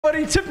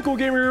everybody, Typical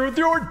Gamer here with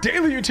your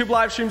daily YouTube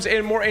live streams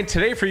and more. And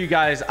today for you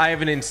guys, I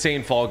have an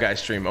insane Fall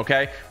Guys stream,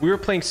 okay? We were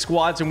playing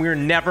squads and we were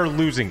never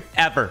losing,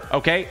 ever,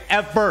 okay?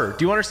 Ever.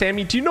 Do you understand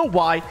me? Do you know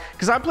why?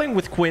 Because I'm playing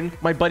with Quinn,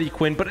 my buddy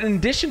Quinn, but in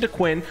addition to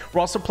Quinn, we're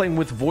also playing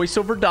with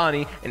VoiceOver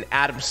Donnie and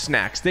Adam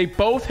Snacks. They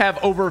both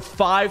have over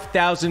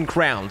 5,000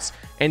 crowns.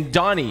 And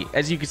Donnie,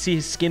 as you can see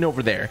his skin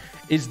over there,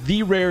 is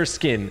the rarest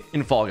skin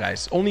in Fall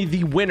Guys. Only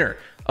the winner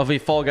of a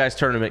Fall Guys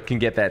tournament can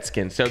get that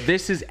skin. So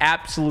this is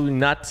absolutely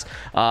nuts.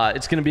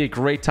 It's going to be a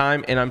great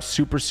time, and I'm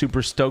super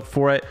stoked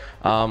for it.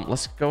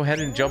 Let's go ahead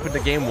and jump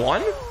into game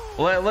one.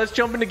 Let's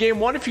jump into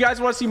game one. If you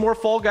guys want to see more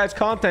Fall Guys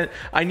content,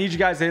 I need you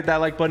guys to hit that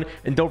like button,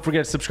 and don't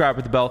forget to subscribe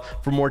with the bell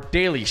for more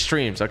daily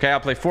streams. Okay, I'll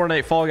play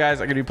Fortnite, Fall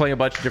Guys. I'm going to be playing a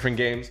bunch of different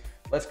games.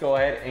 Let's go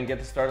ahead and get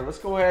this started. Let's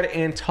go ahead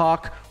and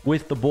talk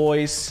with the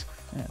boys.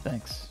 Yeah,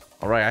 thanks.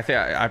 All right, I think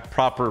I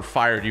proper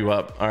fired you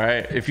up. All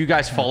right, if you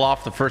guys fall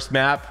off the first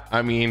map,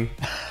 I mean,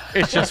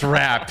 it's just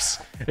raps.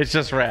 It's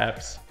just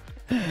raps.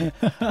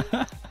 I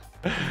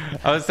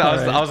was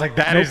like,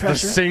 that is the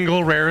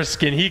single rarest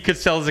skin. He could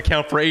sell his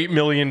account for $8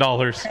 million.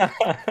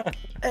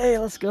 Hey,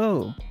 let's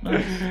go.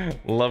 Nice.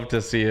 Love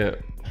to see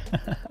it.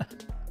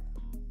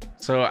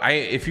 So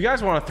if you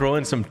guys want to throw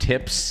in some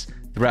tips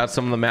throughout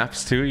some of the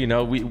maps too, you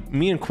know,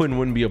 me and Quinn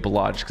wouldn't be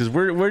obliged because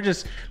we're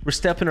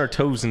stepping our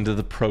toes into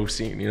the pro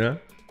scene, you know.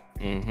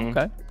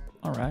 Okay.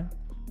 All right.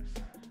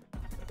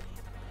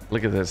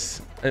 Look at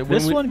this.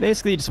 This one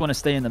basically you just want to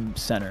stay in the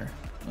center.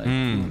 Like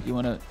you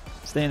want to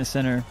stay in the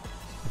center.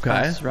 Okay.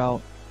 Fastest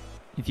route.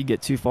 If you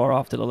get too far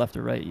off to the left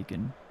or right, you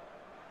can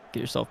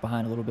get yourself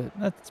behind a little bit.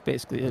 That's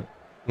basically it.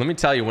 Let me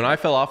tell you, when I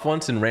fell off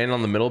once and ran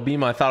on the middle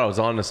beam, I thought I was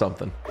onto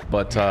something,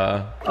 but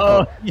I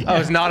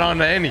was not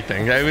onto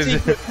anything. I was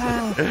secret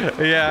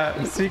path.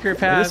 Yeah, secret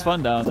path. It's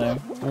fun down there.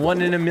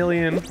 1 in a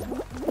million.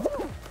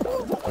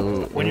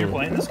 When you're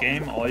playing this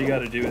game, all you got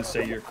to do is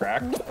say you're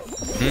cracked.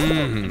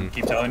 And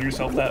keep telling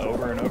yourself that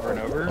over and over and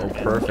over. Oh,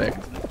 perfect.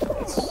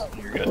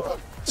 You're good.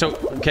 So,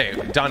 okay,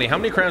 Donnie, how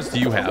many crowns do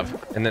you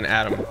have? And then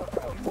Adam,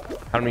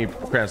 how many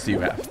crowns do you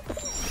have?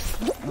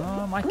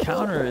 My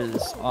counter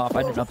is off.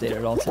 I didn't update it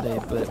at all today,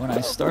 but when I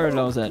started,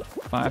 I was at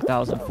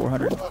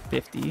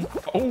 5,450.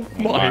 Oh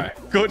my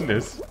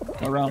goodness.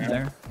 Around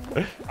there.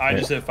 I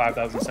just hit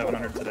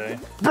 5,700 today.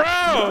 Bro!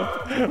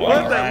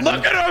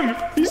 Look at him!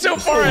 He's so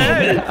far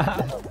ahead!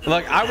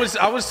 Look, I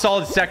was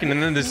solid second,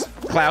 and then this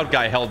cloud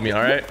guy held me,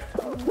 alright?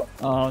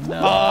 Oh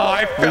no.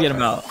 Oh, we'll get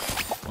him out.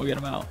 We'll get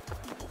him out.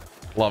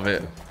 Love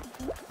it.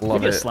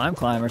 Love we it. Get slime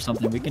climb or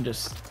something. We can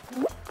just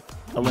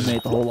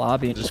eliminate the whole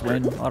lobby and just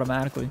win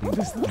automatically.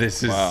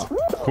 This is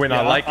Quinn.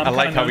 Yeah, I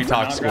like how he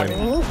talks, Quinn. Yep.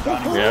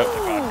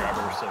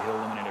 So he'll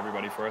eliminate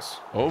everybody for us.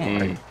 Oh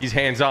my! He's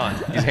hands on.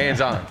 He's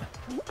hands on.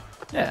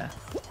 Yeah.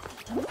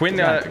 Quinn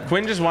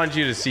just wanted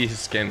you to see his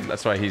skin.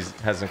 That's why he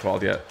hasn't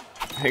called yet.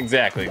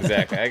 Exactly.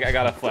 I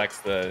gotta flex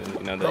the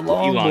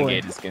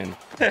elongated skin.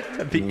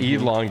 The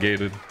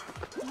elongated.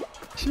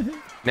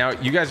 Now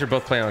you guys are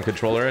both playing on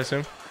controller, I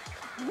assume.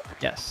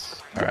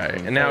 Yes. All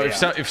right. And now,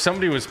 if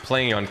somebody was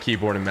playing on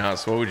keyboard and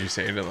mouse, what would you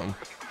say to them?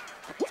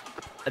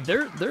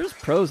 There's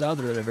pros out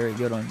there that are very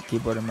good on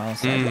keyboard and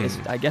mouse.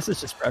 I guess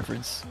it's just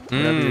preference.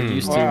 Whatever you're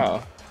used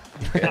to.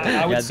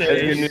 I would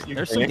say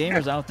there's some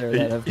gamers out there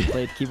that have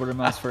played keyboard and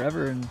mouse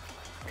forever, and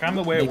kind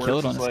of the way it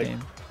works is like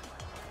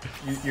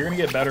you're gonna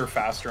get better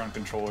faster on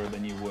controller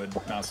than you would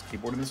mouse and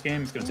keyboard in this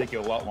game. It's gonna take you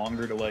a lot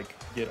longer to like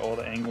get all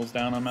the angles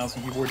down on mouse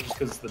and keyboard, just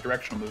because the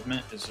directional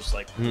movement is just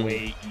like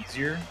way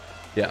easier.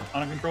 Yeah.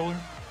 On a controller.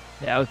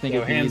 Yeah, I would think it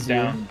would be hands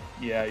easier. down.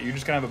 Yeah, you're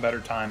just gonna have a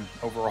better time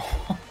overall.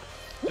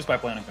 Just by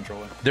playing a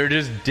controller. They're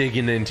just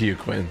digging into you,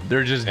 Quinn.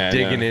 They're just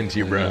digging into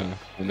you, bro.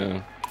 I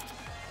know.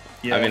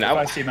 Yeah, I mean, if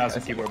I see mouse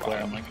and keyboard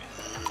player, I'm like...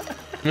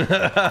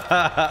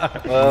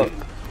 Well,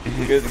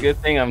 good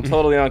thing I'm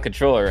totally on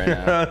controller right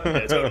now.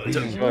 Yeah, totally.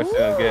 Feeling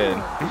good.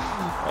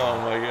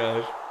 Oh my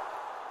gosh.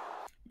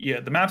 Yeah,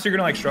 the maps you're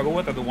gonna like struggle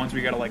with are the ones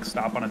where you gotta like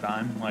stop on a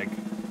dime, like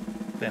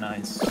Thin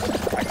Ice,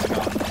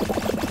 Hexagon.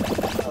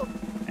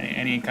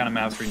 Any kind of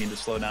maps where you need to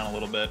slow down a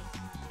little bit.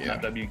 Yeah.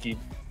 Not W key.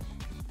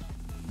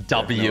 WK.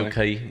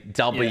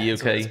 Yeah,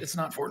 so it's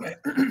not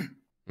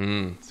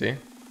Fortnite. See,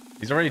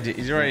 he's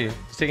already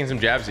taking some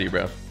jabs at you,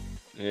 bro.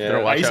 Yeah,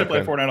 I used to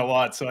play Fortnite a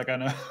lot, so I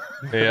kind of.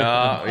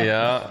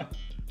 Yeah.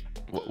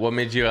 What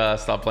made you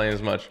stop playing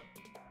as much?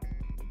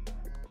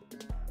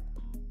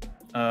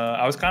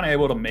 I was kind of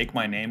able to make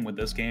my name with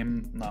this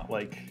game, not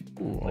like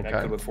I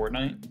could with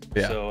Fortnite.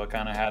 Yeah. So I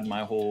kind of had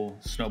my whole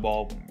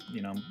snowball,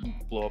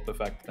 blow up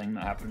effect thing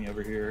that happened to me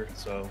over here.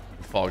 So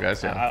Fall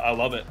Guys, yeah. I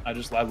love it. I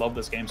love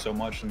this game so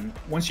much. And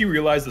once you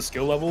realize the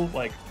skill level,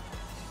 like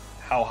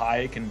how high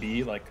it can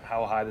be, like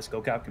how high the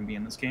skill cap can be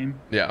in this game,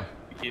 yeah,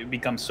 it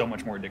becomes so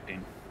much more addicting.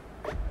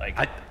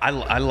 Like I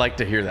like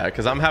to hear that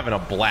because I'm having a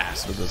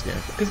blast with this game.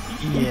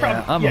 You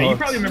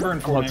probably remember in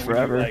Fortnite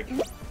forever. where you,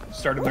 like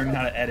started learning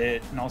how to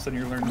edit, and all of a sudden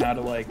you're learning how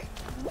to like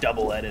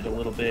double edit a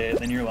little bit.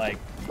 Then you're like,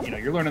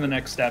 you're learning the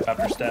next step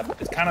after step.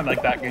 It's kind of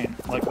like that game,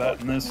 like that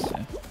in this.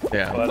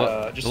 Yeah,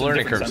 but just the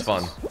learning curve's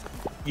fun.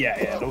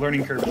 Yeah, the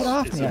learning curve Get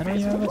off is me, I don't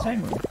even amazing. have a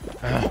timer.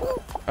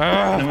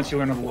 And then once you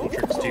learn all the little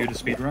tricks too to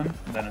speedrun,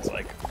 then it's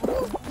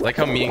like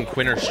how me and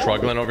Quinn are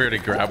struggling over here to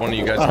grab one of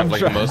you guys have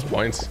like the most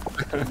points.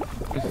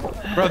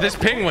 Bro, this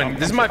penguin,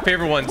 this is my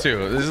favorite one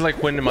too. This is like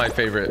Quinn to my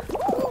favorite.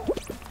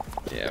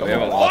 Yeah, we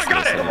haven't lost I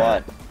got this it!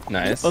 yet.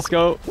 Nice. Let's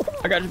go.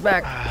 I got your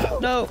back.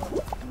 No.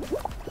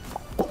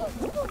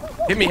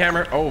 Hit me,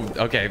 hammer. Oh,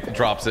 okay,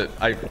 drops it.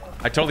 I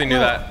totally knew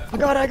that. I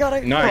got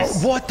it.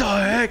 Nice. What the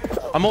heck?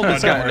 I'm holding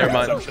this guy. Never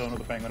I'm mind. chilling with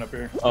the penguin up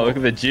here. Oh, look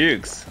at the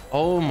jukes.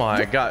 Oh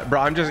my god,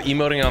 bro! I'm just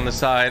emoting on the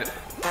side.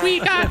 We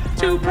got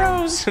 2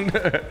 pros.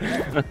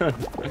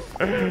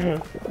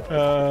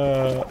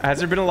 Has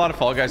there been a lot of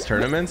Fall Guys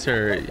tournaments,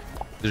 or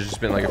there's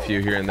just been like a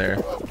few here and there?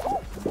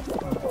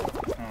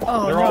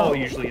 Oh, They're no. all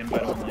usually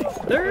invite only.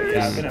 There's,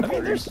 Yeah, I've been I at mean,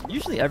 three. there's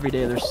usually every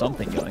day there's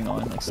something going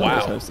on. Like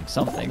someone's Wow. hosting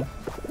something.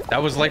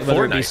 That was like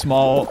Whether it be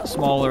Fortnite.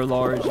 small or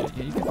large,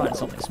 you can find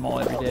something small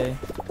every day.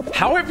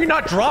 How have you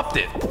not dropped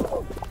it?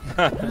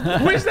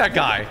 Who is that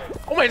guy?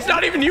 Oh my, it's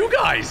not even you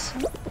guys.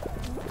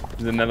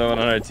 There's another one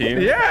on our team.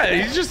 Yeah,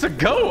 he's just a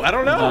goat. I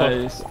don't know.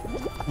 Nice.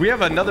 We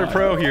have another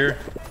pro here.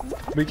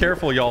 Be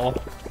careful, y'all.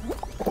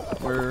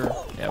 We're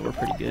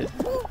pretty good.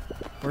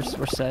 We're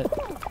set.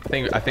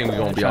 I think we're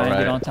gonna be Try all and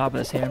get on right. top of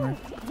this hammer.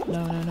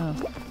 No.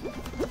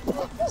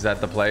 Is that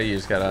the play? You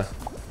just gotta.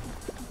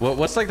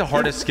 What's like the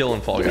hardest skill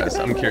in Fall Guys?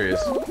 I'm curious.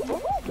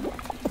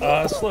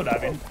 Slow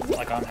diving,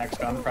 like on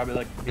Hexagon, probably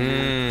like.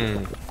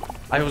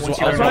 I was Once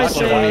you wondering learn why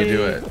how to you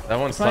do it. That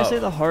one's If I tough. say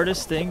the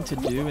hardest thing to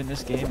do in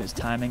this game is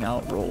timing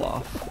out roll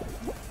off.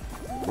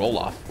 Roll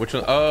off. Which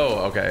one?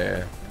 Oh, okay.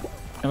 Yeah.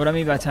 And what I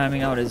mean by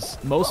timing out is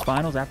most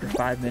finals after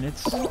 5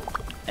 minutes,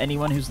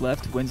 anyone who's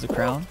left wins the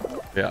crown.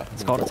 Yeah.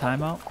 It's called a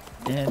timeout.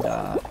 And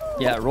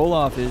yeah, roll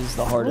off is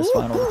the hardest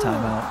final to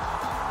time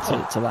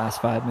out to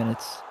last 5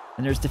 minutes.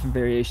 And there's different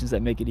variations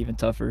that make it even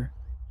tougher.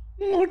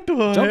 What the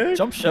heck?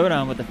 Jump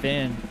showdown with the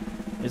fan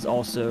is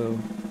also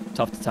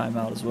tough to time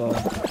out as well.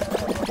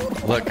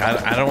 Look,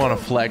 I don't want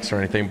to flex or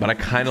anything, but I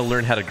kind of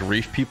learned how to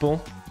grief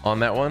people on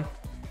that one.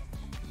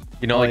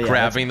 You know, Oh, like yeah,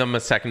 grabbing them a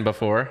second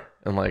before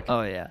and like.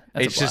 Oh yeah,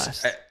 that's It's a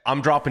blast. just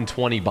I'm dropping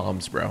 20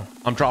 bombs, bro.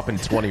 I'm dropping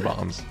 20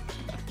 bombs.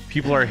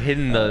 People are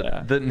hitting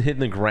hitting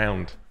the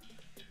ground.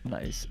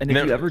 Nice. And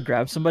if you ever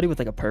grab somebody with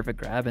like a perfect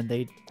grab and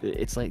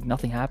it's like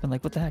nothing happened,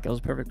 like what the heck, it was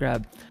a perfect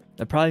grab.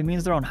 That probably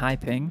means they're on high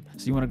ping,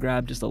 so you want to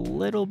grab just a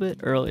little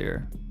bit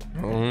earlier.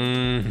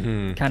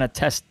 Kind of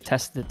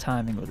test the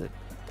timing with it.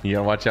 You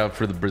gotta watch out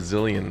for the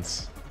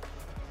Brazilians.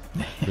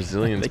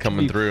 Brazilians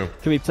coming through.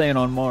 Could be playing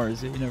on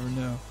Mars. You never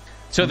know.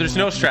 So there's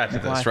no strat to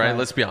this, Wi-Fi. right?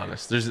 Let's be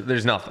honest.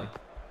 There's nothing.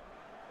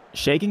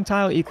 Shaking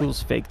tile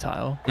equals fake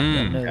tile. You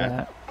gotta know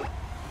that.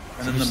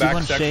 And So then if the you see back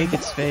one section. shake,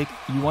 it's fake.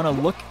 You want to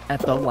look at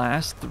the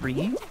last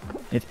 3.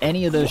 If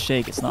any of those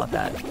shake, it's not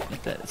that.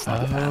 It's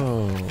not the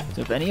path.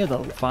 So if any of the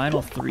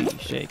final 3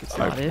 shake, it's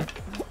not it.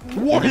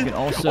 What? You can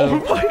also, Oh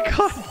my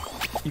god.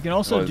 you can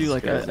also Oh, do this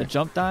like is a crazy.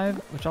 jump dive,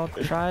 which I'll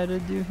try to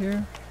do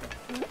here.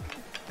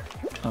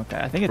 Okay,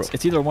 I think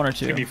it's either 1 or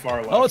 2. Could be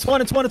far left. Oh, it's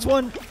 1.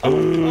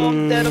 Oh,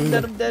 I'm dead.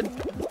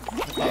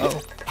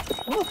 Uh-oh.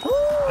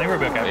 I think we're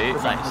back at Wait. we're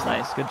fine.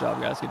 Nice. Good job,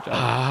 guys. Good job.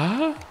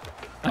 Ah.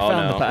 I Oh,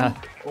 found no. the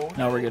path.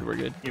 No, we're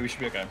good. Yeah, we should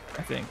be okay.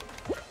 I think.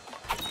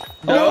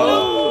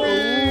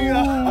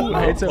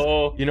 It's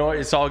you know what?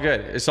 It's all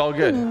good. It's all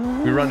good.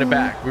 We run it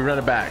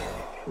back.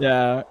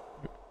 Yeah.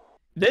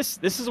 This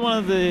is one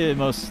of the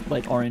most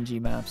like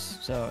RNG maps,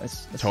 so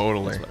it's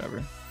Totally. it's whatever.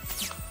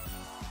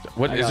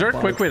 What I is got there a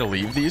quick bugged. way to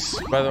leave these,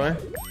 by the way?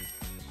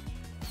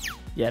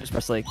 Yeah, just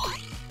press like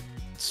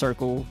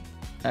circle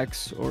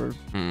X or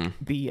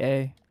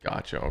BA.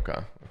 Gotcha. Okay.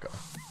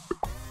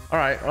 All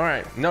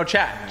right. No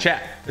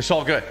chat. It's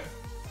all good.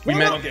 We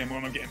Warm-up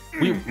meant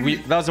game. we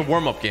that was a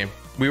warm up game.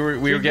 We were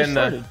just getting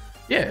the started.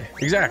 yeah,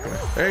 exactly.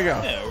 There you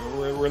go. Yeah,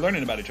 we're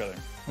learning about each other.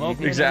 Well,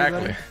 good, Exactly.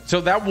 everybody.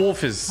 So that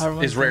wolf is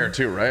Everyone's rare doing-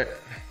 too, right?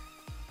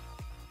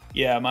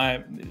 Yeah,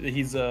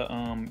 he's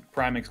a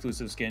Prime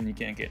exclusive skin you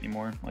can't get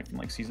anymore, like from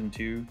like season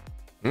 2.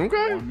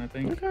 Okay. 1, I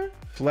think. Okay.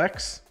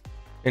 Flex.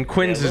 And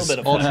Quinn's Yeah, a is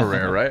little bit of ultra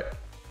rare, right?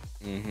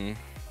 A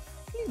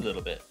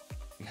little bit.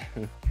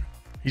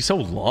 He's so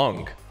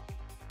long.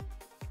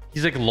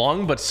 He's like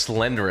long but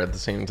slender at the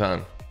same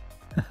time.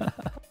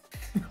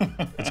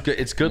 It's good.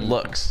 It's good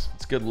looks.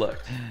 It's good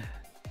looks.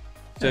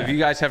 So if you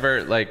guys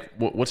ever like,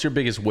 what's your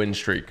biggest win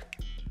streak?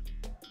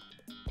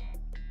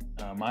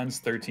 Mine's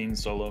 13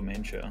 solo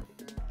main show.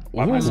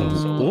 By myself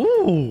solo.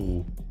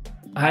 Ooh.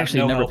 I actually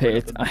no never help pay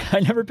with it. I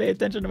never pay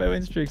attention to my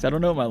win streaks. I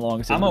don't know what my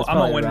longest is. I'm but a, it's I'm a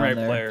probably win around rate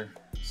there. player,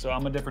 so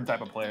I'm a different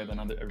type of player than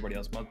everybody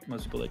else.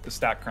 Most people like the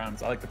stack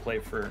crowns. I like to play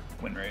for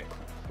win rate.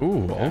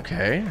 Ooh.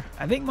 Okay.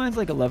 I think mine's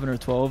like 11 or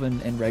 12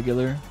 in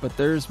regular, but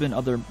there's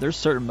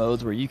certain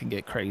modes where you can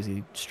get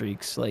crazy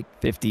streaks, like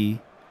 50.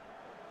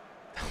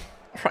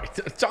 All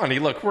right, Johnny.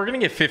 Look, we're gonna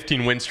get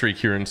 15 win streak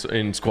here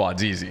in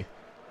squads, easy.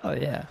 Oh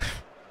yeah.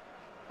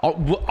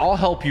 I'll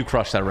help you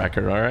crush that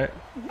record. All right.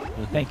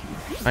 Thank you.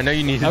 I know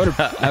you need. I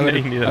know would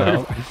you need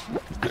help.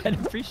 I'd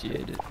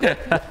appreciate it.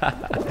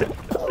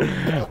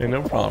 Hey,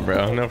 no problem,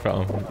 bro. No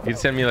problem. You'd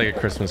send me like a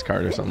Christmas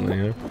card or something,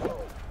 you know?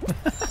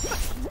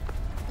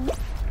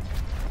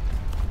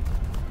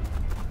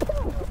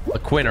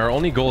 Quinn, our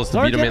only goal is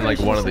to beat him in like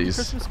one of these.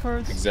 Christmas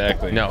cards?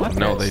 Exactly. No,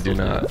 no, they do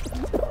not.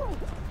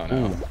 Oh,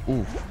 no.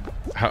 Ooh.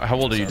 How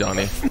old are you,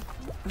 Donnie?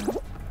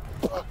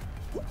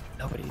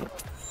 Nobody.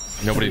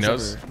 Nobody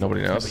knows?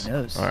 Nobody knows?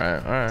 Nobody knows. All right,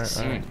 all right,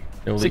 all right.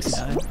 No leaks.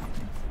 69.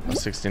 Oh,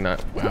 69.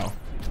 Wow.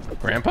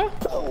 Grandpa?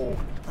 Oh,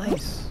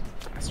 nice.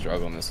 I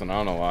struggle on this one. I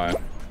don't know why.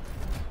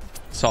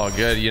 It's all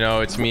good. You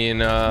know, it's me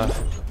and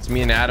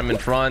Adam in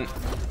front.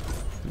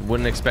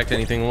 Wouldn't expect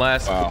anything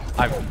less. Wow.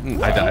 I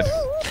died.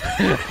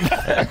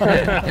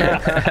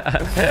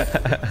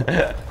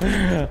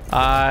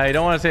 I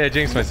don't want to say I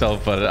jinxed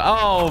myself, but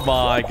oh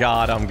my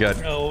god, I'm good.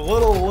 A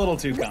little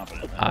too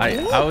confident.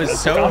 I was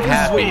so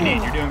happy. What you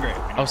need. You're doing great.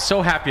 I was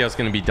so happy I was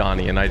gonna be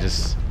Donnie, and I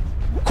just.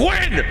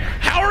 Quinn,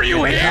 how are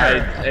you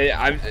here?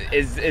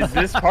 Is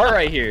this part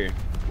right here?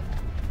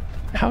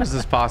 How is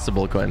this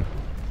possible, Quinn?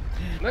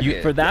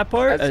 For that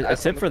part,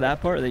 That's a tip for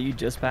that part that you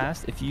just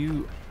passed, if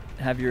you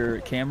have your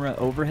camera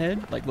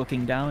overhead, like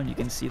looking down, you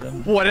can see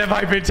them. What have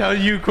I been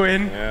telling you,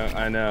 Quinn? Yeah,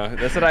 I know.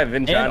 That's what I've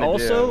been trying And to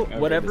also, do.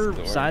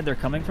 whatever side they're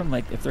coming from,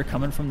 like if they're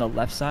coming from the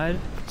left side,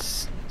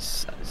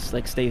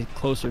 like stay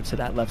closer to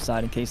that left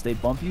side in case they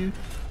bump you.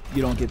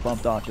 You don't get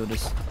bumped off. You'll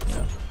just, you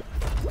know,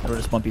 it'll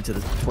just bump you to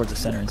towards the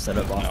center instead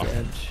of off the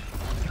edge.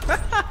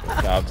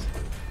 Jobs.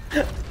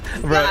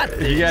 Bro,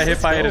 if you got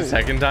hit by it a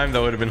second time,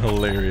 that would have been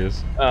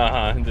hilarious.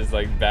 Just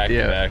like back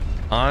to back.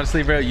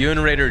 Honestly, bro, you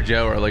and Raider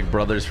Joe are like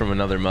brothers from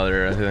another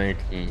mother, I think.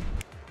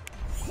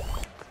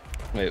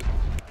 Wait.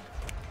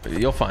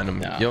 You'll find him.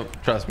 No. You'll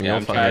trust me. Yeah,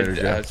 You'll find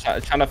Raider Joe.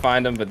 trying to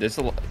find him, but there's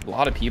a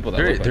lot of people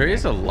that There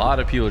is a lot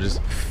of people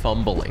just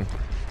fumbling,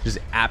 just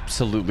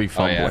absolutely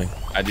fumbling.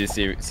 Oh, yeah. I do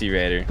see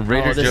Raider.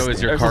 Raider Joe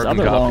is your carbon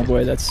other long copy.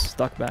 boy that's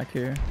stuck back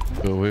here.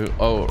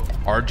 Oh,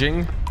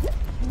 Arjing?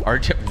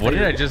 What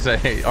did I just say?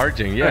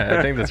 Arjing, yeah,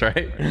 I think that's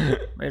right.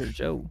 Raider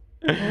Joe.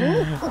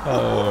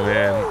 Oh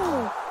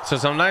man. So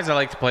sometimes I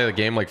like to play the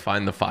game like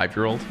find the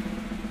 5-year-old.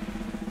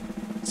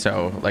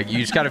 So like you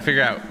just got to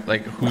figure out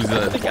like who's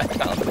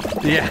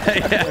the yeah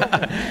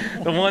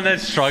the one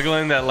that's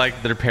struggling, that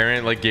like their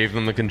parent like gave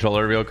them the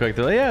controller real quick.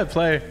 They're like, yeah,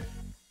 play.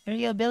 Here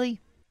you go, Billy.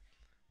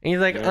 And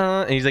he's like,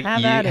 and he's like,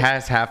 he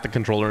has half the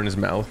controller in his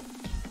mouth.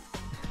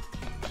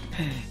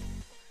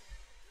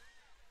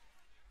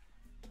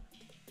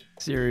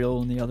 Cereal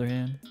on the other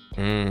hand.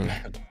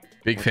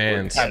 Big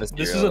fans.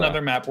 This is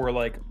another map where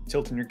like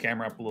tilting your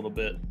camera up a little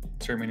bit,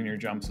 terminating your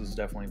jumps is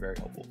definitely very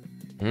helpful.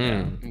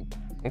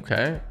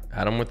 Okay,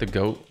 Adam with the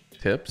goat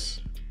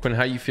tips. Quinn,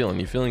 how you feeling?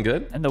 You feeling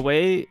good? And the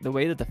way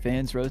that the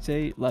fans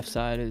rotate, left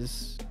side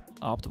is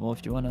optimal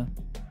if you want to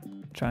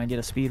try and get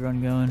a speed run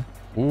going.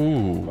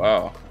 Ooh.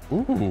 Wow.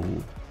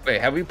 Ooh.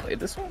 Wait, have we played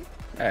this one?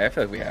 I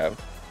feel like we have.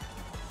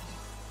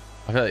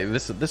 I feel like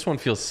this one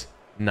feels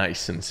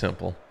nice and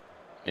simple.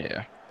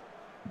 Yeah.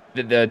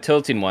 The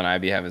tilting one I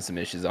be having some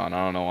issues on.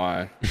 I don't know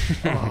why.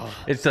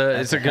 It's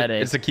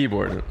a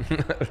keyboard.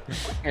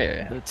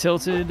 Yeah. The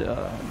tilted,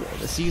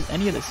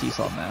 any of the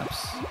seesaw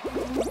maps.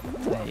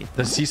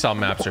 The seesaw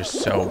maps are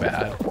so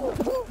bad.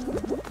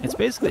 It's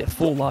basically a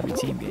full lobby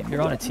team game.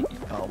 You're on a team.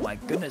 Oh my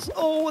goodness.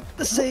 Oh, what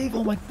the save.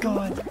 Oh my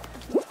god.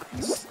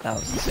 That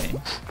was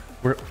insane.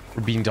 We're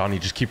being Donnie.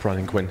 Just keep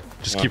running, Quinn.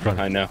 Just keep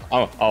running. I know.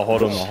 I'll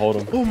hold him. I'll hold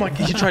him. Oh my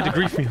god, he tried to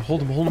grief me.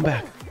 Hold him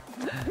back.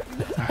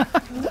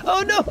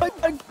 Oh no!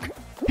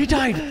 He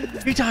died.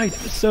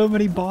 There's so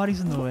many bodies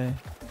in the way.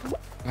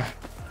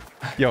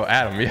 Yo,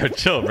 Adam,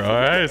 chill, bro. All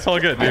right, it's all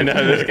good, dude. I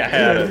know this guy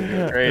had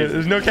it. Crazy.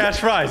 There's no cash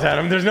prize,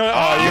 Adam. There's no.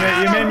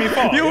 Oh, you made me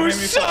fall. You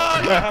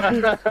suck.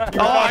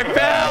 I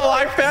fell.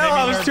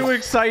 I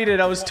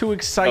was too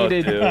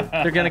excited.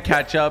 They're gonna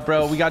catch up,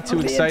 bro. We got too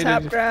excited.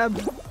 Tap grab.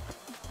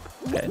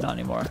 Okay, not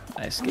anymore.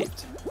 I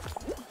escaped.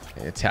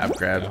 Yeah, tap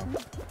grab.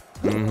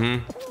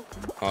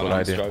 What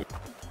I do.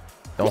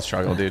 Don't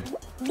struggle, dude.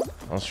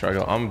 Don't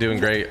struggle. I'm doing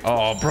great.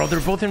 Oh, bro,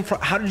 they're both in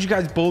front. How did you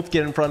guys both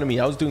get in front of me?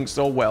 I was doing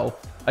so well.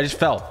 I just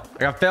fell.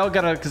 I fell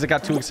because I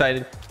got too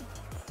excited.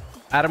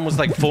 Adam was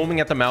like foaming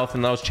at the mouth,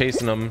 and I was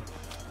chasing him.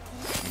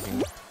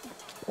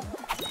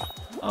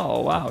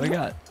 Oh wow, we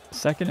got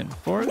second and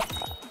fourth.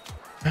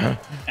 Yeah,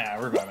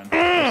 we're vibing.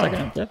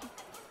 Second and fifth.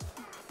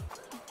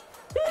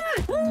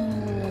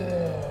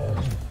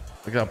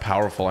 Look how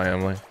powerful I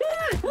am. Like,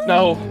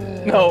 No.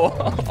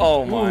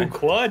 Oh my. Ooh,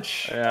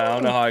 clutch. Yeah, I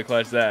don't know how I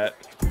clutched that.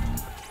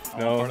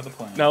 No. Part of the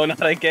plan. No,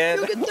 not again.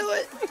 You can do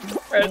it.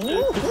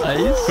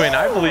 nice. Quinn,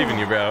 I believe in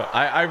you, bro.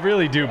 I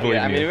really do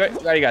believe in you. We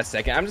already got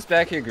second. I'm just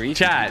back here griefing.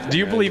 Chat, do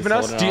you believe in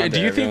us?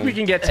 Do you think we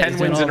can get 10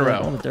 wins in a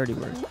row? All the dirty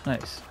work.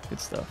 Nice. Good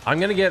stuff.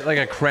 I'm gonna get like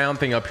a crown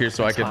thing up here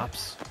so I can.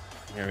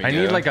 I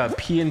need like a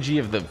PNG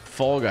of the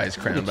Fall Guys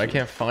crown, but I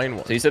can't find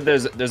one. So you said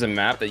there's a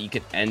map that you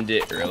could end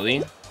it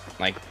early,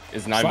 like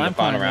it's not even the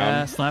final round.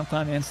 Yeah, slime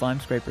climb and slime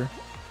scraper.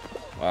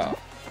 Wow.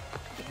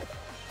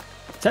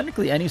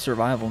 Technically, any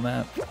survival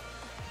map,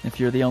 if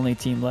you're the only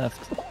team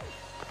left,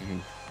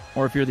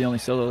 or if you're the only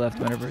solo left,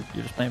 whenever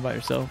you're just playing by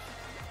yourself.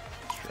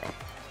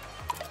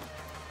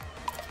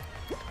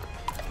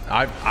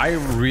 I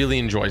really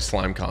enjoy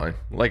SlimeCon.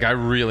 Like I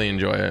really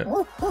enjoy it.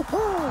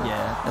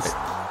 Yeah,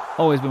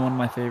 Always been one of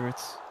my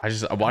favorites. I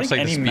watched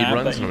like the speed map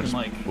runs that and you I'm can, just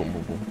like, boom,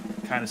 boom, boom.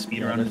 kind of speed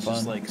Yeah, run they're is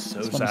just fun. like so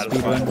It's fun to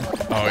satisfying.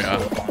 speedrun. Oh yeah,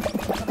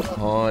 It's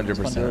fun to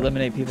 100%.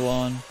 eliminate people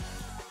on.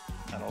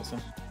 That also.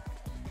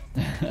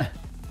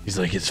 He's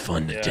like, it's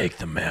fun to Yeah. take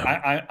the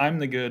map. I'm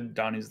the good.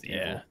 Donnie's the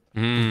evil.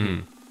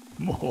 Mm.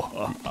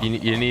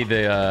 You need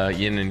the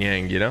yin and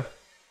yang, you know?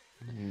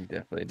 You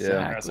definitely do.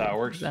 Exactly. That's how it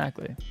works.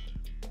 Exactly.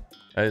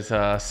 It's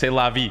c'est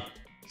la vie.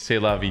 C'est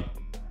la vie.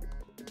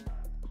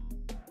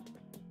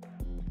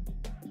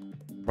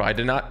 Bro,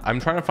 I'm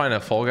trying to find a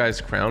Fall Guys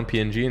crown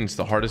PNG and it's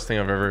the hardest thing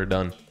I've ever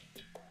done.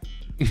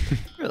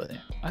 Really?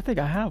 I think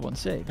I have one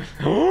saved.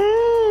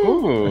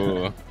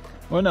 Ooh.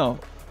 Well, no.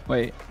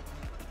 Wait.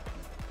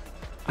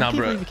 I Nah, can't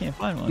bro. believe you can't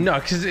find one. No,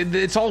 because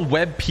it's all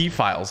WebP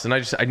files and I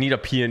need a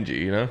PNG,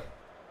 you know?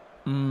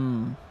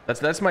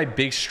 That's my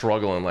big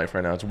struggle in life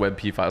right now. It's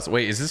WebP files.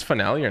 Wait, is this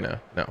finale or no?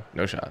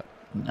 No shot.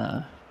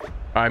 Nah. All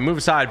right, move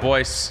aside,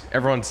 boys.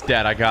 Everyone's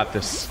dead. I got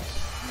this.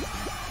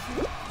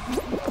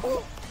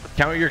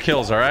 Count your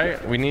kills, all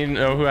right? We need to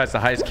know who has the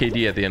highest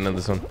KD at the end of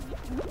this one.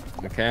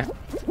 Okay.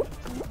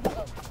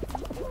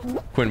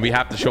 Quinn, we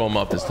have to show him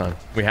up this time.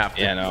 We have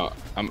to. Yeah, no.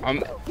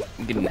 I'm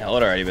getting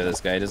held already by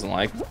this guy. He doesn't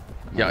like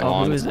Yeah, Oh,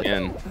 long who is it?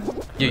 skin.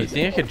 yeah, you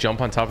think I could jump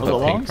on top of Oh, the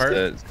the pink longs? part?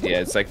 Yeah,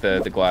 it's like the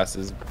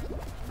glasses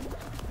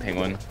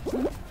penguin.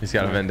 He's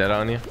got a vendetta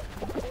on you.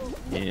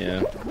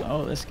 Yeah.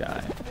 Oh, this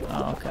guy.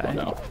 Oh, okay.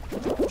 No.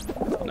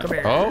 Come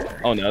here. Oh,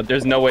 Oh no,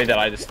 there's no way that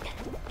I just.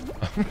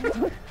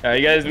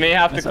 You guys may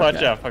have to It's clutch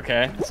okay. up,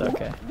 okay? It's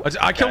okay.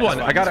 I killed one.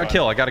 fine, I got a it's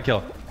kill. I got a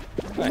kill.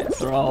 Nice.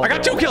 They're all, I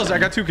got they're two kills. I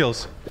got 2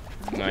 kills.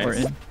 We're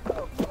Nice. in.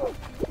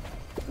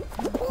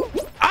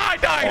 I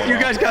died. You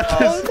guys got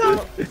this.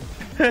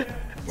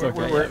 It's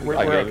okay. We're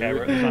I got okay.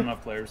 it. There's not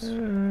enough players.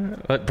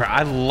 But, bro,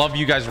 I love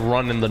you guys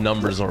running the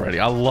numbers already.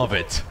 I love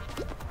it.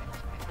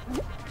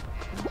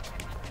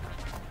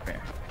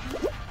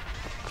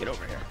 Get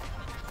over here.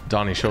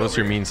 Donnie, show us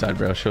your mean side,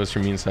 bro. Show us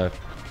your mean side.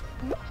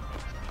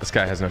 This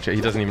guy has no chance.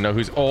 He doesn't even know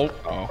who's. Oh.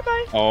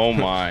 Oh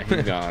my,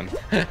 he's gone.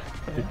 I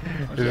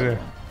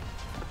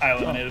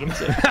eliminated him.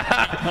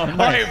 All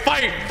right,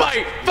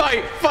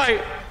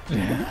 fight.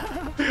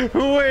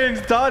 Who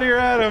wins? Donnie or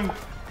Adam?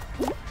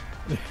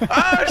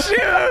 Oh,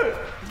 shoot!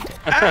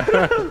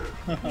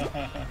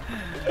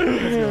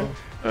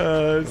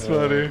 It's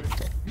funny.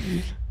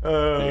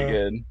 Pretty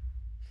good.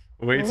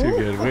 Way too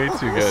good. Way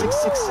too good.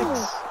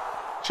 666.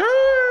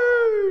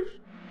 Choo!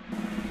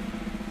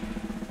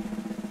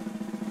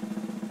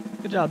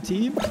 Good job,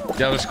 team.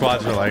 The other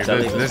squads were like,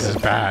 this is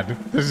bad.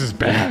 This is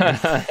bad.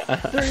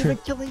 They're even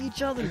killing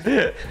each other.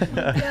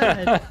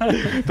 Yeah.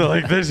 They're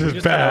like, this is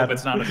Just I hope bad.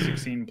 it's not a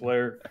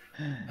 16-player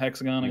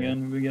hexagon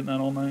again. We'll be getting that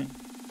all night.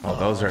 Oh,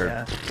 those are.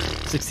 Yeah.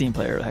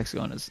 16-player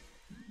hexagon is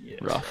Yeah.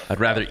 rough. I'd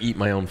rather eat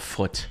my own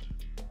foot.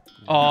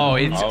 Oh,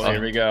 it's. Oh,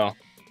 here we go.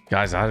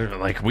 Guys,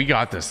 we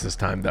got this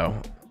time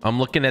though. I'm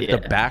looking at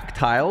the Yeah. back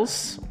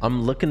tiles.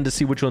 I'm looking to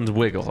see which ones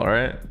wiggle. All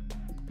right.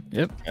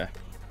 Yep. Okay.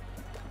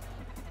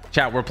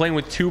 Chat, we're playing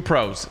with 2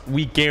 pros.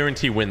 We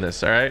guarantee win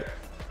this, all right?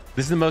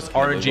 This is the most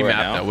Can they RNG wiggle right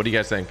map now? though. What do you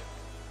guys think?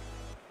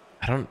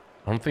 I don't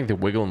think they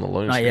wiggle in the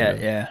loading Not screen. yet,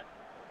 though. yeah.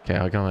 Okay,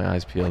 I got my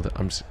eyes peeled.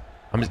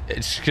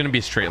 It's gonna be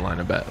a straight line,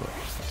 I bet.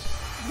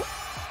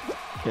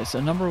 Okay,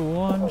 so number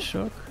 1,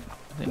 Shook.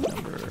 I think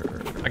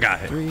number I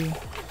got it. 3.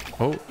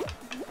 Oh.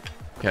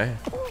 Okay.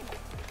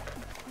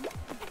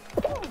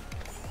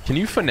 Can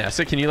you finesse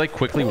it? Can you like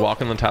quickly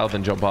walk on the tile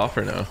then jump off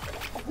or no?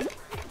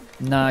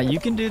 Nah, you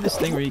can do this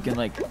thing where you can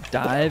like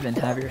dive and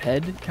have your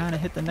head kind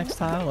of hit the next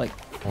tile like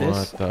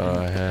this. What the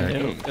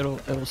and heck?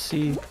 it'll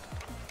see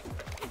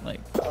like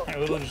I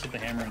literally just hit the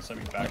hammer and sent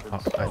me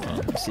backwards. Oh,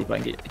 let me see if I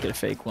can get a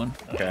fake one.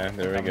 Okay,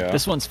 there we go.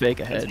 This one's fake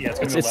ahead. Yeah, it's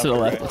it's gonna to go the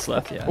left, left. right? It's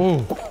left, yeah. Oh,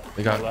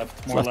 they More got.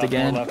 left, more Left left,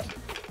 again. more left.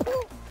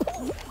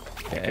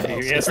 Okay,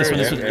 Yeah, this one,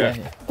 there,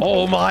 yeah.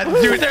 Oh my,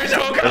 dude, there's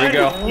no There we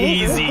go.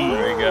 Easy.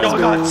 There we Y'all go.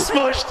 got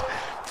smushed.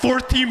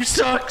 4th team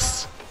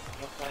sucks.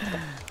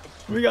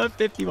 We got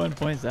 51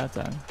 points that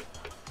time.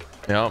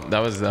 Yeah, that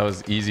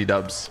was easy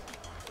dubs.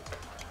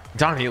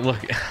 Donnie, look,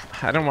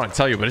 I don't want to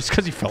tell you, but it's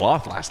because you fell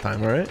off last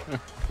time, all right?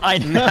 I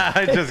know.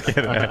 I just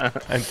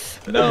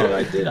kidding. No,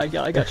 I did.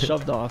 I got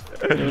shoved off.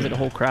 There was like a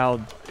whole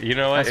crowd. You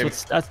know what?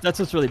 That's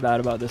what's really bad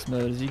about this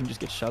mode is you can just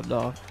get shoved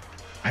off.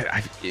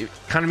 It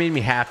kind of made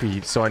me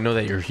happy, so I know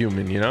that you're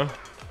human, you know?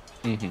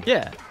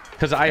 Yeah.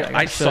 Because Yeah, I I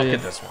gotta show suck you.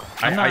 at this one.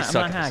 I'm I not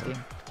suck at hacking. this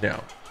one. Yeah,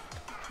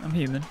 I'm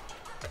human.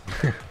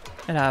 It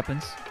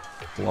happens.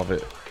 love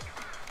it.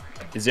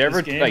 Is there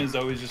ever This game like? is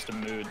always just a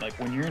mood. Like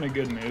when you're in a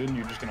good mood,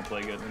 you're just gonna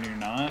play good. When you're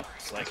not,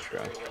 it's like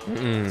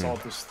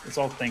it's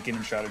all thinking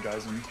and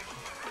strategizing.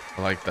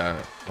 I like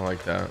that. I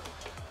like that.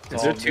 It's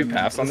Is there all 2 good.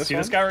 paths on Let's this see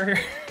one? this guy right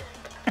here.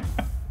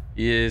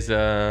 He is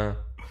oh,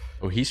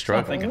 he's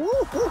struggling. thinking.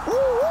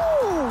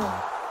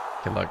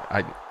 Okay, look,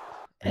 I'm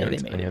Hey, they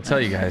gonna made it.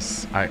 tell you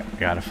guys, I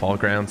got a Fall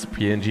Grounds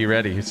PNG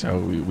ready, so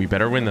we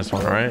better win this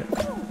one, all right?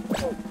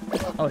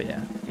 Oh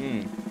yeah.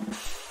 Mm.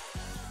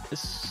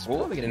 This is Oh,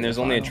 probably gonna and be there's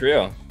the only a final.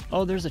 trio.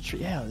 Oh, there's a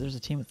yeah. There's a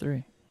team of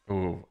 3.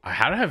 Ooh,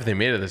 how have they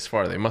made it this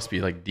far? They must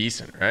be like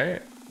decent,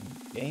 right?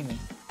 Gaming.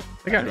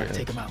 They gotta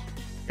Take him out.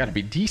 Gotta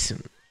be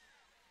decent.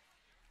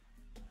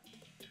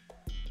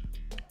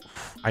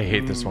 I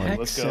hate this one.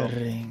 Let's go.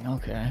 Hexering,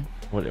 okay.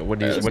 What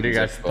are you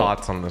guys'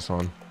 thoughts on this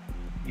one?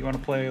 You want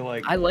to play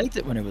like? I liked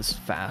it when it was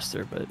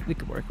faster, but we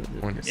could work with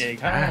When it. it's Yeah, you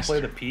kind of want to faster.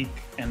 play the peak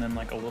and then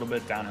like a little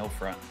bit downhill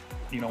front.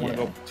 You don't want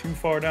to Yeah. go too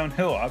far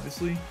downhill,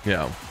 obviously.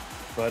 Yeah.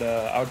 But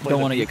I would play. Don't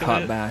the want to get peak of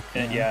caught it, back.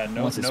 And you know, yeah,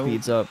 no, once it no,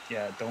 speeds up.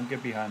 Yeah, don't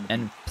get behind. The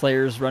And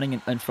players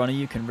running in front of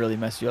you can really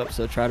mess you up,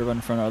 so try to run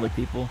in front of other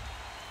people.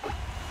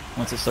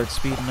 Once it starts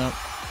speeding up.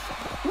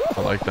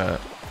 I like that.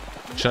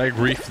 Should I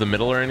grief the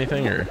middle or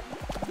anything, or?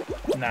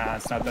 Nah,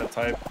 it's not that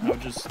type. I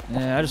would just.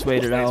 Yeah, I just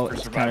waited Stays out. for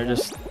It's kind of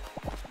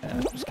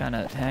survival. just kind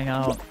of hang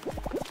out.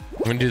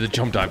 I'm gonna do the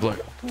jump dive. Look,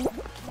 I Yeah,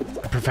 you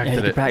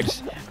perfected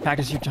can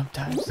practice your jump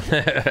times.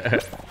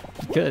 it.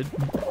 Good.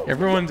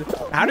 Everyone's.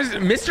 How does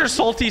Mr.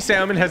 Salty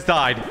Salmon has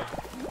died?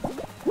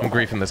 I'm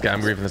griefing this guy.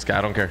 I'm griefing this guy.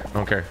 I don't care. I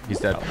don't care. He's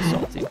dead.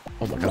 Salty.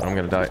 Oh my god, I'm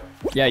gonna die.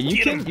 Yeah, you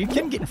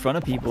can get in front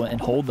of people and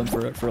hold them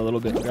for a little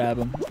bit and grab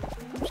them.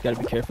 Just gotta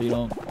be careful you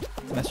don't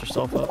mess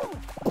yourself up.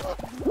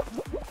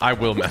 I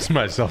will mess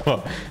myself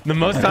up. The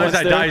most times Once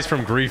I there- die is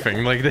from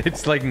griefing. Like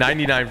it's like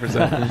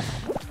 99%.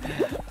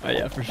 Oh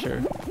yeah, for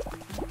sure.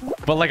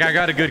 But like I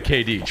got a good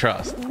KD.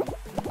 Trust.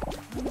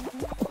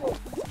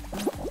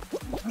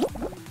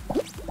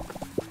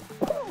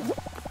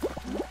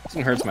 This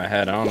one hurts my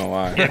head. I don't know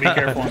why. Yeah, be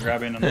careful on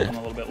grabbing on a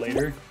little bit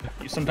later.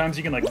 Sometimes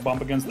you can like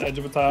bump against the edge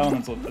of a tile, and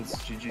it's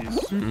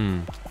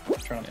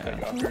GG's. Try not to cut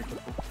you off here.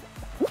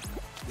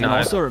 No, And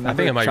also I remember,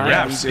 think I might try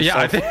and reps. leave Yeah,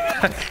 I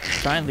yourself- think.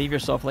 Try and leave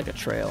yourself like a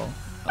trail.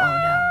 Oh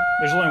no.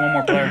 There's only one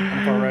more player on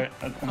the far right.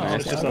 It's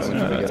okay. just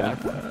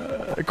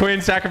us. Okay.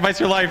 Quinn, sacrifice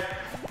your life.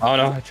 Oh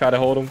no, I try to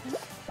hold him.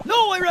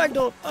 No, I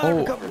ragdolled. I Oh.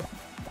 recovered.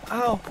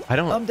 Ow. I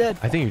don't. I'm dead.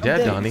 I think you're I'm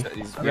dead, dead.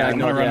 Donnie. Yeah, I'm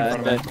gonna no, run yeah,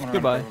 in front of him. dead. I'm gonna run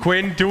Goodbye. in front of him.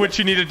 Quinn, do what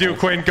you need to do.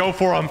 Quinn, go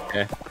for him.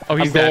 Okay. Oh,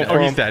 he's I'm dead. going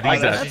Oh, he's for dead. him.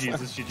 He's That's dead. GG's.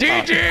 That's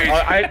GG's.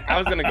 GG. I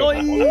was gonna go.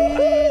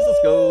 Boys, let's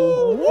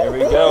go. There we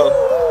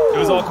go. It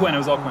was all Quinn. It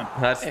was all Quinn.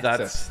 That's.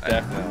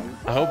 Definitely.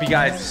 I hope you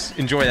guys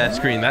enjoy that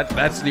screen.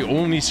 That's the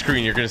only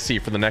screen you're gonna see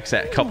for the next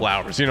couple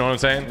hours. You know what I'm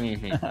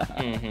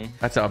saying?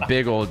 That's a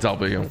big old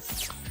W.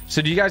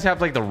 So do you guys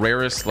have like the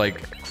rarest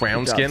like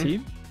crown Good job, skin?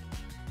 team.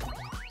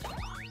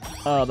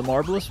 The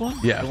marvelous one?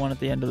 Yeah. The one at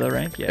the end of the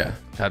rank? Yeah,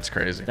 that's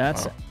crazy.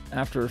 That's wow.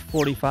 after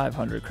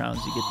 4,500 crowns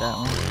you get that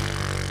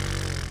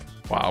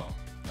one. Wow.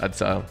 That's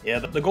Yeah,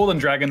 the golden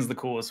dragon's the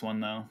coolest one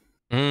though.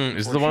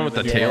 is it the one with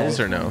the Yeah. tails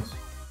or no?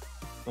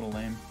 Little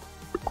lame.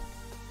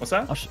 What's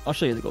that? I'll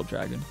show you the gold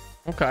dragon.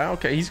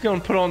 Okay. He's gonna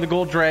put on the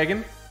gold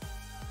dragon.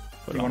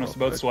 Put it You on want us to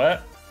real both quick.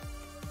 sweat?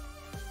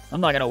 I'm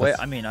not gonna wear.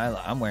 I mean,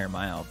 I'm wearing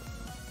my outfit.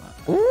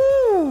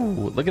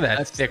 Ooh, look at that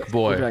That's thick the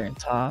boy. gold dragon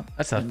top.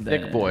 That's a and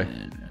thick boy.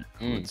 then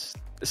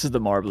this is the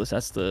marvelous.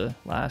 That's the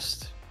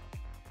last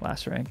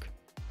rank.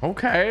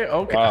 Okay.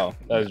 Wow,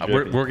 that was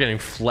drippy. We're getting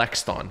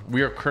flexed on.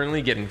 We are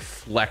currently getting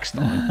flexed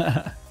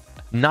on.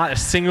 Not a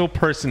single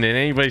person in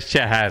anybody's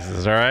chat has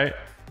this. All right.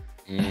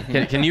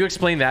 Can you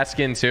explain that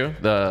skin too?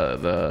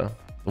 The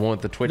one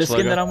with the Twitch The skin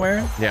logo? that I'm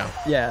wearing. Yeah.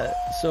 Yeah.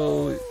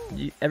 So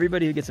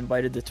everybody who gets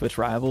invited to Twitch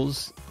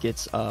Rivals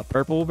gets a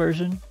purple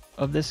version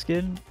of this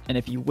skin, and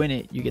if you win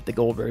it, you get the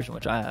gold version,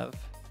 which I have.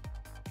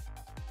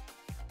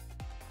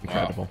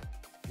 Incredible.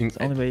 the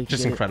only way you can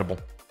Just get it. incredible.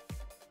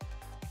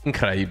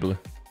 Incredible.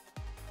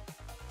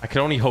 I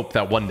can only hope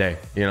that one day,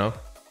 you know?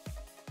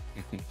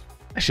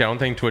 Actually, I don't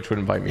think Twitch would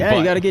invite me. Yeah, but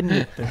you gotta get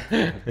in.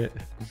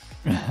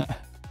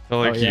 So,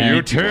 like Oh, yeah.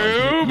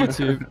 YouTube.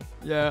 YouTube.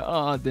 Yeah.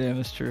 Oh, damn,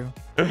 it's true.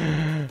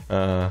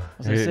 I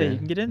was gonna say you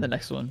can get in the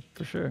next one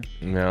for sure.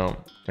 No,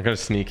 I'm gonna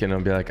sneak in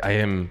and be like, I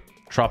am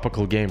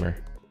Tropical Gamer.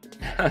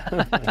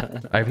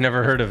 I've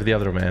never heard of the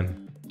other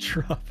man.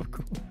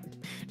 Tropical.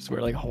 Just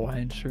wear like a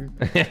Hawaiian shirt.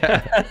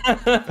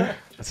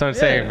 That's what I'm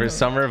saying. For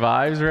summer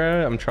vibes,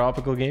 bro, I'm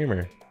Tropical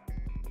Gamer.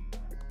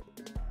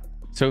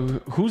 So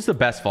who's the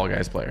best Fall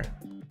Guys player?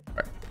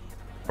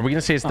 Are we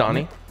gonna say it's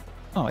Donnie?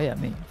 Oh yeah,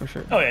 me for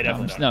sure. Oh, yeah, No,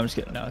 I'm definitely just, no, I'm just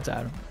kidding. No, it's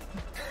Adam.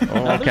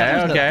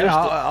 Okay.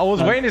 I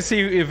was waiting to see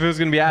if it was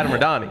gonna be Adam or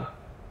Donnie.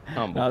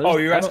 Humble. No, Oh,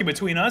 there's- you're I asking don't-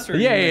 between us or?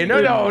 Yeah. No.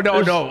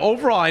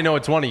 Overall, I know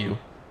it's one of you.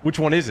 Which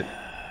one is it?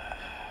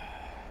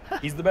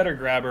 He's the better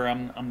grabber.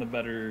 I'm the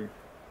better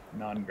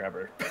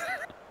non-grabber.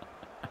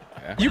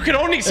 You could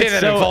only say It's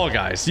that in so- Fall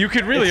Guys. You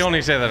could really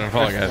only say that in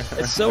Fall Guys.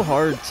 It's so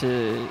hard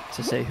to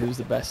say who's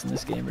the best in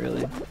this game.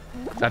 Really,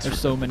 That's there's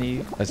so many.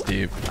 that's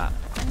deep. Ah.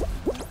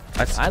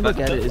 That's, I look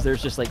at it as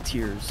there's just like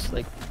tiers.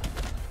 Like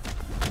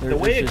The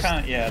way it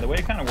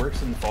kind of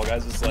works in Fall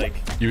Guys is like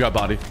You got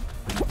body.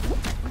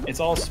 it's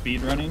all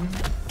speed running,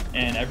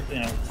 and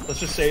let's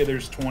just say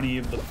there's 20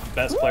 of the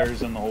best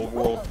players in the whole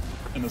world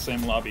in the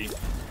same lobby.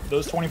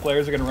 Those 20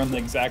 players are going to run the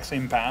exact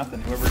same path,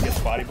 and whoever gets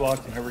body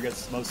blocked and whoever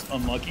gets most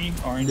unlucky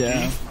RNG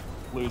Yeah.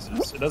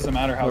 loses. It doesn't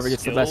matter how Whoever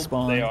gets the skilled best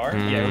spawn. they are.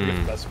 Yeah, whoever gets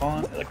the best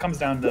spawn. It comes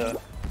down to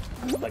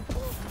like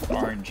the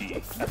RNG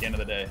at the end of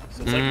the day.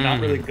 So it's like not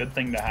really a good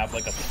thing to have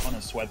like a ton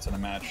of sweats in a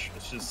match.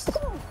 It's just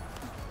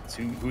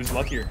who's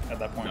luckier at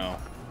that point. No.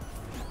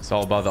 It's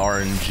all about the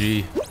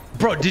RNG.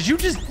 Bro, did you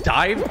just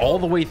dive all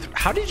the way through?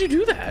 How did you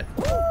do that?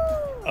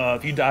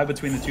 If you dive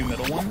between the two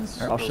middle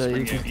ones, I'll show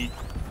you.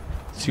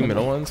 Two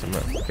middle ones? I'm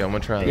gonna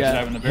try this.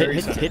 dive in the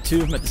very center. hit two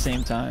of them at the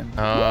same time.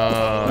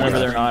 Whenever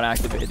they're not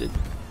activated.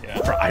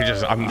 Yeah. Bro, I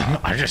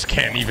just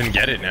can't even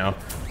get it now.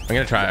 I'm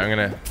gonna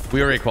try.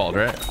 We already called,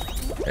 right?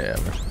 Yeah.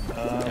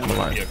 I'm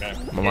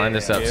gonna line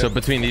this up. So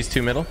between these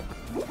two middle?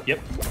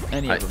 Yep.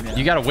 Any of them, yeah.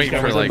 You gotta wait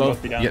for like.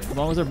 As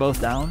long as they're both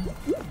down.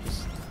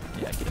 Just,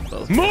 yeah, get them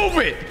both. Move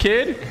it,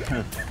 kid!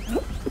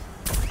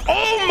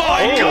 Oh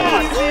my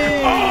god!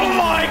 Oh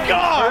my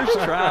god! First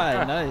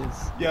try,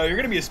 nice. Yo, you're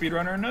gonna be a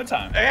speedrunner in no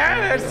time.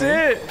 Yeah, that's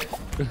it.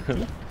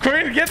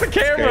 Quinn, get the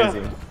camera.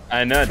 Crazy.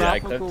 I know, dude. I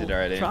clipped it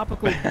already.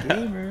 Tropical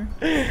gamer.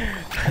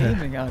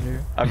 Gaming out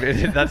here. I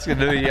mean, that's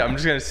gonna be. I'm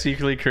just gonna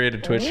secretly create a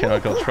Twitch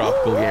channel called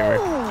Tropical Gamer.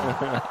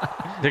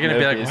 They're gonna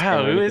be like,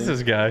 wow, who is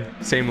this guy?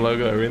 Same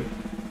logo, everything.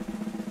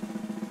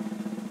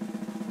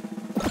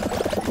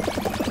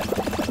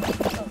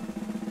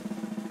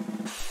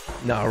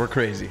 No, we're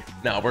crazy.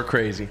 No, we're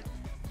crazy.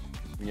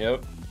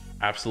 Yep.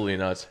 Absolutely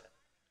nuts.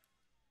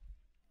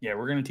 Yeah,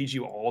 we're gonna teach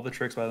you all the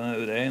tricks by the end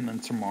of the day, and then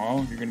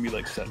tomorrow you're gonna be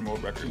like setting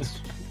world records.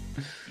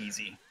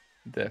 Easy.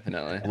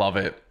 Definitely. Love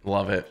it.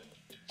 Love it.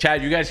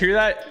 Chad, you guys hear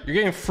that? You're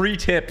getting free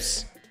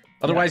tips.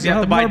 Otherwise, you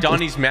have to buy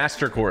Donnie's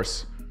master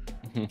course.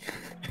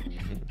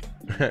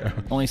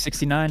 Only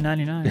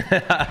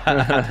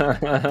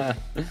 $69.99.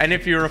 And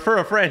if you refer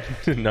a friend,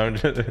 no.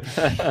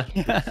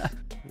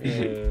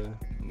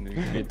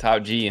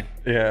 Top G.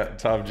 Yeah,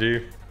 top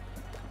G.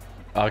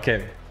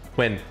 Okay,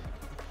 Quinn.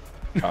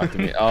 Talk to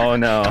me. Oh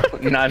no,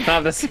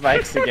 not the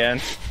spikes again.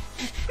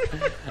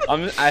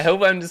 I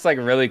hope I'm just like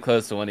really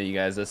close to one of you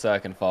guys just so I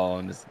can follow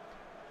him. Just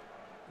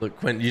Look,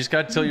 Quinn, you just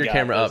gotta tilt your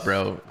camera up,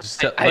 bro.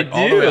 Just I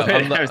all the way do. up.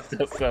 I'm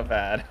still so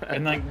bad.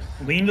 And like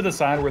lean to the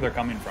side where they're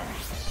coming from.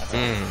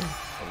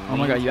 Oh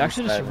my god, you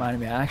actually just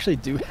reminded me. I actually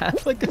do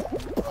have like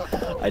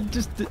I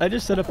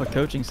just set up a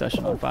coaching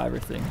session on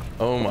Fiverr thing.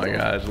 Oh my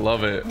gosh,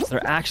 love it. So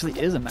there actually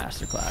is a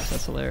master class.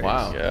 That's hilarious.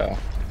 Wow. Yeah.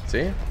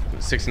 See?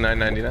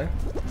 $69.99.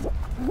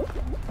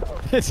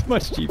 It's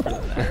much cheaper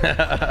than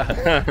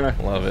that.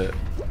 Love it.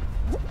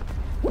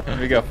 Here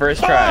we go.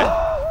 First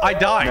try. I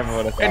died.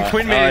 And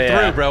Quinn made it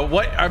through, bro.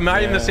 What? Am I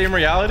in the same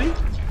reality?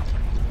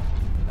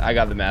 I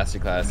got the master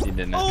class. You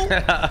didn't.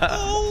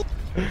 Oh,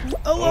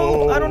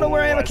 I don't know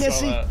where I am. I can't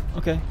see. That.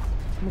 Okay.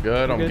 I'm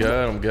good. I'm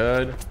good. I'm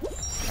good.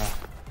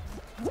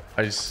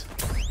 I just,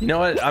 you know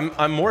what?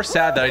 I'm more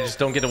sad that I just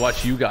don't get to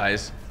watch you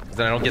guys,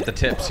 then I don't get the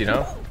tips, you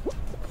know?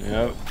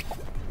 Yep.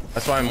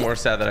 That's why I'm more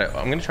sad that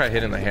I'm gonna try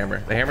hitting the hammer.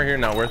 The hammer here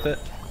not worth it.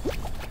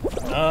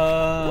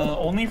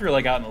 Only if you're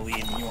like out in the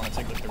lead and you want to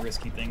take like the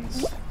risky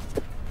things.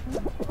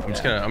 I'm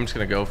just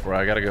gonna go for it.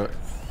 I gotta go.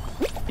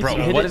 If Bro,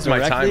 you hit what it is my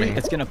directly, timing?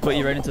 It's gonna put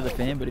you right into the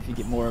fan, but if you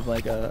get more of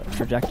like a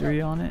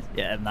trajectory on it,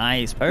 yeah,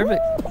 nice,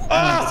 perfect.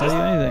 Ah! I don't tell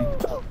you anything.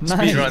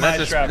 Nice. Speed run.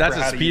 That's trap a for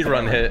how to speed use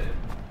run it. hit.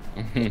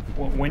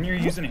 When you're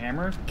using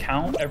hammer,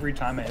 count every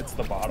time it hits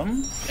the bottom,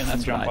 and then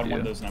That's jump what I on one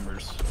of do. those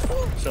numbers.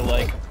 So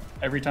like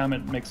every time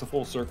it makes a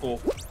full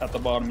circle at the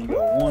bottom, you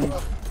go 1,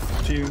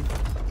 2,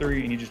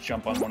 3, and you just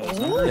jump on one of those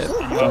numbers,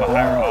 and you have a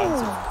higher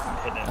odds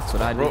of hitting it. That's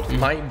what I do. Bro,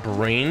 my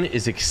brain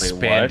is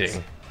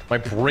expanding. My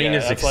brain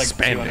is that's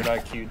expanding.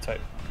 like 200 IQ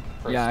type.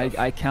 Yeah, stuff.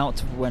 I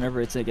count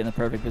whenever it's like in the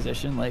perfect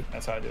position, like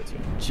That's how I do it too.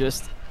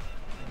 just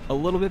a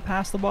little bit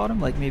past the bottom,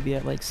 like maybe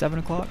at like 7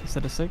 o'clock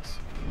instead of 6.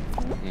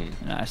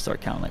 And I start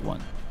counting like 1,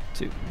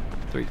 2,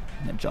 3,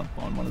 and then jump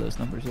on one of those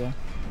numbers. Yeah.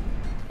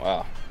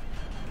 Wow.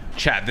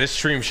 Chat, this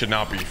stream should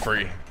not be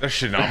free. This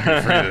should not be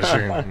free, this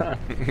stream.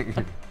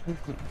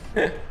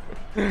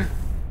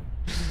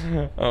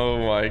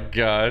 Oh my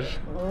gosh.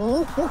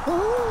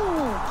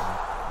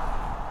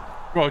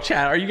 Bro,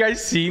 chat, are you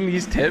guys seeing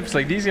these tips?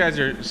 Like, these guys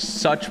are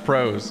such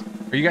pros.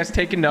 Are you guys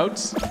taking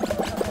notes?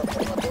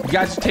 You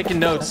guys are taking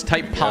notes.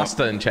 Type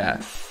pasta in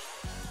chat.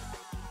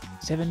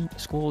 7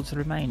 squads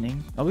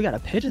remaining. Oh, we got a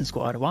pigeon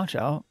squad. Watch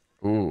out.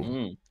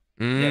 Ooh.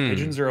 Yeah,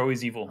 pigeons are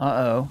always evil.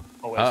 Uh-oh.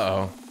 Always.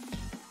 Uh-oh.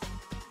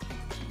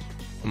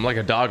 I'm like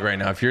a dog right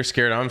now. If you're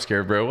scared, I'm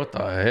scared, bro. What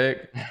the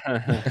heck?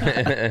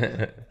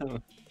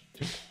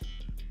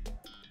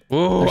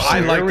 Ooh, I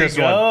like this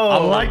one. I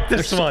like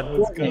this one.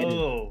 Let's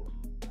go.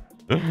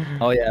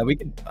 Oh yeah, we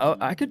could. Oh,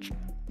 I could.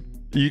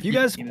 If you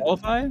guys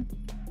qualify,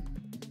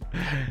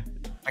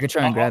 I could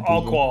try and grab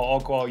people. All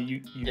qual.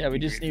 You Yeah, we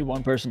just need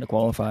one person to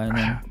qualify, and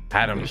then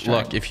Adam,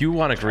 look, if you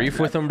want to grief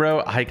with him,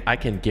 bro, I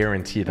can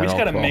guarantee that we just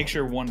I'll gotta fall. make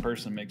sure one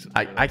person makes it.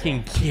 I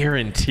can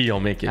guarantee I'll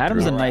make it.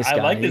 Adam's through. a nice guy.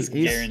 I like this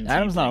He's- guarantee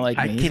Adam's not like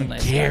me. I He's a can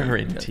nice guy.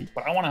 guarantee.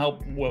 But I want to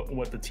help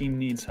what the team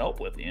needs help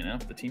with. You know,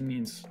 if the team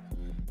needs.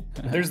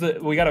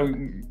 We gotta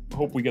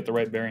hope we get the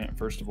right variant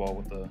first of all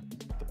with the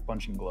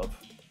punching glove.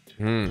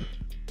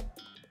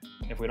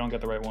 If we don't get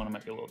the right one, it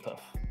might be a little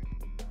tough.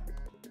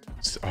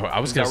 So, I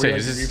was gonna say,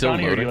 is this still Or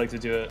do you loading? like to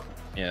do it?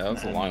 Yeah, that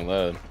was a long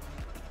load.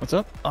 What's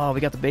up? Oh,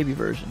 we got the baby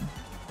version.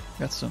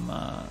 Got some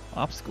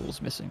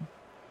obstacles missing.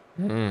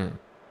 Wait.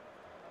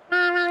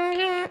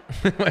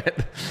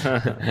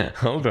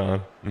 Hold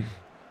on.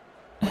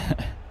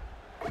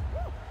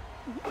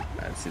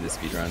 See the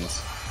speed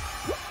runs.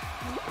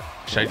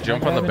 Should I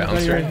jump on the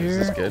bouncer?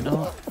 Is this good?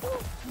 No.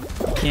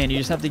 You can. You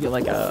just have to get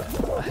like a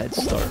head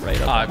start right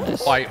up on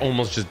this. I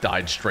almost just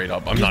died straight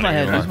up. I'm Use not my even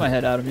head. gonna Use lie. my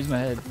head, Adam. Use my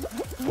head.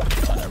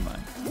 Oh, never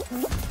mind.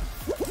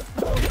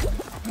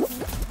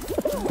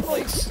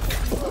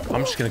 Nice.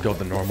 I'm just gonna go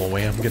the normal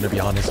way. I'm gonna be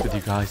honest with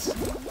you guys.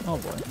 Oh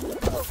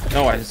boy.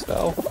 No, I just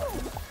fell.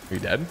 Are you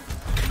dead?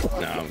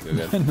 No, I'm good.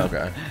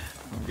 Okay.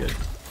 I'm good.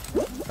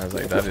 I was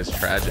like, that is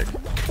tragic.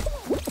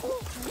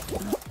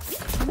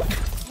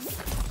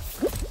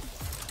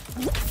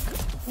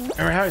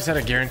 Remember how I said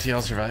I guarantee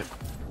I'll survive?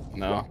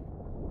 No.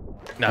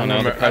 No, Oh,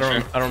 no, the I pressure.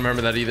 don't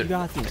remember that either. You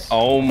got this.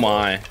 Oh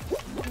my.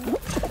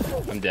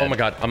 I'm dead. Oh my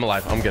god, I'm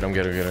alive. I'm good. I'm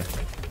good. I'm good.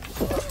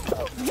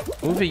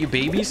 Move it, you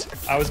babies.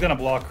 I was gonna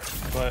block,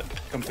 but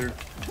come through.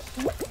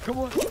 Come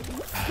on.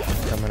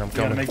 I'm Gotta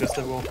coming. make this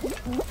double.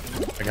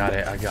 I got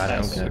it. I got it.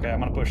 Nice. I'm good. Okay, I'm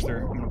gonna push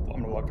through. I'm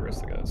gonna block the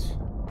rest of the guys.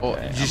 Oh,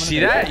 Okay, did I'm you gonna see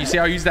go that? You see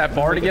how I use that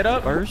bar to get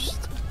up?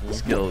 First.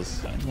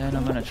 Skills. And then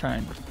I'm gonna try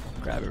and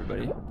grab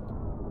everybody.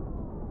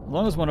 As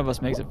long as one of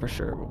us makes it for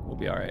sure, we'll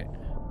be all right.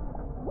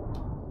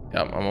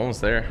 Yep, I'm almost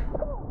there.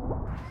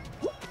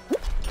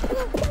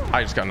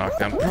 I just got knocked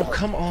down. Bro,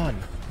 come on.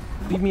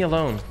 Leave me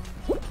alone.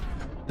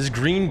 This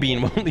green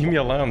bean won't leave me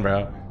alone,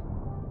 bro.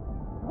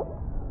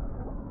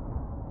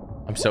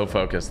 I'm so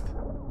focused.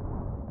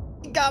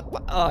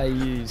 Oh,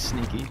 you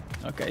sneaky.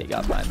 Okay, you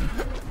got by me.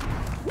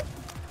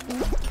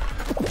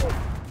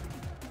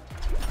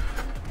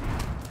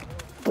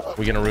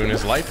 We gonna ruin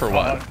his life or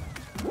what?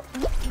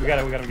 We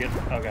gotta get.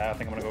 Okay, I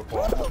think I'm gonna go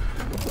qual.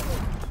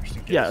 Just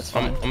in case. Yeah, it's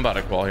fine. I'm about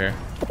to qual here.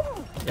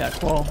 Yeah,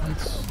 cool.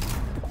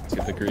 Let's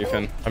get the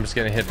griefing. I'm just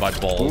getting hit by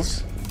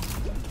balls.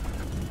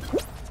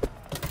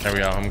 There we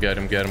go. I'm good.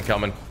 I'm good. I'm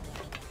coming.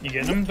 You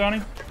getting him,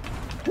 Donnie?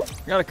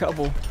 Got a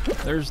couple.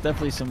 There's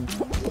definitely some.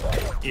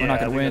 Yeah, We're not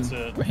gonna I win.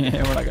 think that's it.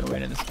 Yeah, we're not gonna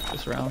win in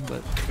this round,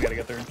 but We gotta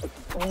get there.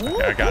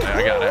 Okay, I got it.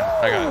 I got it.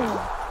 I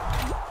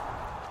got it.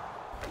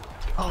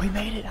 oh, he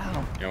made it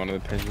out. Yeah, one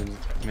of the pigeons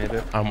made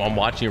it. I'm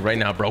watching you right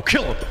now, bro.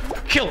 Kill him.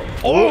 Kill him.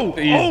 Oh,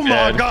 he's oh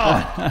my dead.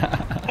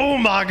 god. Oh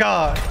my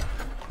god.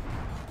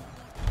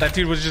 That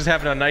dude was just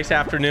having a nice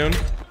afternoon.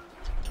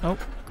 Oh,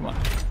 come on.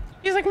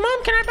 He's like,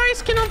 Mom, can I buy a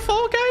skin on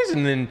Fall Guys?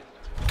 And then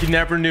he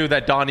never knew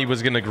that Donnie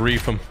was gonna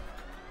grief him.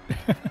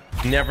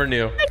 Never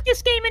knew. Like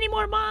this game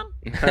anymore, Mom.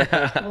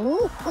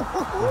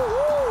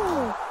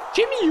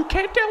 Jimmy, you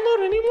can't download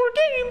any more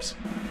games.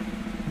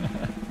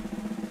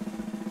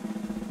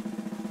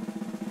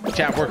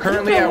 Chat, we're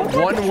currently at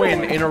 1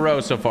 win in a row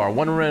so far.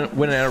 1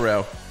 win in a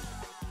row.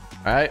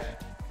 All right.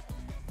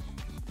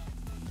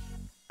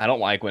 I don't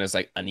like when it's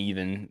like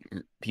uneven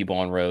people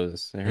on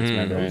rows. It hurts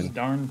my Those brain.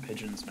 darn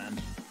pigeons, man.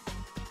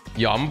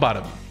 Yo, I'm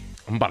about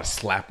to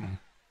slap him.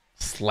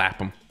 Slap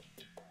him.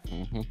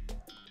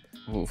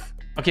 Oof.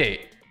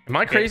 Okay, am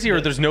I crazy or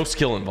there's no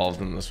skill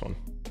involved in this one?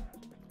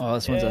 Oh,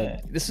 this one's Yeah,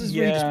 a. This is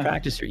where you just yeah.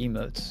 practice your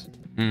emotes.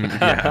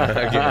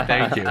 Yeah, okay,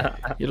 thank you. Get a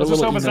Let's just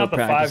little hope it's emote not the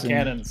 5 practicing.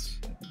 cannons.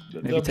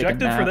 The Maybe take a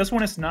objective for nap. this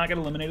one is to not get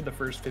eliminated the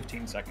first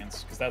 15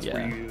 seconds, because that's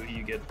where Yeah.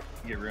 you get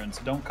ruined.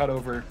 So don't cut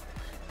over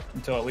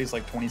until at least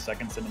like 20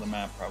 seconds into the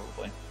map,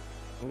 probably.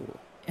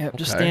 Yeah,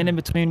 just Okay. stand in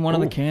between one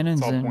of the Ooh, cannons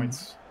It's all and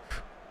points.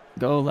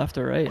 go left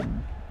or right,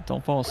 and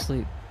don't fall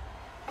asleep.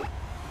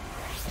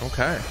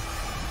 Okay.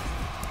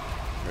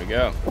 Here we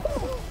go.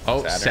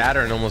 Oh,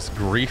 Saturn almost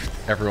griefed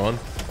everyone.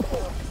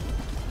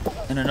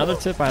 And another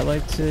tip I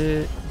like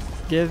to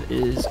give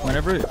is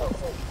whenever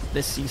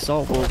this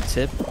seesaw will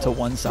tip to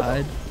one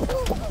side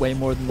way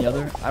more than the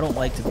other, I don't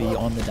like to be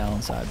on the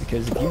downside,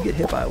 because if you get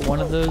hit by one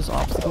of those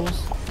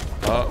obstacles,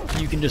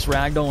 you can just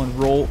ragdoll and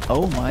roll.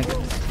 Oh my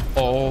goodness.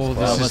 Oh,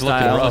 this Almost is looking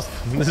died,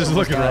 rough. This is almost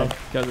looking died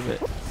rough. because of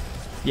it.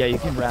 Yeah, you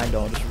can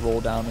ragdoll and just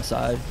roll down the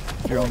side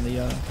if you're on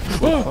the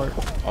slow part.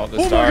 Oh, the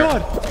Oh my star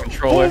god!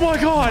 controller. Oh my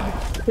god!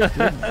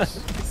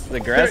 It's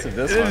aggressive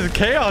this This one. is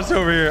chaos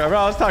over here. I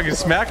was talking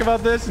smack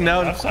about this, and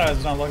now Left side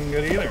is not looking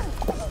good either.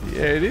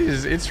 yeah, it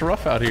is. It's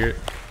rough out here.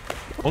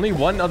 Only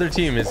one other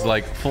team is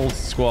like full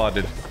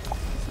squadded.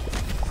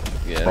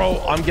 Yeah.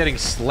 Bro, I'm getting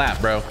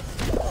slapped, bro.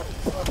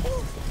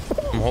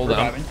 I'm holding.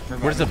 Reviving.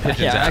 Where's the pigeons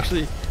Yeah, at?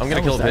 actually, I'm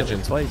gonna I kill a almost died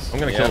pigeon. twice. I'm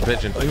gonna Yeah. kill a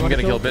pigeon. Oh, you I'm wanna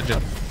gonna kill a kill-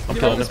 pigeon. I'm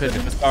You killing want a this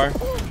pigeon. The star.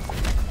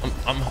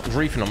 I'm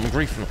griefing him. I'm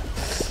griefing him.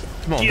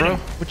 Come on, Get bro. him.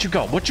 What you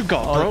got? What you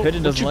got, Oh, the bro?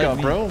 pigeon What you doesn't like got,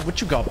 me. bro?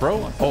 What you got,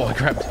 bro? Oh, I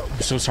grabbed. I'm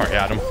so sorry,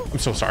 Adam. I'm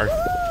so sorry.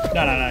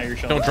 No, you're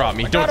showing. Don't drop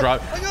me. Don't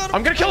drop.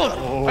 I'm gonna kill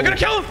him. I'm gonna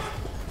kill him.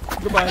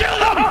 Goodbye. I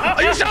killed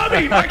him. You shot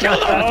me. I killed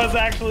him. That was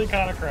actually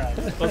kind of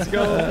cracked. Let's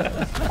go.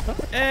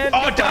 And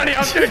Oh, Donnie,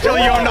 I'm gonna kill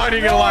you. I'm not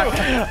even gonna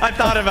lie. I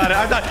thought about it.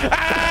 I thought.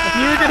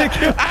 Ah! you were gonna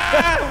kill.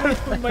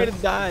 Ah! You might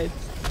have died.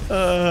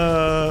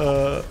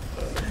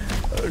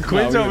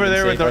 Quinn's No, we over would've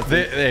there with been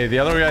safe, hey, the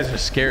other guys are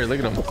scared. Look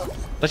at them.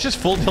 Let's just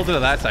full tilt it to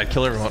that side.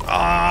 Kill everyone.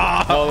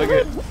 Ah! Oh, look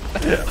at.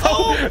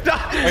 Oh,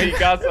 Oh, you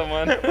got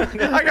someone.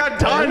 I got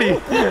Donnie. I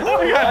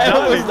I got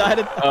almost Donnie.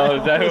 died. Oh,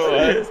 is that who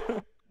it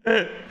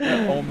was?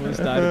 I almost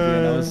died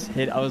again. I was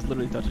hit. I was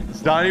literally touching the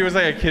slide. Donnie was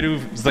like a kid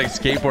who's like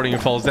skateboarding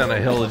and falls down a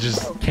hill and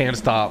just can't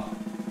stop.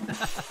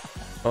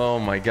 Oh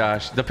my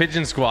gosh, the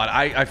pigeon squad.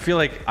 I feel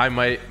like I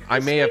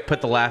may have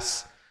put the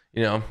last,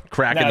 you know,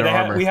 crack in their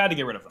armor. We had to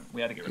get rid of them.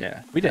 We had to get rid of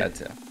them. We did. Had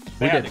to.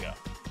 They had to go.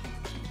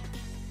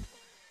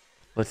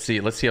 Let's see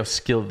how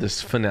skilled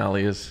this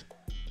finale is.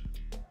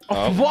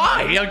 Oh.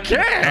 Why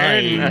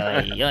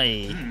again?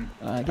 Again?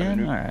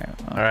 Alright.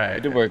 All right,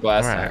 It did work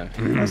last Alright.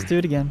 time. Let's do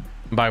it again.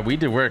 By we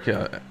did work.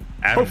 Adam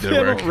Hopefully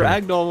did I work. don't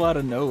ragdoll out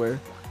of nowhere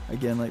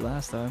again like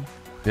last time.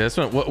 Yeah, this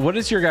one. What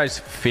is your guys'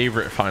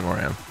 favorite final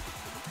round?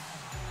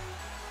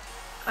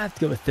 I have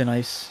to go with Thin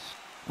Ice.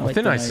 I like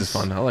Thin Ice is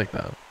fun. I like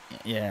that.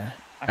 Yeah.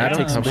 I It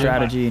takes some kinda-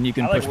 strategy and you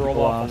can I like push roll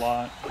people off a off.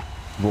 lot.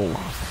 Roll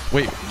off.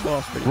 Wait,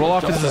 Roll-off's Roll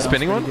off good. is the Jump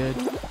spinning shutdown's one?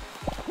 pretty good.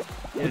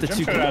 Yeah, With the jump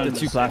two, shutdown the is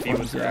two iffy platforms,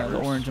 with yeah, the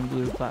grabbers. orange and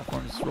blue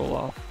platforms roll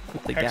off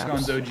with the gaps.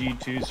 Hexagon's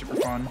OG2 super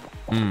fun,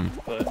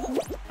 but I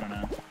don't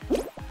know. I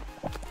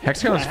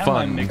Hexagon's have my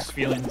fun. mixed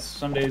feelings.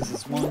 Some days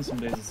it's one, some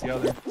days it's the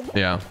other.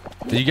 Yeah.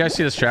 Did you guys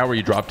see the strat where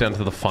you drop down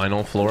to the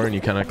final floor and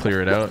you kind of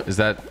clear it out? Is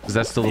that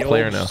still the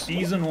play or old no?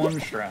 Season 1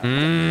 strat.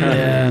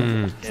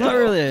 Yeah. It's not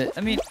really.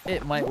 I mean,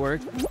 it might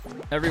work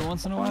every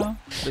once in a while,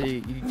 but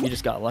you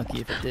just got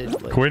lucky if it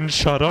did. Like, Quinn,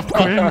 shut up,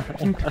 Quinn.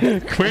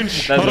 Quinn,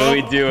 shut That's what up.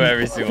 we do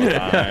every single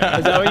time.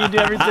 is that what you do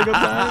every single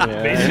time?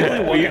 Yeah.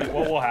 Basically,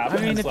 what will happen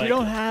I mean, is if like, you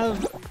don't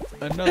have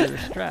another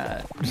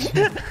strat,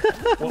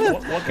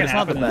 what can it's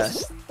not the happen is,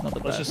 best. Not the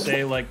let's best. just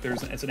say like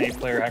it's an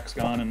 8-player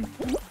hexagon and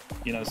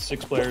you know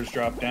 6 players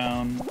drop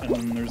down and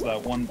then there's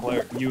that one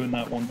player, you and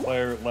that one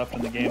player left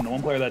in the game. The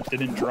one player that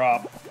didn't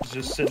drop is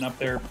just sitting up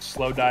there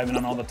slow diving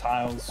on all the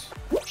tiles,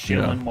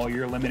 chilling while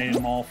you're eliminating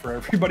them all for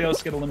everybody else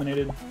to get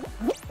eliminated.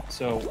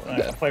 So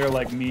a player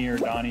like me or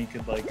Donnie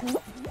could like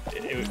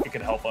it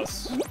could help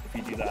us if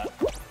you do that.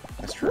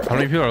 That's true. How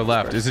many people are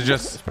left? Is it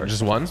just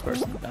one?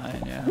 Person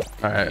dying, yeah.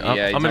 All right,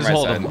 Yeah, I'm he's gonna on just my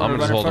hold side. him. I'm gonna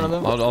just hold him.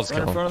 I'll just Right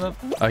kill in him. front of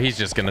them. Oh, he's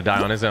just gonna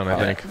die on his own, I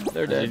think.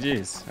 They're dead.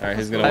 GG's. All right,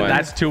 who's gonna win?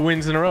 That's 2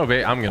 wins in a row,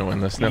 babe. I'm gonna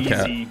win this. No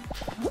cap. Easy.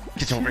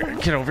 Get over here.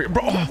 Get over here,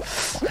 bro.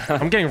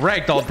 I'm getting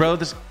ragdolled, bro.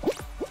 This.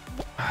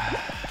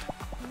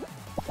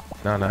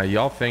 No,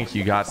 y'all think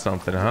you got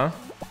something, huh?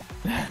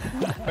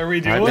 Are we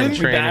I've doing? been We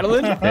training.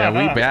 battling? Yeah,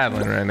 we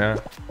battling right now.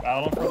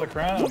 Battling for the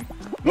crown.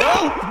 The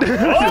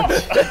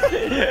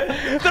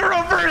reverse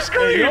Hey, you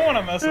screen. don't want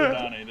to mess with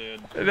Donnie,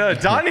 dude. No,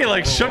 Donnie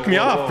like shook me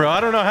off, bro. I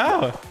don't know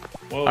how.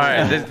 Whoa, All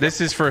right,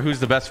 this is for who's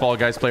the best Fall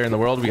Guys player in the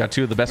world. We got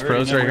 2 of the best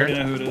pros right We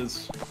here. know who it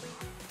is.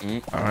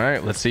 All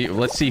right, let's see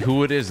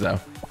who it is though.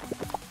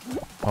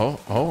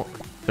 Oh,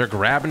 they're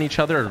grabbing each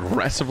other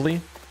aggressively.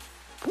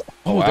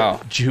 Oh, wow.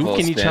 they're juking Little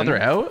each spin. other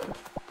out.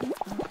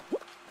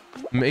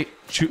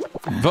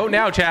 Vote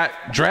now, chat.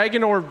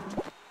 Dragon or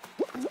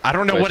I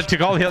don't know what Twitch. to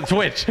call the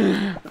Twitch.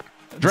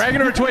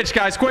 Dragon or Twitch,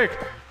 guys, quick.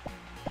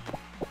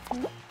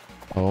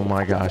 Oh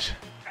my gosh.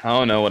 I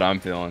don't know what I'm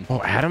feeling.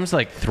 Oh, Adam's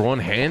like throwing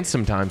hands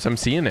sometimes. I'm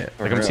seeing it.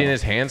 Like I'm real. seeing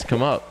his hands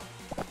come up.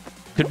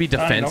 Could be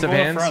Donnie, defensive don't go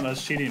up hands. front.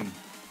 That's cheating.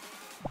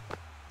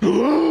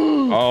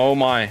 Oh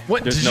my.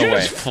 What? There's Did no you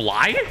way. just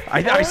fly?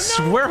 I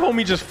swear,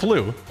 homie just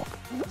flew.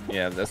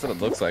 Yeah, that's what it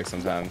looks like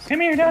sometimes. Come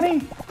here,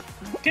 Donnie.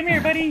 Come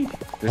here, buddy.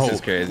 This Oh. is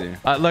crazy.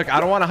 Look,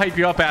 I don't want to hype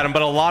you up, Adam,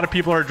 but a lot of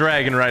people are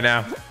dragging right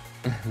now.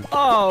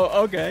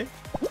 Oh, okay.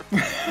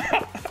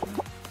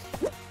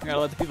 Gotta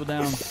let the people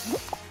down.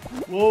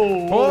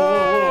 Whoa,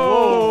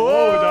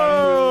 whoa,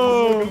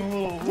 Donnie. This is looking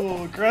a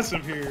little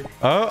aggressive here.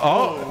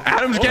 Oh,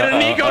 Adam's getting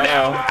an ego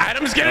now.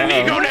 Adam's getting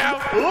an ego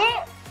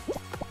now.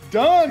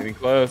 Done. Getting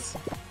close.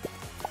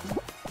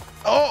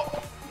 Oh,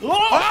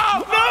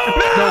 I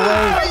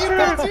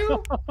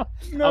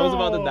was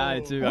about to die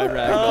too. I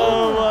ragged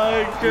oh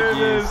my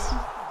goodness.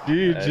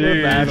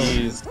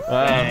 GG's.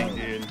 Wow, Dang,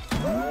 dude.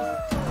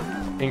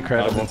 That was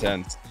incredible,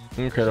 intense.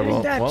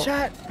 incredible. Well,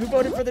 chat. Who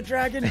voted for the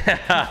dragon?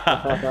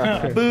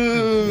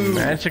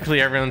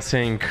 magically, everyone's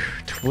saying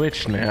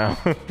Twitch now.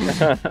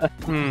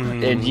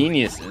 They're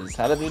geniuses.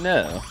 How did they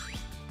know?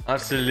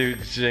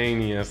 Absolute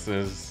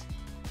geniuses.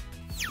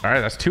 All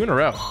right, that's 2 in a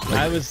row.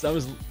 I was.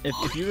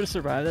 If you would have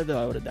survived that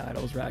though, I would have died.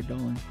 I was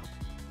ragdolling.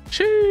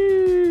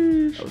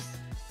 Sheesh. That was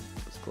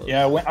close.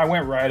 Yeah, I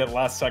went right at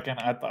last second.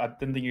 I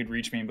didn't think you'd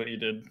reach me, but you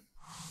did.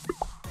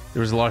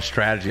 There was a lot of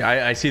strategy.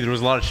 I see there was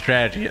a lot of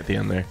strategy at the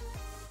end there.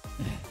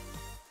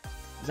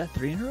 Is that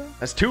 3 in a row?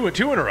 That's two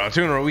in a row.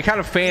 2 in a row. We kind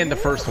of fanned the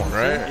first one,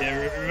 right?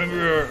 Yeah,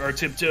 remember our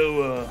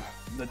tiptoe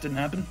that didn't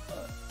happen?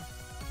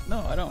 No,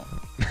 I don't.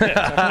 What are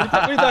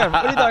you talking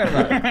about?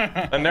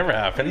 That never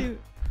happened.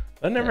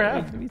 That never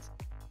happened.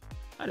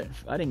 I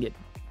didn't get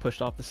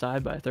pushed off the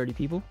side by 30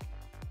 people.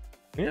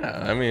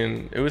 Yeah, I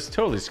mean, it was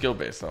totally skill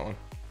based, that one.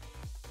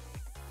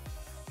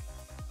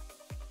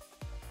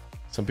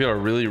 Some people are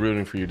really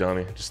rooting for you,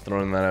 Donnie. Just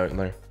throwing that out in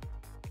there.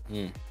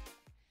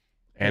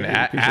 And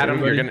Adam,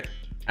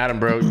 Adam,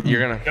 bro, you're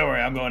gonna Don't worry,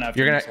 I'm going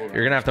after you're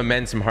you. gonna have to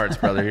mend some hearts,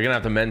 brother. You're gonna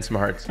have to mend some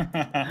hearts.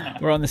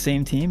 We're on the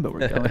same team, but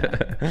we're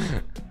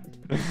going.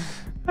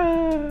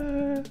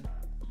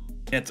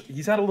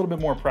 He's had a little bit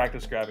more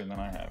practice grabbing than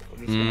I have.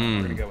 We're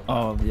gonna go with that.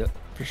 Oh, yep,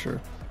 for sure.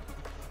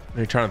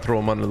 Are you trying to throw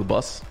him under the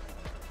bus?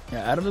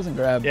 Yeah, Adam doesn't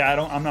grab.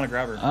 Yeah, I'm not a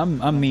grabber.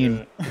 I'm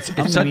mean.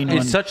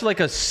 It's such like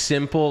a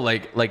simple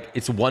like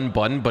it's one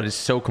button, but it's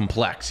so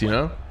complex, you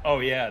know? Oh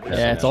yeah.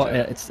 Yeah,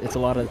 it's a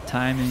lot of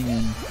timing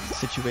and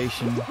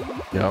situation.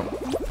 Yep.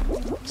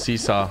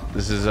 Seesaw.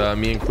 This is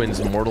me and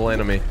Quinn's mortal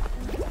enemy.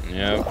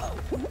 Yep.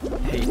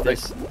 Hate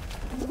this.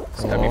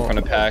 Just gotta be in front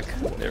of pack.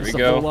 There we It's a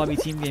go. full lobby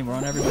team game. We're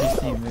on everybody's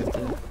team. We have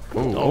to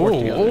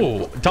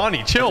Oh,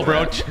 Donnie, chill,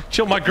 bro.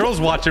 Chill. My girl's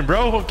watching,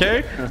 bro.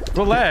 Okay,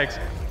 relax.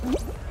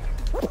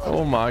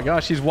 Oh my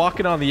gosh, she's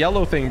walking on the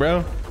yellow thing,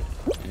 bro.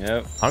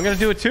 Yep. I'm gonna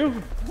do it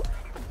too.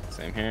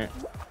 Same here.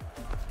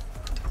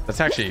 That's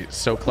actually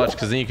so clutch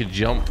because then you could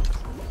jump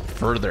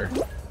further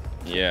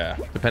Yeah.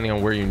 depending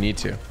on where you need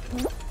to.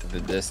 The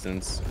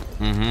distance.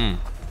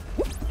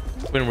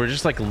 When we're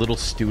just like little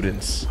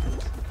students.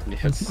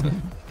 Yes.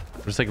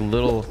 We're just like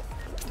little.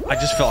 I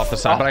just fell off the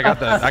side, but I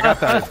got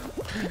that.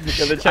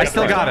 I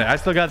still got it. I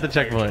still got the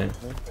checkpoint.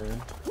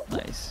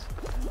 nice.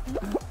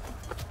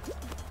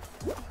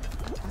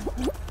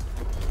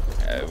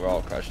 Yeah, we're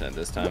all crushing it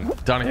this time.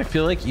 Donnie, I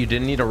feel like you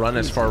didn't need to run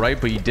as far right,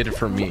 but you did it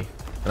for me,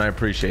 and I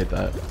appreciate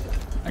that.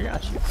 I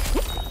got you.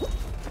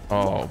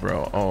 Oh,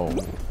 bro.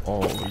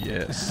 Oh,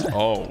 yes.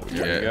 Oh,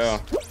 There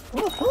yes.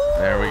 we go.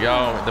 There we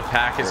go. The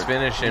pack is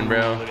finishing,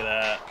 bro. Look at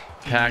that.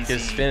 Pack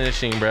is Easy.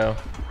 finishing, bro.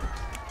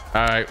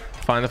 All right,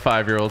 find the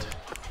 5-year-old.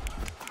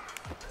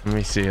 Let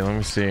me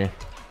see.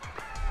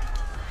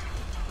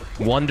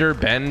 Wonder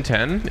Ben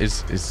 10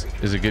 is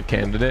a good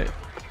candidate.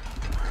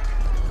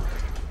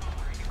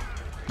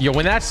 Yo,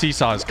 when that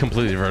seesaw is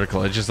completely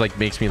vertical, it just like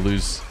makes me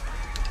lose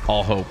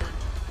all hope.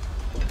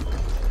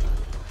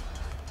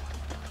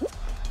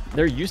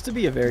 There used to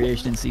be a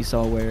variation in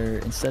Seesaw where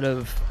instead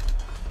of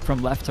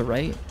from left to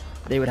right,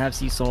 they would have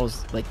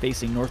seesaws like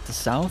facing north to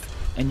south,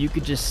 and you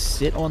could just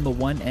sit on the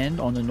one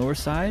end on the north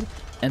side,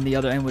 and the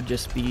other end would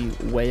just be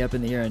way up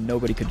in the air and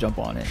nobody could jump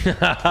on it.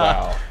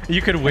 Wow.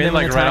 You could And win then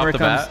when like the right timer off the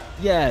comes- bat.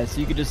 Yeah, so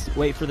you could just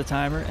wait for the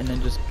timer and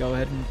then just go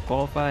ahead and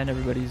qualify, and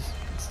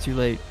it's too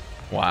late.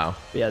 Wow.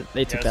 But yeah,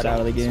 they took Yeah, that out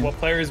of the So game. what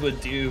players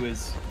would do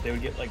is they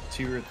would get like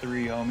 2 or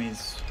 3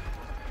 homies.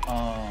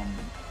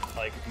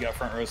 Like if you got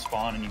front row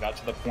spawn and you got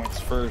to the points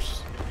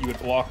first, you would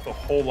block the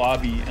whole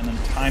lobby and then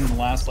time the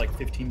last like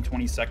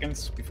 15-20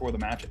 seconds before the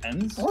match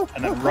ends,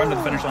 and then run to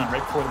the finish line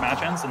right before the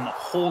match ends, and the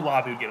whole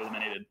lobby would get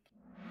eliminated.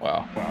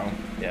 Wow.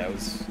 Yeah, it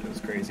was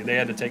crazy. They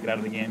had to take it out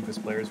of the game because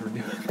players were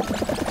doing it.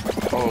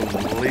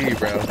 Holy,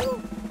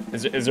 bro.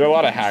 Is there a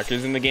lot of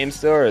hackers in the game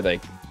still, or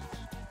like?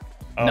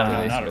 Oh, No,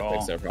 no, they not sort at of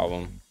fix all. their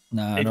problem.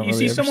 Nah, I If don't you really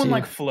see ever someone a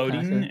like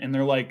floating hacker. and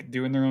they're like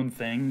doing their own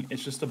thing,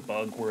 it's just a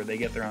bug where they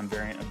get their own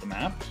variant of the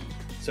map.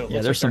 So it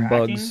Yeah, looks there's like some they're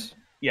hacking. bugs.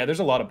 Yeah, there's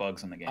a lot of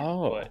bugs in the game.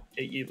 Oh. But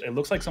it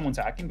looks like someone's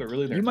hacking, but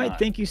really they're You might not.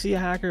 think you see a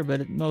hacker,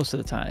 but most of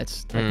the time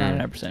it's like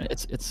 99%.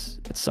 It's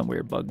some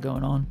weird bug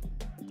going on.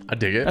 I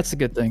dig it. That's a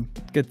good thing.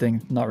 Good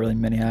thing. Not really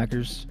many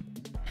hackers.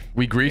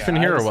 We griefing Yeah,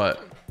 here I or was-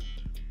 what?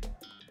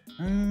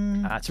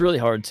 It's really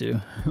hard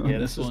to. Yeah,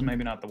 this was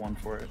maybe not the one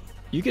for it.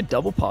 You could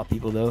double pop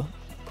people though.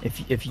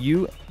 If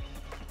you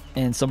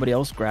and somebody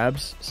else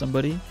grabs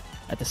somebody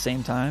at the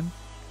same time,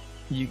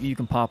 you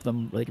can pop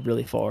them like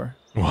really far.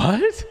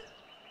 What?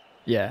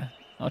 Yeah,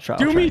 I'll try.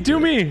 Do me, do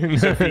me.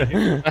 Yeah,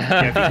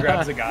 if he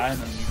grabs a guy and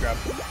then you grab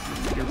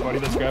your buddy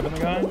that's grabbing the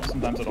guy,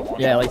 sometimes it'll launch.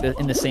 Yeah, like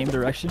in the same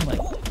direction. Like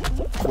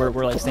we're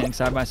like standing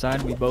side by side.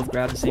 And we both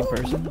grab the same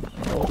person.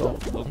 And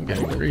they'll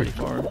getting go grief. pretty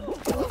far.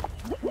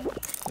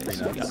 Okay,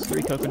 so we got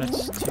 3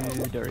 coconuts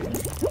to Durian.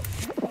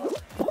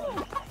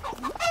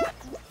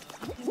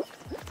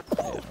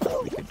 Yeah,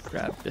 we could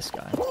grab this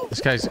guy.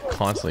 This guy's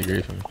constantly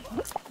griefing.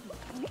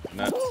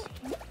 Nuts.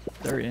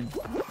 Durian.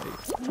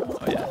 Oh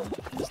yeah,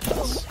 just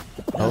nuts.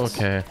 Oh,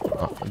 okay.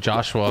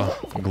 Joshua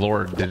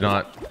Glord did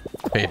not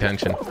pay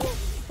attention.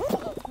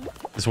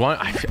 This one,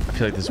 I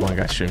feel like this one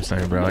guy stream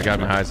sniping, bro. I got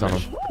my eyes on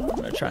him. I'm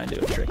gonna try and do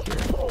a trick here.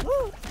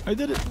 I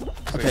did it.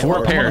 Okay, 4 I'm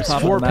on the pairs.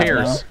 top of 4 the map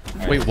pairs.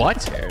 Wait,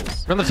 what?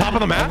 Pairs. We're on the top of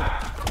the map?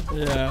 now.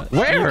 Yeah.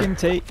 Where? You can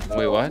take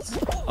Wait,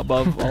 what?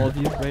 above all of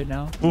you right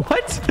now.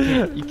 What?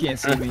 You can't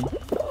see me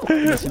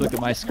unless you look at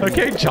my screen.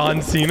 Okay,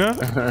 John Cena.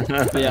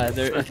 But yeah,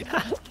 there.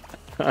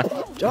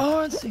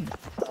 John Cena.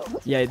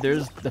 Yeah,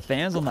 there's the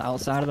fans on the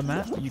outside of the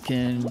map. You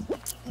can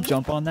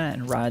jump on that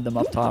and ride them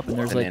up top, and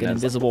there's like an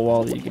Bananas. invisible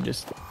wall that you can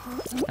just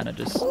kind of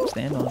just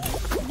stand on.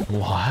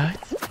 What?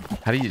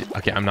 How do you?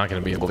 Okay, I'm not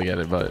gonna be able to get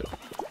it, but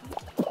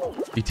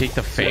you take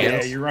the Yeah,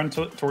 fans. you run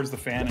towards the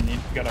fan and you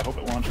gotta hope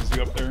it launches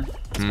you up there.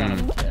 It's kind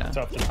of Yeah.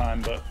 tough to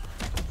time, but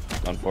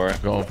Going for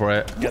it. Going for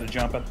it. you gotta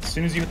jump. As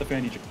soon as you hit the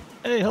fan, you jump.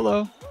 Hey,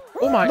 hello.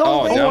 Oh my! No,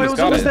 oh, wait, I almost was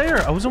got almost it.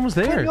 there. I was almost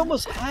there. We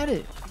almost had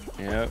it.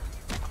 Yep.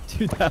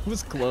 Dude, that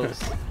was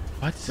close.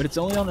 What? But it's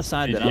only on the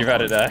side that You've I'm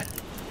had it on. die.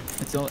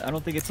 It's only, I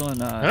don't think it's on.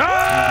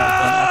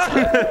 Ah!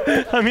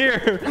 I'm here.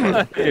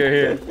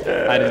 Here.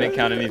 I didn't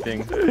count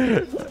anything.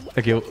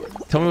 Okay, well,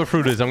 tell me what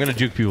fruit it is. I'm gonna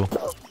juke people.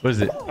 What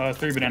is it?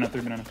 3 banana,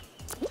 3 banana.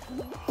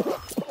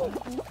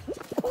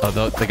 Oh,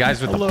 the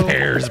guys with the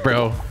pears,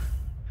 bro. There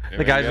The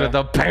we guys go. with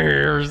the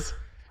pears.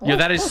 Yo,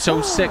 that is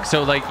so sick.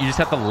 So like, you just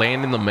have to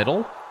land in the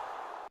middle.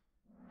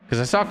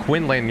 Because I saw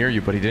Quinn land near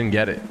you, but he didn't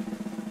get it.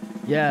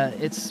 Yeah,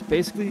 it's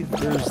basically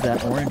there's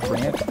that orange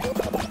ramp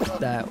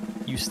that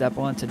you step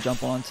on to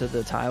jump onto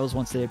the tiles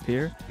once they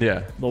appear.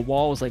 Yeah. The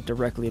wall was like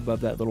directly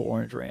above that little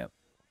orange ramp.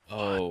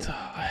 Oh.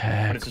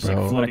 Heck, It's just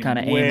bro. like floating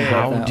kinda aim way above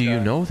How that. do you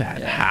know that?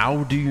 Yeah.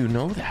 How do you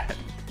know that?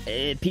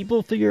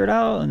 People figure it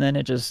out, and then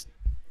it just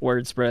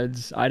word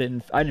spreads. I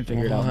didn't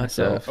figure it out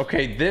myself.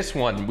 Okay, this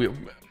one.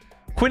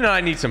 Quinn and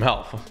I need some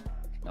help.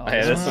 Oh,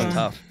 Hey, this one's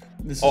tough.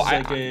 This is Oh,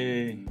 like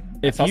a.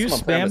 if Saw you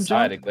someone play on the spam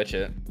side jump, to glitch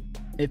it.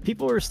 if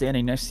people are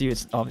standing next to you,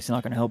 it's obviously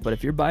not going to help. But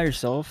if you're by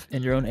yourself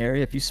in your own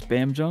area, if you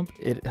spam jump,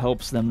 it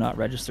helps them not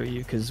register you.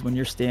 Because when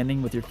you're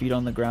standing with your feet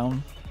on the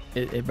ground,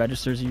 it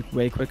registers you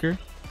way quicker.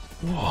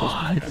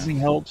 What? It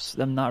helps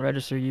them not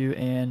register you.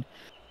 And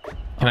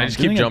Can I just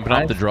keep doing a jumping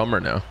off the dive- drummer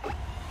now?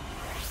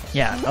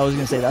 Yeah, I was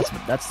gonna say that's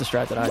the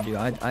strat that I do.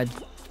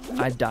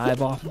 I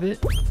dive off of it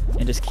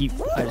and just keep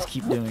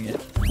doing it,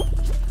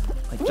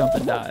 like jump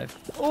and dive.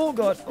 Oh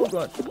god, oh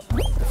god.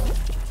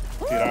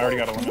 Dude, I already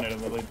got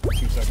eliminated in like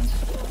 2 seconds.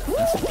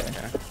 That's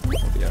okay.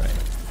 We'll be alright.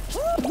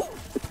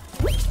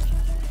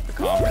 The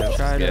confidence.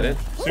 Try Get to- it?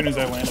 As soon as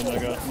I landed, I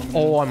got eliminated.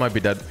 Oh, I might be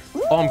dead.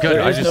 Oh, I'm good.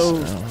 There I is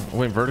just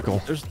went vertical.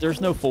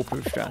 There's no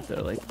foolproof strat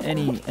though. Like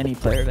any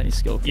player of any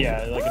skill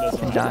Yeah, like it doesn't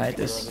can matter. die at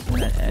this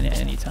at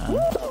any time.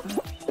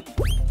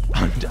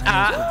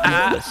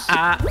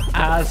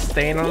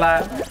 Staying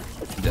alive.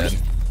 Dead.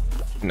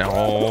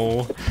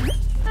 No.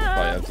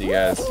 Probably up to you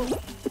guys.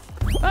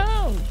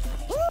 Oh.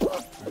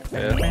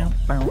 Yeah.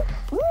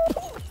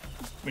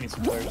 We need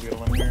some players to get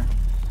eliminated here.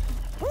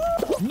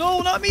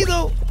 No, not me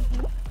though.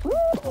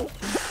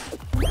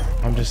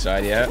 I'm just.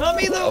 Side yet? Not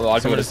me A though. lot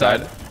of people Someone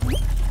decide.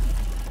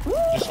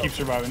 Just keep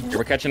surviving.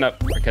 We're catching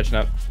up. We're catching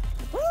up.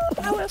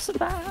 I will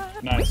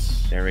survive.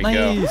 Nice. There we go.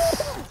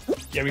 Nice.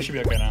 Yeah, we should be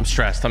okay now. I'm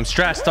stressed. I'm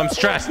stressed. I'm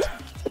stressed.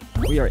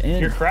 We are in.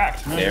 You're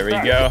cracked. No, There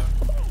you're we cracked. go.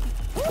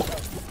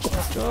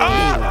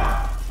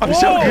 I'm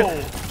so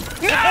good.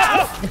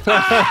 It's all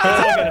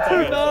good, it's all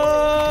good.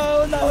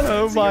 No,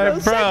 Oh my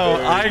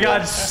bro! I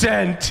got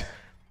sent.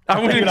 I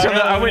went Dude, into I the.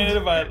 got I went.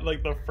 eliminated by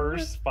like the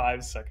first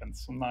 5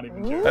 seconds. I'm not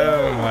even joking.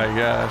 Oh my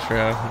gosh,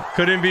 bro!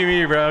 Couldn't be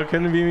me, bro.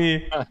 Couldn't be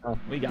me.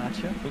 We got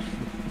you.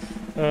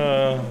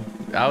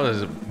 I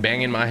was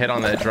banging my head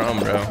on that drum,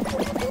 bro.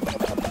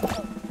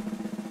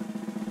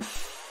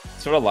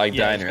 Sort of like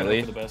dying just gotta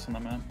early, hope for the best on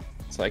that man.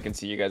 so I can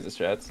see you guys'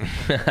 strats.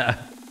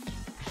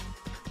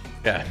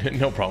 Yeah,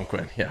 no problem,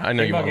 Quinn. Yeah, I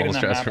know Think you about want a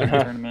little getting that stress map for in the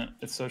me. tournament.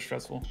 It's so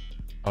stressful.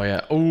 Oh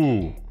yeah.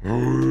 Ooh.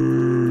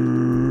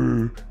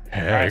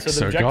 Alright, so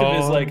the objective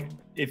is Hexagon. like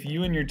if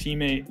you and your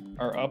teammate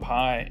are up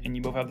high and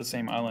you both have the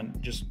same island,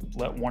 just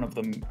let one of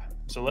them.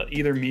 So let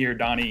either me or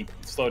Donnie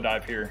slow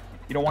dive here.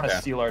 You don't want to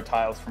Okay. steal our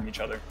tiles from each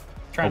other.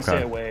 Try and Okay.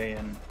 stay away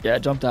and Yeah,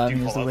 jump diving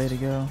Do is the way pull-ups. to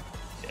go.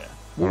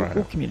 yeah. Alright.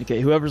 We'll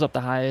communicate. Whoever's up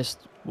the highest,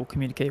 we'll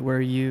communicate where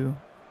you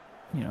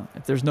know,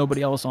 if there's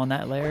nobody else on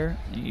that layer,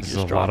 you can This is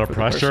just a drop lot of for the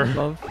person pressure.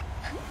 above.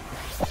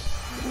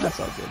 That's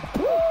all good.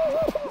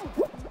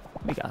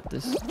 We got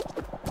this.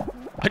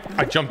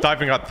 I jumped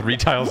diving, got 3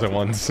 tiles at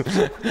once.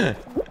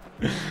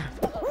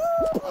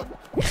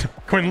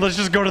 Quinn, let's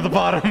just go to the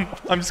bottom.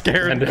 I'm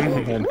scared.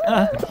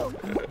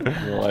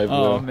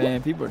 Oh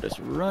man, people are just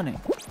running.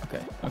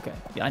 Okay, okay.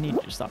 Yeah, I need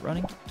you to stop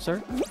running,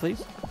 sir,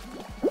 please.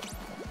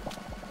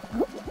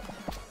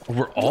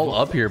 We're all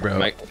up here, bro.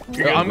 Mike,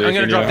 I'm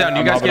gonna drop down.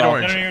 You guys get No,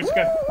 orange. no, it's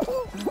good.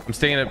 I'm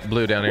staying at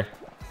blue down here.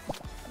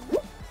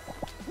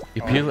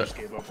 You Oh, I people, just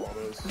gave up all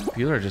those.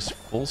 people are just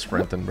full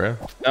sprinting, bro.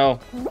 No.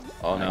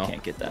 Oh I no.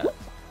 can't get that.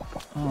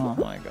 Oh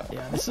my god.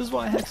 Yeah, this is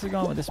why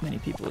Hexagon with this many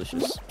people is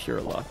just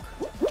pure luck.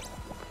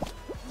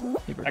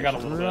 People are I got a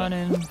just little bit.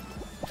 running.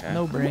 Okay.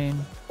 No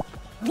brain.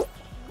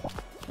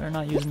 They're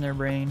not using their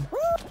brain.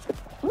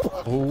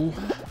 Oh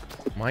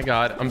my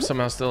god, I'm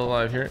somehow still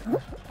alive here.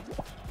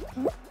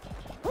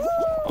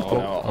 Oh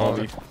no.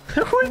 oh.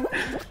 Oh,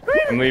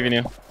 I'm leaving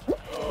you.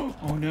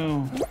 Oh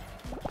no.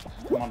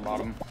 I'm on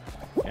bottom.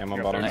 Yeah, I'm on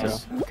You're bottom up too. there.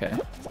 Nice. Okay.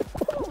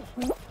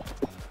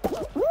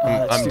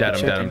 I'm dead,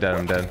 I'm dead,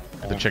 I'm dead.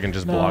 The chicken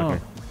just blocked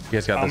me. You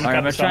guys got this. Alright,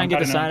 I'm gonna try and get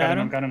the side at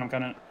him. I'm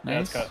cutting it. Yeah,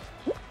 it's Nice.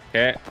 cut.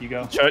 Okay. You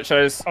go. Should I Oh, it's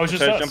just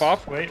should I us. jump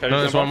off? Wait. Should I No,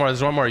 just there's jump one more,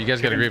 there's one more. You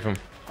guys gotta grief him.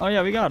 Oh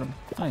yeah, we got him.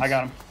 Nice. I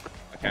got him.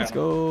 Okay. Let's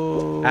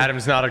go.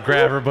 Adam's not a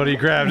grabber, but he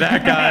grabbed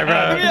that guy,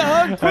 bro.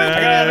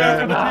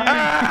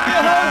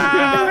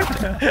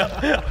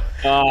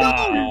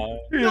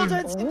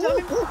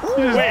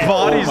 His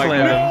body's Oh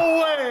landing.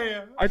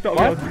 way! I thought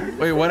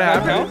Wait, what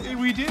happened?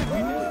 We did.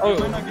 Oh,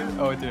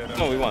 Oh, it did.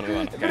 oh, we won. We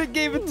won. Okay. it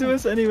gave it to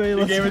us anyway.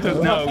 Let's Gave it to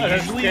go. no.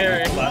 that's Usually,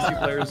 scary. if the last 2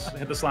 players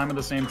hit the slime at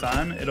the same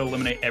time, it'll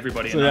eliminate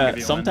everybody. So and not yeah, give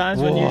you a win. sometimes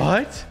when you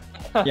What?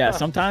 yeah,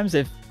 sometimes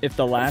if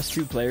the last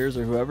 2 players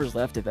or whoever's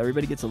left, if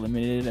everybody gets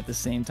eliminated at the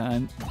same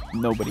time,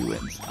 nobody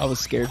wins. I was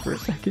scared for a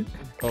second.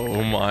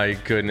 Oh my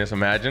goodness,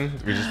 imagine.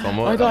 We just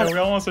fumble. I got Yeah, we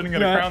almost didn't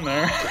get a Yeah. crown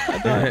there. I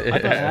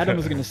thought Adam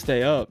was gonna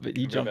stay up, but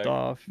he jumped back.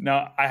 off.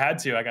 No, I had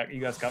to. You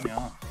guys got me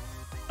off.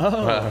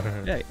 Oh,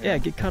 yeah,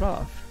 get cut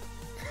off.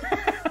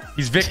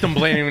 He's victim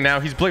blaming now.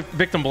 He's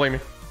victim blaming.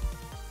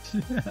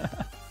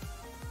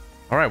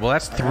 All right, well,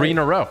 that's 3 in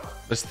a row.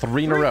 That's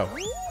 3 in a row.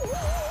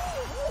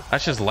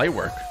 That's just light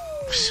work.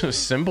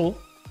 Simple.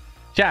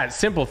 Chat,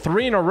 simple.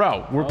 3 in a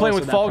row. We're playing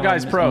with Fall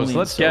Guys Pros.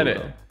 Let's get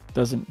it.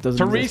 Doesn't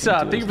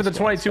Teresa, thank you for the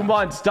 22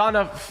 months.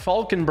 Donna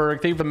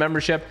Falkenberg, thank you for the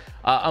membership.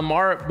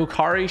 Amar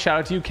Bukhari, shout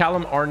out to you.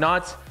 Callum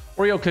Arnott.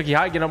 Oreo Cookie,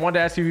 hi again. I wanted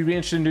to ask you if you'd be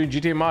interested in doing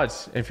GTA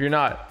mods. If you're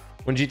not,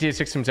 when GTA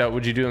 6 comes out,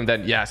 would you do them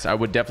then? Yes, I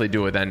would definitely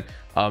do it then.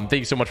 Thank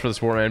you so much for the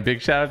support, man.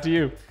 Big shout out to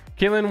you.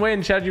 Kaylin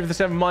Wynn, shout out to you for the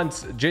 7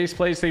 months. Jace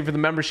Plays, thank you for the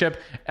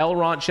membership.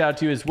 Elrond, shout out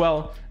to you as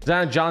well.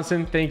 Zion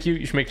Johnson, thank you.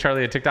 You should make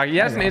Charlie a TikTok. He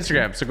has an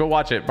Instagram, so go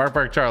watch it. Bark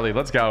Bark Charlie,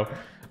 let's go.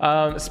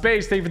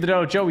 Space, thank you for the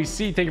dono. Joey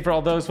C, thank you for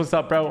all those. What's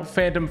up, bro?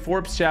 Phantom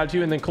Forbes, shout out to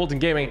you. And then Colton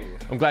Gaming,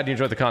 I'm glad you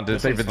enjoyed the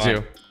content. Thank you for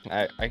the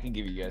 2. I can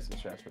give you guys some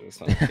shots for this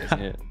one. If you guys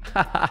need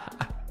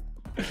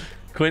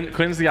it.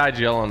 Quinn's the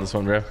IGL on this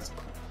one, bro.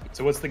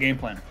 So what's the game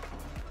plan?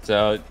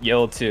 So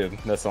yellow tube.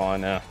 That's all I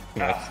know.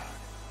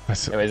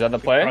 Anyway, is that the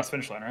play? Cross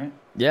finish line, right?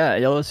 Yeah,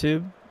 yellow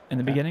tube in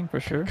the beginning for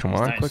sure. Come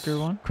on. It's the quicker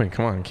one. Quinn,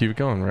 come on. Keep it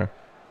going, bro.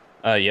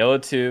 Yellow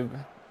tube,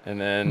 and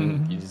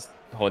then you just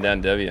hold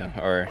down W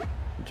or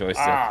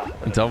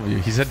joystick. W.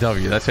 He said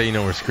W. That's how you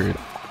know we're screwed.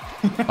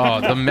 Oh,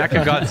 the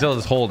Mecha Godzilla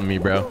is holding me,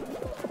 bro.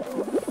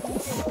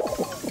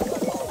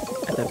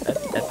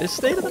 At this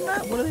state of the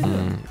map, what are they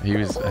doing?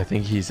 I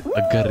think he's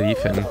a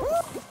Griffin.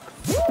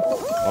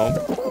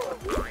 Oh.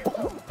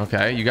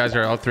 Okay, you guys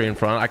are all 3 in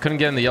front. I couldn't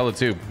get in the yellow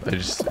tube. It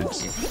just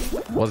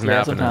wasn't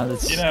happening.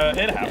 You know,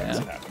 it happens.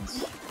 It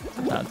happens.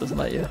 No, it doesn't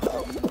let you.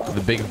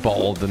 The big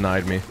ball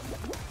denied me.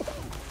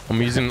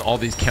 I'm using all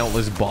these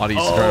countless bodies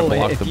to try to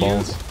block the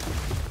balls.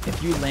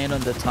 If you land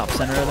on the top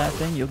center of that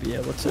thing, you'll be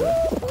able to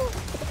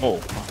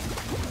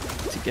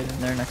get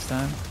in there next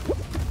time.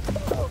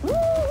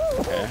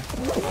 Okay.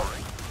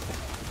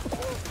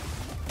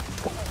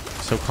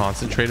 So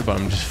concentrated, but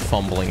I'm just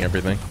fumbling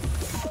everything.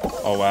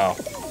 Oh wow.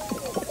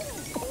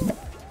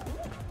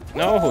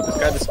 No, this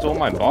guy just stole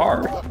my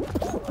bar.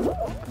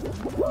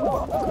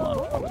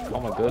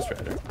 Call my Ghost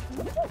Rider.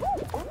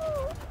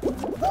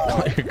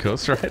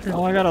 Ghost Rider?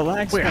 Oh, I got a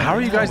lag. Wait, how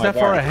are you guys that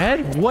far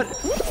ahead? What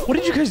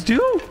did you guys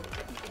do?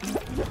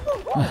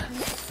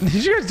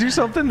 Did you guys do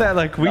something that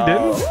like we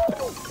didn't?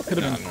 Could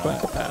have been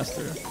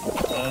faster.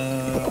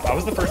 I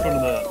was the first one to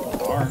the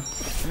bar.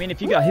 I mean,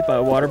 if you got hit by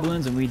water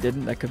balloons and we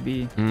didn't, that could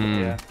be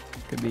Yeah.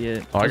 could be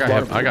it. Oh, I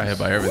got hit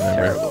by everything,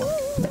 bro.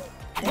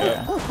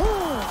 Yeah.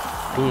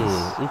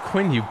 Ooh,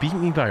 Quinn, you beat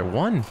me by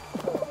 1.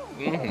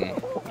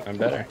 I'm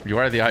better. You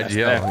are the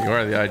IGL. You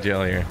are the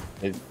IGL here.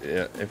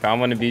 If I'm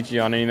gonna beat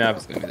you on any map,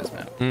 it's gonna be this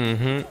map.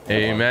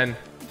 Amen.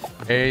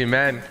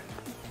 Amen.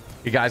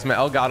 You guys, my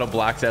Elgato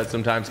blacks out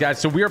sometimes. Guys,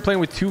 so we are playing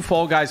with 2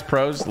 Fall Guys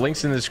Pros.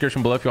 Links in the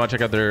description below if you want to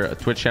check out their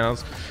Twitch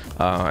channels.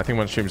 I think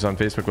one streams on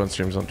Facebook, one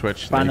streams on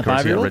Twitch. Find the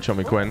 5-year-old? Rich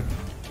Homie Quinn.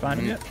 Find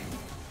him yet?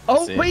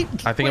 Oh, wait.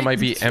 I think it might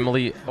be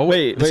Emily. Oh,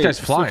 wait. This guy's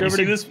flying. You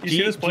see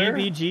this player?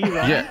 GBG,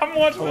 Yeah. I'm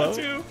watching that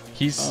too.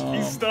 He's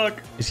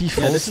stuck. Is he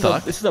full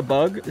stuck? This is a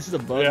bug. This is a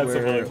bug Yeah, it's a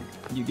where bug.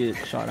 you get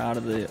shot out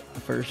of the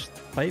first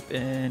pipe,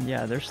 and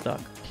yeah, they're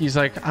stuck. He's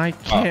like, I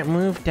can't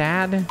move,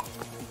 Dad.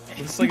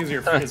 It's like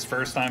his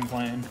first time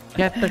playing.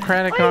 Get the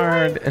credit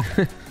card.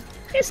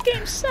 This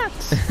game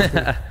sucks.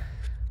 Why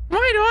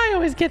do I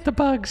always get the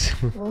bugs?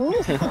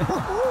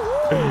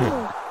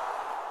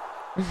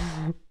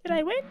 Did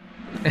I win?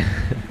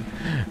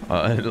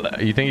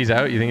 You think he's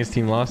out? You think his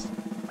team lost?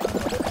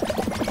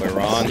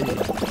 We're on.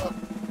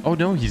 Oh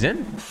no, he's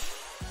in.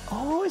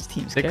 Oh, his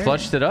team's They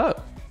clutched it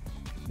up.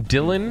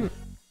 Dylan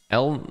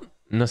El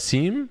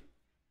Nassim,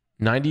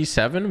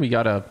 97. We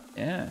got a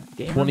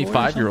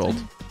 25-year-old.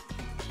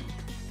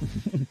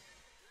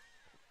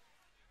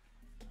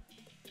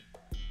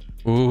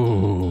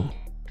 Ooh.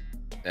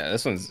 Yeah,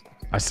 this one's.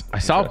 I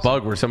saw a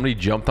bug where somebody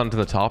jumped onto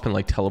the top and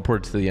like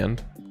teleported to the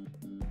end.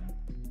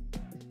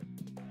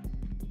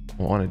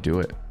 I want to do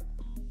it.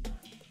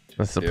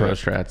 That's the pro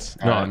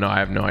strats. No, I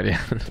have no idea.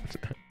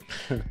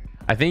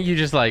 I think you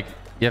just like,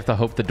 you have to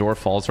hope the door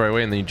falls the right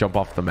way and then you jump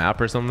off the map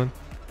or something.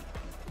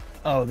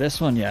 Oh, this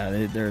one,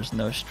 yeah, there's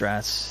no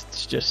strats.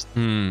 It's just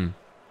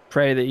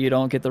pray that you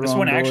don't get the wrong This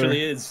one door.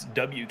 actually is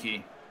W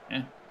key.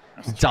 Yeah.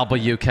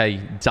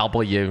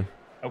 WKW.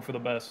 Hope for the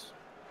best.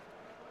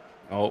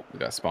 Oh, we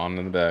got spawned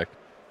in the back.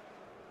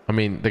 I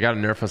mean, they got to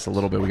nerf us a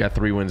little bit. We got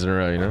 3 wins in a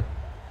row, you know?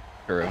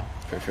 For real.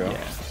 For sure. Yeah.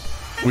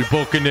 We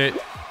booking it.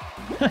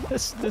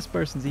 this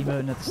person's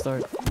emoting at the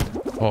start.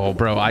 Oh,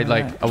 bro,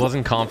 I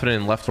wasn't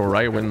confident in left or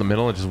right. Went in the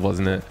middle. It just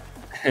wasn't it.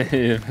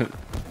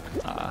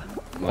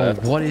 Oh,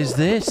 what is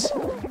this?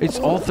 It's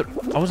all.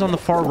 I was on the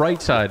far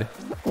right side.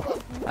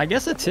 I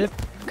guess a tip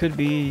could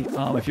be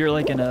if you're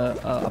like in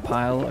a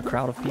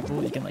crowd of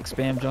people, you can like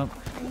spam jump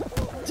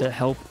to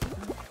help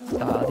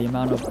the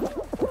amount of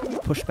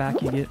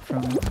pushback you get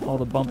from all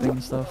the bumping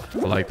and stuff. I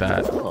like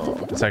that.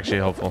 It's actually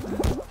helpful.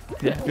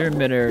 Yeah, if you're in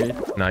mid-area.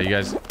 No, you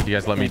guys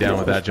let me down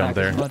with that jump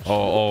there.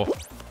 Oh,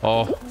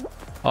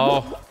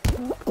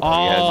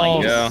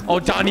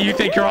 Donnie, you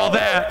think you're all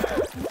that?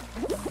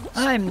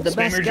 I'm the best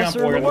Spam your jump,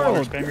 guesser in the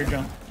world. Spam your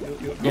jump.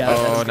 Yeah.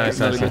 Oh, that's nice,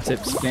 really nice, good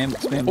tip.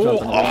 Spam Oh,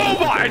 jump.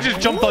 oh, I just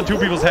jumped on two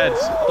people's heads.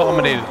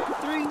 Dominated.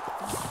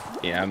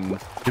 Yeah, I'm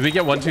Did we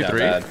get 1, 2, not 3?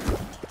 bad.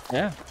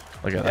 Yeah.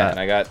 Look at Yeah, and that.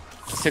 I got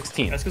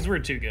 16. That's because we're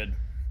too good.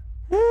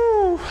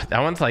 Woo. That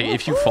one's like,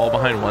 if you fall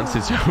behind once,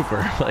 it's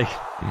over. Like,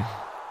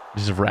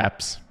 just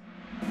reps.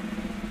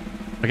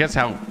 I guess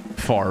how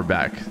far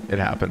back it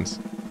happens.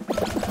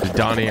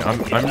 Donnie, I'm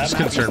just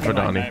concerned for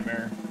Donnie.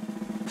 Nightmare.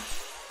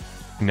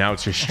 Now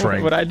it's your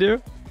strength. What I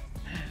do?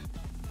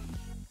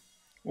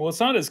 Well, it's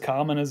not as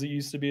common as it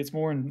used to be. It's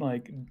more in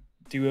like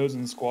duos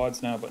and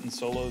squads now, but in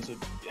solos,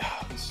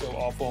 it's so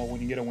awful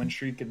when you get a win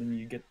streak and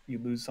then you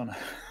lose on a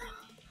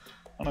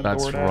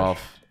That's DoorDash.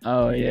 rough.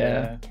 Oh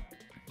yeah.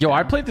 Yo,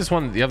 I played this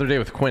one the other day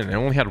with Quinn and I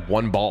only had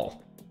one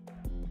ball.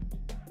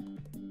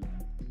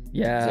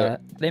 Yeah. So-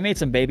 They made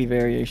some baby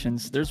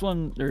variations. There's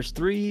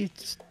 3.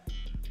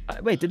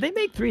 Wait, did they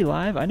make 3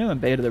 live? I know in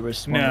beta there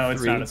was one No, with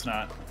it's 3. not. It's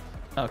not.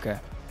 Okay.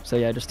 So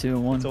yeah, just 2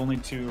 and 1. It's only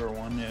 2 or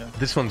 1. Yeah.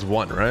 This one's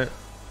 1, right?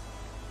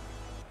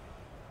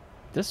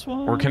 This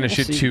one. Or can it we'll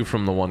shoot see. 2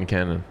 from the 1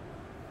 cannon?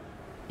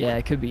 Yeah,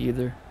 it could be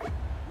either.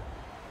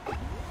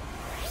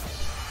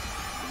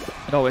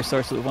 It always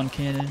starts with 1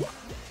 cannon.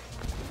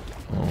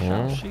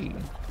 Shall Oh, she?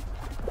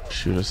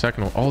 shoot a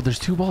second one. Oh, there's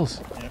 2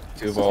 balls.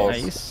 2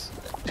 balls. Nice.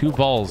 2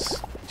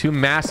 balls. 2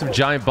 massive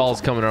giant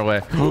balls coming our way.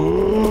 Nice.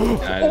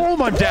 Oh,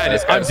 I'm dead.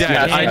 Nice, I'm guys. dead.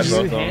 Yeah, I guys, just, both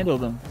You of them.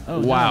 handled them. Oh,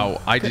 wow,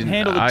 no. I Couldn't didn't.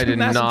 handle the I 2 did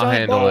massive not giant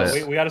handle balls.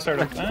 it. We got to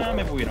start.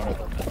 Maybe we don't.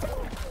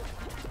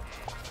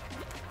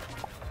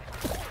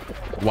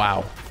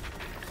 Wow.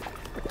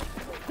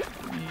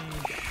 We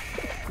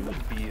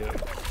should be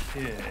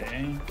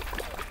okay.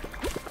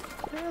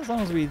 Yeah, as long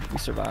as we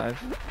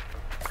survive.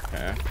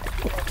 Okay.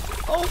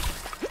 Oh!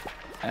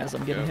 As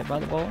I'm getting hit by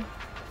the ball.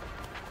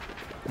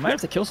 I might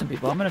have to kill some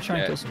people. I'm gonna try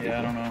and Yeah. kill some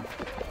Yeah, I people.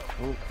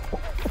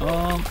 don't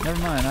know. Never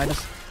mind. I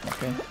just.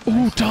 Okay. Ooh,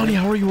 nice. Donnie,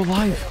 how are you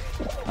alive?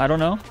 I don't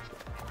know.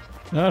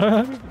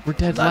 We're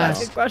dead Not last.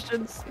 asking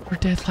questions. We're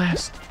dead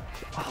last.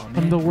 Oh, I'm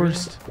man, the really?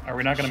 worst. Are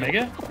we not gonna make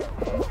it?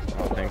 I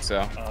don't think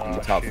so. I'm Oh,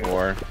 the top shoot.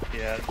 4.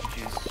 Yeah.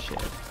 Jeez.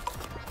 Shit.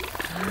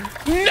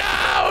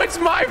 No, it's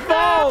my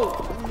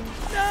fault.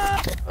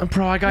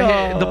 Bro, I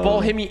got hit. The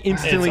ball hit me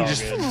instantly.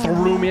 It's all Just good.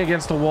 threw me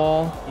against the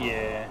wall.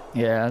 Yeah.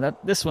 Yeah,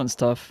 this one's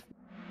tough.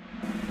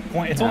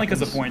 It's only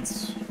because of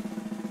happens. points.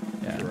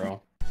 Yeah.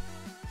 Bro.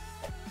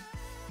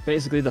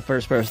 Basically, the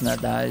first person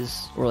that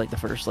dies, or like the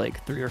first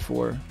like 3 or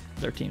 4,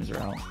 their teams are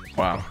out.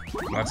 Wow,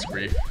 that's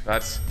grief.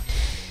 That's.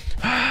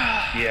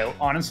 Yeah,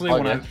 honestly, Oh,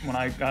 when yeah.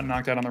 I got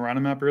knocked out on the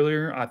random map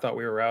earlier, I thought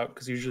we were out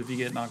because usually if you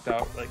get knocked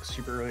out like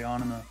super early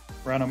on in the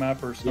random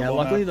map or Yeah, snowball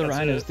luckily map, the that's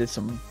Rhinos it. did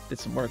some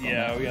work. on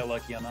Yeah, that we one. got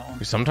lucky on that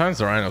one. Sometimes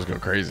the rhinos go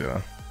crazy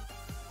though.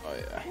 Oh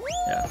yeah.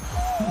 Yeah.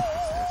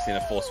 I've seen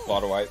a full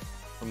squad wipe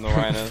from the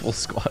Rhinos. Full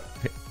squad.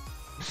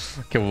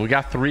 Okay, well we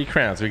got 3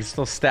 crowns. We can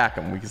still stack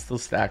them.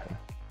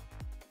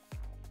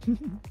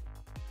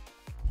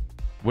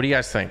 What do you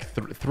guys think?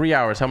 3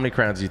 hours. How many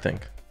crowns do you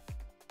think?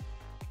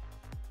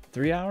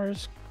 3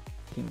 hours.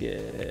 You can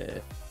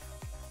get.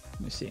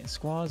 Let me see. In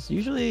squads,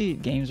 usually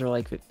games are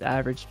like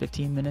average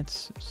 15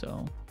 minutes,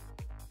 so.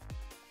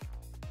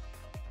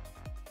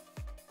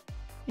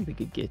 I think we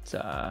could get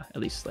at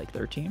least like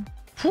 13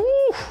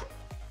 Whew.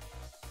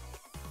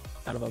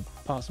 out of a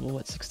possible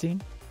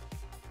 16.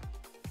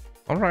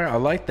 All right, I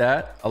like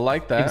that.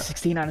 Maybe that.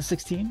 16 out of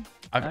 16.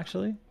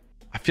 Actually.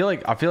 I feel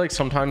like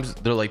sometimes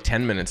they're like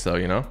 10 minutes though,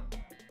 you know.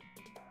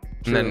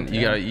 And True, then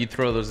yeah. you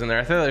throw those in there.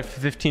 I feel like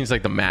 15 is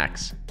like the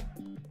max.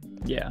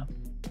 Yeah.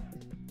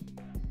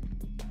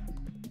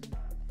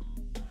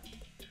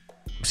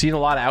 I'm seeing a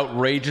lot of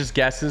outrageous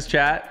guesses,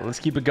 chat. Let's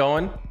keep it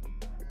going.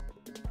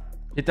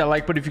 Hit that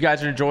like button if you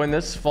guys are enjoying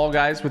this. Fall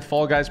Guys with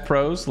Fall Guys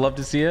Pros. Love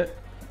to see it.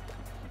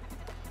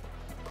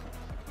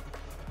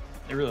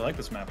 They really like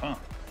this map, huh?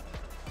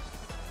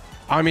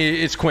 I mean,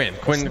 it's Quinn.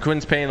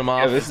 Quinn's paying them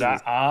off. Yeah, this is,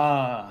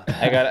 I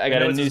got You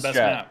know a it's new his best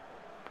strat. map.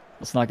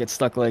 Let's not get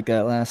stuck like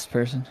that last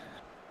person.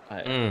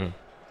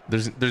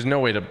 There's no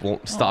way to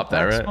stop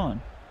that, right?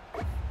 Fun.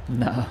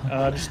 No.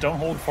 Just don't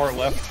hold far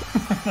left.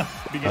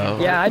 Beginning. Oh.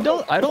 Yeah, I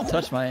don't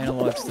touch my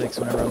analog sticks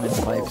whenever I'm in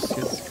pipes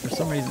because for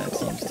some reason that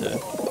seems to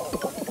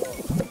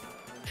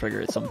trigger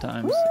it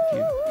sometimes if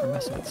you are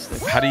messing with the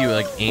stick. How do you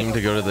like aim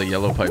to go to the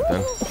yellow pipe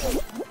then?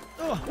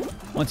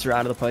 Once you're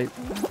out of the pipe,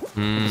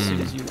 as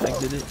soon as you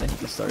exit it, then you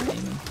can start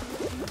aiming.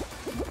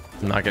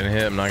 I'm not getting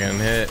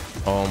hit.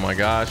 Oh my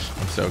gosh,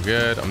 I'm so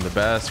good. I'm the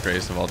best,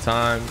 greatest of all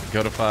time.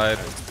 Goatified.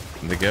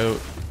 I'm the goat.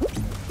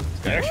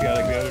 They actually got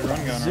a good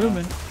run going.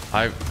 Zooming.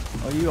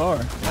 Oh, you are.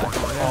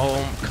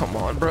 Oh, come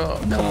on, bro.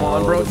 Come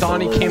on, bro.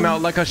 Donnie came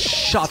out like a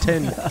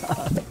shotgun.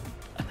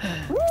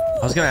 I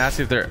was gonna ask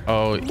you if they're.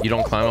 Oh, you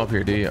don't climb up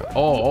here, do you?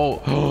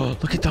 Oh,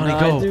 look at Donnie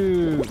go. I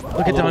do.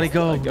 Look at Donnie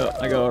go.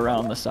 I go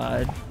around the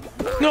side.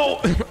 No,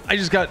 I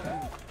just got.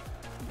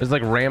 It's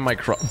like ram my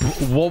cro.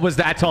 What was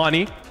that,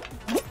 Donnie?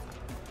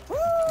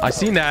 I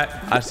seen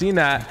that. I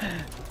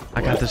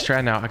got the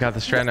strat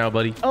now,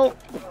 buddy. Oh.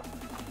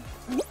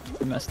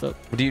 I messed up.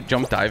 Do you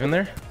jump dive in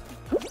there?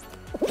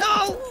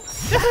 No.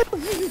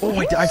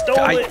 Oh,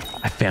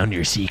 I found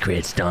your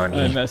secrets, I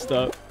Donnie. messed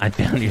up. I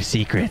found your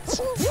secrets.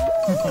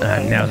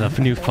 I'm now the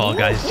new Fall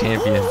Guys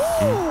champion.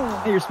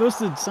 Hey, you're supposed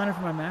to sign up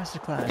for my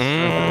masterclass.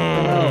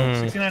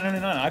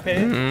 $69.99. I pay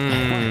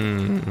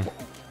it.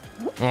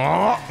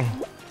 Oh.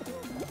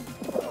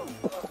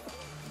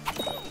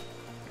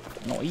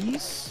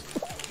 Noise.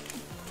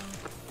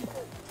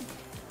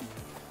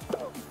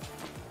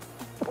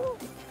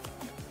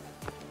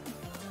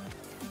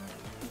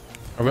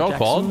 Are we all Jackson.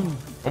 qualified?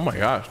 Oh my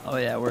gosh. Oh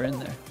yeah, we're in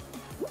there.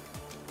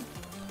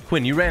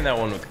 Quinn, you ran that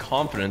one with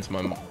confidence,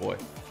 my boy.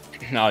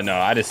 No,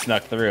 I just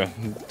snuck through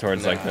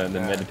towards like the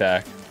mid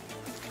pack.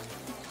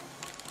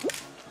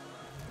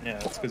 Yeah,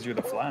 that's because you're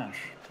the Flash.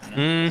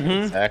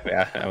 Exactly.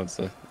 I was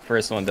the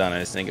first one done. I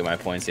just didn't get my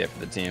points yet for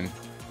the team.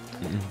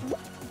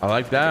 I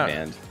like that.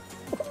 Banned.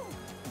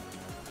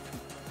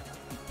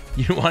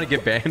 You don't want to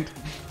get banned?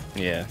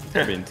 Yeah,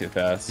 they're being too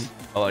fast.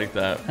 I like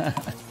that.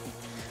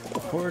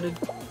 Recorded.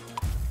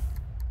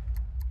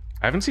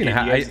 I haven't seen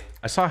I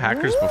saw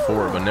hackers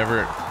before, but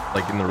never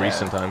like in the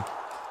recent time.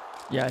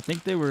 Yeah, I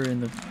think they were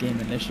in the game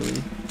initially.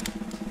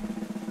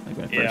 Like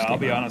when it Yeah, first I'll came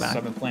be out honest. back.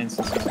 I've been playing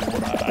since season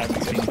 1. I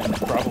haven't seen one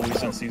probably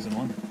since season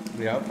 1.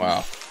 Yeah.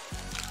 Wow.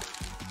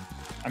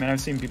 I mean,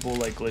 I've seen people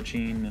like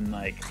glitching and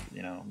like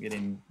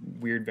getting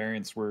weird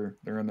variants where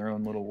they're in their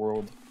own little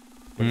world.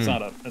 But it's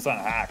not a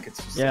hack.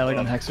 It's just Yeah, a like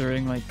on bug.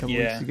 Hexering like a couple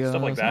weeks ago.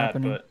 stuff like was that.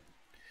 happening. But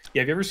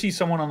yeah, if you ever see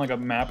someone on like a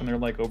map and they're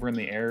like over in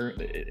the air,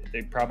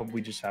 they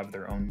probably just have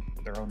their own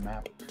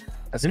map.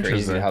 That's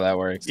Interesting. crazy how that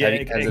works. Yeah,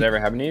 Has it ever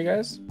happened to you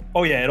guys?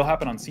 Oh yeah, it'll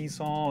happen on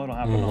Seesaw. It'll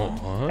happen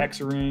What? on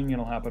Hexering.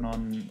 It'll happen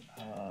on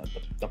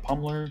the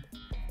Pummeler.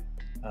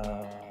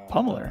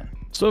 Pummeler.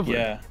 Swiveler.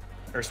 Yeah,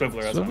 or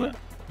Swiveler. That's what I Swiveler?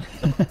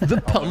 meant. The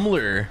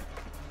Pummeler.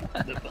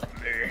 The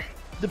Pummeler.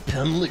 The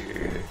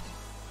Pummeler.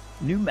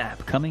 New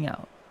map coming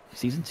out.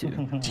 Season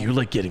 2. Do you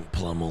like getting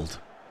plummeled?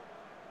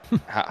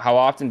 How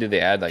often do they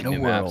add like No new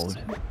maps? world.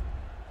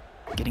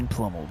 Getting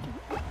plummeled.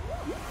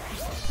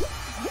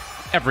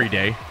 Every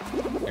day.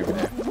 Every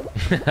day.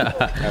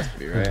 Has to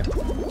be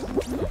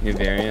right. New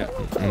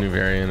variant. New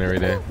variant every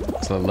day.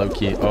 It's a low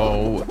key.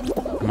 Oh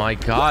my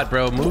god,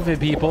 bro. Move it,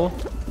 people.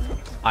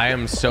 I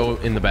am so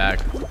in the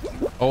back.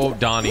 Oh,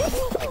 Donnie.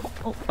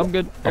 Oh, I'm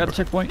good. I got a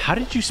checkpoint. How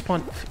did you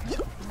spawn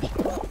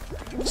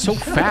so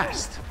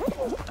fast?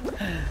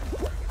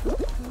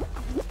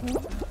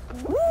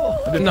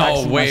 I've been No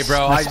practicing way, my-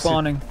 bro. my I see-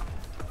 spawning.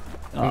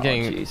 I'm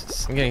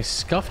Jesus. getting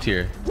scuffed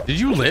here. Did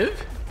you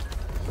live?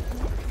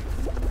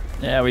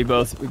 Yeah, we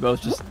both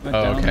just went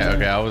Oh, down okay, there.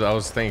 okay. I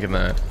was thinking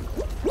that.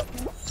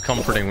 It's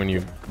comforting when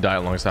you die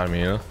alongside me,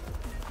 you know?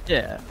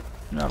 Yeah.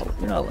 You're not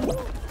alone.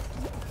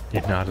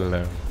 You're not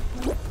alone.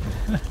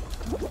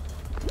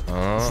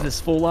 This is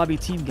this full lobby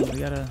team game. We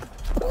gotta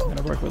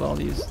work with all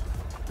these.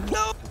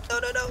 No.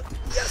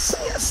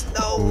 Yes,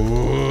 no.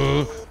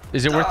 Ooh.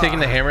 Is it worth taking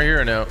the hammer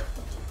here or no?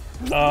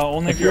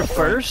 Only If you're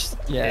front. first,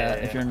 yeah.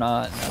 If you're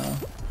not, no.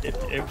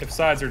 If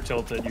sides are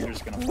tilted, you're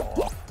just gonna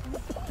fall off.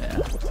 Yeah.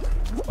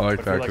 I like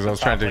If that you're, because like, I was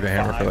trying to take the the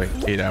top, hammer for like,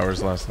 like 8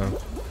 hours last time.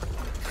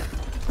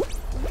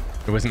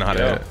 It was not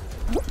Yo. it.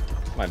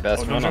 My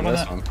best Oh, no one on jump on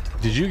this that? one.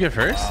 Did you get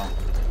first? Wow.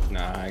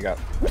 Nah, I got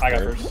I got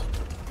first.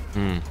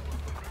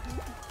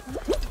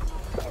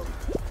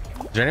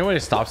 Is there any way to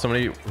stop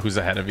somebody who's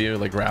ahead of you,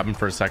 like grab them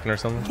for a second or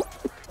something?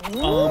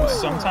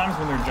 Sometimes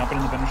when they're jumping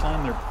in the finish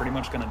line, they're pretty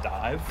much gonna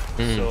dive.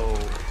 So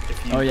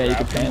if you Oh, yeah, you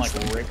grab can them, pants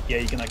like them.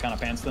 you can like kind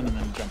of pants them and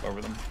then jump over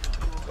them.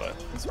 But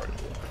it's hard to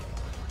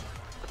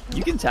do.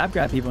 You can tap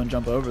grab people and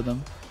jump over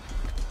them.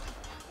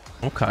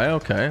 Okay,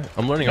 okay.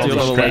 I'm learning all Do a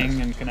these little, tricks.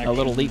 String and A connection.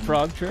 little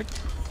leapfrog trick.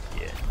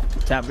 Yeah.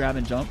 Tap grab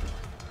and jump.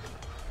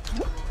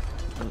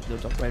 They'll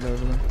jump right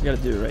over them. You gotta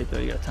do it right though.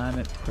 You gotta time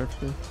it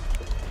perfectly.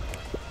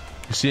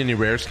 You see any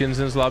rare skins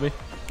in this lobby?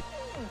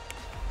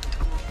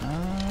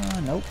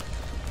 Nope.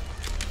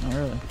 Not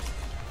really.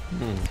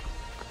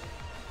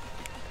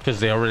 Because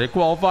they already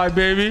qualified,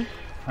 baby.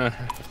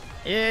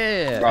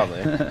 Yeah.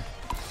 probably.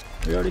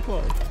 We already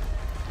qualified.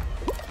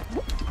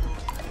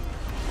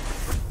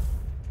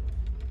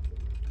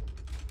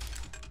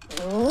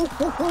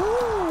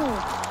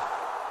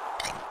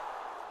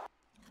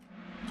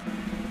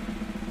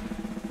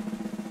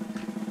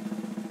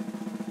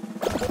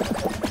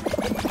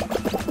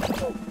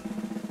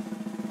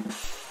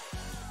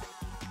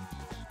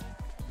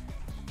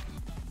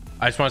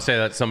 I just want to say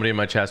that somebody in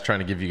my chat's trying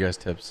to give you guys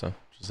tips, so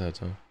just that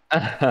time.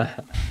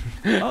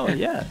 Oh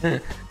yeah.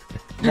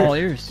 I'm all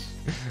ears.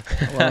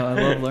 I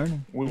love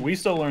learning. We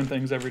still learn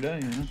things every day.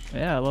 You know?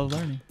 Yeah, I love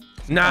learning.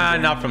 Nah,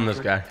 not from this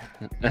guy.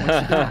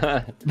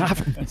 Not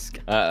from this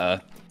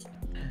guy.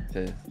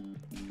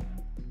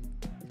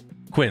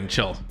 Quinn,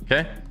 chill,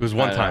 okay? It was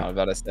one I was time.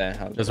 about to say.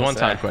 It was one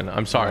time, Quinn.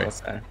 I'm sorry.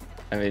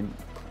 I mean,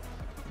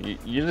 you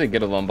usually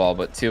get a one ball,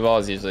 but two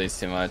balls usually is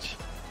too much.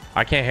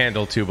 I can't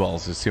handle 2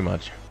 balls. It's too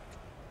much.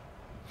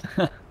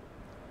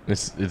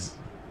 This is.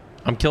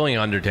 I'm killing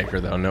Undertaker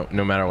though.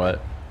 No matter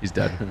what, he's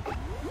dead.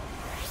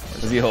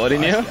 Was he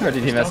holding you, or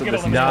did he mess with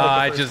this? Nah, Like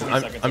I the just. first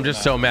 20 seconds I'm of just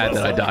the so match.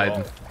 mad that I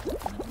Well, died.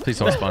 Please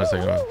don't spawn a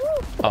second one.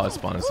 Oh, it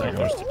spawned a second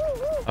one.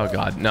 Oh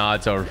god, no,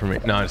 it's over for me.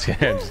 No, I'm just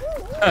kidding.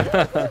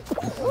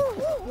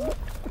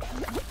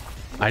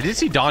 I did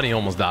see Donnie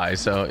almost die,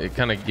 so it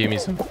kind of gave me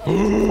some.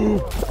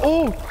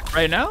 Oh,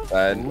 Right now?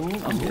 I'm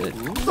good.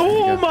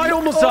 Oh, I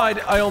almost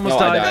died. I almost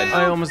died.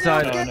 I almost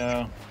died. Oh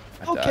no.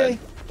 Okay.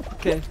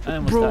 Okay. I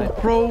almost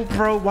died.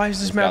 Bro, why is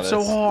this map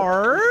so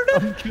hard?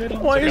 Good,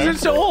 Why is it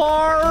so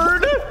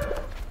hard?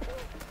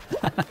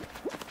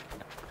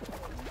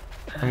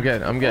 I'm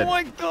good. I'm good. Oh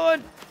my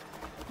god.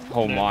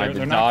 Oh my, They're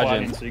the not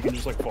dodging. gliding, so you can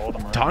just like follow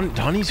them around.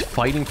 Donnie's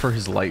fighting for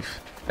his life.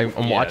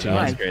 I'm watching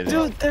Donnie's him. crazy.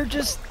 Dude, they're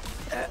just.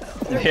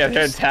 Yeah,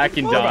 they're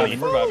attacking Donnie.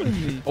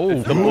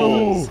 Oh, the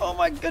bulls. Oh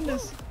my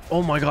goodness.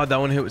 Oh my god, that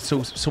one hit with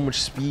so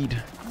much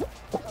speed.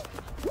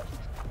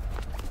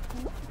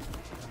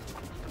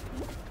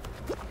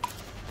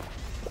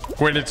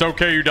 Quinn, it's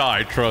okay you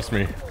died. Trust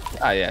me.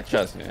 Ah, yeah,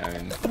 trust me. I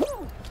mean,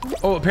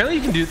 Oh, apparently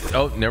you can do.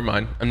 Oh, never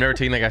mind. I'm never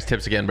taking that guy's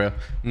tips again, bro.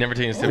 Never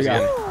taking his tips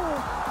again.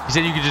 He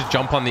said you could just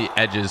jump on the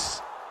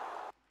edges.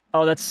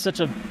 Oh, that's such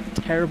a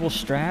terrible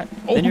strat.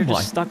 Oh Then you're my.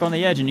 just stuck on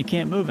the edge and you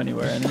can't move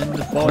anywhere. And then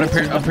the ball. But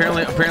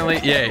apparently,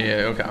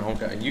 yeah.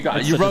 Okay. You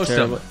got it. You roast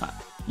him.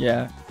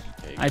 Yeah.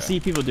 there you I go. see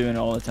people doing it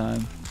all the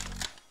time.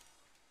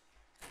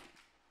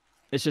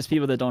 It's just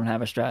people that don't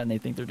have a strat and they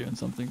think they're doing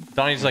something.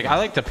 Donnie's like, I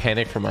like to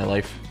panic for my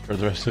life for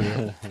the rest of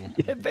it.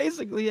 Yeah,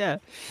 basically, yeah.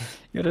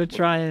 You gotta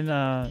try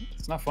and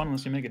It's not fun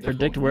unless you make it predict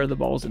difficult. where the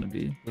ball's gonna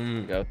be.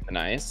 Go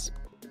nice.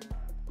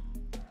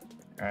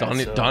 All right,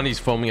 so Donnie's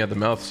foaming at the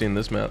mouth seeing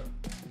this map.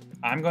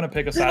 I'm gonna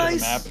pick a side of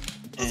the map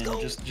Let's and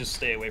go. just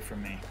stay away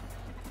from me.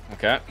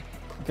 Okay.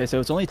 Okay, so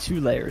it's only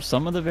 2 layers.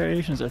 Some of the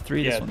variations are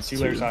 3. Yeah, This one's 2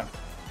 layers high.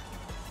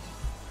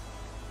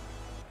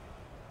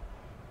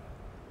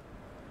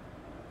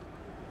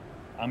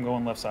 I'm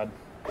going left side.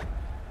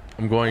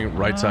 I'm going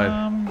right side.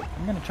 I'm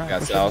gonna try Got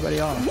and push south.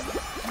 everybody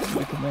off. So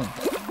we can win.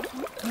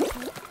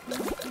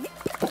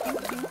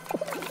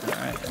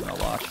 Alright, and I'll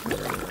watch for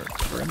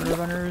perimeter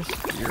runners.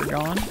 You're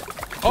gone.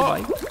 Oh,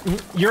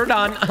 you're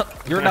done.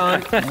 You're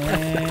done.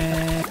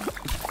 And...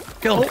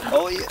 Kill.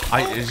 Oh, yeah.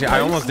 I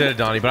almost did it,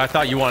 Donnie, but I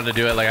thought you wanted to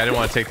do it. Like I didn't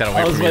want to take that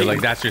away I was from you. waiting.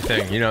 Like that's your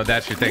thing. You know,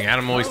 that's your thing.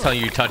 Adam always telling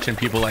you touching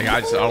people. Like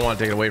I don't want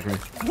to take it away from you.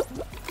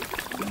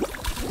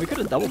 We could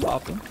have double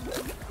popped him.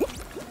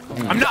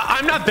 I'm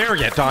not there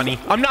yet, Donnie.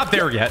 I'm not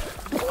there yet.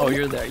 Oh,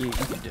 you're there. You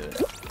can do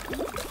it.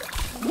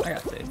 I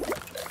got saved.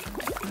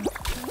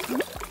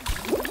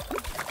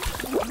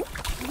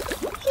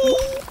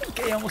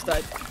 Okay, almost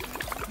died.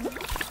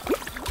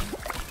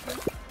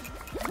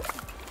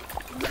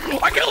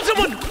 I killed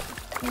someone.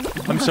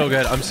 I'm so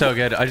good. I'm so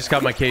good. I just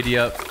got my KD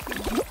up.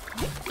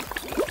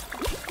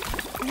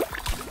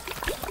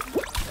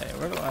 Hey,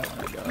 where do I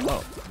want to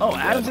go? Oh,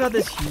 Adam's got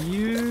this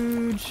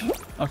huge.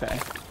 Okay,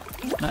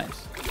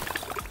 nice.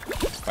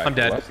 I'm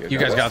dead. You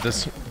guys got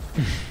this.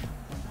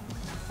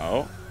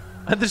 Oh.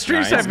 The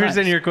stream Nice. snipers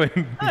in here,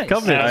 Quinn. Nice.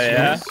 Come Oh, in.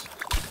 yeah.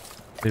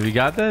 Dude, we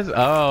got this?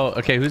 Oh,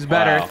 okay. Who's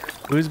better? Wow.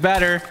 Who's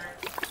better?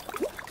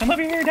 Come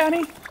over here,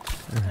 Donnie.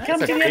 Come That's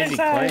to a the other crazy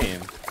side.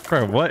 claim.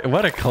 Bro,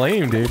 what a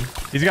claim, dude.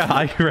 He's got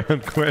high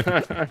ground, Quinn.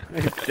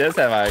 He does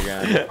have high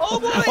ground. Oh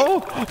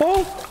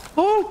boy!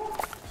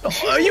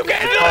 Oh, you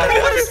can't do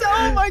it!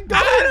 Oh my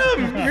god!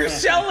 Adam! You're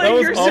selling!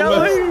 was You're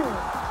almost- selling!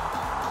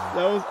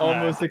 That was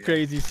almost a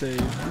crazy save.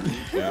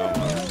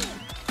 Yeah.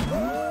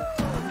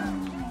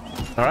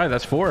 All right,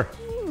 that's 4.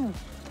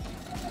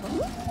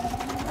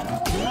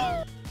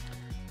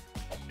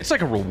 It's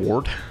like a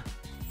reward.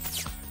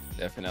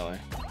 Definitely.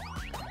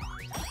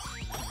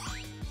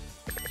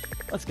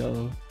 Let's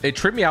go. They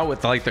trip me out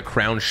with like the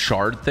crown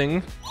shard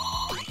thing.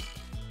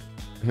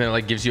 And then it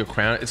like gives you a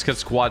crown. It's because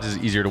squads is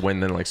easier to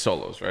win than like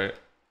solos, right?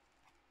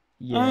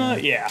 Yeah.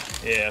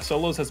 Yeah.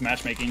 Solos has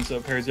matchmaking, so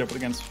it pairs you up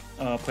against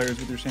players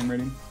with your same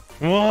rating.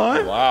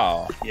 What?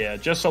 Wow. Yeah,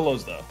 just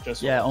solos though.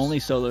 Just Yeah, solos. only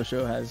solo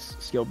show has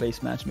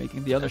skill-based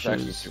matchmaking. The other That's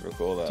actually shows super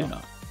cool though. do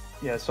not.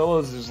 Yeah,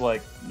 solos is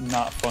like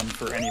not fun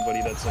for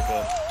anybody that's like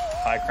a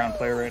high crown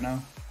player right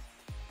now.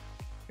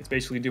 It's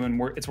basically doing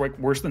it's like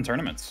worse than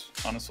tournaments,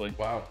 honestly.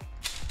 Wow.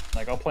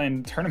 Like I'll play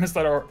in tournaments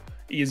that are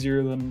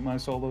easier than my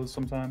solos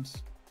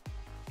sometimes.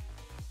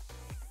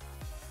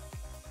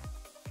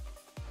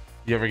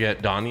 You ever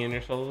get Donnie in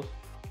your solos?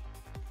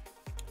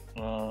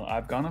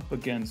 I've gone up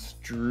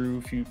against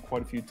Drew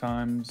quite a few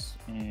times,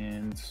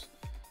 and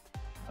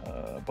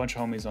a bunch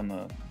of homies on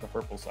the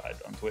purple side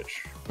on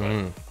Twitch.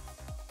 I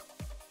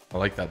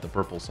like that, the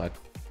purple side.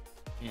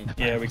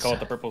 Yeah, we call it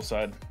the purple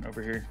side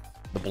over here.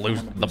 The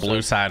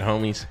blue side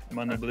homies. I'm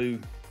on the blue.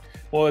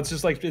 Well, it's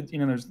just like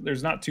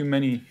there's not too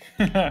many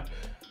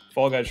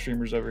Fall Guys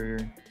streamers over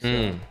here.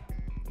 So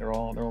they're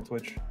all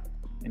Twitch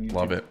and YouTube.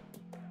 Love it.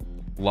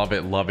 Love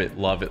it, love it,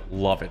 love it,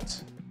 love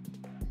it.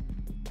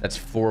 That's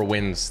 4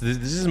 wins. This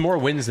is more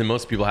wins than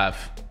most people have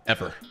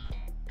ever.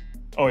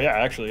 Oh yeah,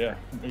 actually, yeah.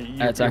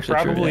 That's You're actually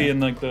true, probably yeah.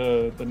 in like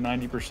the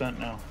 90%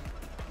 now.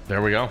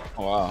 There we go.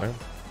 Oh, wow.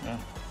 Yeah.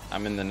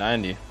 I'm in the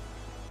 90.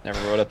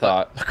 Never would have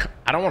thought. Look,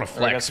 I don't want to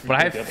flex, guess we but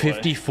I could have the other way.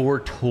 54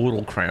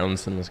 total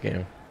crowns in this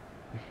game.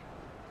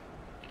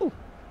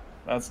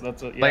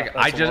 That's a, yeah, Like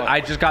that's a lot. I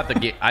just got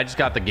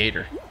the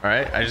gator. All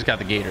right, I just got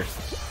the gator.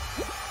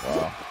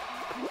 Wow.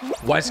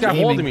 Why is this guy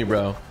holding me,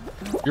 bro?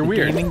 You're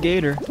weird. Gaming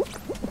gator.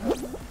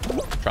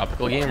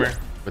 Tropical gamer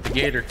with the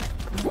gator.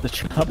 The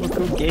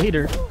tropical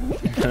gator.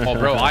 Oh,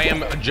 bro, I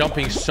am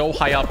jumping so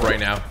high up right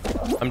now.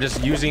 I'm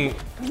just using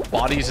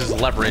bodies as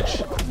leverage.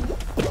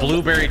 The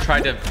blueberry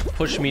tried to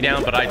push me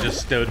down, but I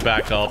just stood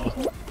back up.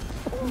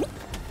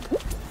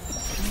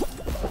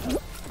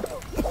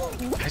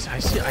 Guys, I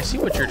see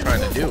what you're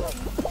trying to do.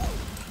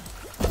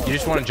 You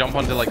just want to jump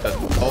onto like the...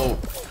 Oh,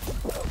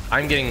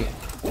 I'm getting...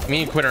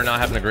 Me and Quinn are not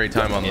having a great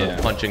time on the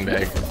punching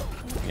bag.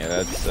 Yeah,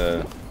 that's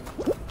it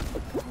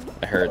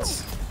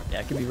hurts. Yeah,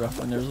 it can be rough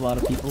when there's a lot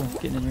of people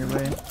getting in your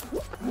way.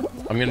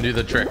 I'm gonna do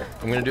the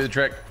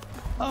trick.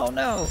 Oh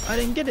no, I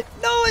didn't get it.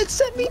 No, it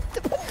sent me.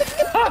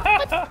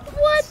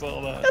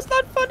 What? That's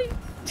not funny.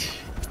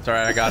 It's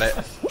alright, I got it.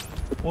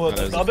 Well,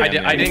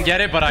 I didn't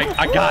get it, but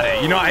I got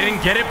it. You know, I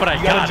didn't get it, but I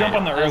You gotta got jump it.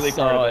 on the early part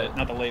saw of it, it.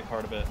 not the late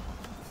part of it,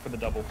 for the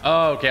double.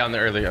 Oh, okay, on the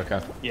early. Okay.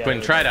 Yeah, Quinn,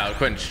 yeah, try it out.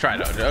 Quinn, just try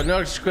it out. Oh, no,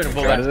 just Quinn,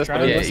 pull Try that. this.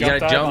 Try Yeah, to you gotta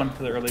dive jump.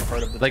 onto the early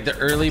part of the Like the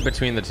early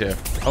between the two.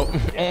 Oh,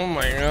 oh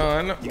my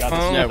god. You got this.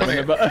 Oh, Yeah,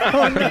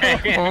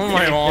 my, oh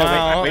my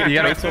wow. You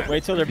gotta,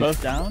 Wait till they're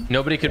both down.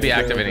 nobody could be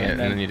activating it, and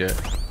then you do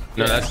it.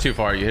 No, that's too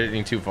far. You're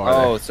hitting too far.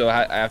 Oh, so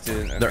I have to.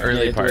 The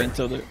early Yeah, part.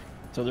 until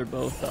they're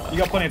both. You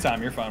got plenty of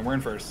time. You're fine. We're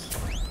in first.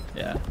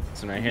 Yeah.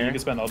 This one right You here. can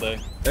spend all day.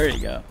 There you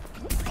go.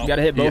 You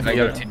gotta hit both. I of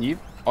got them. to deep.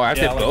 Oh, I have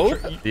to hit like,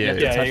 both. Yeah, yeah,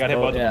 you gotta hit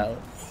both. Yeah. Of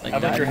them. Like How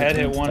about dive your head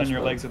hit into one and touch your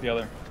both. legs hit the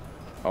other?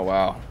 Oh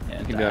wow. Yeah,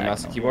 You can do that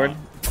mouse and diagonal.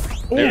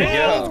 keyboard. There we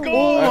let's go. go.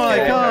 Oh my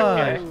Okay, god.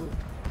 okay.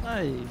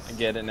 Nice. I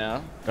get it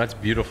now. That's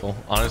beautiful.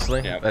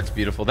 Honestly, Yeah. that's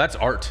beautiful. That's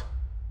art.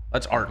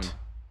 That's art.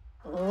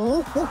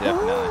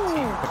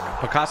 Definitely.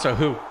 Picasso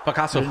who?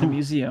 Picasso Put it in a who?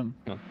 museum.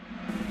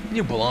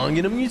 You belong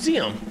in a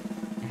museum.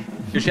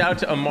 Your shout out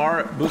to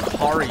Amar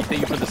Bukhari.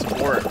 Thank you for the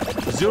support.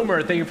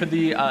 Zoomer, thank you for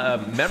the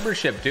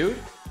membership, dude.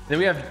 Then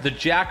we have the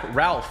Jack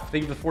Ralph.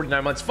 Thank you for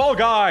 49 months. Fall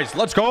Guys,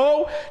 let's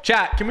go.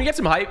 Chat, can we get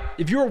some hype?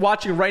 If you are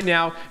watching right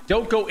now,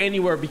 don't go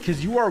anywhere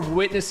because you are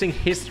witnessing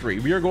history.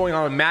 We are going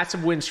on a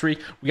massive win streak.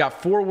 We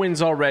got 4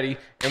 wins already,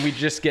 and we're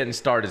just getting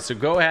started. So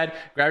go ahead,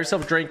 grab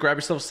yourself a drink, grab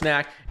yourself a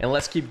snack, and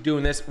let's keep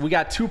doing this. We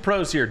got 2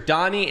 pros here,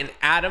 Donnie and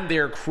Adam. They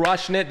are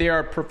crushing it. They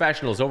are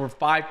professionals, over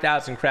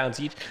 5,000 crowns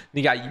each. And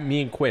you got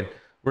me and Quinn.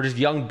 We're just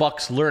young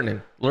bucks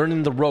learning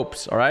the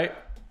ropes, all right?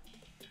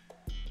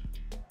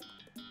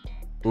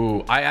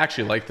 Ooh, I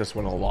actually like this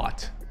one a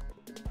lot.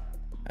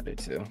 I do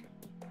too.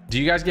 Do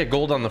you guys get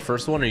gold on the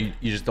first one, or you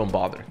just don't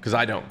bother? Because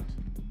I don't.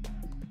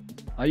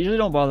 I usually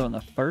don't bother on the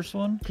first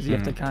one because you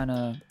have to kind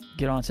of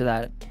get onto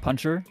that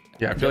puncher.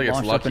 Yeah, I feel like Get it's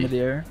launched up lucky. into the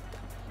air.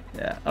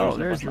 Yeah. Oh,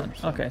 there's none.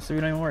 Okay, so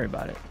we don't even worry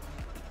about it.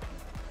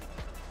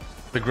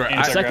 The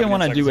And Second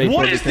one I do wait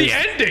what for is the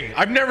because- ending?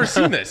 I've never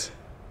seen this.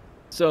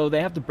 So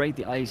they have to break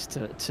the ice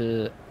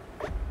to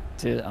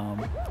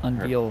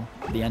unveil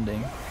the ending.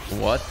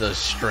 What the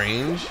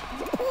strange?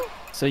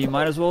 So you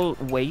might as well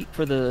wait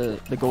for the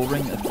gold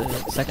ring at the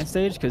second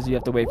stage because you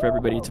have to wait for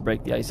everybody to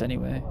break the ice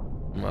anyway.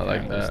 I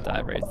like Just that.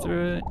 dive right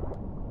through it.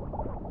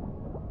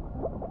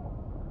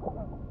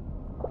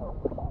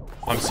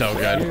 I'm so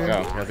good. Go.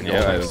 Yeah, the gold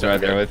Yeah, I ring's was so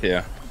right there good. with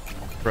you.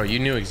 Bro, you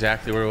knew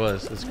exactly where it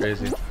was. That's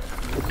crazy.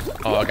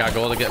 Oh, I got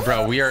gold again.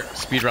 Bro, we are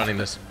speedrunning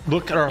this.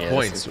 Look at our Yeah, this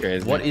points. is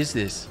crazy. What is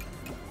this?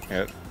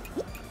 Yep.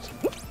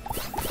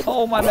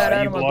 Oh my bad, You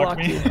Adam! I blocked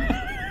blocked me. you.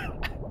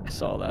 I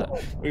saw that.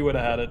 We would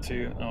have had it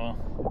too. Oh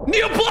well.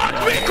 Neil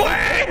blocked me,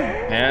 Quinn!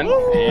 And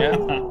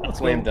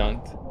slam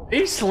dunked.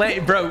 He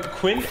slayed, bro.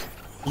 Quinn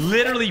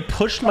literally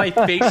pushed my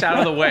face out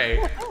of the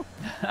way.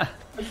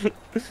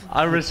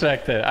 I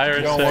respect it. I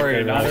respect Don't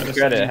worry, it. not man. in the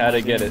Credit, how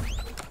to get it.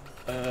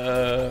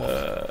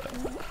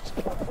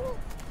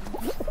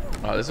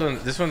 Oh, this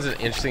one's an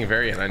interesting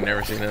variant. I've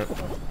never seen it.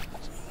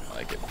 I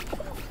like it.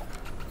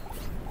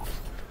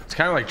 It's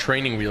kind of like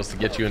training wheels to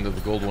get you into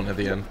the gold one at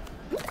the end.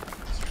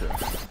 It's true.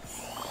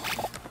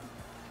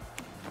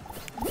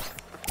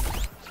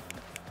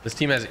 This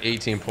team has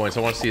 18 points.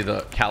 I want to see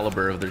the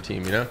caliber of their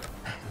team, you know?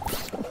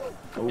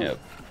 Yep.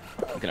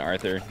 Look at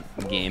Arthur.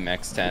 Game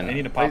X10. They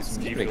need to pop It's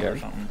some pretty G or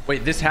good. something.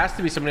 Wait, this has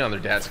to be somebody on their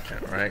dad's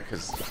account, right?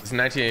 Because it's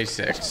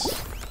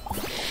 1986.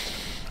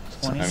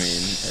 I mean,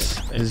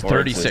 It's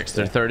 36.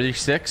 They're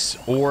 36,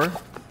 or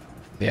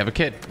they have a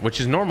kid, which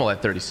is normal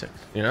at 36,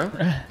 you know?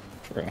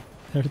 True.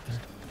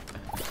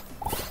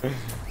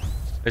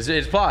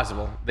 It's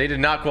possible. They did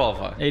not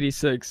qualify.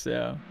 86,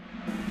 yeah.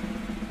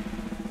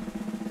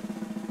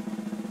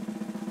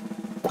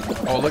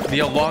 Oh, look, the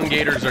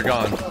elongators are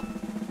gone.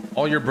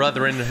 All your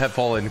brethren have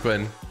fallen,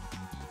 Quinn.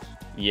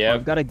 Yeah.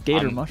 I've got a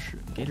gator I'm-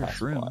 mushroom, gator Last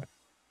shroom, spot.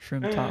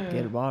 shroom top,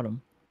 gator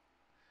bottom.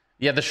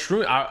 Yeah, the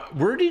shroom.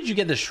 Where did you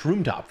get the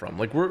shroom top from?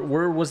 Like,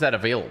 where was that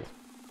available?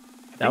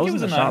 That think was it in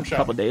was the an item shop a shop.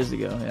 couple days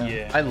ago. Yeah.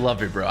 Yeah. I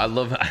love it, bro. I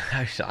love.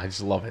 I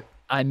just love it.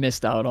 I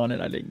missed out on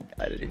it. I didn't.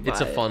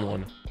 It's a buy it. fun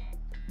one.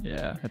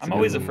 Yeah. it's a I'm good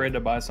always one. afraid to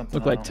buy something.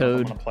 Look like I don't know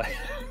if Toad. I'm gonna play.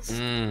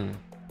 Mm.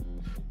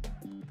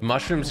 The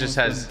mushrooms just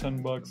has.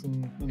 $10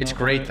 and It's not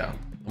great play it. though.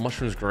 The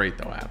mushroom's great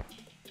though, Adam.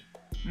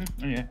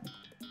 Yeah,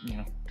 you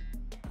know,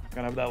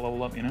 gotta have that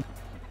level up, you know.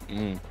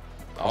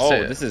 Oh,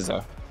 say it. this is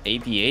a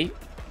 88.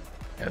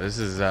 Yeah, this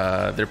is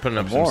they're putting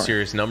up More. some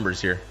serious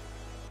numbers here.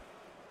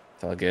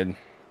 It's all good.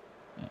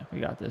 Yeah, we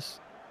got this.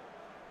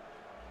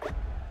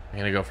 I'm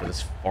gonna go for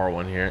this far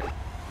one here.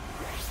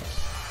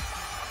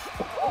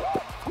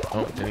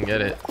 Oh, didn't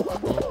get it.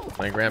 Oh,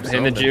 my grab In the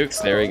something. jukes.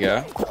 There we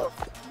go.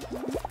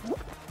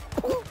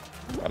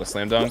 Got a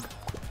slam dunk.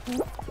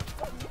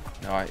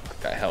 No, I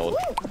got held.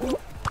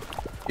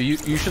 You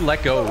should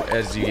let go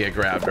as you get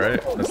grabbed, right?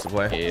 That's the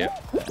play. Yeah.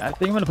 I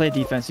think I'm gonna play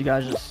defense. You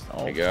guys just.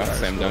 There you go.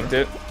 Slam dunked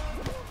it.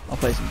 I'll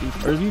play some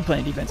defense. Or you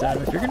playing defense,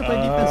 Adam? If you're gonna play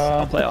defense,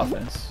 I'll play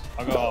offense.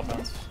 I'll go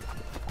offense.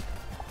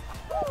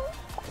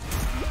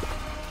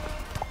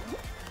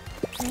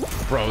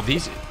 Bro,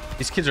 these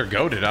kids are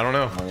goated. I don't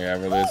know. Oh yeah,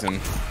 we're losing.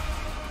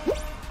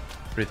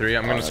 3-3.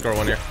 I'm gonna score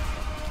one here.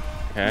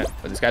 Okay,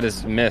 but this guy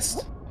just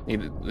missed.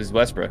 He's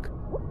Westbrook.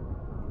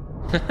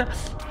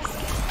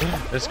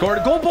 They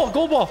scored. Goal ball.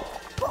 Goal ball.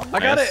 I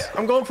got Nice. it.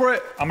 I'm going for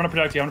it. I'm gonna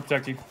protect you. I'm gonna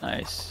protect you.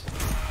 Nice.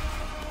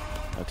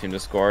 Our team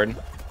just scored.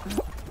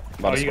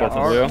 About Oh, to you score got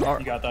for that. blue.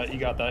 You got that. You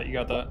got that. You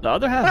got that. The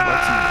other half of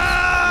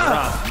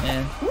our team.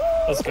 Man.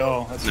 Let's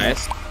go. Let's go.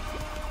 Nice.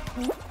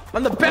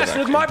 I'm the best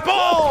with my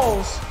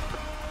balls.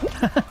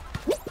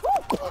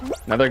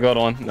 Another good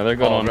one. Another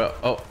good Oh, one. bro.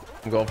 Oh,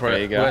 I'm going for There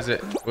it. you go. Who is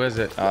it? Who is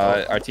it?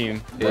 Our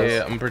team.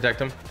 Yeah, I'm gonna protect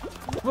him.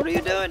 What are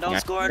you doing? Don't Yeah,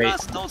 score on great-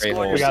 us. Don't great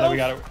score hold. We got yourself. it. We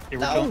got it. Here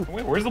we No. go.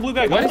 Wait, where's the blue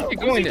guy Why going? is he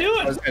What's he going?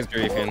 doing? This guy's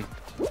griefing.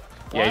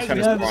 Why Yeah, he's is trying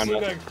he to doing score on this us.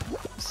 blue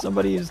guy?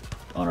 Somebody is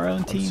on our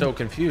own team. I'm so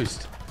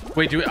confused.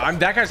 Wait,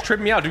 that guy's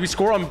tripping me out. Do we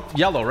score on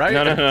yellow, right?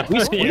 No, no, no. We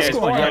Yeah, scored he's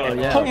on yellow, scoring.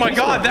 yeah. Oh my We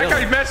god, scored that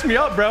yellow. guy messed me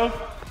up, bro.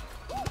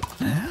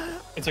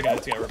 It's okay.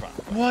 It's okay. We're fine.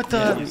 What We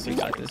the?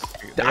 got this.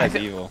 That I, guy's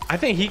evil. I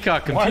think he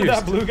got Why did that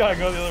confused. blue guy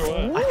go the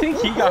other way? I think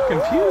he got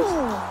confused.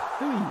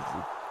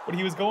 But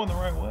he was going the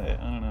right way.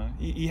 I don't know.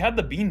 He had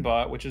the bean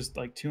bot, which is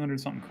like 200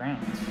 something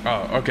crowns.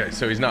 Oh, okay,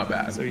 so he's not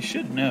bad. So he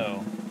should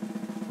know.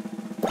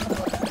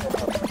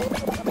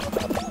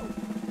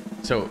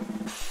 So,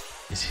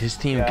 is his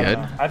team Yeah, I good?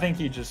 don't know. I think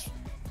he just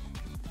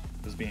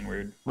was being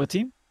weird. What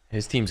team?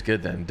 His team's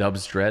good then.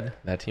 Dubs Dread,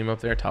 that team up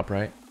there, top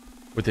right,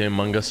 with the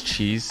Among Us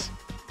cheese.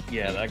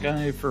 Yeah, that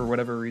guy, for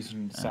whatever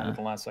reason, decided at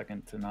the last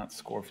second to not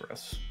score for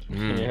us.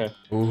 Yeah.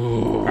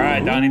 Ooh. All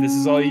right, Donnie, this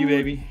is all you,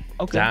 baby.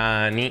 Okay.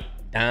 Donnie.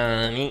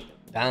 We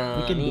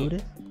can do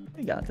this.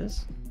 We got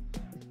this.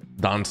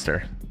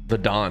 Donster. The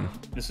Don.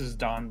 This is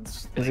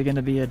Don's. Is it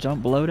gonna be a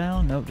jump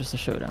blowdown? Nope, just a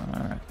showdown.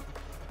 All right.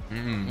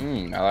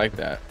 I like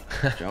that.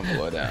 Jump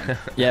below down.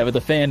 Yeah, with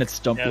the fan, it's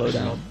jump Yeah,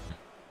 blowdown.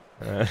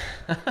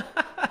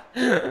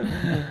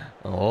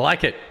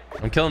 Like it.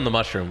 I'm killing the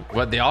mushroom.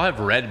 What? They all have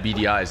red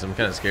BDIs. I'm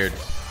kind of scared.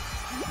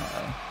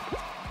 I'm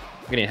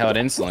getting held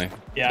instantly.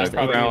 Yeah, I'm So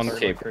probably crown gonna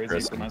start cape like crazy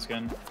person. for my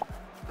skin.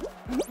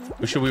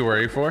 Who should we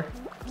worry for?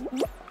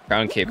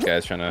 Crown cape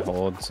guy's trying to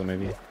hold, so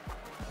maybe. Yeah,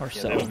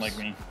 Ourselves. they don't like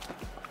me.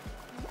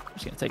 I'm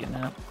just gonna take a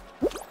nap.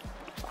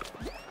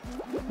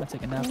 I'm gonna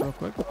take a nap real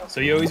quick. So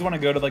you always want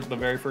to go to like the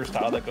very first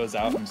tile that goes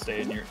out and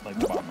stay in your like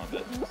the bottom of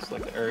it. It's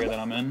like the area that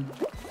I'm in.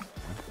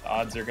 The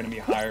odds are going to be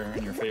higher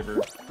in your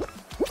favor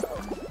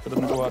for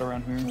them to go out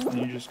around here, and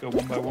you just go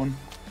one by one.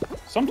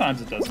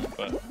 Sometimes it doesn't,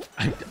 but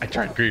I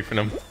tried griefing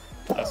him.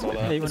 that's all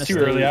that. They It's wanna too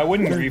stay- early. I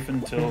wouldn't grief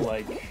until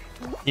like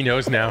He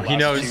knows now. the He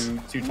last knows.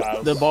 two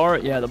tiles. The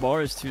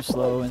bar is too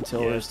slow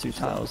until Yeah, there's it's two too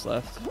slow. tiles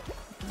left.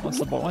 Once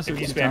If there's you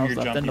two spam tiles your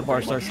left, jump, then the you're bar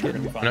pretty much starts gonna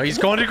getting. be fine. No, he's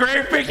going to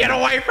grief me. Get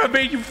away from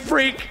me, you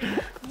freak.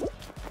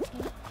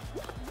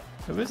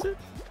 Who is it?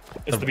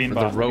 It's the bean The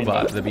bot.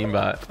 robot. The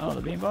beanbot. Oh,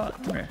 the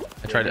beanbot. Come here.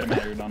 I tried Get to. him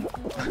out, you're done.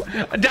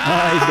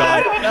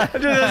 I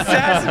just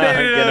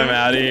assassinated Get him him.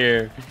 out of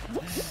here.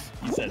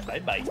 He said bye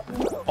bye.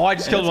 Oh, I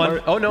just killed It's one.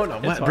 hard- Oh no, no,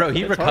 It's what? hard- Bro,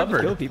 he it's hard to kill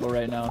recovered. people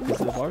right now because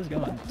the bar's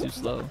going too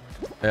slow.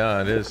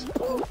 Yeah, it is.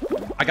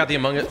 I got the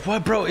Among Us.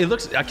 What, bro? It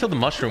looks. I killed the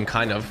mushroom,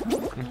 kind of.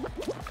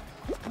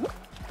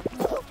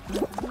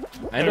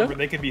 I know.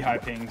 They could be high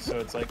ping, so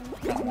it's like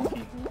kind of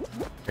wonky.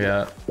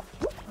 Yeah.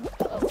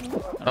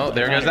 Oh,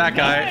 there goes that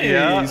guy.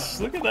 Yeah. Nice.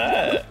 Look at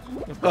that.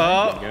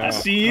 Oh. I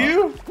see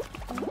you.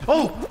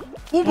 Oh.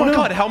 Oh my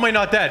God! How am I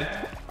not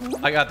dead?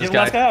 I got this Get the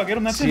last guy guy. out. Get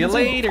him. That's See you it, that's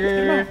it.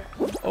 later.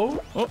 Oh.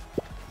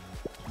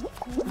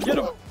 Get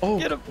him! Oh.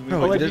 Get him!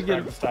 Bro, I'll let this- you get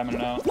him. Practice timing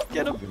it out.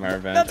 Get him! My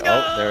revenge. Let's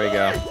go! Oh, there we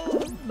go.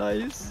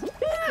 Nice.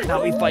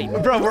 Now we fight.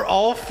 Bro, we're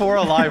all four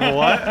alive.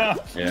 What?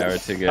 Yeah, we're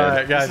too good. All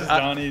right, This guys. is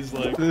Donnie's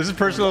like. This is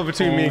personal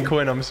between me and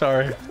Quinn. I'm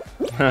sorry.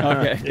 Okay. Go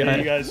Yeah, you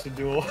ahead. guys should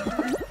duel.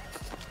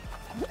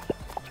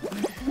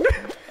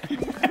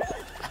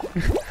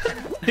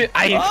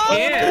 I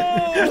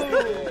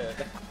can't.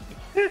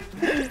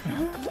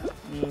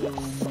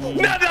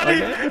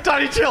 No,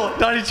 Donnie, chill.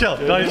 Donnie, chill.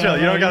 Donnie, chill.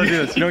 You don't gotta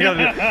do this. You don't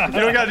gotta do.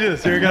 You don't gotta do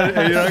this. You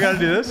don't gotta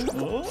do this.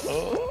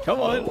 Come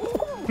on.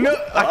 No,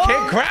 I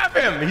can't grab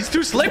him. He's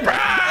too slippery.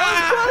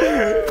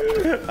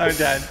 I'm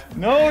dead.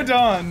 No,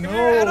 Don.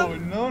 No.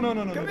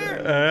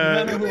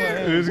 No.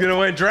 Who's gonna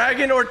win?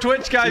 Dragon or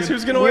Twitch, guys?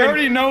 Who's gonna We win?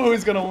 already know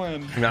who's gonna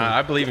win. Nah,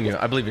 I believe in you.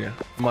 I believe in you.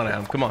 Come on,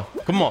 Adam. Come on.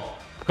 Come on.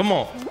 Come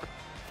on.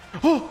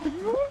 Oh.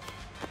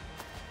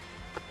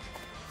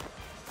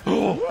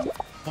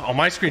 On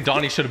my screen,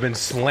 Donnie should have been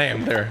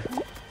slammed there.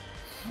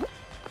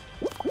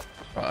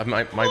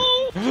 My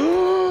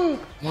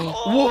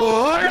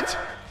what?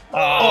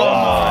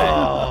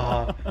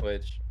 Oh,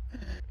 Which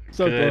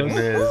So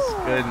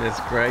close. Goodness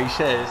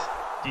gracious.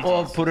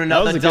 Oh, Put That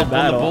another was a good dump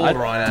on the battle. board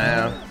right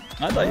now.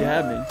 I thought you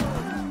had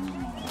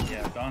me.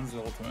 yeah, Don's the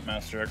ultimate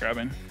master at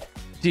grabbing.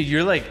 Dude,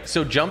 you're like,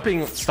 so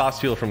jumping stops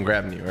people from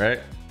grabbing you, right?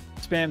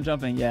 Spam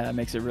jumping, yeah, it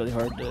makes it really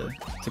hard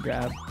to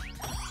grab.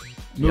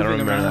 You don't Moving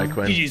remember around, that,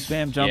 Quinn? GG's.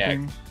 spam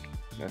jumping.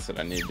 that's what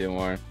I need to do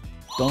more.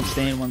 Don't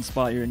stay in one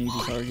spot. You're an easy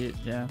target.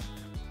 Yeah.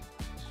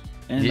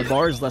 And Yeah. the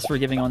bar is less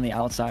forgiving on the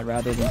outside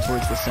rather than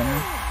towards the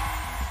center.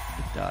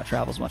 It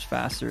travels much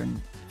faster,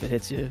 and if it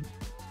hits you,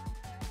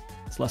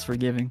 it's less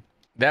forgiving.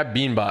 That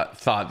beanbot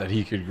thought that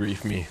he could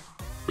grief me.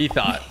 He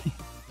thought.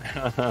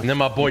 And then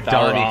my boy thought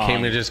Donnie wrong.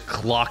 came and just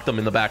clocked him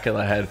in the back of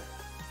the head.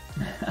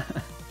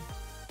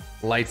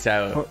 Lights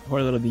out.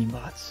 Poor little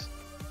beanbots.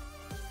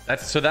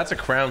 That's a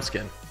crown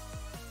skin.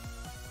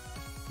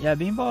 Yeah,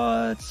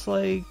 beanbots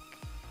like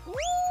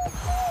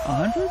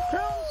 100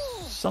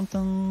 crowns,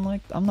 something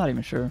like. I'm not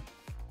even sure.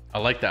 I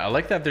like that. I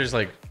like that there's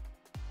like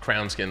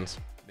crown skins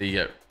that you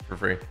get for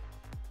free.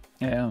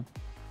 Yeah.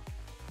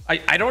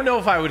 I don't know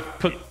if I would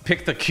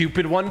pick the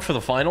Cupid one for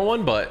the final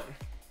one, but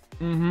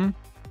it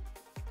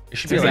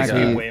should be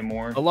Exactly. like Way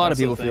more. A lot That's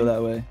of people the feel thing.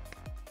 that way.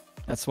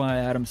 That's why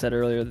Adam said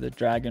earlier the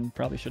dragon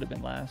probably should have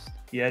been last.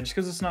 Yeah, just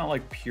because it's not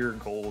like pure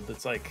gold.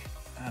 It's like,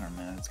 I don't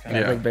know. It's kind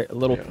Yeah. of Like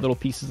little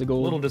pieces of a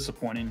gold. little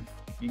disappointing.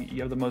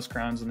 You have the most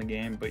crowns in the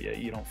game, but yeah,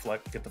 you don't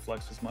get the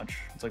flex as much.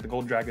 It's like the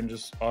gold dragon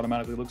just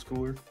automatically looks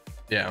cooler.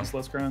 yeah. It's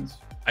less crowns.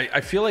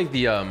 I feel like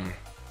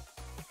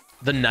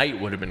the knight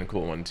would have been a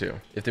cool one too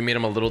if they made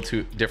him a little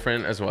too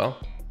different as well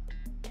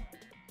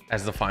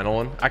as the final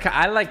one.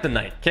 I like the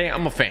knight. Okay,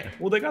 I'm a fan.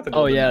 Well, they got the Oh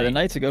golden yeah, knight. the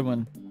knight's a good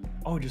one.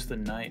 Oh, just the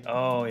knight.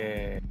 Oh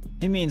yeah.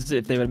 He means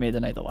if they would have made the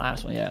knight the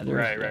last one, yeah.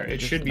 Right.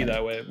 It should be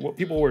that way. What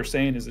people were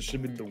saying is it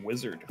should be the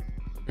wizard.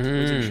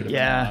 Wizard should have been the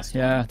Yeah, last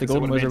one, yeah. The 'cause it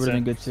golden would've wizard would have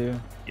made been good too.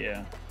 sense.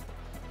 Yeah.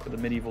 For the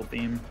medieval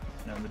theme,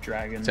 the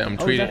dragon. So I'm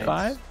Oh, is that tweeting.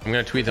 5? I'm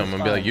gonna tweet them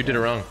and be like, "You did it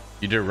wrong.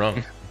 You did it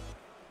wrong."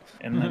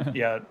 And then,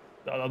 yeah,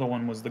 the other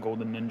one was the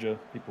golden ninja.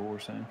 People were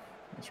saying.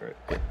 That's right.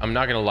 I'm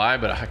not gonna lie,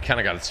 but I kind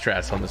of got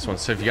strats on this one.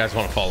 So if you guys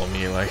want to follow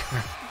me, like,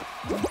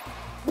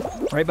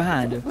 Right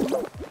behind you.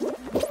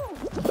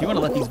 If you want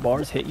to let these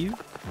bars hit you,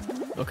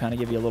 they'll kind of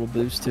give you a little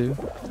boost too.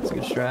 It's a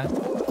good strat.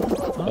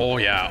 oh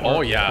yeah,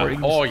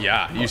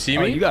 You see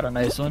Oh, me? you got a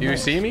nice one. You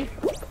Nice. see me?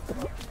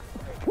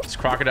 This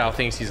crocodile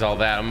thinks he's all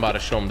that. I'm about to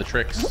show him the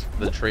tricks,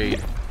 the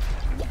trade.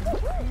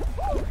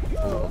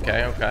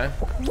 Okay.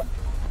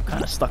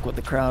 Kind of stuck with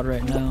the crowd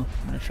right now.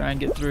 I'm gonna try and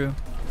get through.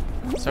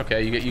 It's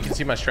okay. You can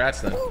see my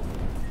strats then.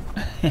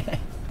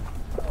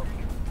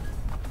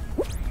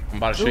 I'm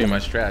about to show you my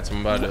strats.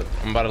 I'm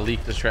about to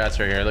leak the strats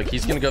right here. Like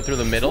he's gonna go through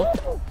the middle.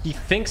 He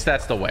thinks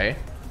that's the way.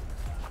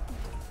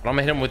 But I'm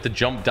gonna hit him with the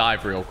jump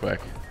dive real quick.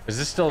 Is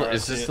this still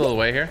the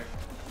way here?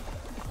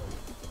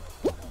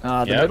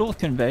 The Yep. middle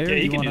conveyor. Yeah,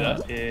 you can do wanna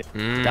that.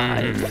 Yeah.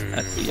 dive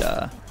at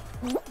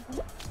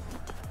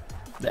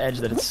the edge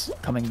that it's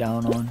coming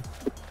down on.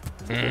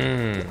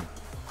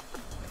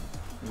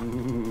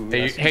 Ooh,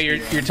 Hey, that's hey,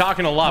 just you're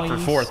talking a lot for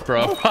Please. fourth,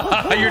 bro.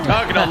 You're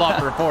talking a lot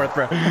for fourth,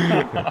 bro.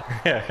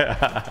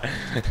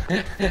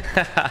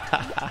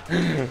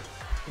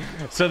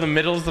 So the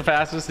middle's the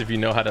fastest if you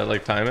know how to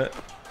like time it.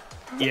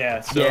 Yeah.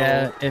 So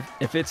Yeah, if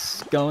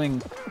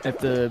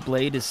the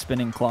blade is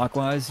spinning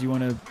clockwise, you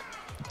want to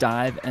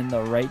dive in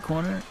the right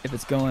corner. If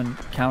it's going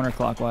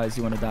counterclockwise,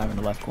 you want to dive in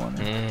the left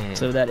corner.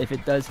 So that if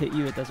it does hit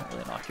you, it doesn't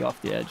really knock you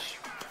off the edge.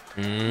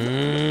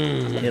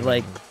 It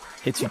like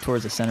hits you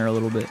towards the center a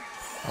little bit.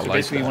 I So like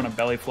basically, you that. want to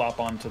belly flop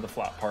onto the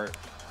flat part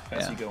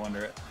as Yeah. you go under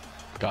it.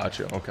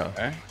 Gotcha. Okay.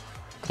 Okay.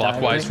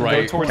 Clockwise Go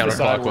right, towards the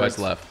side where counterclockwise it's-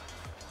 left.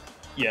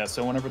 Yeah.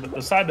 So whenever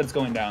the side that's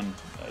going down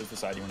is the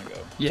side you want to go.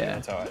 So Yeah.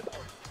 that's how I.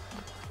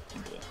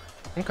 think of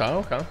it.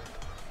 Okay.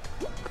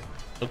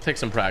 It'll take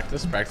some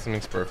practice. Practice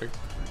makes perfect.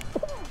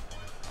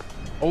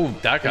 Oh,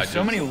 that guy. There's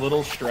so many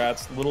little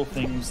strats, little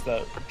things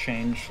that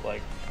change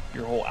like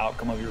your whole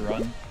outcome of your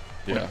run.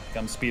 When Yeah. it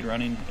comes speed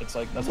running, it's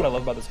like that's what I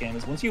love about this game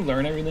is once you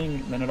learn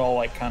everything, then it all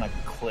like kind of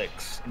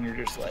clicks, and you're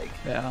just like,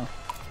 Yeah,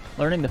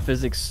 learning the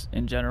physics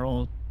in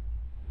general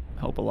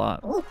help a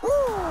lot.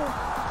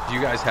 Do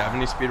you guys have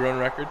any speedrun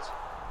records?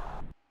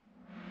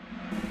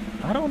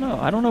 I don't know.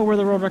 I don't know where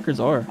the world records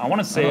are. I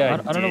want to say I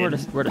don't know where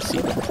did, to see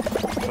them.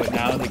 but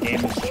now the game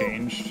has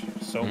changed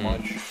so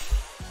much.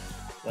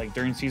 Like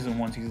during season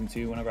 1, season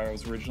 2, whenever I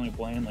was originally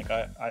playing, like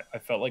I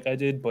felt like I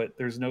did, but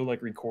there's no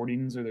like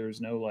recordings or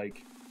there's no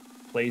like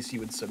place you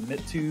would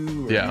submit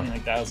to or Yeah. anything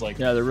like that. I was like,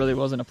 Yeah, there really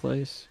wasn't a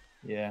place.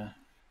 yeah.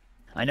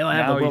 I know I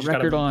have Now a you world just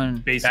gotta record on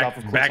base it off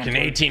of Back clicks in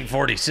on Twitter.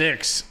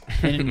 1846.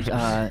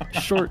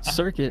 in short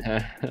circuit.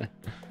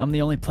 I'm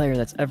the only player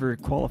that's ever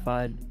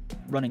qualified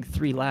running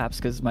 3 laps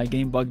because my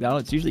game bugged out.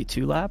 It's usually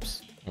 2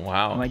 laps.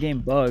 Wow. My game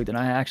bugged and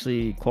I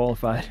actually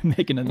qualified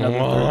making another 3rd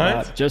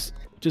What? lap.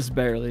 Just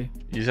barely.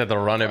 You just had to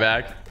run it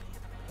back.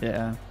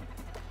 Yeah.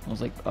 I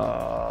was like,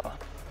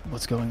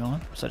 what's going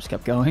on. So I just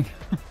kept going.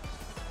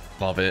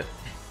 Love it.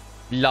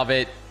 Love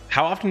it.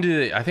 How often do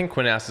they, I think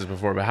Quinn asked this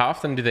before, but how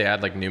often do they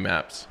add like new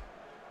maps?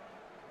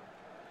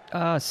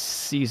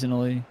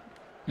 Seasonally.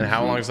 And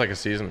how long is like a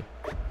season?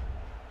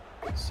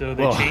 So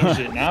they changed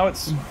it. Now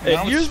it's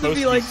It used to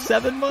be like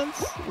 7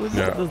 months. Was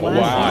Yeah. the Oh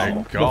last my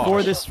season. gosh.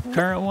 Before this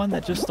current one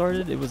that just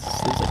started, it was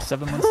like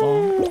 7 months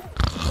long.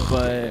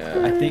 But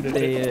I think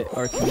they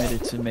are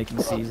committed to making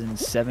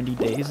seasons 70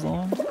 days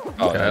long.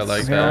 Oh, Okay, I that's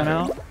like from here on that.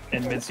 out.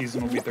 and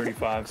mid-season will be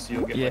 35, so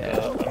you'll get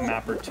like a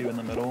map or two in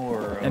the middle,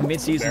 or And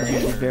mid-season is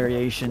usually variant.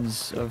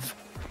 variations of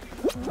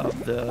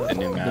the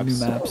new new maps.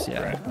 maps.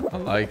 Yeah. Right. I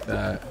like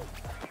that.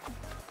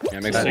 Yeah,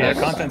 it makes So sense.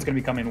 yeah, content's gonna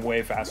be coming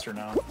way faster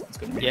now. It's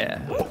gonna be Yeah.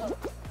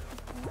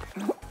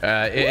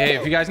 Hey,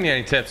 if you guys need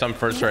any tips, I'm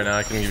first right now.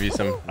 I can give you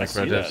some like see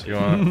pro tips that. if you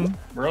want.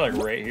 We're like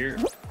right here.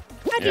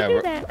 Yeah,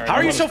 we're- All right, How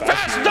are you I'm so as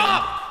fast? as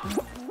Stop!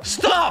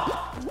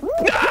 Stop!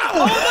 No!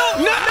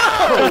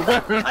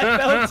 I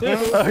fell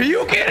too. No! Are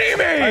you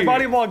kidding I me?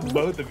 body blocked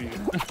both of you.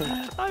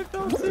 I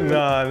fell too.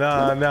 No, I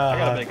got a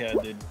no. big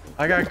head, dude.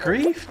 I got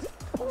griefed.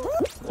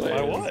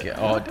 Why what? Yeah,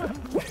 oh,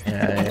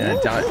 yeah.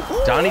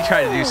 Donnie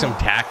tried to do some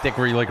tactic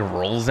where he like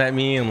rolls at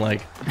me and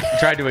like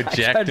tried to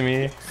eject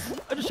me.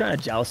 I'm just trying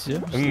to joust you.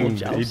 Just a little He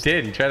joust.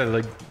 did. He tried to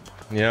like,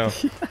 you know,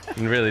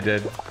 he really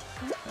did.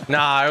 Nah,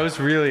 I was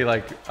really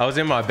like, I was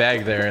in my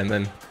bag there and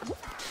then.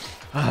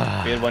 We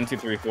had 1, 2,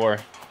 3, 4.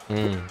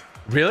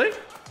 Really?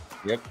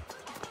 Yep.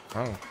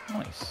 Oh,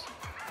 Nice.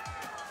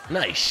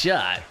 nice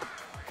shot.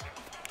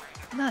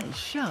 Nice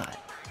shot.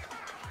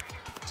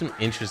 Some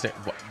interesting.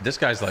 This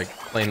guy's like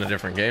playing a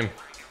different game.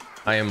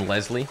 I am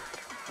Leslie.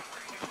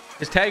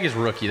 His tag is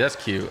rookie. That's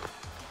cute.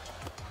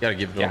 Gotta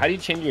give it to Yeah, him. how do you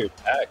change your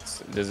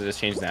text? Does it just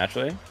change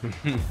naturally?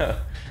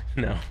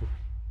 No.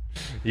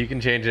 You can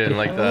change it in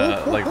like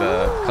the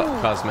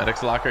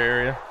cosmetics locker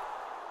area.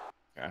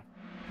 Yeah.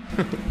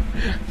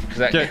 Is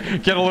that,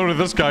 Get a load of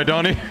this guy,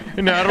 Donnie.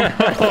 No, I don't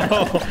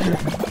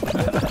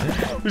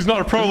know. He's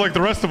not a pro like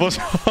the rest of us.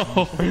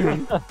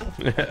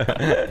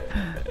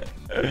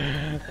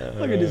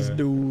 Look at this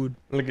dude.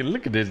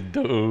 Look at this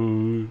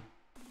dude.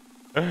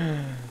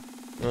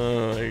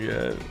 Oh my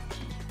god.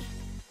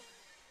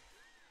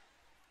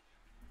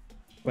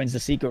 Quinn's the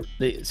secret.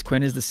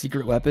 Quinn is the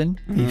secret weapon.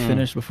 He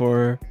finished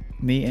before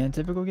me and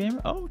Typical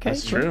Gamer. Oh, okay.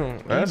 That's cool. true.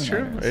 That's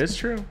true. It's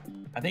true.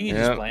 I think he's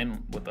Yeah. just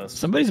playing with us.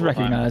 Somebody's the whole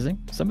time. recognizing.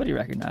 Somebody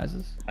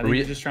recognizes. I think Re-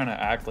 he's just trying to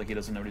act like he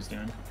doesn't know what he's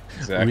doing.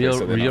 exactly, Real,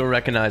 so they real don't-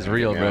 recognize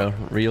real, bro.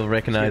 Real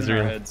recognize In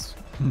our real. heads.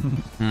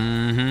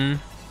 Mm-hmm.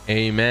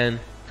 Amen.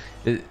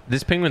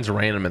 This penguin's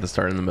random at the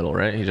start and the middle,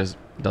 right? He just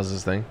does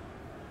his thing.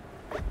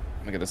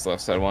 Look at this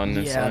left side one.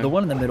 this Yeah, side. the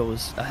one in the middle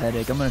is a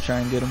headache. I'm gonna try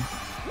and get him.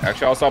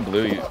 Actually, I also saw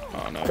blue.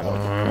 Oh no.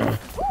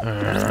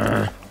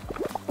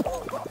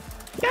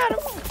 Got him.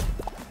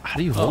 How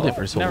do you hold it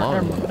for so never,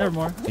 long? Never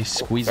more. He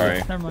squeezed Sorry.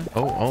 it. Never mind.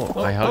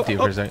 Oh, I hugged you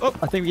for a second.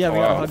 I think we Oh, got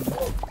wow. a hug.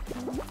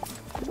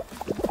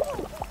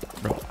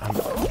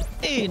 Bro,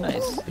 Hey,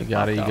 nice. you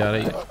got it. You got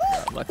it.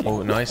 Lucky.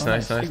 Oh, nice.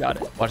 You got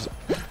it. Watch.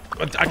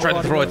 I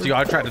tried to throw it to you.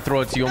 I tried to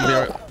throw it to you over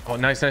there. Oh,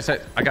 nice. I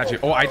got you.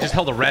 Oh, I just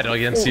held a red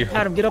against you.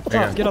 Adam, get up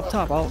There you top. go. Get up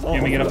top. I'll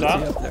want me to get up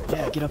top?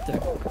 Yeah, get up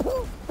there.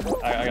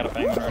 I got a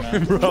penguin right now.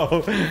 Bro.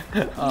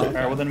 All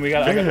right, well then I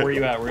got. Where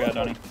you at? Where you at,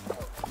 Donnie?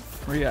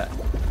 Where you at?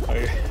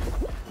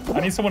 Oh, I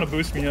need someone to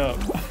boost me up.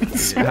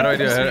 How do I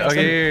do it?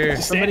 Okay.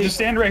 Just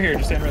stand right here.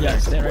 Just stand right Yeah, there.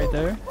 stand right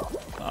there.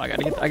 Oh, I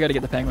gotta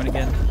get the penguin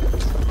again.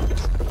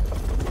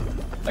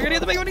 I gotta get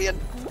the penguin again.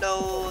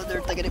 No,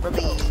 they're taking it from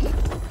me.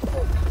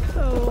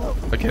 No.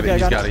 Okay, Okay, I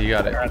he's got got it. it. You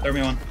got it. All right, throw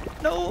me one.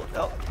 No,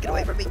 get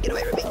away from me. Get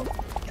away from me.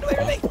 Get away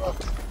from me.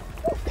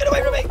 Get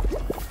away from me.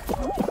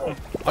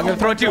 I'm gonna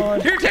throw it to you.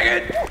 God. Here, take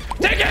it.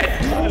 Take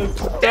it.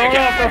 Throw Take it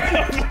up,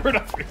 it. throw it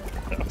up.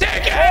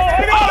 Take it. I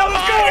got it, Oh let's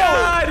my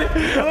god.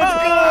 Oh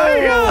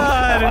my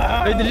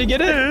god. Wait, did you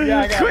get it? Yeah,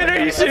 I got Quinn, it. are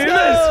you Let's serious?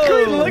 go.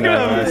 Quinn, look at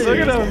him. Nice. Look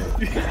at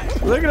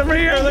him. Look at him right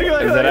here. Look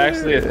at him. Is that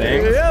actually a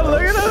thing? Yeah,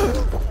 look at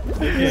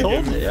him. He's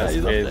holding it. Yeah, That's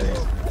he's up crazy. there.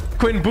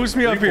 Quinn, boost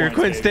me up here. points,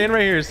 Quinn, baby. stand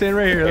right here. Stand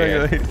right here.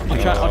 Yeah. Look at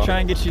it. I'll try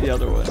and get you the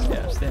other one.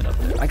 Yeah, stand up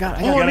there. I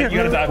got it. You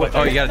gotta dive with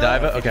Oh, it. you gotta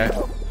dive it? Okay.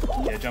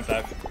 Yeah, jump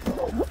dive.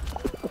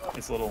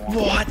 It's a little long.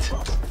 What?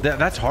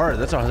 That's hard.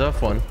 That's a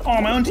tough one. Oh,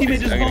 my own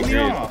teammate just I bumped me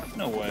agree. off.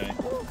 No way.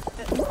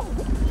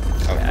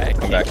 I Come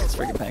can't back. get this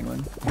freaking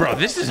penguin. Bro,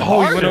 this is Oh,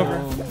 hard. he went over.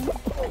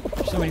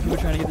 There's so many people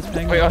trying to get this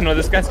penguin. Wait, oh no,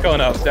 this guy's going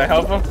up. Did I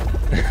help him?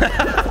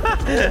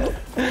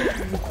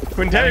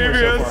 Quinn, I think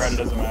we're so far ahead, it Tavius.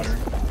 doesn't matter.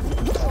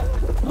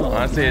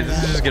 Honestly,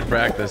 this is just good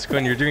practice.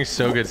 Quinn, you're doing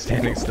so good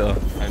standing still.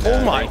 I know,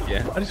 Oh my. thank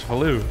you. I just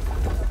flew.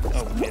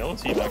 Oh, the yellow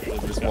team actually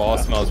just This got wall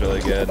that. smells really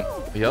good.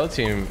 The yellow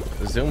team,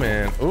 zoom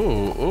in.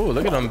 Ooh,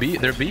 look at them.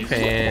 They're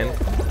beefing.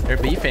 They're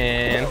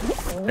beefing.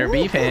 They're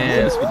beefing.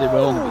 Yes, we did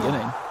well in the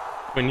beginning.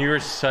 When you were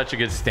such a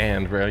good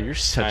stand, bro. You're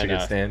such I a good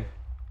know. stand.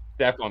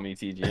 Step on me,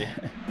 TG.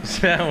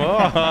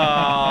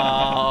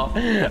 Whoa.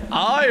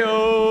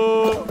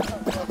 Ayo.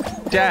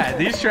 Dad,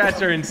 these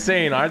strats are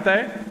insane, aren't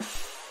they?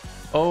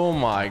 Oh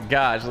my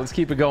gosh. Let's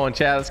keep it going,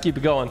 Chad. Let's keep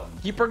it going.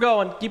 Keep her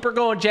going. Keep her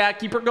going, Jack.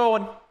 Keep her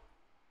going.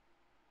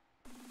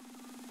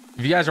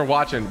 If you guys are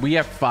watching, we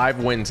have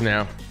 5 wins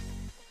now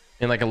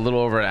in like a little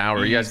over an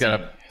hour. You guys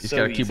gotta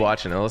keep easy.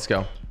 watching it. Let's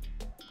go.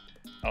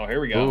 Oh,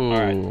 here we go. Ooh, All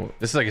right.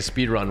 this is like a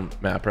speed run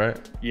map, right?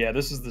 Yeah,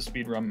 this is the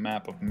speedrun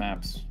map of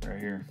maps right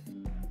here.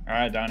 All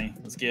right, Donnie,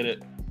 let's get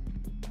it.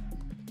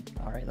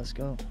 All right, let's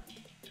go.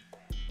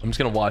 I'm just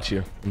gonna watch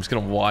you. I'm just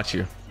gonna watch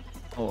you.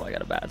 Oh, I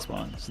got a bad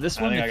spawn. So this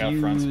I one, think I if got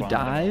front you spawn.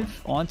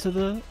 dive onto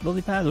the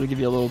lily pad, it'll give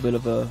you a little bit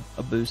of a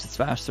boost. It's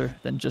faster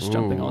than just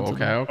jumping Ooh, onto okay,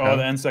 them. okay. Oh,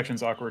 the end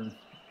section's awkward,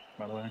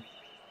 by the way.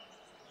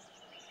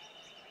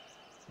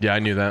 Yeah, I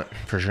knew that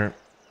for sure.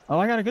 Oh,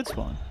 I got a good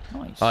spawn.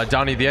 Nice.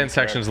 Donnie, the end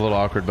section's a little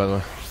awkward, by the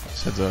way.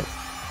 Just heads up.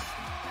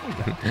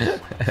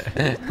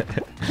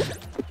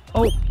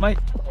 Oh, my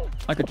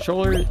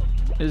controller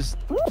is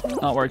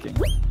not working.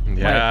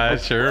 Yeah,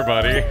 sure,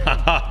 buddy.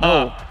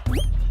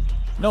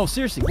 No,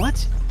 seriously,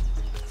 what?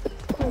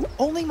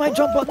 Only my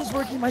jump button is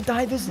working, my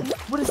dive isn't.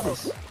 What is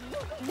this?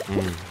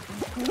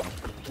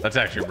 That's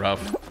actually rough.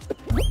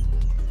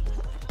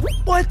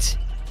 What?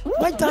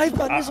 My dive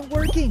button isn't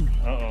working.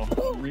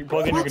 Uh-oh.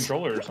 Re-plug in your What?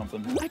 controller or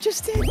something. I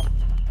just did.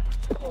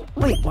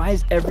 Wait, why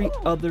is every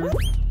other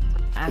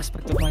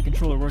aspect of my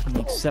controller working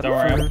except Don't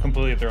worry, I'm for...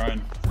 completely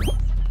throwing.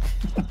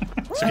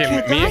 It's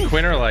okay. Me and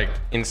Quinn are like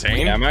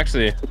insane. Yeah, I'm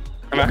actually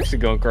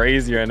going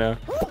crazy right now.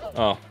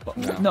 Oh,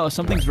 no. No,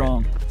 something's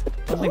wrong.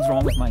 Something's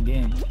wrong with my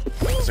game.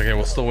 It's okay.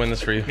 We'll still win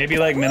this for you. Maybe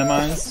like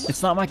minimize.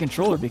 It's not my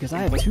controller because I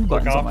have 2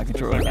 buttons off, on my click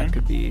controller back in. that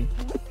could be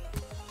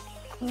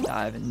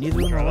dive, and neither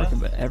of them Try are that. working,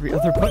 but every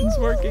other button's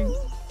working.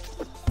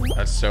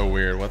 That's so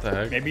weird. What the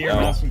heck? Maybe your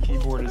mouse and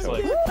keyboard is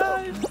like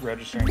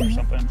registering or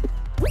something.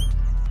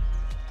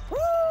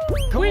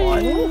 Come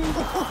on. Oh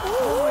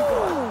my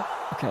god.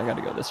 Okay, I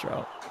gotta go this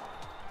route.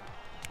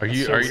 Are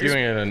you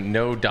doing a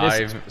no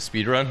dive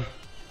speed run?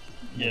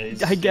 Yeah,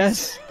 he's, I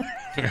guess.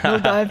 No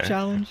dive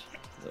challenge.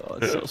 Oh,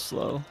 it's so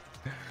slow.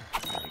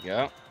 There we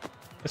go.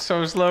 It's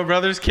so slow,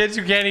 brothers. Kids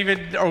who can't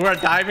even or are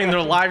diving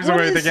their lives What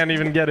away, they is- can't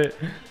even get it.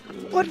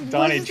 What?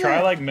 Donnie, is try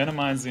that? like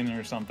minimizing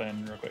or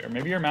something real quick. Or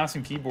maybe your mouse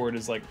and keyboard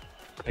is like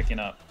picking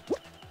up.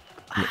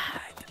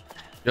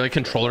 You're like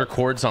controller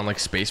cords on like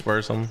spacebar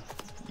or something.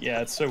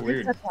 Yeah, it's so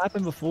weird. That's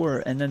happened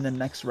before, and then the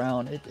next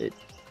round it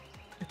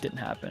didn't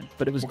happen.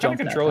 But it was What kind jump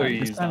of that controller time. you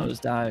This use, time Don? it was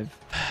dive.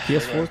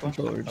 Regular PS4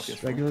 controller, Oh, just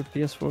PS4. regular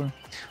PS4.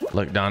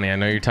 Look, Donnie, I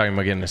know you're talking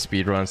about getting a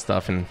speed run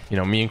stuff, and you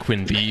know me and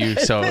Quinn beat you.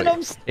 So And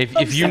I'm if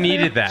I'm you sorry,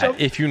 needed that, jump-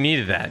 if you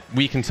needed that,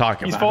 we can talk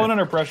about He's falling it.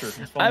 under pressure.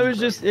 He's falling I under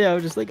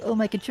was just like, oh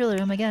my controller,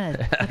 oh my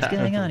god, what's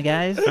going on,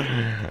 guys?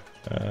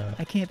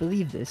 I can't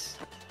believe this.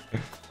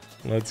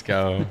 Let's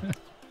go.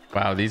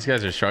 Wow, these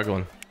guys are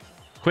struggling.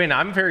 Quinn,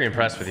 I'm very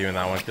impressed with you in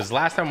that one because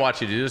last time I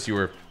watched you do this, you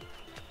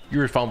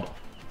were fumble.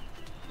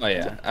 Oh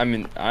yeah. I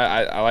mean,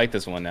 I like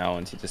this one now.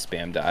 Once you just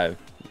spam dive,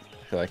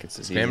 I feel like it's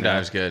just easy Spam now.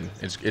 dive's good.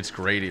 It's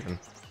great even.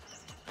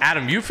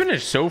 Adam, you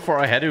finished so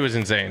far ahead. It was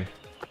insane.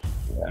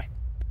 Yeah.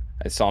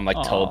 I saw him like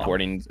Aw.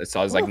 teleporting. I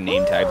saw his like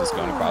name tag just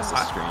going across the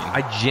screen.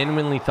 I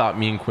genuinely thought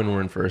me and Quinn were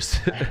in first,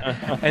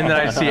 and then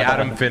I see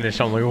Adam finish.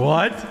 I'm like,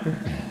 what?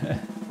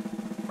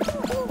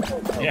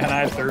 Yeah, and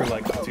I threw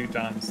like 2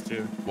 times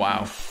too.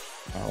 Wow.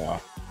 Oh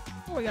wow.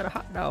 Oh, we got a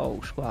hot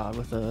dog squad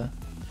with a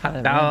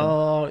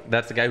Oh,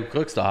 that's the guy who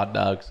cooks the hot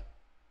dogs.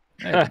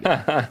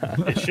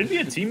 It should be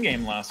a team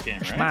game last game,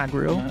 right? My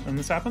grill. And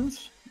this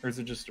happens? Or is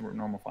it just a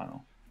normal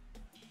final?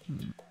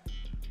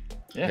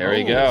 Yeah. There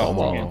we go. Team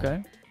Oh, game.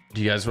 Okay.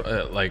 Do you guys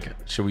like?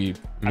 Should we? Me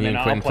mean, and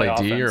I'll Quinn play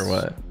play D or offense.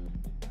 what?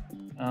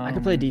 I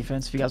can play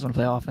defense if you guys want to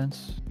play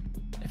offense.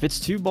 If it's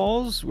 2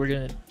 balls, we're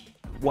gonna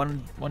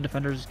one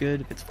defender is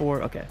good. If it's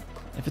 4, okay.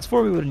 If it's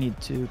 4, we would need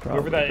 2 probably.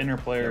 Whoever that inner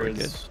player Yeah,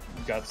 we're is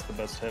got the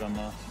best hit on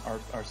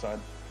our side.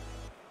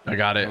 I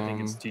got it. I think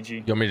You it's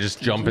TG. want me to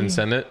just jump and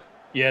send it?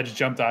 Yeah, just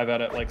jump dive at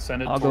it. Like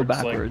send it I'll go towards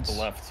like backwards. the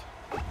left.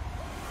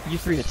 You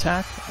 3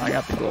 attack. I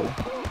got the goal.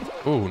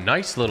 Ooh,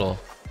 nice little.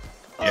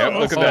 Yep.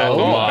 Look at that. Oh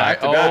Boom, my! back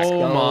to back. Oh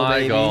Go, my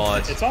baby.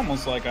 God! It's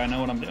almost like I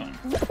know what I'm doing.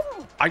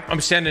 I'm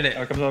sending it.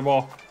 Here comes the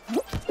ball.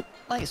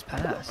 Nice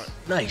pass.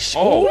 Nice.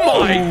 Oh. Oh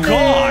my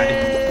God!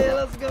 Hey,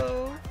 let's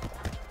go.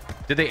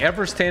 Did they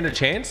ever stand a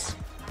chance?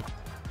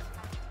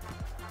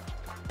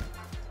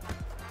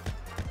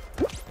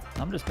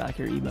 I'm just back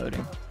here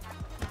emoting.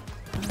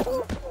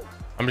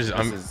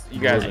 You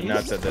guys are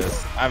nuts at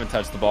this. I haven't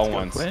touched the ball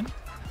once. Quinn?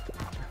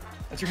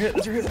 That's your hit.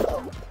 That's your hit.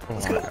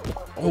 Let's go.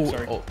 Oh,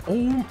 Sorry.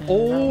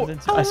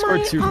 I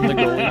scored 2 from the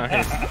goal.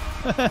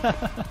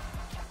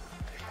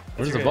 Where's That's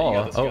the your hit. ball? You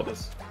got this, you Oh, got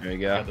this. There you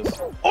You go. got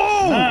this.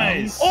 oh,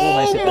 Nice.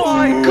 oh hit.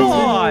 my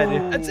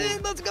God! That's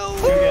it. Let's go.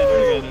 Do it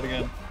again. Do it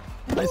again.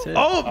 Nice hit.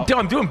 Oh, dude,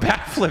 I'm doing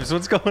backflips.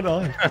 What's going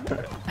on?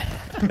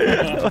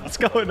 What's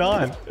going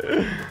on?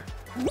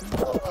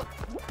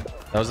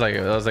 That was like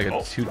a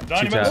Oh, two Donnie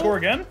about to tap. score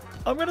again?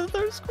 I'm gonna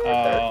third score.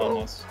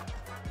 Almost.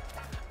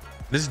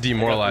 This is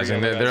demoralizing. I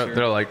got three other guys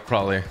They're here. like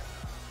probably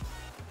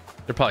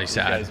These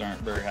sad. guys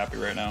aren't very happy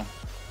right now.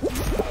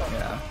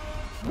 Yeah.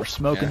 We're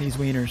smoking these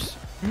wieners.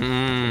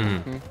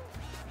 Mm.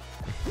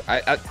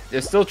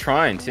 They're still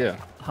trying too.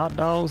 Hot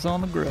dogs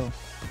on the grill.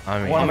 I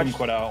mean, One of them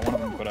quit out.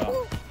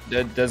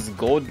 Does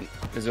gold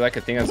Is there like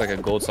a thing that's like a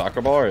gold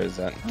soccer ball, or is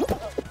that?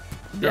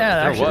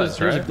 Yeah, there actually, was,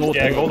 there's right? a gold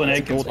Yeah, egg. golden It's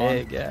egg a can gold spawn.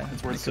 egg. Yeah,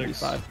 It's worth it could be 6.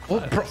 five. Oh,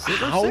 bro, Six.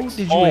 how did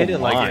you Oh hit it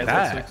like my,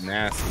 that?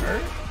 Nasty.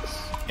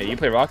 Yeah, you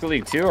play Rocket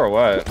League too, or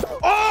what?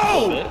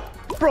 Oh,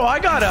 bro, I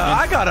got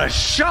a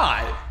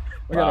shot.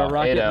 We got Wow, a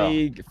Rocket 8-0.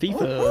 League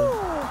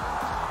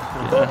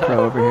FIFA pro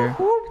over here.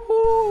 Whoop,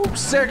 whoop.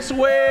 6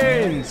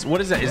 wins. What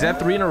is that? Is that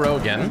 3 in a row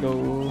again?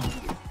 Go. I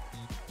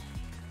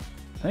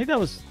think that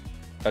was.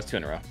 That's 2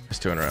 in a row. It's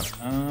 2 in a row.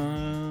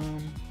 I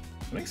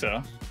think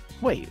so.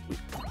 Wait,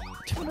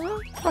 2 in a row?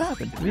 What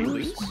happened? Did we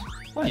lose?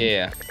 When?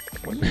 Yeah.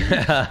 Just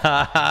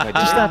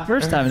that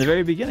first time in the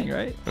very beginning,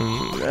 right?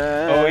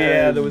 Oh